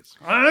basically is.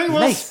 I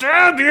will Nice.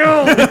 stab you!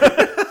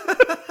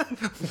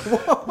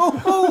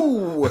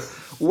 Whoa!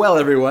 Well,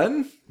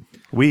 everyone,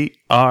 We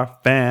are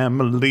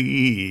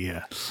family.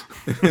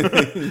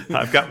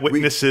 I've got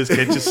witnesses,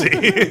 can't you see?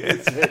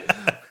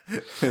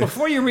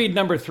 Before you read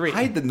number 3,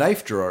 hide the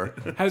knife drawer.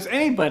 has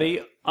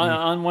anybody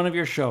on one of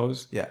your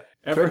shows Yeah.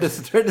 Ever-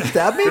 Threatened to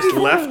stab me?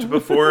 Left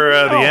before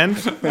the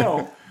end?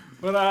 No.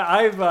 But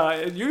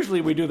I've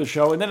usually we do the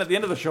show, and then at the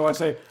end of the show, I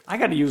say I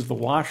got to use the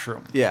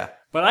washroom. Yeah.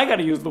 But I got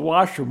to use the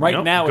washroom right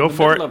Nope, now. go in the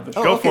for middle it. of the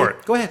show. Go for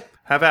it. Go ahead.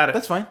 Have at it.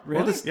 That's fine. We'll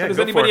Really? just- Yeah, Has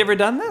go for anybody it. ever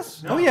done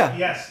this? Oh, yeah.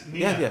 Yes.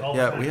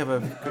 Yeah. We have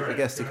a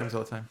guest who comes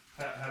all the time.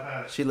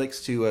 She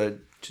likes to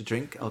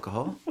drink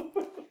alcohol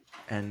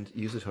and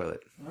use the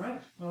toilet. All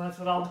right. Well, that's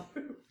what I'll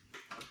do.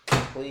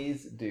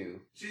 Please do.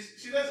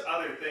 She does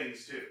other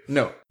things too.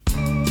 No.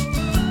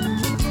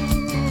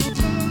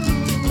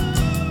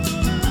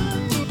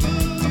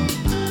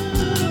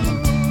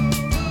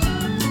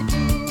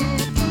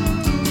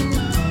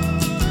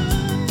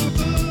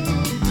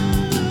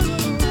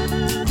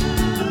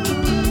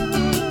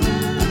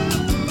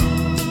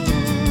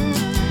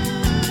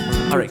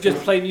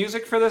 just play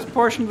music for this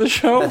portion of the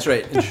show? That's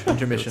right.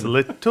 Intermission.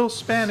 Little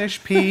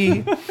Spanish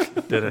P.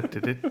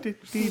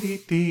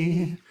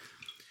 Da-da-da-da-da-dee-dee-dee.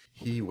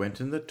 He went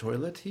in the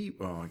toilet. I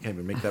can't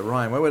even make that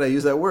rhyme. Why would I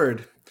use that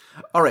word?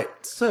 All right.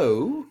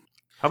 So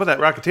How about that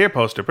Rocketeer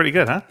poster? Pretty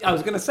good, huh? I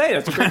was going to say,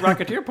 that's a great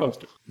Rocketeer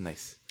poster.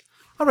 nice.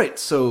 All right.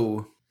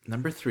 So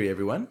number 3,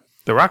 everyone.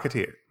 The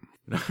Rocketeer.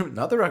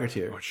 Not the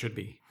Rocketeer. It should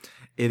be.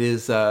 It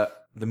is the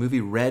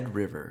movie Red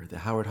River, the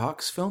Howard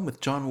Hawks film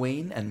with John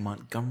Wayne and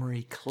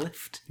Montgomery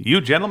Clift. You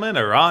gentlemen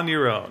are on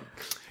your own.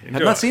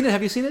 Have not seen it?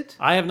 Have you seen it?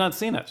 I have not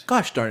seen it.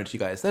 Gosh darn it, you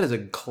guys. That is a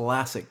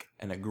classic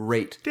and a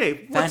great,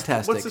 Dave,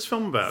 fantastic, what's this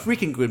film about?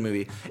 freaking good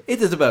movie.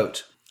 It is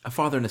about a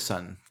father and a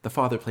son. The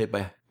father played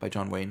by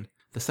John Wayne.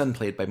 The son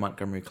played by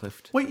Montgomery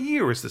Clift. What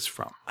year is this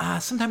from?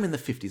 Sometime in the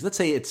 50s. Let's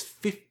say it's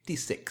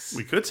 56.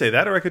 We could say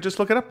that, or I could just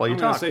look it up while you I'm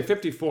going talk. to say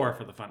 54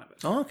 for the fun of it.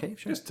 Oh, okay,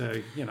 sure. Just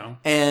to,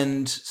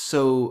 And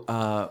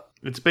so,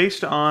 It's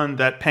based on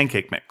that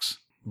pancake mix.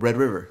 Red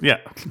River. Yeah.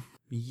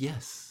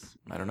 Yes.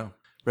 I don't know.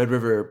 Red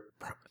River.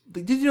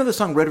 Did you know the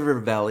song Red River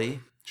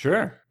Valley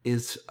Sure.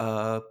 is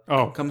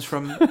Oh. comes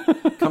from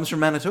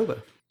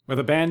Manitoba? With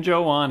a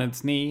banjo on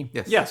its knee.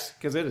 Yes. Yes,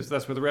 because it is.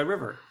 That's where the Red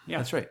River. Yeah.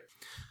 That's right.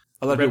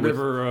 A lot of Red people-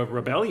 River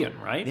Rebellion,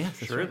 right? Yes,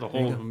 that's sure. right. The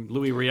There you whole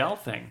Louis Riel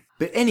thing.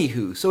 But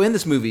anywho, so in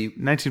this movie,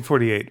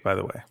 1948, by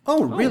the way.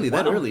 oh really,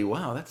 that wow. early?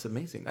 Wow, that's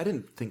amazing. I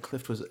didn't think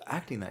Clift was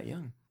acting that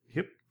young.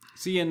 Yep.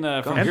 See in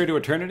From Here to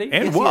Eternity?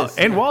 And, Yes,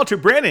 yes. Walter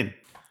Brennan.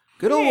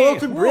 Good old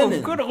Walter Whoa,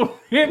 Brennan. good old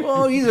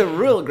Oh, he's a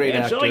real great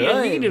That's actor. all you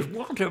I- need is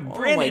Walter Oh my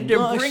Brennan to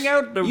gosh. bring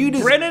out the You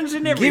just Brennans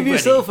and everybody. Give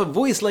yourself a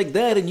voice like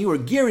that, and you are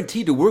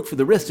guaranteed to work for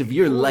the rest of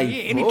your life.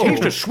 Yeah, any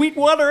taste of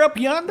Sweetwater up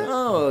yonder?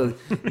 Oh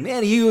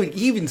man, you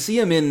even see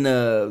him in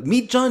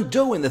Meet John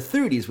Doe in the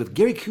 30s with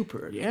Gary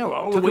Cooper. Yeah, well,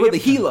 all the talking way about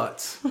up the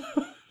helots.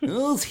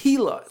 Those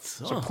helots.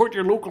 Oh, Support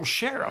your local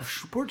sheriff,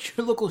 support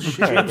your local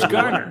sheriff. James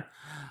Garner.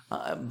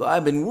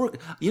 I've been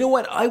working. You know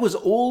what? I was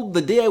old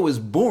the day I was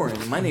born.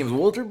 My name's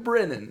Walter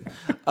Brennan.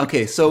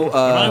 Okay, so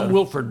I'm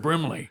Wilford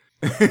Brimley.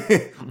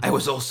 I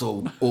was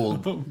also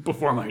old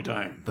Before my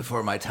time.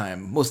 before my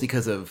time, mostly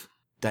because of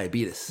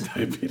diabetes.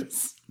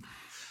 Diabetes.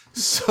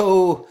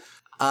 So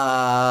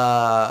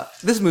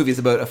this movie is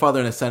about a father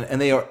and a son,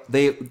 and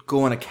they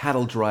go on a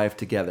cattle drive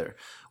together,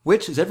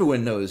 which, as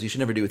everyone knows, you should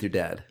never do with your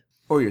dad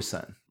or your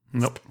son.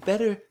 Nope.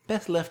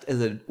 Best left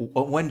as a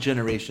one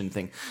generation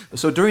thing.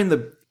 So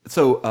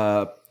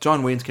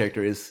John Wayne's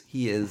character is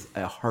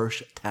a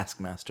harsh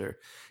taskmaster.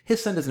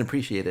 His son doesn't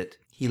appreciate it.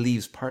 He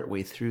leaves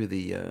partway through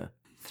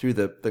it's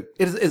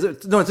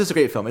just a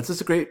great film. It's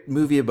just a great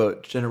movie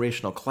about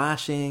generational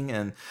clashing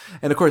and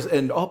of course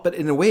but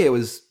in a way it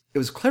was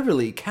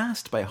cleverly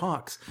cast by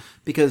Hawks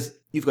because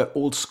you've got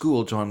old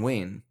school John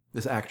Wayne,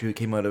 this actor who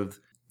came out of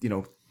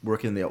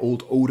working in the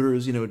old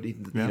odors,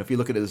 if you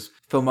look at his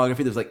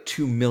filmography, there's like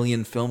 2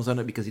 million films on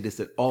it because he just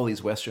did all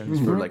these westerns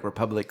for like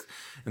Republic,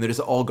 and they're just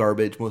all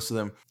garbage, most of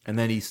them. And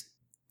then he's,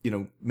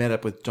 met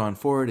up with John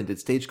Ford and did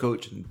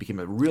Stagecoach and became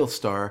a real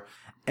star.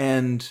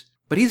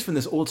 But he's from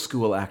this old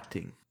school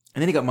acting.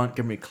 And then he got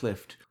Montgomery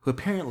Clift, who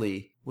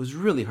apparently was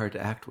really hard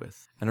to act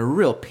with and a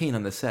real pain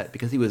on the set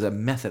because he was a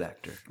method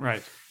actor.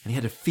 Right. And he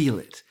had to feel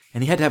it.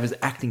 And he had to have his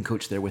acting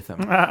coach there with him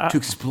to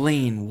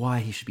explain why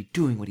he should be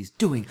doing what he's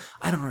doing.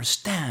 I don't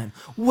understand.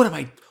 What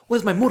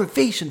is my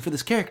motivation for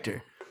this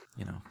character?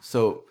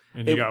 So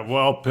And you got,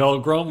 well,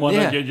 Pilgrim, why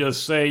Yeah. don't you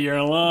just say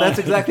you're lying? that's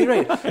exactly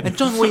right. And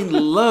John Wayne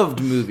loved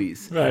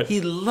movies. Right.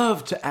 He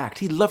loved to act.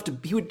 He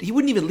wouldn't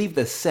even leave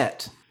the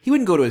set. He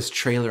wouldn't go to his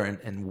trailer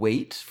and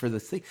wait for the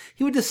thing.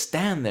 He would just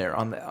stand there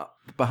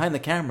behind the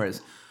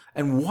cameras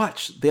and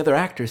watch the other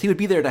actors. He would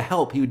be there to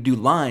help. He would do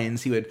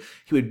lines. He would,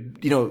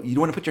 you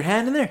want to put your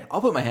hand in there?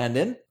 I'll put my hand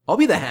in. I'll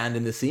be the hand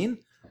in the scene.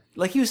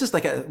 Like he was just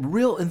like a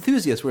real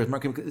enthusiast, whereas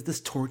Mark is this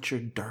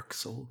tortured, dark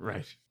soul.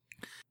 Right.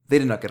 They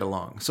did not get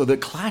along. So the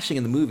clashing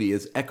in the movie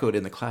is echoed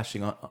in the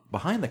clashing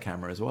behind the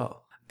camera as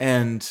well.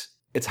 And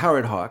it's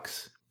Howard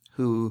Hawks,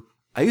 who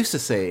I used to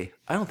say,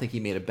 I don't think he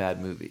made a bad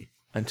movie.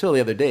 Until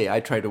the other day, I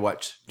tried to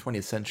watch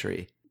 20th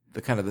Century,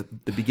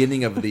 the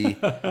beginning of the...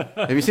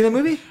 Have you seen that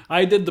movie?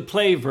 I did the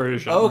play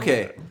version. Oh,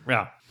 okay.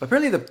 Yeah.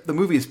 Apparently the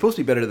movie is supposed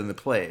to be better than the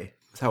play.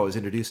 That's how it was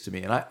introduced to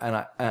me.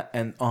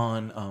 And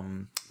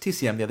on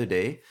TCM the other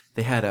day,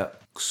 they had a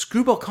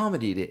screwball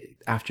comedy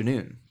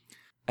afternoon.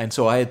 And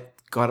so I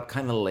got up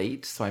kind of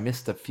late, so I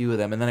missed a few of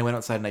them. And then I went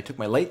outside and I took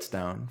my lights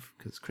down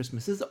because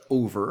Christmas is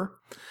over.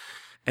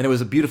 And it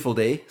was a beautiful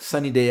day,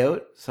 sunny day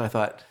out. So I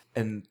thought,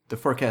 and the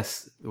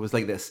forecast was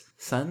like this,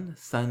 sun,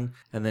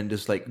 and then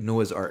just like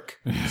Noah's Ark,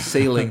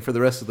 sailing for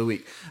the rest of the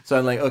week. So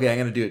I'm like, okay, I'm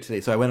going to do it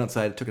today. So I went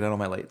outside, took out all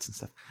my lights and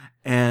stuff.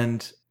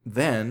 And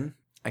then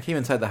I came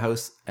inside the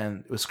house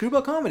and it was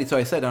screwball comedy. So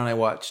I sat down and I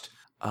watched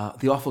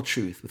The Awful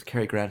Truth with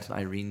Cary Grant and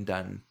Irene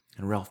Dunn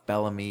and Ralph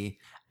Bellamy.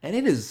 And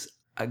it is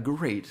a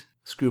great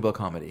screwball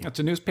comedy. That's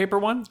a newspaper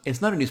one? It's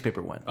not a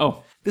newspaper one.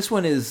 Oh. This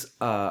one is,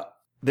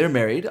 they're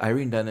married.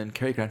 Irene Dunn and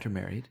Cary Grant are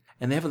married.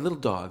 And they have a little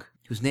dog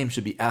whose name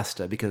should be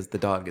Asta because the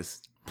dog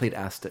played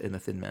Asta in The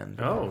Thin Man.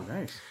 Oh,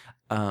 nice.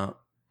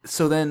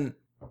 So then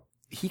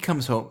he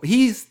comes home.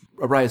 He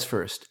arrives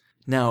first.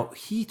 Now,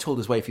 he told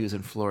his wife he was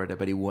in Florida,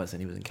 but he wasn't.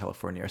 He was in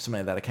California or something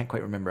like that. I can't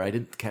quite remember. I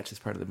didn't catch this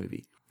part of the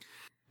movie.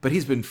 But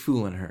he's been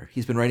fooling her.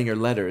 He's been writing her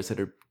letters that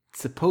are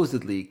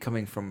supposedly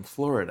coming from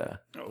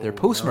Florida. They're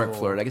postmarked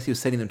Florida. I guess he was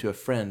sending them to a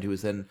friend who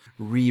was then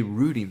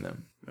rerouting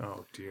them.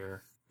 Oh,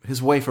 dear.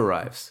 His wife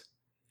arrives.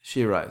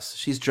 She arrives.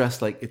 She's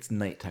dressed like it's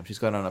nighttime. She's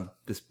got on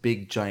this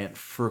big giant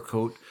fur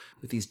coat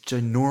with these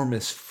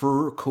ginormous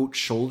fur coat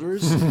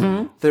shoulders.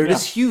 They're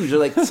just huge. They're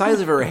like the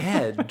size of her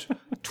head,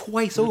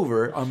 twice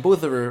over on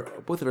both of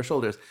her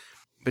shoulders.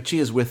 But she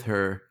is with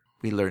her,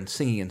 we learn,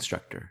 singing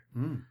instructor.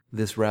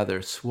 This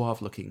rather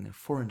suave-looking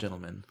foreign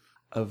gentleman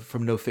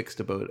from no fixed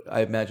abode.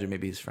 I imagine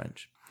maybe he's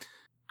French.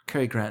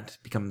 Cary Grant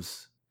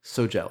becomes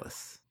so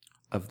jealous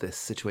of this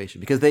situation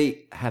because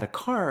they had a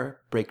car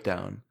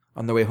breakdown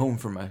on their way home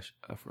from a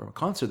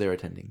concert they were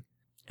attending,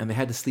 and they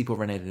had to sleep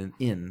overnight at an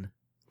inn.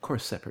 Of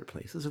course, separate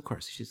places. Of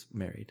course, she's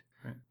married.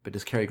 Right. But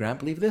does Cary Grant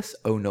believe this?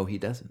 Oh, no, he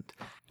doesn't.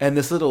 And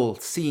this little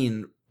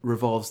scene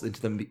revolves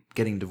into them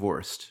getting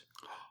divorced.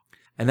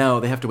 And now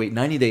they have to wait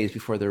 90 days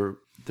before their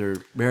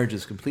marriage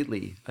is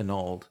completely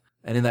annulled.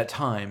 And in that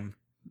time,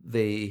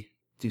 they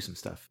do some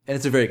stuff. And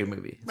it's a very good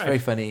movie. It's very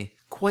funny,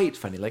 quite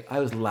funny. Like, I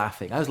was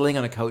laughing. I was laying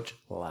on a couch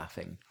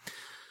laughing.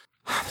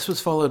 This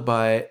was followed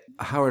by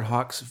Howard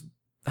Hawks.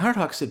 Howard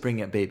Hawks did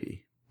Bringing Up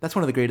Baby. That's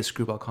one of the greatest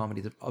screwball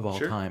comedies of all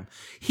time.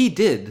 He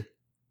did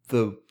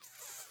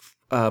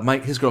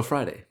His Girl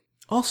Friday.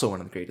 Also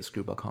one of the greatest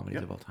screwball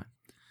comedies of all time.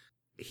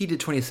 He did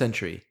 20th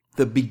Century,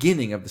 the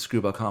beginning of the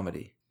screwball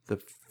comedy. The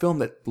film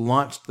that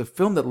launched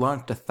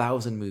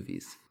 1,000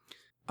 movies.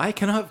 I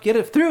cannot get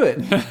it through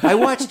it. I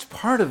watched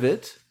part of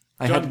it.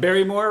 John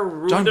Barrymore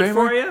ruined it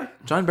for you?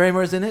 John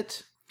Barrymore's in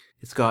it.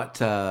 It's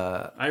got...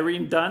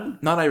 Irene Dunn?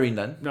 Not Irene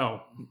Dunn.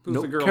 No.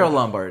 Who's the girl? Carol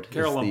Lombard is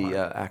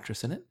the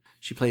actress in it.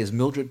 She plays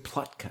Mildred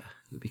Plotka,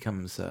 who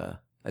becomes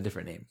a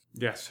different name.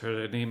 Yes,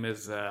 her name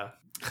is...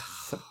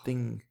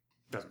 something...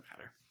 Doesn't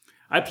matter.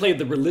 I played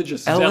the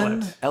religious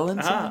Ellen? zealot. Ellen?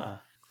 I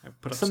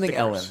put up something stickers.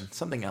 Ellen.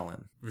 Something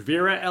Ellen.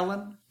 Vera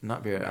Ellen?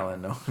 Not Vera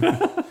Ellen, no.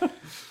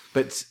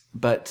 but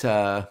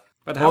the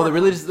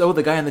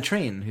guy on the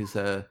train who's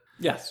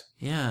Yes.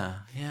 Yeah.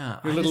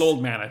 The little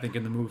old man, I think,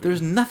 in the movie.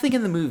 There's nothing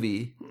in the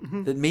movie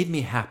that made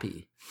me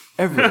happy.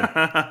 Ever.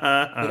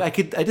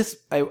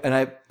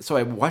 So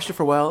I watched it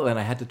for a while, and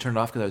I had to turn it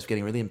off because I was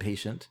getting really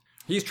impatient.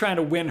 He's trying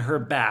to win her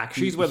back.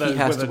 She's with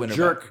a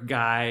jerk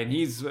guy, and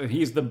he's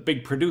the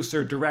big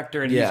producer,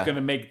 director, and he's going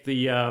to make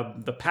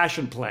the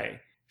passion play.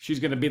 She's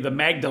going to be the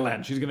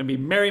Magdalene. She's going to be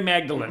Mary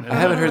Magdalene. I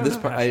haven't heard this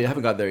part. I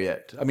haven't got there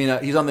yet. I mean,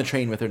 he's on the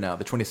train with her now.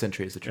 The 20th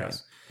Century is the train.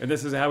 Yes. And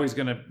this is how he's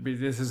going to be.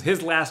 This is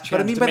his last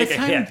chance to make a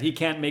hit. He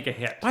can't make a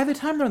hit. By the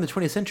time they're on the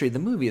 20th Century, the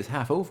movie is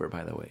half over,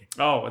 by the way.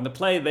 Oh, in the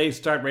play, they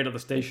start right at the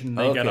station and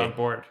they get on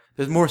board.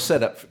 There's more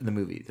setup in the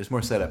movie. There's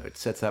more setup. It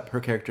sets up her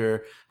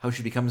character, how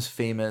she becomes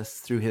famous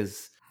through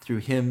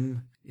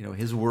him,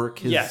 his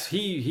work. Yes,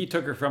 he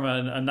took her from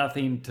a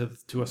nothing to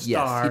a star.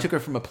 Yes, he took her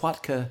from a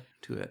Plotka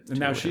to it. And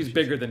now she's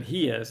bigger than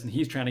he is, and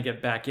he's trying to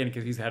get back in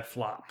because he's had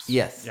flops.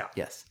 Yes,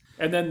 yes.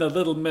 And then at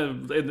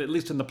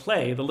least in the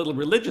play, the little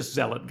religious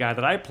zealot guy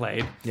that I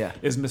played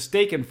is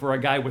mistaken for a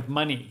guy with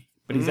money,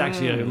 but he's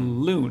actually a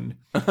loon,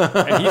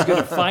 and he's going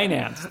to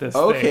finance this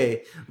thing.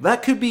 Okay,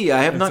 that could be.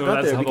 I have not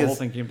got there because the whole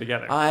thing came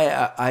together.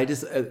 I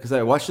just because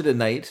I watched it at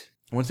night.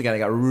 Once again, I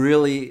got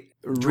really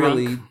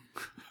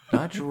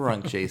not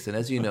drunk, Jason.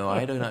 As you know,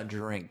 I do not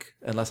drink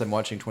unless I'm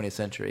watching 20th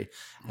Century,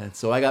 and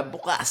so I got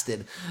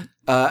blasted,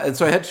 and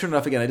so I had to turn it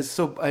off again. I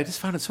just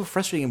found it so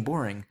frustrating and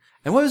boring.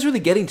 And what was really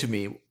getting to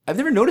me, I've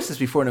never noticed this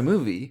before in a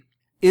movie,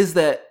 is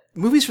that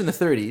movies from the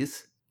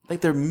 30s,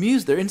 like their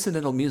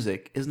incidental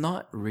music is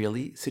not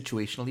really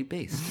situationally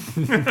based.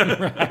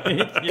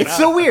 Right? It's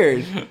so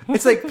weird.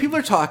 It's like people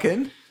are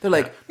talking, they're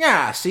like,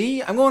 yeah,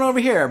 see, I'm going over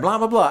here, blah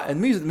blah blah,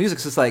 and the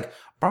music's just like.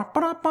 It's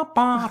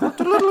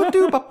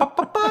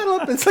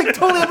like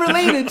totally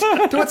unrelated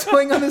to what's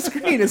going on the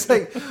screen. It's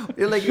like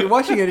you're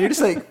watching it and you're just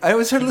like, I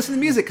always started listening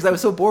to music because I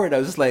was so bored. I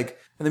was just like,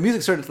 and the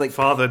music started like,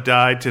 Father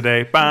died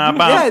today.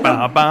 And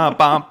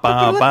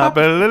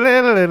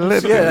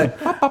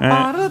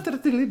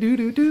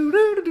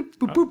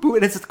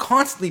it's just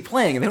constantly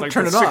playing and they don't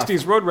turn it off.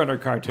 60s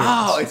Roadrunner cartoons.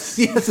 Oh, this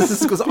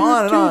goes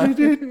on and on.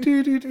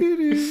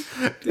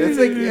 It's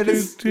like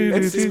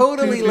it's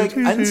totally like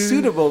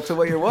unsuitable to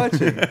what you're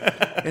watching.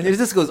 And it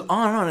just goes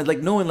on and on. And like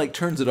no one like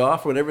turns it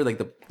off or whatever. Like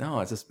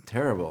it's just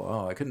terrible.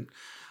 Oh, I don't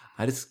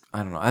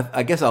know.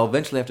 I guess I'll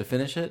eventually have to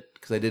finish it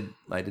because I did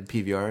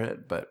PVR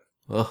it, but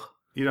ugh.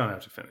 You don't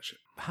have to finish it.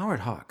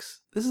 Howard Hawks.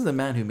 This is the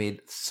man who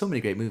made so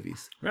many great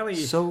movies. Really?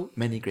 So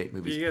many great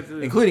movies.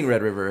 Including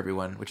Red River,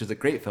 everyone, which is a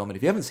great film. And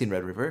if you haven't seen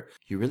Red River,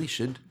 you really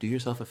should do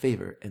yourself a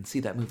favor and see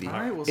that movie. All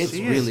right, we'll it's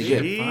see really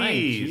good.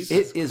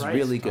 It is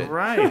really good. All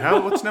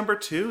right. What's number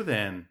 2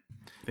 then?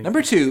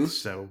 Number 2.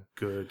 So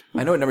good.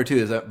 I know what number 2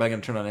 is, but I'm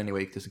going to turn it on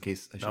anyway just in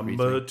case I should read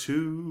Number it.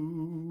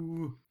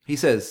 2. He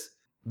says,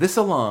 this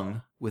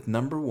along with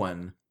number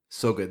 1,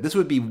 so good. This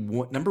would be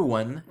number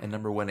 1 and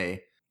number 1A.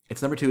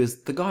 Its number 2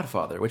 is The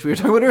Godfather, which we were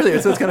talking about earlier.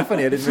 So it's kind of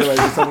funny. I didn't realize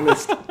it's on the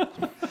list.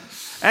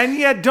 And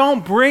yet,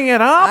 don't bring it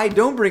up. I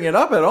don't bring it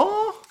up at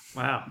all.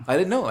 Wow. I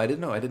didn't know.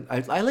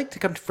 I like to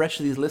come fresh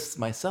to these lists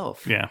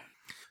myself. Yeah.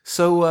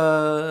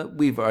 So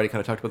we've already kind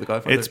of talked about The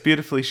Godfather. It's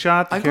beautifully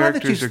shot. The I'm glad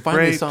that characters you are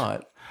finally great. saw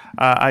it.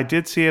 I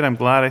did see it. I'm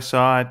glad I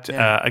saw it.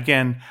 Yeah.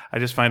 Again, I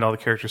just find all the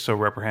characters so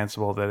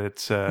reprehensible that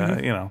it's,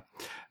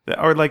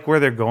 or like where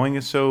they're going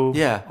is so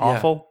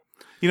awful.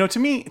 You know, to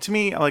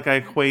me, like I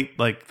equate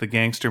like the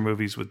gangster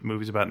movies with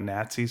movies about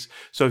Nazis.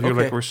 So if you're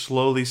like, we're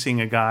slowly seeing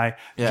a guy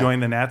join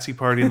the Nazi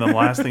party, and the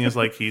last thing is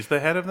like, he's the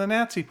head of the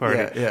Nazi party.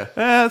 Yeah.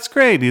 That's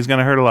great. He's going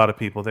to hurt a lot of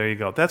people. There you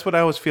go. That's what I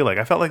always feel like.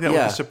 I felt like that with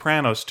Yeah. The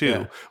Sopranos too,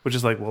 Yeah. which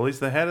is like, well, he's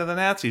the head of the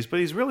Nazis, but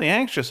he's really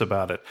anxious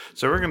about it.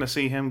 So we're going to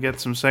see him get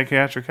some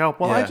psychiatric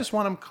help. Well, I Yeah. just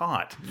want him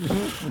caught.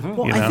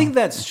 Well, You I know? think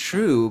that's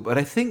true, but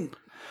I think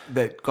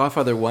that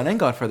Godfather 1 and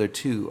Godfather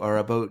 2 are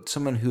about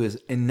someone who is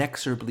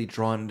inexorably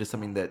drawn into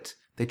something that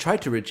they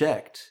tried to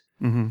reject.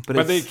 Mm-hmm.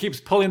 But it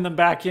keeps pulling them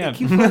back in.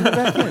 keeps pulling it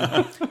back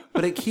in.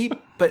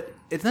 But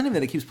it's not even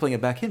that it keeps pulling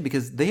it back in,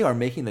 because they are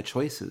making the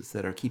choices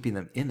that are keeping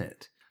them in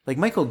it. Like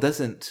Michael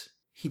doesn't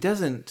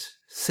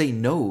say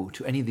no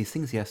to any of these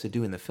things he has to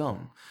do in the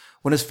film.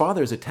 When his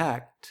father is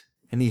attacked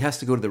and he has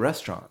to go to the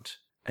restaurant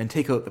and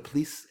take out the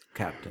police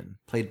captain,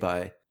 played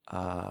by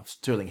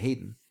Sterling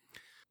Hayden,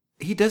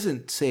 he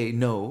doesn't say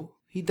no.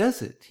 He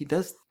does it. He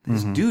does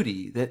his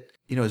duty that,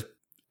 is,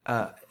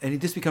 and he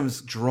just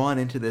becomes drawn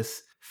into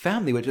this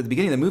family, which at the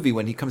beginning of the movie,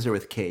 when he comes there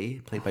with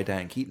Kay, played by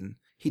Diane Keaton,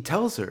 he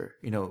tells her,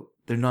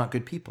 they're not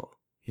good people,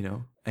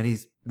 and he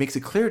makes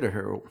it clear to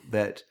her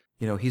that,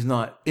 he's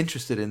not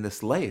interested in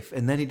this life.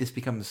 And then he just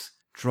becomes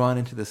drawn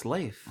into this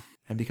life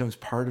and becomes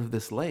part of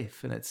this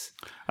life. And it's...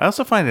 I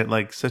also find it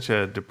like such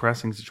a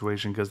depressing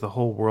situation because the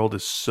whole world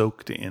is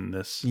soaked in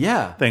this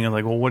thing. And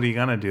like, well, what are you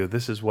going to do?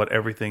 This is what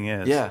everything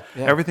is. Yeah.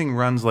 Everything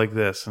runs like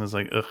this. And it's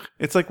like, ugh.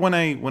 It's like when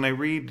I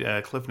read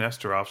Cliff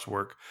Nesteroff's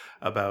work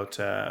about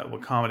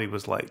what comedy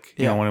was like,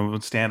 you know,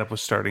 when stand-up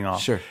was starting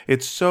off. Sure.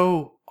 It's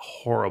so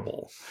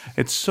horrible.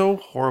 It's so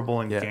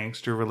horrible and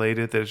gangster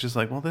related that it's just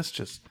like, well, this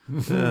just,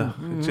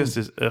 it just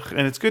is,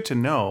 and it's good to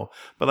know.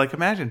 But like,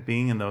 imagine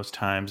being in those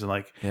times and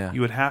like, you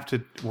would have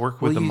to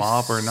work with the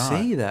mob or not.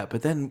 Say that,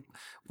 but then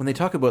when they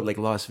talk about like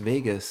Las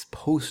Vegas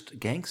post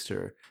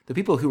gangster, the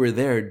people who were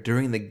there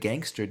during the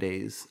gangster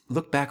days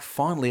look back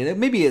fondly, and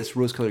maybe it's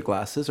rose-colored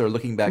glasses or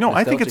looking back. No,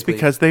 I think it's nostalgically.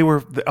 because they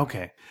were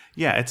okay.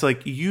 Yeah, it's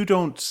like you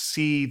don't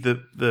see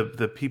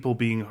the people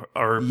being,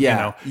 or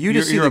you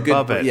just see you're the good.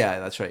 above it. Yeah,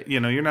 that's right. You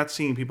know, you're not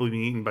seeing people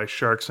being eaten by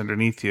sharks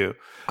underneath you.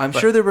 I'm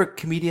sure there were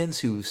comedians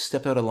who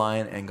stepped out of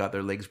line and got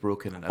their legs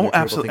broken. And other terrible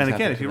Absolutely. things And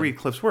again, happened if to you them. read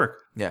Cliff's work,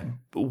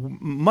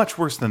 much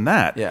worse than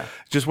that. Yeah.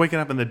 Just waking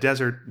up in the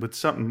desert with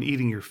something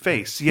eating your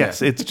face.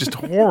 Yes, it's just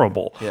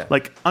horrible.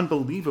 Like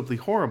unbelievably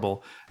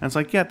horrible. And it's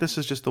like, this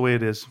is just the way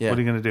it is. Yeah. What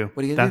are you going to do?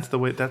 What are you gonna That's do? the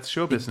way. That's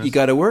show business. You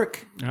got to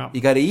work. Yeah.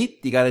 You got to eat.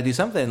 You got to do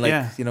something. Like,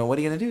 Yeah. what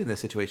are you going to do in this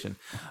situation?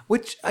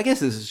 Which I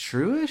guess is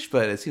true-ish,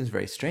 but it seems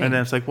very strange. And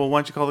then it's like, well, why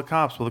don't you call the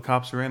cops? Well, the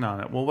cops are in on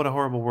it. Well, what a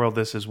horrible world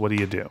this is. What do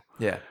you do?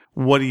 yeah.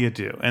 What do you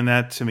do? And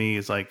that to me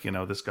is like,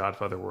 this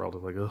Godfather world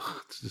of like,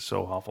 ugh, it's just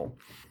so awful.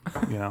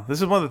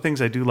 This is one of the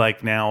things I do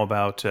like now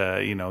about,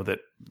 that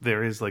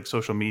there is like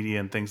social media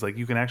and things like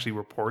you can actually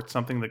report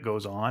something that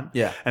goes on.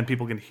 Yeah. And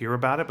people can hear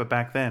about it. But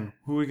back then,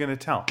 who are you going to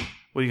tell?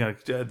 What are you going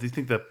to do? You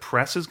think the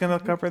press is going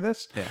to cover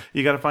this? Yeah.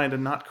 You got to find a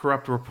not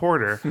corrupt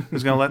reporter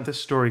who's going to let this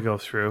story go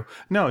through.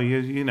 No,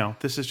 you know,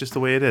 this is just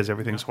the way it is.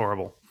 Everything's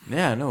horrible.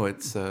 Yeah, no,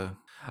 it's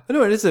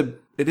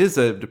it is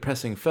a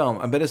depressing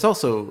film, but it's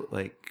also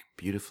like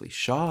beautifully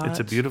shot. It's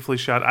a beautifully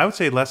shot. I would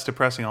say less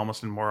depressing,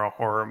 almost, and more a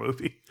horror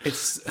movie.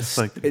 It's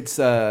like-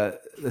 the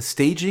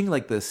staging,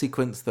 like the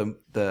sequence,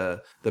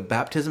 the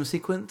baptism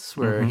sequence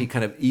where he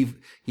kind of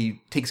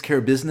he takes care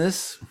of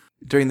business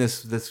during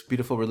this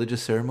beautiful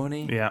religious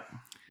ceremony. Yeah.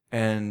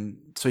 And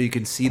so you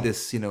can see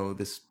this,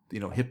 this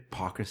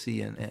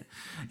hypocrisy and it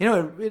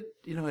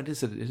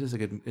is a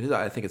good.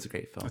 I think it's a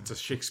great film. It's a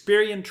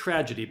Shakespearean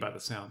tragedy by the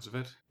sounds of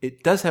it.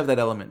 It does have that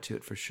element to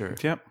it for sure.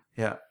 Yep.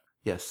 Yeah.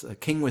 Yes, a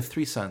king with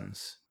 3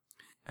 sons.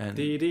 And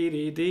Dee dee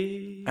dee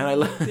dee. And I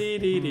love Dee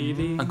dee dee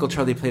dee. Uncle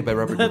Charlie, played by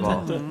Robert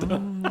Duvall.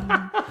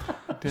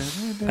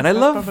 And I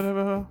love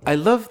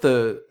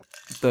the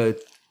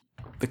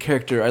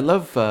character. I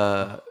love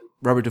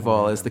Robert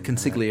Duvall as the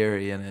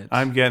consigliere in it.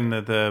 I'm getting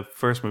that the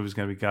first movie is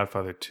going to be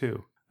Godfather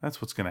 2. That's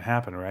what's going to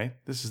happen, right?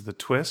 This is the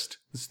twist.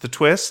 This is the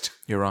twist.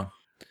 You're wrong.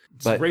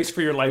 It's But Race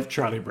for Your Life,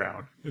 Charlie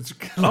Brown. It's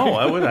Oh,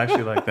 I would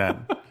actually like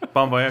that.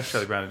 Bon voyage,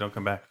 Charlie Brown, and don't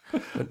come back. I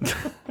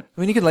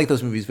mean, you can like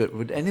those movies, but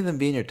would any of them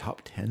be in your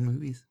top 10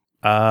 movies?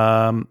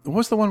 What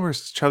was the one where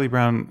it's Charlie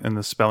Brown and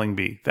the spelling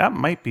bee? That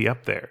might be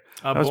up there.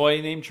 a boy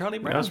named Charlie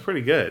Brown. That was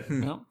pretty good.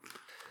 No.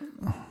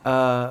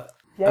 I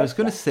was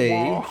going to say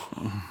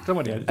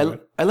Somebody had to do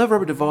it. I love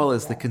Robert Duvall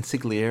as the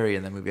consigliere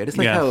in that movie. I just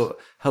like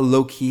how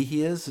low key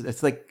he is.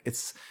 It's like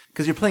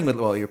because you're playing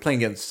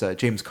against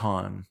James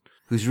Caan,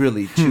 who's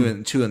really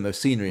chewing the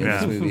scenery in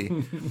this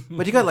movie.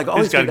 But you got like all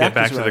He's these got to great get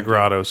back actors to the around.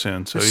 grotto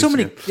soon. So There's he's so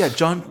many. good. Yeah,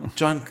 John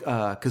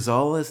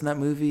Cazale is in that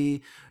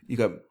movie. You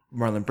got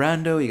Marlon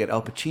Brando. You got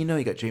Al Pacino.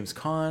 You got James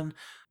Caan.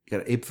 You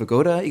got Abe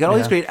Vigoda. You got all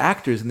these great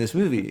actors in this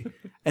movie.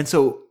 And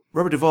so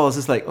Robert Duvall is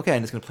just like, okay,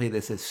 I'm just going to play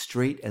this as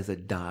straight as a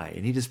die,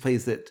 and he just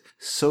plays it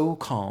so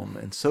calm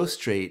and so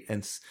straight,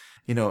 and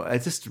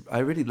I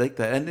really like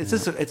that. And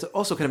it's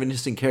also kind of an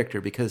interesting character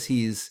because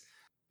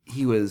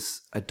he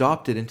was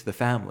adopted into the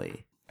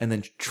family and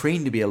then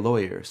trained to be a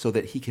lawyer so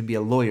that he can be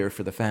a lawyer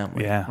for the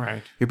family. Yeah.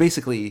 Right. You're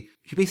basically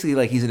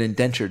like he's an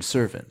indentured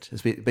servant.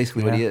 Is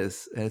basically what he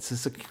is. And it's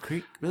just a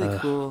really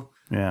cool.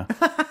 Yeah.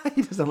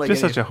 He doesn't like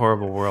Just any- such a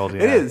horrible world.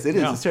 Yeah. It is.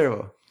 Yeah. It's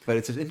terrible, but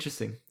it's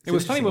interesting. It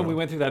was funny when we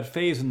went through that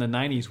phase in the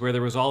 90s where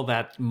there was all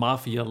that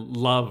mafia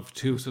love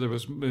too. So there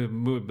was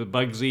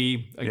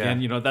Bugsy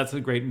again, Yeah. that's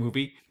a great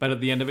movie. But at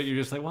the end of it, you're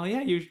just like, well,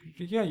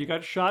 you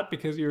got shot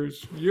because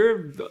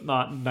you're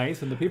not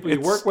nice and the people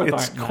you work with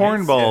It's aren't nice.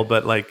 cornball,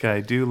 but like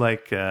I do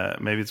like.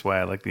 Maybe it's why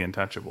I like the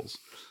Untouchables.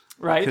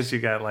 Right? Because you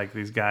got like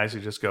these guys who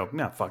just go,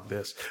 no, fuck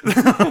this.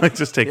 Like,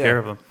 just take care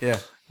of them. Yeah,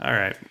 All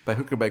right. by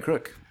hook or by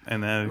crook.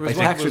 And then There was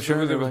By tax one-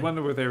 return, there was right?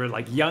 one where they were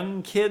like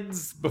young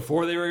kids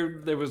before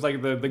there was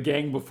like the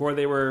gang before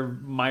they were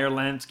Meyer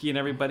Lansky and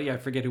everybody. I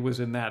forget who was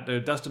in that.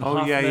 Dustin Oh,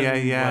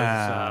 Hoffman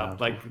yeah. was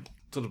like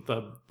sort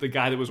of the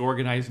guy that was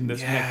organizing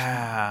this next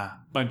yeah.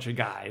 bunch of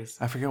guys.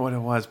 I forget what it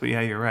was, but yeah,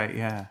 you're right.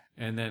 Yeah.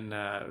 And then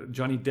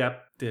Johnny Depp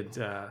did,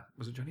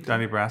 was it Johnny Depp?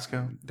 Donnie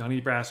Brasco.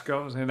 Donnie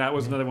Brasco. And that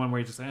was another one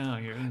where you just,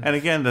 you're... And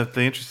again, the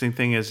interesting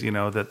thing is,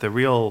 that the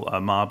real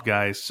mob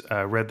guys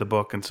read the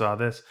book and saw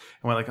this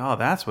and went like, oh,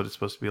 that's what it's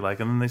supposed to be like.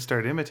 And then they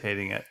started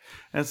imitating it.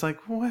 And it's like,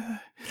 what?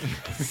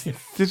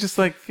 They're just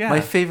like, yeah.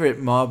 My favorite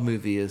mob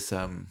movie is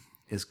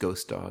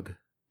Ghost Dog.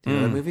 Do you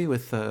know that movie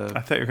with I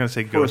thought you were going to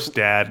say Ghost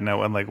Dad. And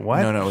I'm like,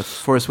 what? no, with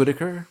Forrest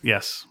Whitaker?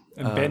 Yes.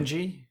 And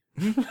Benji.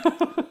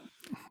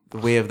 The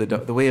Way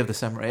of the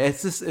Samurai.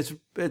 It's just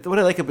what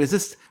I like about it is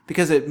just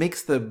because it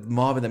makes the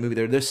mob in that movie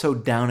they're so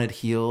down at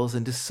heels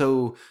and just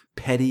so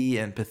petty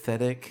and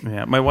pathetic.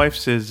 Yeah. My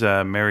wife's is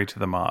Married to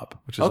the Mob,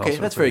 which is Okay,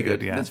 also that's very pretty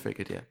good. Yeah. That's very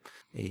good.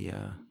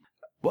 Yeah.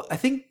 Well, I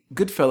think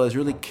Goodfellas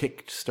really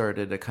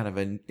kick-started a kind of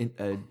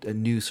a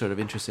new sort of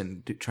interest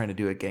in trying to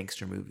do a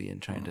gangster movie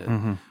and trying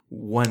to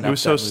one. It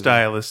was so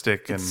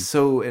stylistic and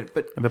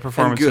the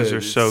performances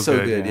are so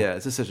good, Yeah,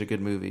 it's just such a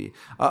good movie.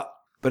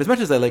 But as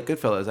much as I like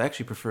Goodfellas, I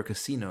actually prefer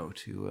Casino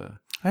to.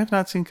 I have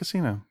not seen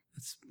Casino.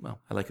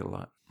 I like it a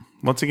lot.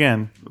 Once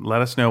again,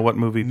 let us know what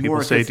movie people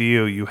More say to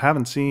you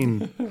haven't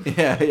seen.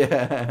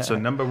 Yeah. So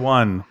number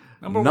one.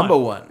 Number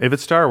one. If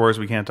it's Star Wars,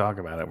 we can't talk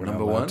about it. We're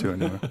Number not allowed one? to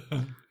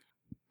anymore.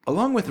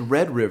 Along with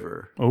Red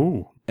River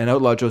Oh. and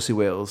Outlaw Josie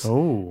Wales,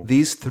 Oh.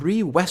 these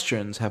three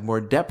westerns have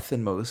more depth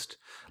than most.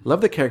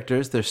 Love the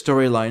characters, their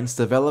storylines,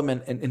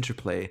 development, and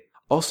interplay.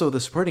 Also, the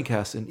supporting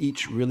cast in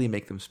each really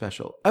make them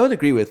special. I would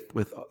agree with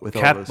all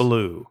Cat those.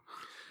 Blue.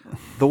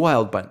 The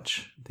Wild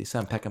Bunch, the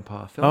Sam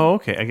Peckinpah film. Oh,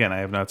 okay. Again, I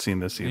have not seen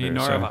this either.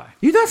 Nor so- have I.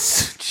 You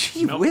that's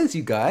gee whiz,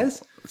 you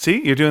guys.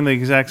 See, you're doing the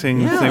exact same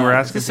Yeah, thing we're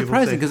asking it's people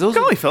surprising, to 'cause say. those-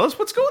 Golly, fellas,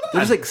 what's going on?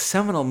 They're just like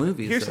seminal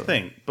movies. Here's though. the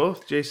thing.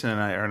 Both Jason and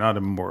I are not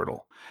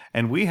immortal.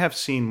 And we have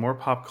seen more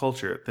pop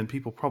culture than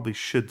people probably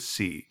should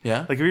see.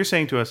 Yeah? Like if you're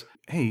saying to us,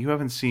 hey, you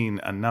haven't seen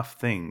enough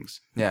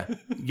things. Yeah.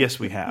 Yes,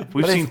 we have.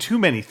 We've But seen too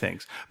many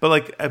things. But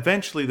like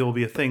eventually there will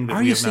be a thing that Are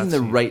we you have seeing not the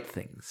seen. right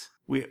things?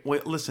 Wait,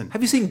 listen.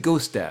 Have you seen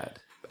Ghost Dad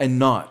and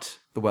not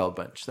The Wild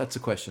Bunch? That's a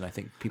question I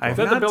think people. I've Is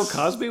that the not Bill s-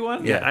 Cosby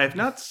one? Yeah, I have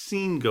not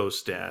seen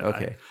Ghost Dad.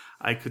 Okay.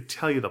 I could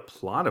tell you the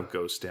plot of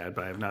Ghost Dad,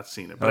 but I have not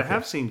seen it. But I Okay.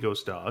 have seen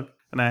Ghost Dog,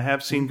 and I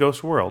have seen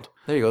Ghost World.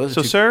 There you go. Those are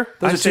So, two- sir,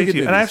 those I are say two to good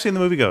you, and I've movies. seen the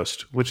movie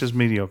Ghost, which is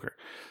mediocre.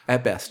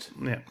 At best.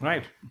 Yeah.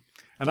 Right.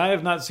 And I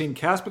have not seen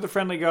Casper the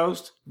Friendly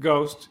Ghost,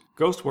 Ghost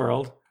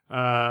World,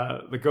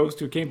 The Ghost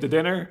Who Came to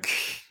Dinner,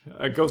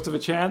 A Ghost of a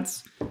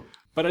Chance.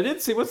 But I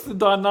did see, what's the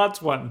Don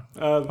Knotts one?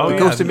 Oh,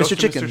 Ghost the and Mr.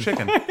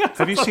 Chicken.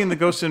 Have you seen The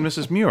Ghost and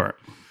Mrs. Muir?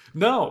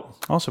 No.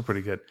 Also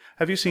pretty good.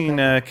 Have you seen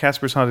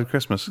Casper's Haunted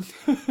Christmas?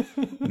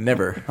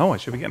 Never. Oh, I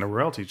should be getting a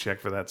royalty check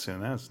for that soon.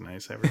 That's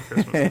nice. Every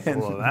Christmas, it's a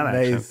little of that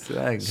action. Nice. I'm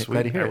glad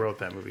Sweet. to hear I it. wrote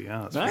that movie.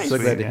 Yeah, that's Nice. pretty So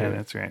sweet. glad to Yeah, hear it.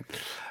 that's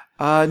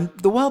right.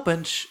 The Wild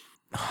Bunch.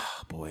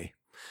 Oh boy.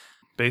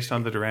 Based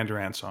on the Duran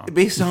Duran song.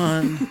 Based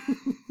on.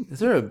 Is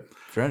there a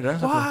Duran Duran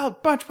song? Wild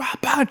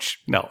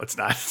Bunch. No, it's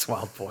not. It's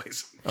Wild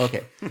Boys.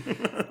 Okay.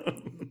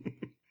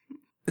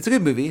 It's a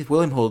good movie.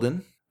 William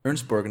Holden,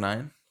 Ernst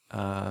Borgnine,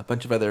 a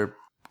bunch of other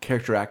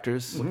character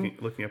actors.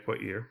 Looking up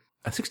what year.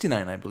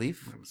 69, I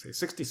believe. I would say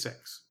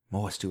 66.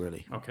 Oh, it's too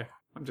early. Okay.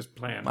 I'm just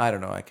playing. I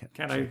don't know. I can't.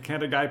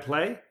 Can't a guy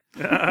play?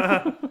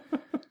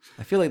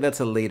 I feel like that's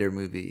a later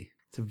movie.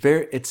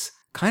 It's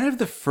kind of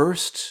the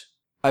first.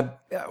 I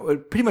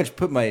would pretty much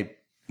put my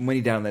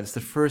money down that it's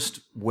the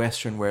first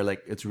Western where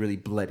like it's really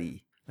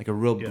bloody, like a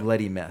real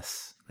bloody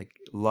mess, like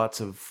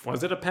lots of.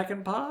 Was it a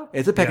Peckinpah?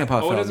 It's a Peckinpah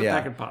Oh, film. it is a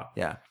yeah. Peckinpah.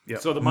 Yeah.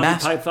 So the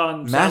Monty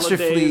Python Salad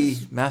masterfully,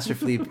 Days.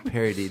 masterfully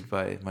parodied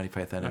by Monty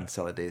Python and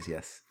Salad Days.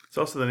 Yes. It's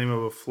also the name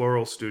of a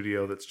floral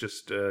studio that's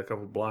just a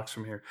couple blocks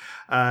from here.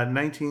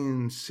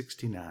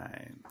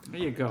 1969. There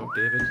you go,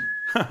 David.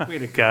 Way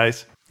to go.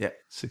 Guys, Yeah.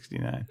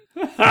 69.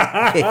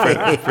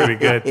 Pretty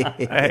good.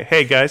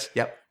 Hey, guys.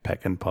 Yep.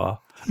 Peck and Paw.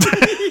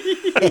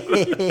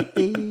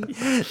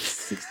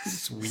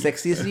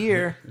 60th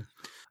year.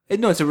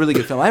 No, it's a really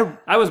good film.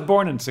 I was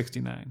born in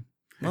 69.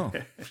 Oh.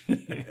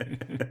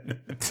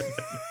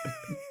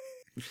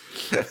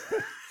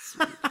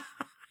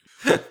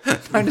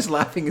 I'm just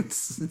laughing and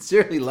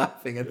sincerely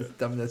laughing at this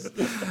dumbness.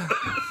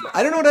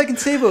 I don't know what I can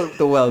say about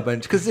The Wild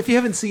Bunch, because if you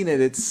haven't seen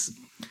it, it's,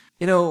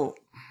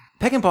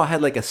 Peckinpah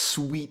had like a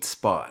sweet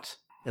spot.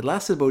 It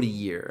lasted about a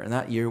year, and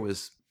that year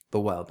was The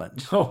Wild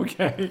Bunch.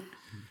 Okay.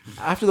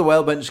 After The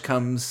Wild Bunch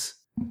comes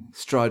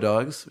Straw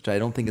Dogs, which I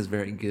don't think is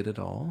very good at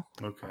all.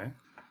 Okay.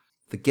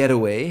 The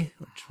Getaway,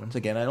 which once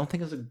again I don't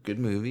think is a good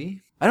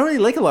movie. I don't really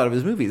like a lot of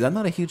his movies. I'm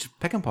not a huge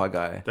Peckinpah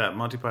guy. That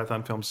Monty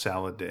Python film,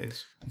 Salad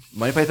Days.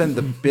 Monty Python,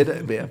 the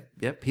bit,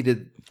 yep, he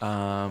did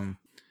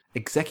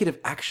Executive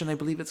Action, I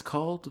believe it's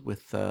called,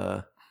 with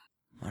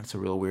that's a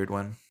real weird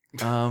one.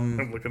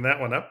 I'm looking that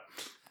one up.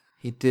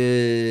 He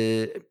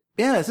did,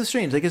 yeah, it's just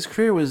strange. Like his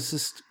career was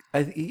just,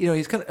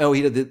 he's kind of,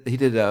 he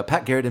did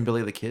Pat Garrett and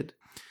Billy the Kid,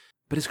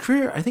 but his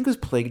career I think was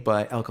plagued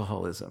by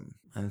alcoholism,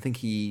 and I think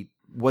he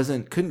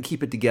couldn't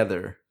keep it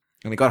together.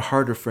 And it got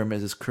harder for him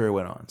as his career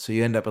went on. So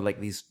you end up with like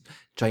these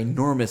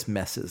ginormous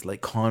messes like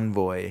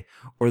Convoy,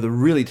 or the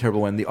really terrible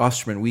one, The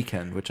Osterman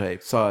Weekend, which I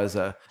saw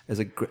I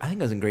think I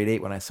was in grade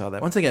 8 when I saw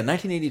that. Once again,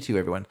 1982,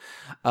 everyone.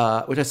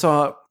 Which I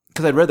saw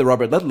because I'd read the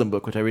Robert Ludlum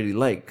book, which I really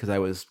liked because I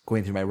was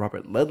going through my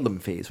Robert Ludlum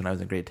phase when I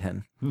was in grade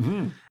 10.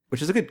 Mm-hmm.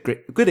 Which is a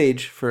good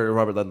age for a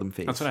Robert Ludlum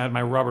phase. That's when I had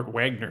my Robert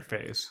Wagner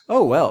phase.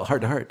 Oh, well,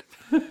 heart to heart.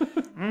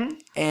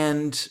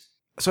 And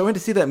so I went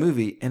to see that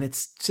movie, and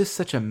it's just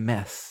such a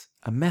mess.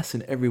 A mess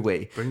in every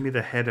way. Bring me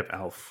the head of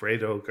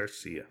Alfredo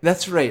Garcia.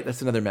 That's right.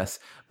 That's another mess.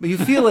 But you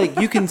feel like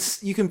you can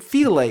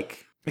feel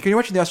like when you're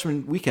watching The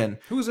Osterman Weekend.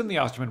 Who was in The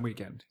Osterman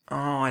Weekend? Oh,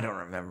 I don't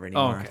remember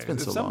anymore. Okay. It's been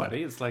so somebody.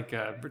 long. It's like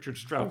Richard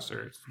Strauss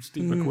or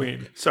Steve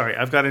McQueen. Sorry,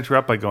 I've got to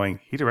interrupt by going,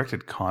 he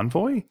directed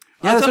Convoy?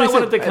 Yeah, That's what I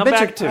wanted to come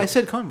back to. I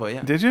said Convoy.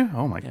 Yeah. Did you?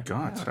 Oh my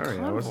God! Sorry,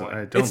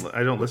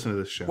 I don't listen to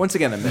this show. Once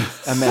again, a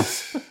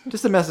mess.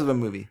 Just a mess of a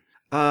movie.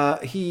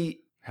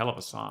 Hell of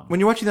a song.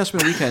 When you're watching The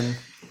Osterman Weekend,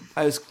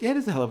 it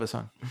is a hell of a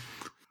song.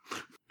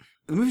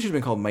 The movie should have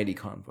been called Mighty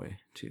Convoy,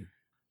 too.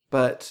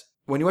 But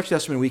when you watch The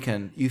Osterman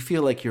Weekend, you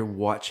feel like you're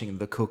watching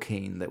the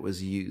cocaine that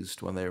was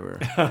used when they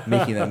were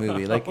making that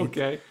movie. Like,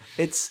 okay.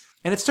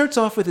 And it starts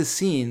off with a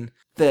scene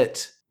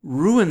that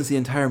ruins the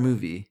entire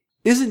movie.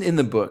 Isn't in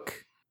the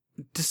book.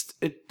 It's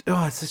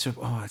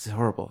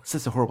horrible. It's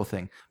such a horrible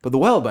thing. But The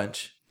Wild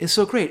Bunch is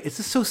so great. It's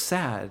just so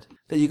sad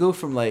that you go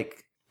from when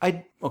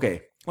I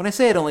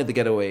say I don't like The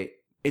Getaway,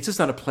 it's just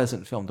not a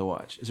pleasant film to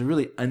watch. It's a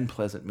really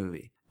unpleasant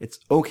movie. It's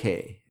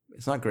okay.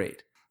 It's not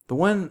great. The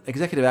one,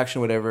 Executive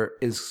Action, whatever,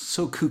 is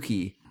so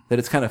kooky that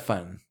it's kind of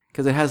fun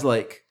because it has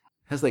like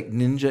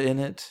ninja in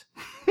it,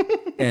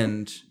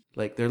 and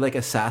like they're like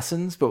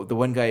assassins. But the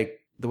one guy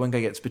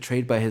gets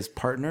betrayed by his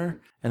partner,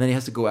 and then he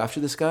has to go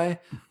after this guy.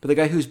 But the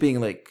guy who's being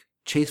like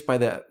chased by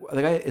the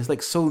guy is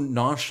like so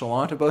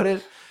nonchalant about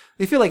it.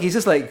 They feel like he's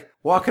just like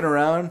walking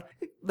around,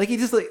 like he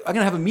just like, I'm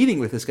gonna have a meeting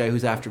with this guy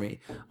who's after me.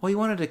 Well, he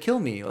wanted to kill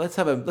me. Let's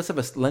have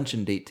a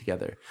luncheon date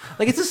together.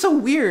 Like it's just so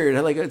weird.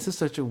 Like it's just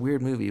such a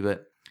weird movie,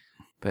 but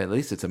at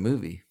least it's a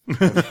movie.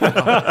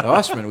 The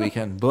Osterman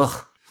Weekend.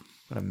 Ugh,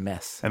 what a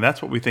mess. And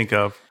that's what we think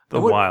of The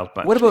Wild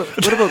Bunch. What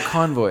about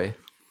Convoy?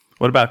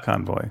 What about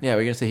Convoy? Yeah,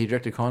 we're gonna say he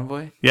directed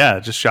Convoy. Yeah,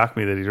 it just shocked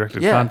me that he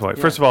directed Convoy.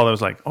 Yeah. First of all, I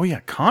was like, oh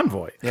yeah,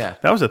 Convoy. Yeah,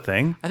 that was a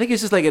thing. I think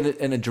it's just like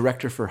in a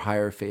director for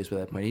hire phase by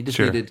that point. He just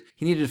needed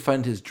to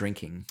fund his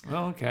drinking.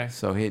 Oh, okay.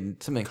 So he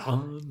had something.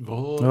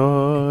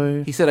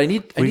 Convoy. He said,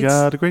 We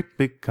got a great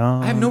big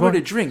convoy. I have nowhere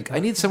to drink.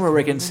 I need somewhere where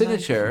I can sit in a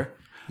chair,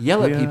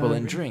 yell at people,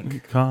 and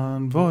drink.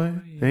 Convoy,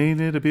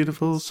 ain't it a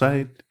beautiful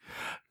sight?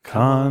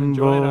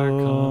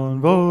 Convoy,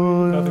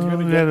 Nothing's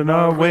gonna get in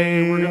our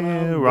way. We're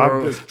gonna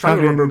Rock this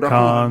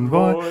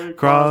convoy,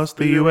 cross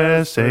the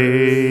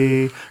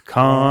USA.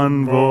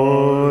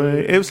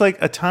 Convoy. It was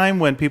like a time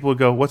when people would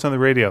go, "What's on the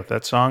radio?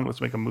 That song? Let's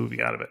make a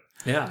movie out of it."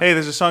 Yeah. Hey,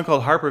 there's a song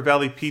called Harper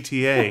Valley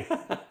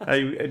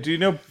PTA. Do you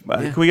know?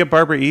 Can we get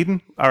Barbara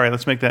Eden? All right,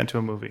 let's make that into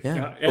a movie.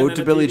 Yeah. and Ode then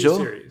to a Billy TV Joe.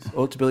 series.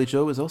 Ode to Billy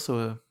Joe was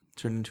also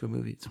turned into a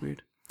movie. It's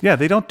weird. Yeah,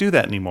 they don't do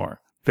that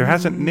anymore. There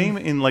hasn't name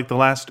in like the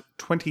last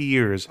 20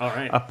 years All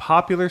right. a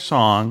popular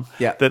song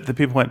Yeah. that the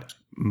people went,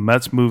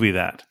 let's movie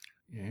that.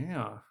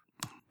 Yeah.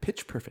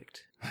 Pitch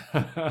Perfect.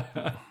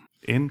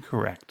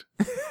 Incorrect.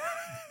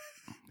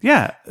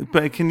 Yeah,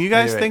 but can you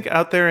guys Right. think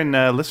out there in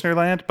listener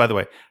land? By the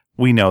way,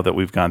 we know that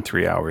we've gone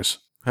 3 hours.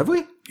 Have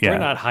we? Yeah, We're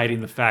not hiding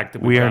the fact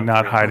that we are gone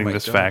not through. hiding my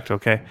this God. fact.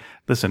 Okay,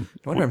 listen.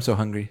 No wonder I'm so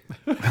hungry.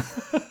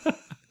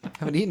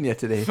 Haven't eaten yet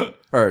today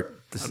or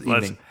this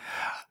evening.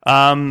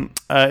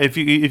 If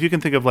you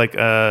can think of like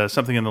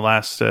something in the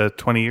last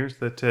 20 years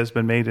that has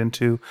been made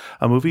into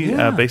a movie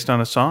Yeah. based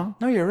on a song,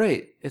 No, you're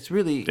right. It's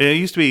really it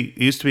used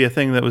to be a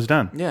thing that was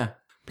done. yeah.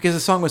 because the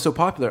song was so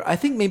popular. I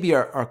think maybe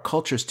our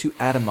culture's too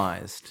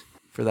atomized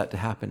for that to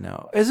happen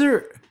now.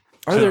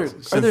 Are there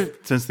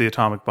Since the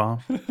atomic bomb.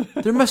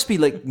 there must be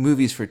like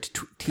movies for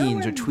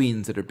teens or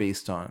tweens that are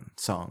based on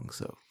songs.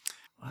 So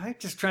I'm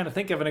just trying to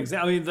think of an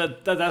example. I mean,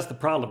 that's the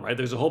problem, right?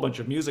 There's a whole bunch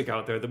of music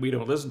out there that we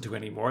don't listen to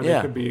anymore. Yeah.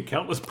 There could be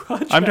countless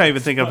projects. I'm trying to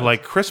even think of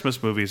like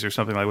Christmas movies or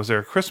something like. Was there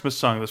a Christmas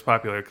song that was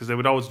popular? Because they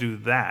would always do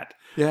that.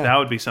 Yeah. That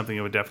would be something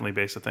you would definitely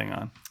base a thing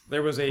on.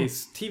 There was a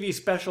TV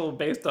special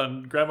based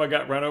on Grandma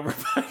got run over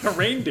by a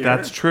reindeer.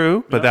 That's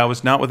true, but that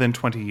was not within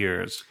 20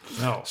 years.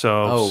 No.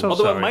 So, so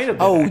Although sorry. it might have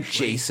been. oh,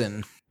 actually.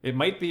 Jason. It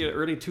might be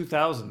early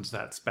 2000s,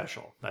 that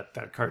special,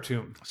 that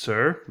cartoon.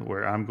 Sir,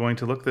 I'm going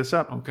to look this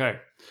up. Okay.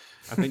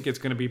 I think it's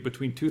going to be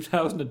between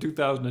 2000 and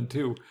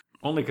 2002.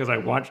 Only because I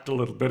watched a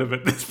little bit of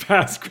it this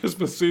past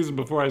Christmas season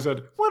before I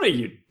said, "What are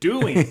you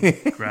doing?"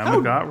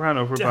 Grandma got run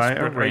over by a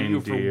desperate are you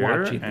for reindeer.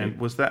 watching And it?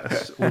 was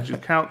that? Would you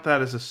count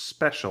that as a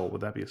special? Would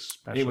that be a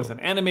special? It was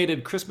an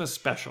animated Christmas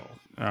special.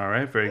 All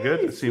right, very good.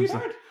 It seems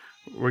like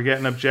we're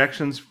getting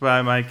objections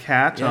by my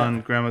cat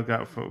on Grandma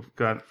got.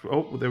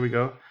 Oh, there we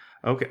go.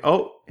 Okay.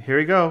 Oh, here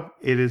we go.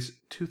 It is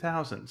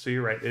 2000. So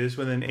you're right. It is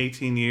within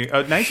 19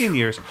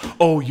 years.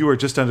 Oh, you are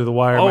just under the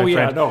wire, Oh, my yeah,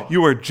 friend. no.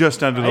 You are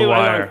just under the I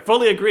wire.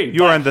 fully agree.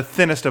 You are on the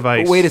thinnest of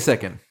ice. Wait a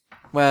second.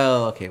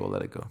 Well, okay, we'll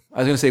let it go. I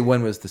was going to say,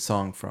 when was the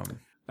song from?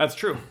 That's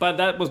true, but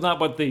that was not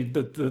what the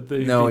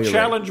No, you're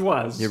challenge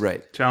was. You're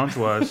right. Challenge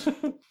was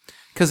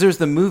Because there's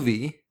the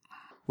movie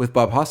with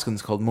Bob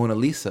Hoskins called Mona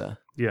Lisa,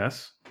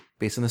 yes.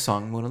 based on the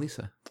song Mona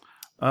Lisa.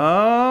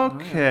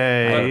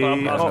 Okay. Bob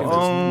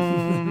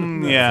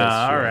Hoskins Yeah. That's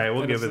All true. right.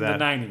 We'll And give it's it in that.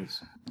 the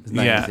 90s. It's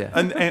 90s, Yeah. yeah.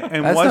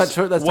 And That's was not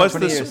true. That's not was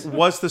 20 this years.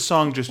 was the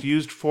song just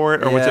used for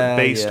it, or was it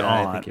based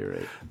on? I think you're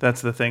right.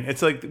 That's the thing.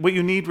 It's like what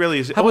you need really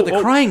is. How about the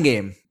Crying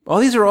Game? All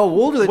these are all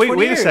older than 20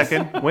 Wait years. a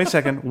second. Wait a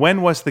second.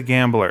 When was The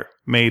Gambler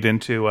made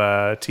into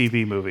a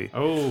TV movie?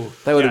 Oh,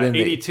 That would have been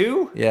the-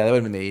 82? Yeah, that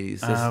would have been the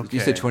 80s. You Okay.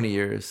 said 20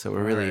 years, so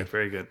we're really... Right,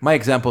 very good. My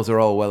examples are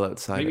all well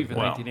outside. Maybe of even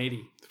it.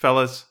 1980.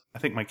 Fellas, I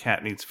think my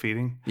cat needs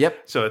feeding. Yep.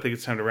 So I think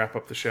it's time to wrap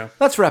up the show.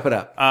 Let's wrap it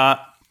up.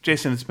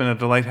 Jason, it's been a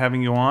delight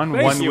having you on.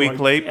 Thank 1 you. week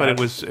late, but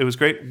Yeah. it was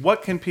great.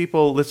 What can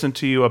people listen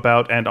to you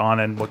about and on,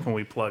 and what can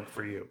we plug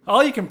for you?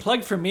 All you can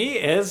plug for me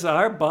is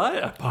our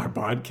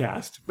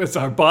podcast. It's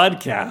our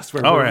podcast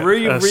where All we're right,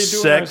 redoing a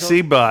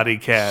sexy body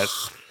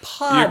cast.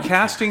 You're podcast.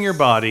 casting your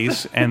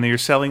bodies, and you're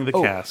selling the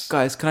cast.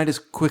 Guys, can I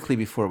just quickly,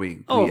 before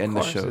we Oh, end of the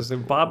course. show... Is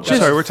it Bob?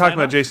 Sorry, we're talking sign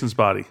about up? Jason's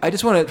body. I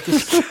just want to...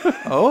 Just,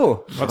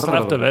 oh. What's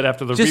left of it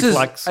after the Just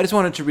reflux? I just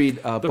wanted to read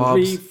the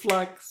Bob's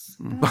reflux.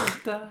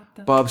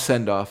 Bob's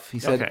send-off. He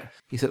said,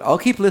 Okay. I'll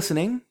keep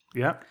listening.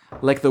 Yeah.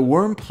 Like the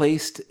worm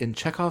placed in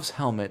Chekhov's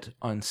helmet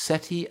on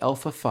SETI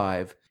Alpha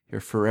 5,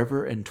 you're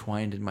forever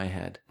entwined in my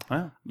head.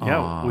 Well,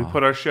 yeah, we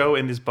put our show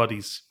in his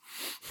buddies.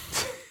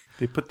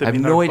 They put them I have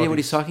in no our idea what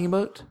buddies. he's talking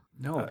about.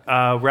 No.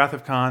 Wrath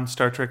of Khan,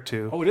 Star Trek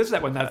 2. Oh, it is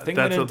that one. That thing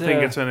That's went the into...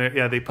 thing. It's in it.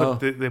 Yeah, they put Oh.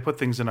 they put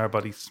things in our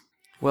buddies.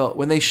 Well,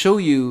 when they show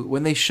you,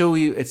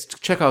 it's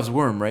Chekhov's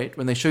worm, right?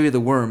 When they show you the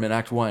worm in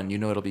Act 1, you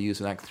know it'll be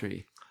used in Act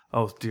 3.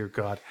 Oh dear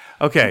God.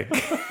 Okay,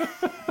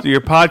 so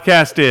your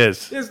podcast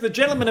is is the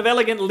Gentleman of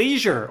Elegant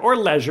Leisure or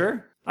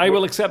Leisure. I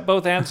will accept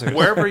both answers.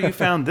 wherever you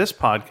found this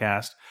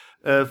podcast.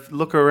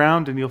 Look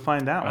around and you'll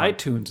find out.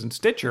 iTunes and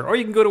Stitcher, or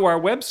you can go to our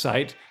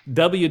website,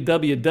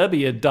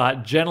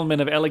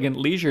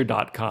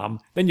 www.gentlemanofelegantleisure.com.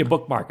 Then you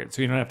bookmark it,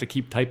 so you don't have to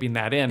keep typing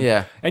that in.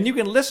 Yeah. And you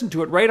can listen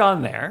to it right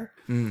on there.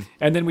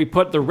 And then we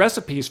put the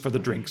recipes for the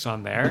drinks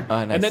on there.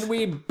 Ah, nice. And then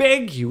we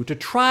beg you to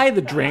try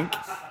the drink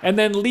and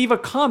then leave a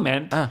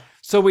comment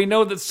so we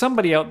know that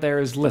somebody out there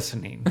is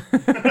listening.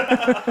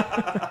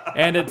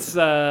 And it's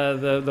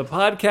the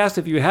podcast.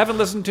 If you haven't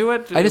listened to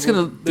it, I'm just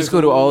going to just go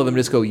to all of them and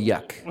just go,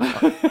 yuck.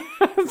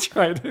 That's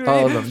right.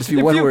 All of them. Just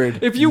be one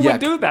word. If you Yuck.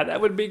 would do that,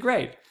 that would be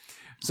great.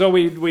 So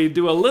we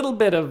do a little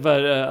bit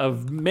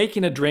of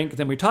making a drink,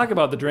 then we talk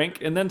about the drink,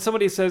 and then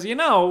somebody says, you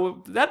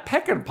know, that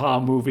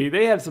Peckinpah movie,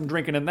 they had some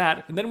drinking in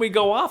that, and then we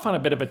go off on a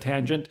bit of a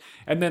tangent,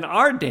 and then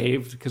our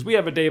Dave, because we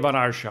have a Dave on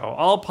our show,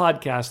 all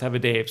podcasts have a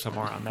Dave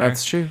somewhere on there.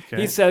 That's true.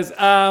 He says,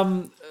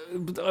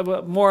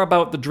 more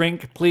about the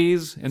drink,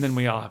 please, and then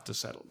we all have to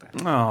settle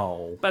down.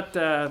 Oh, But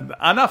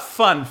enough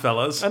fun,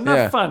 fellas. enough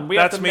Yeah. fun. We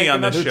have That's to me make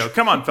on this another show.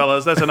 Come on,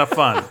 fellas. That's enough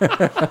fun.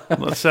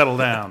 Let's settle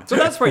down. So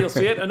that's where you'll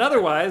see it. And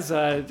otherwise,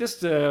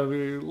 just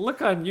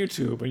look on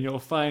YouTube and you'll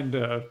find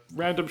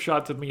random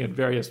shots of me in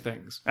various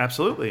things.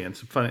 Absolutely, and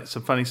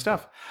some funny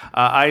stuff.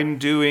 I'm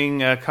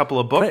doing a couple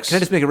of books. Can I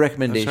just make a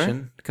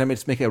recommendation? Can I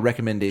just make a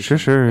recommendation?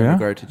 Sure, in yeah.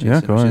 regard to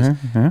Jason? Go which is- ahead,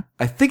 yeah.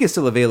 I think it's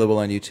still available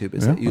on YouTube.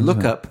 Is that you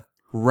look up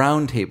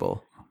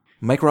Roundtable,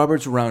 Mike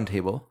Roberts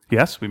Roundtable,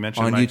 Yes, we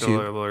mentioned On Michael YouTube.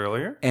 a little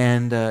earlier.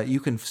 and you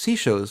can see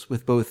shows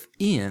with both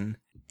Ian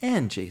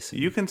and Jason.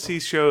 You can see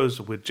shows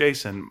with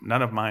Jason.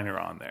 None of mine are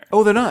on there.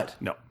 Oh, they're not.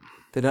 No.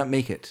 They did not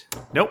make it.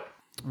 Nope.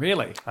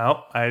 Really?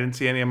 Oh, I didn't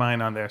see any of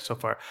mine on there so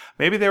far.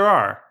 Maybe there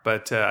are,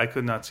 but I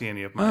could not see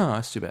any of mine. Oh,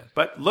 that's too bad.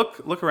 But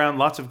look around.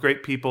 Lots of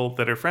great people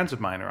that are friends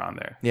of mine are on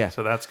there. Yeah.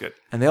 So that's good.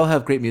 And they all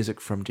have great music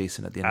from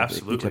Jason at the end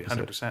Absolutely, of each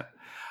episode.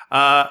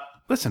 100%.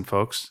 listen,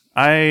 folks,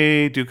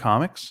 I do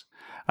comics.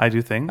 I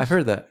do things. I've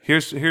heard that.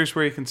 Here's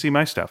where you can see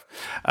my stuff.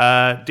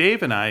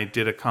 Dave and I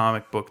did a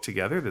comic book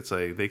together. That's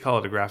they call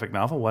it a graphic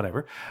novel,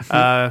 whatever,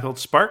 called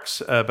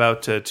Sparks,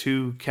 about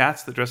two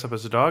cats that dress up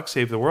as a dog,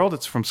 save the world.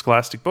 It's from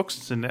Scholastic Books.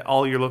 It's in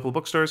all your local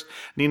bookstores.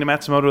 Nina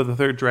Matsumoto, the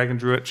third dragon,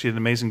 drew it. She did an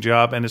amazing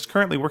job and is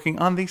currently working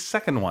on the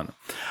second one.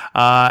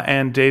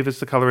 And Dave is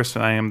the colorist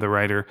and I am the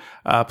writer.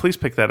 Please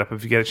pick that up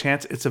if you get a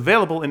chance. It's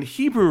available in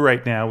Hebrew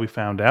right now, we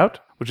found out,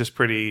 which is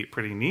pretty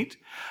neat.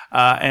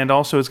 And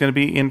also it's going to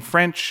be in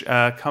French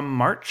come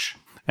March,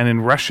 and in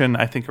Russian,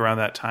 I think, around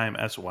that time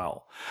as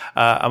well.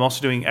 I'm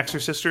also doing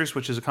Exorcisters,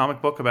 which is a comic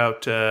book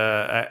about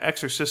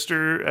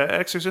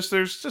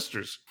Exorcisters'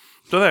 sisters.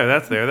 So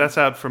that's there. That's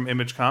out from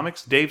Image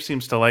Comics. Dave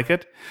seems to like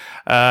it.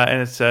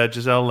 And it's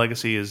Giselle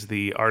Legacy is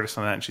the artist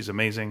on that, and she's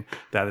amazing.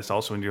 That is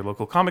also in your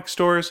local comic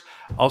stores.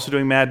 Also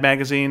doing Mad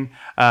Magazine.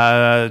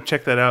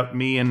 Check that out.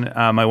 Me and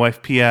my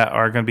wife Pia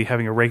are going to be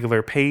having a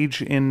regular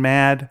page in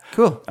Mad.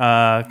 Cool.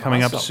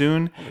 Coming up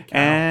soon.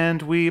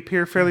 And we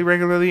appear fairly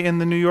regularly in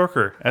the New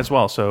Yorker as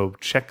well. So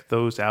check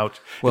those out.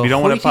 Well, if you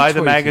don't want to buy the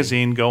hoity-toity.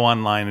 magazine, go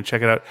online and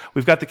check it out.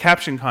 We've got the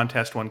caption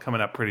contest one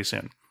coming up pretty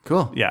soon.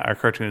 Cool. Yeah, our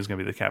cartoon is going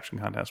to be the caption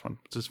contest one,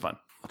 which is fun.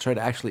 I'll try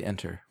to actually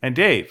enter. And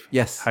Dave,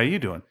 Yes. how you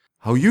doing?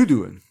 How you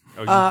doing?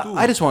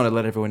 I just want to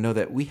let everyone know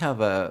that we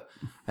have a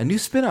new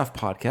spin-off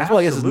podcast. Well,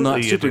 I guess it's not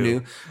Absolutely you super do.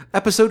 new.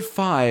 Episode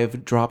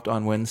 5 dropped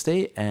on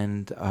Wednesday,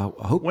 and I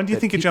hope. When do you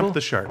that think it people- jumped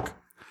the shark?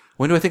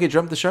 When do I think it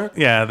jumped the shark?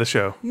 Yeah, the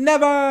show.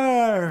 Never.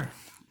 I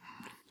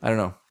don't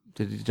know.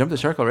 Did it jump the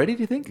shark already?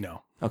 Do you think?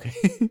 No. Okay.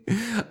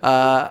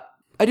 I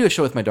do a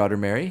show with my daughter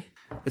Mary.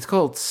 It's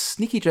called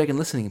Sneaky Dragon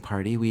Listening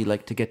Party. We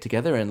like to get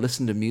together and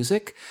listen to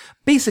music.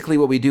 Basically,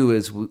 what we do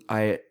is,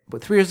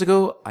 about 3 years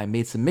ago, I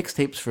made some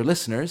mixtapes for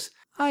listeners.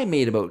 I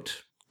made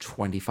about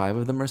 25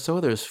 of them or so.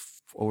 There's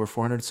over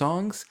 400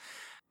 songs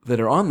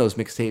that are on those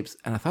mixtapes,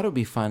 and I thought it would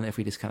be fun if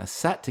we just kind of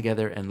sat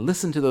together and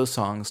listened to those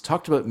songs,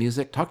 talked about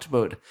music, talked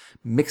about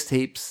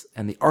mixtapes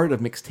and the art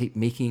of mixtape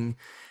making,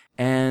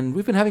 and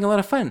we've been having a lot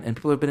of fun, and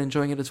people have been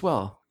enjoying it as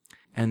well.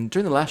 And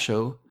during the last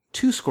show,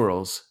 2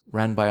 squirrels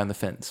ran by on the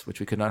fence, which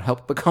we could not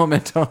help but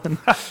comment on.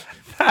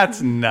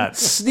 That's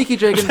nuts. Sneaky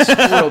Dragon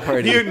Squirrel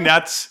Party. You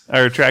nuts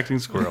are attracting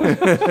squirrels.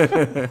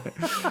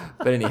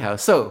 But anyhow,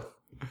 so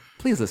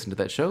please listen to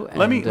that show. And,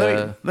 let me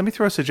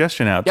throw a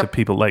suggestion out to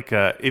people. Like,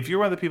 if you're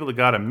one of the people that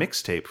got a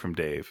mixtape from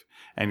Dave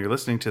and you're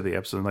listening to the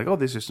episode and like, oh,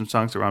 these are some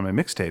songs that are on my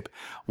mixtape,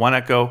 why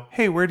not go,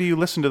 hey, where do you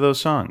listen to those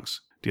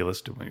songs? Do you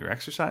listen to them when you're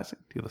exercising?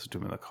 Do you listen to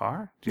them in the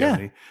car? Do you have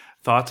any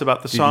thoughts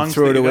about the songs?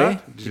 throw that it you away?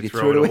 got? Did you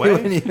throw it away?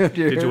 when you-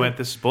 Did you went,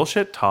 this is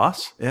bullshit?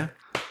 Toss? Yeah.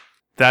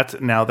 That's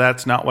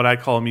not what I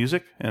call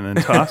music. And then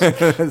toss.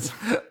 It's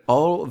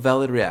all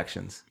valid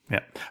reactions.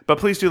 Yeah. But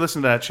please do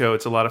listen to that show.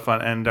 It's a lot of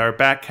fun. And our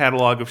back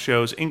catalog of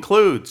shows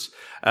includes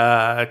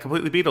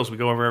Completely Beatles. We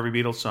go over every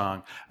Beatles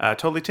song.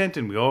 Totally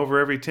Tintin. We go over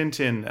every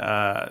Tintin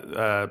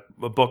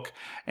book.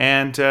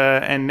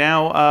 And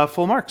now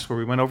Full Marks, where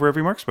we went over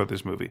every Marx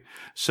Brothers movie.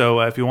 So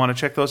if you want to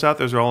check those out,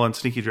 those are all on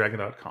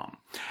sneakydragon.com.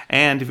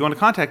 And if you want to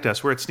contact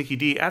us, we're at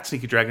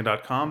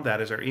sneakyd@sneakydragon.com.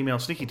 That is our email,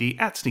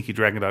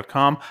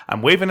 sneakyd@sneakydragon.com.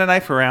 I'm waving a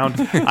knife around.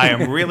 I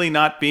am really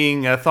not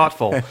being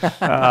thoughtful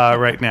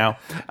right now.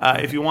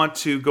 If you want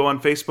to go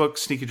on Facebook,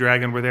 Sneaky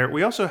Dragon, we're there.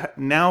 We also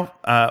now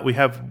we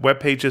have web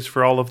pages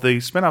for all of the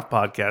spin-off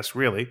podcasts,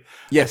 really.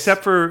 Yes.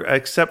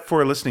 Except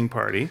for Listening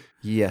Party.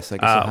 Yes, I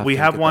guess I'll We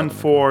to have get one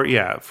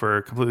that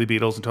for Completely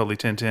Beatles and Totally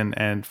Tintin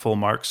and Full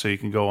Marks, so you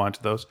can go on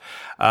to those.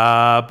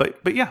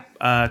 But yeah,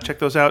 check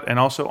those out. And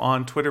also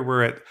on Twitter,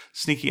 we're at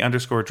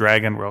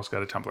Sneaky_Dragon. We're also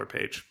got a Tumblr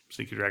page,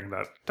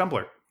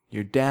 sneakydragon.tumblr.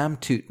 You're damn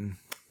tootin'.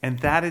 And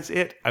that is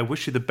it. I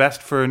wish you the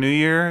best for a new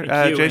year,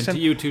 You Jason. and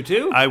to you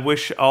too. I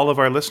wish all of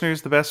our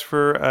listeners the best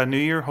for a new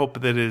year. Hope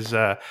that it is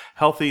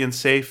healthy and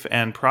safe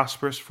and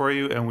prosperous for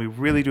you. And we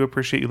really do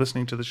appreciate you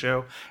listening to the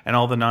show and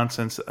all the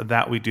nonsense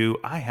that we do.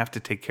 I have to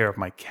take care of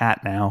my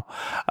cat now.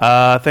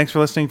 Thanks for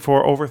listening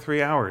for over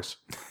 3 hours.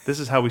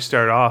 This is how we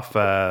start off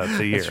the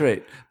year. That's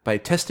right. By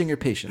testing your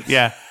patience.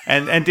 Yeah.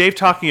 And Dave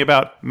talking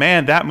about,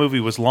 man, that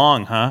movie was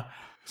long, huh?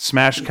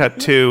 Smash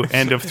cut to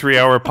end of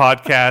 3-hour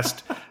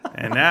podcast.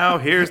 And now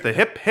here's the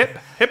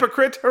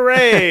hypocrite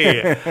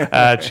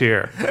hooray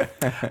cheer.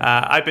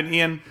 I've been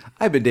Ian.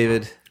 I've been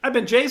David. I've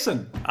been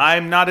Jason.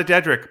 I'm not a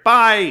Dedrick.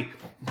 Bye.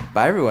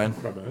 Bye, everyone.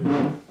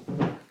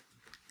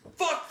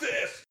 Fuck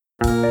this!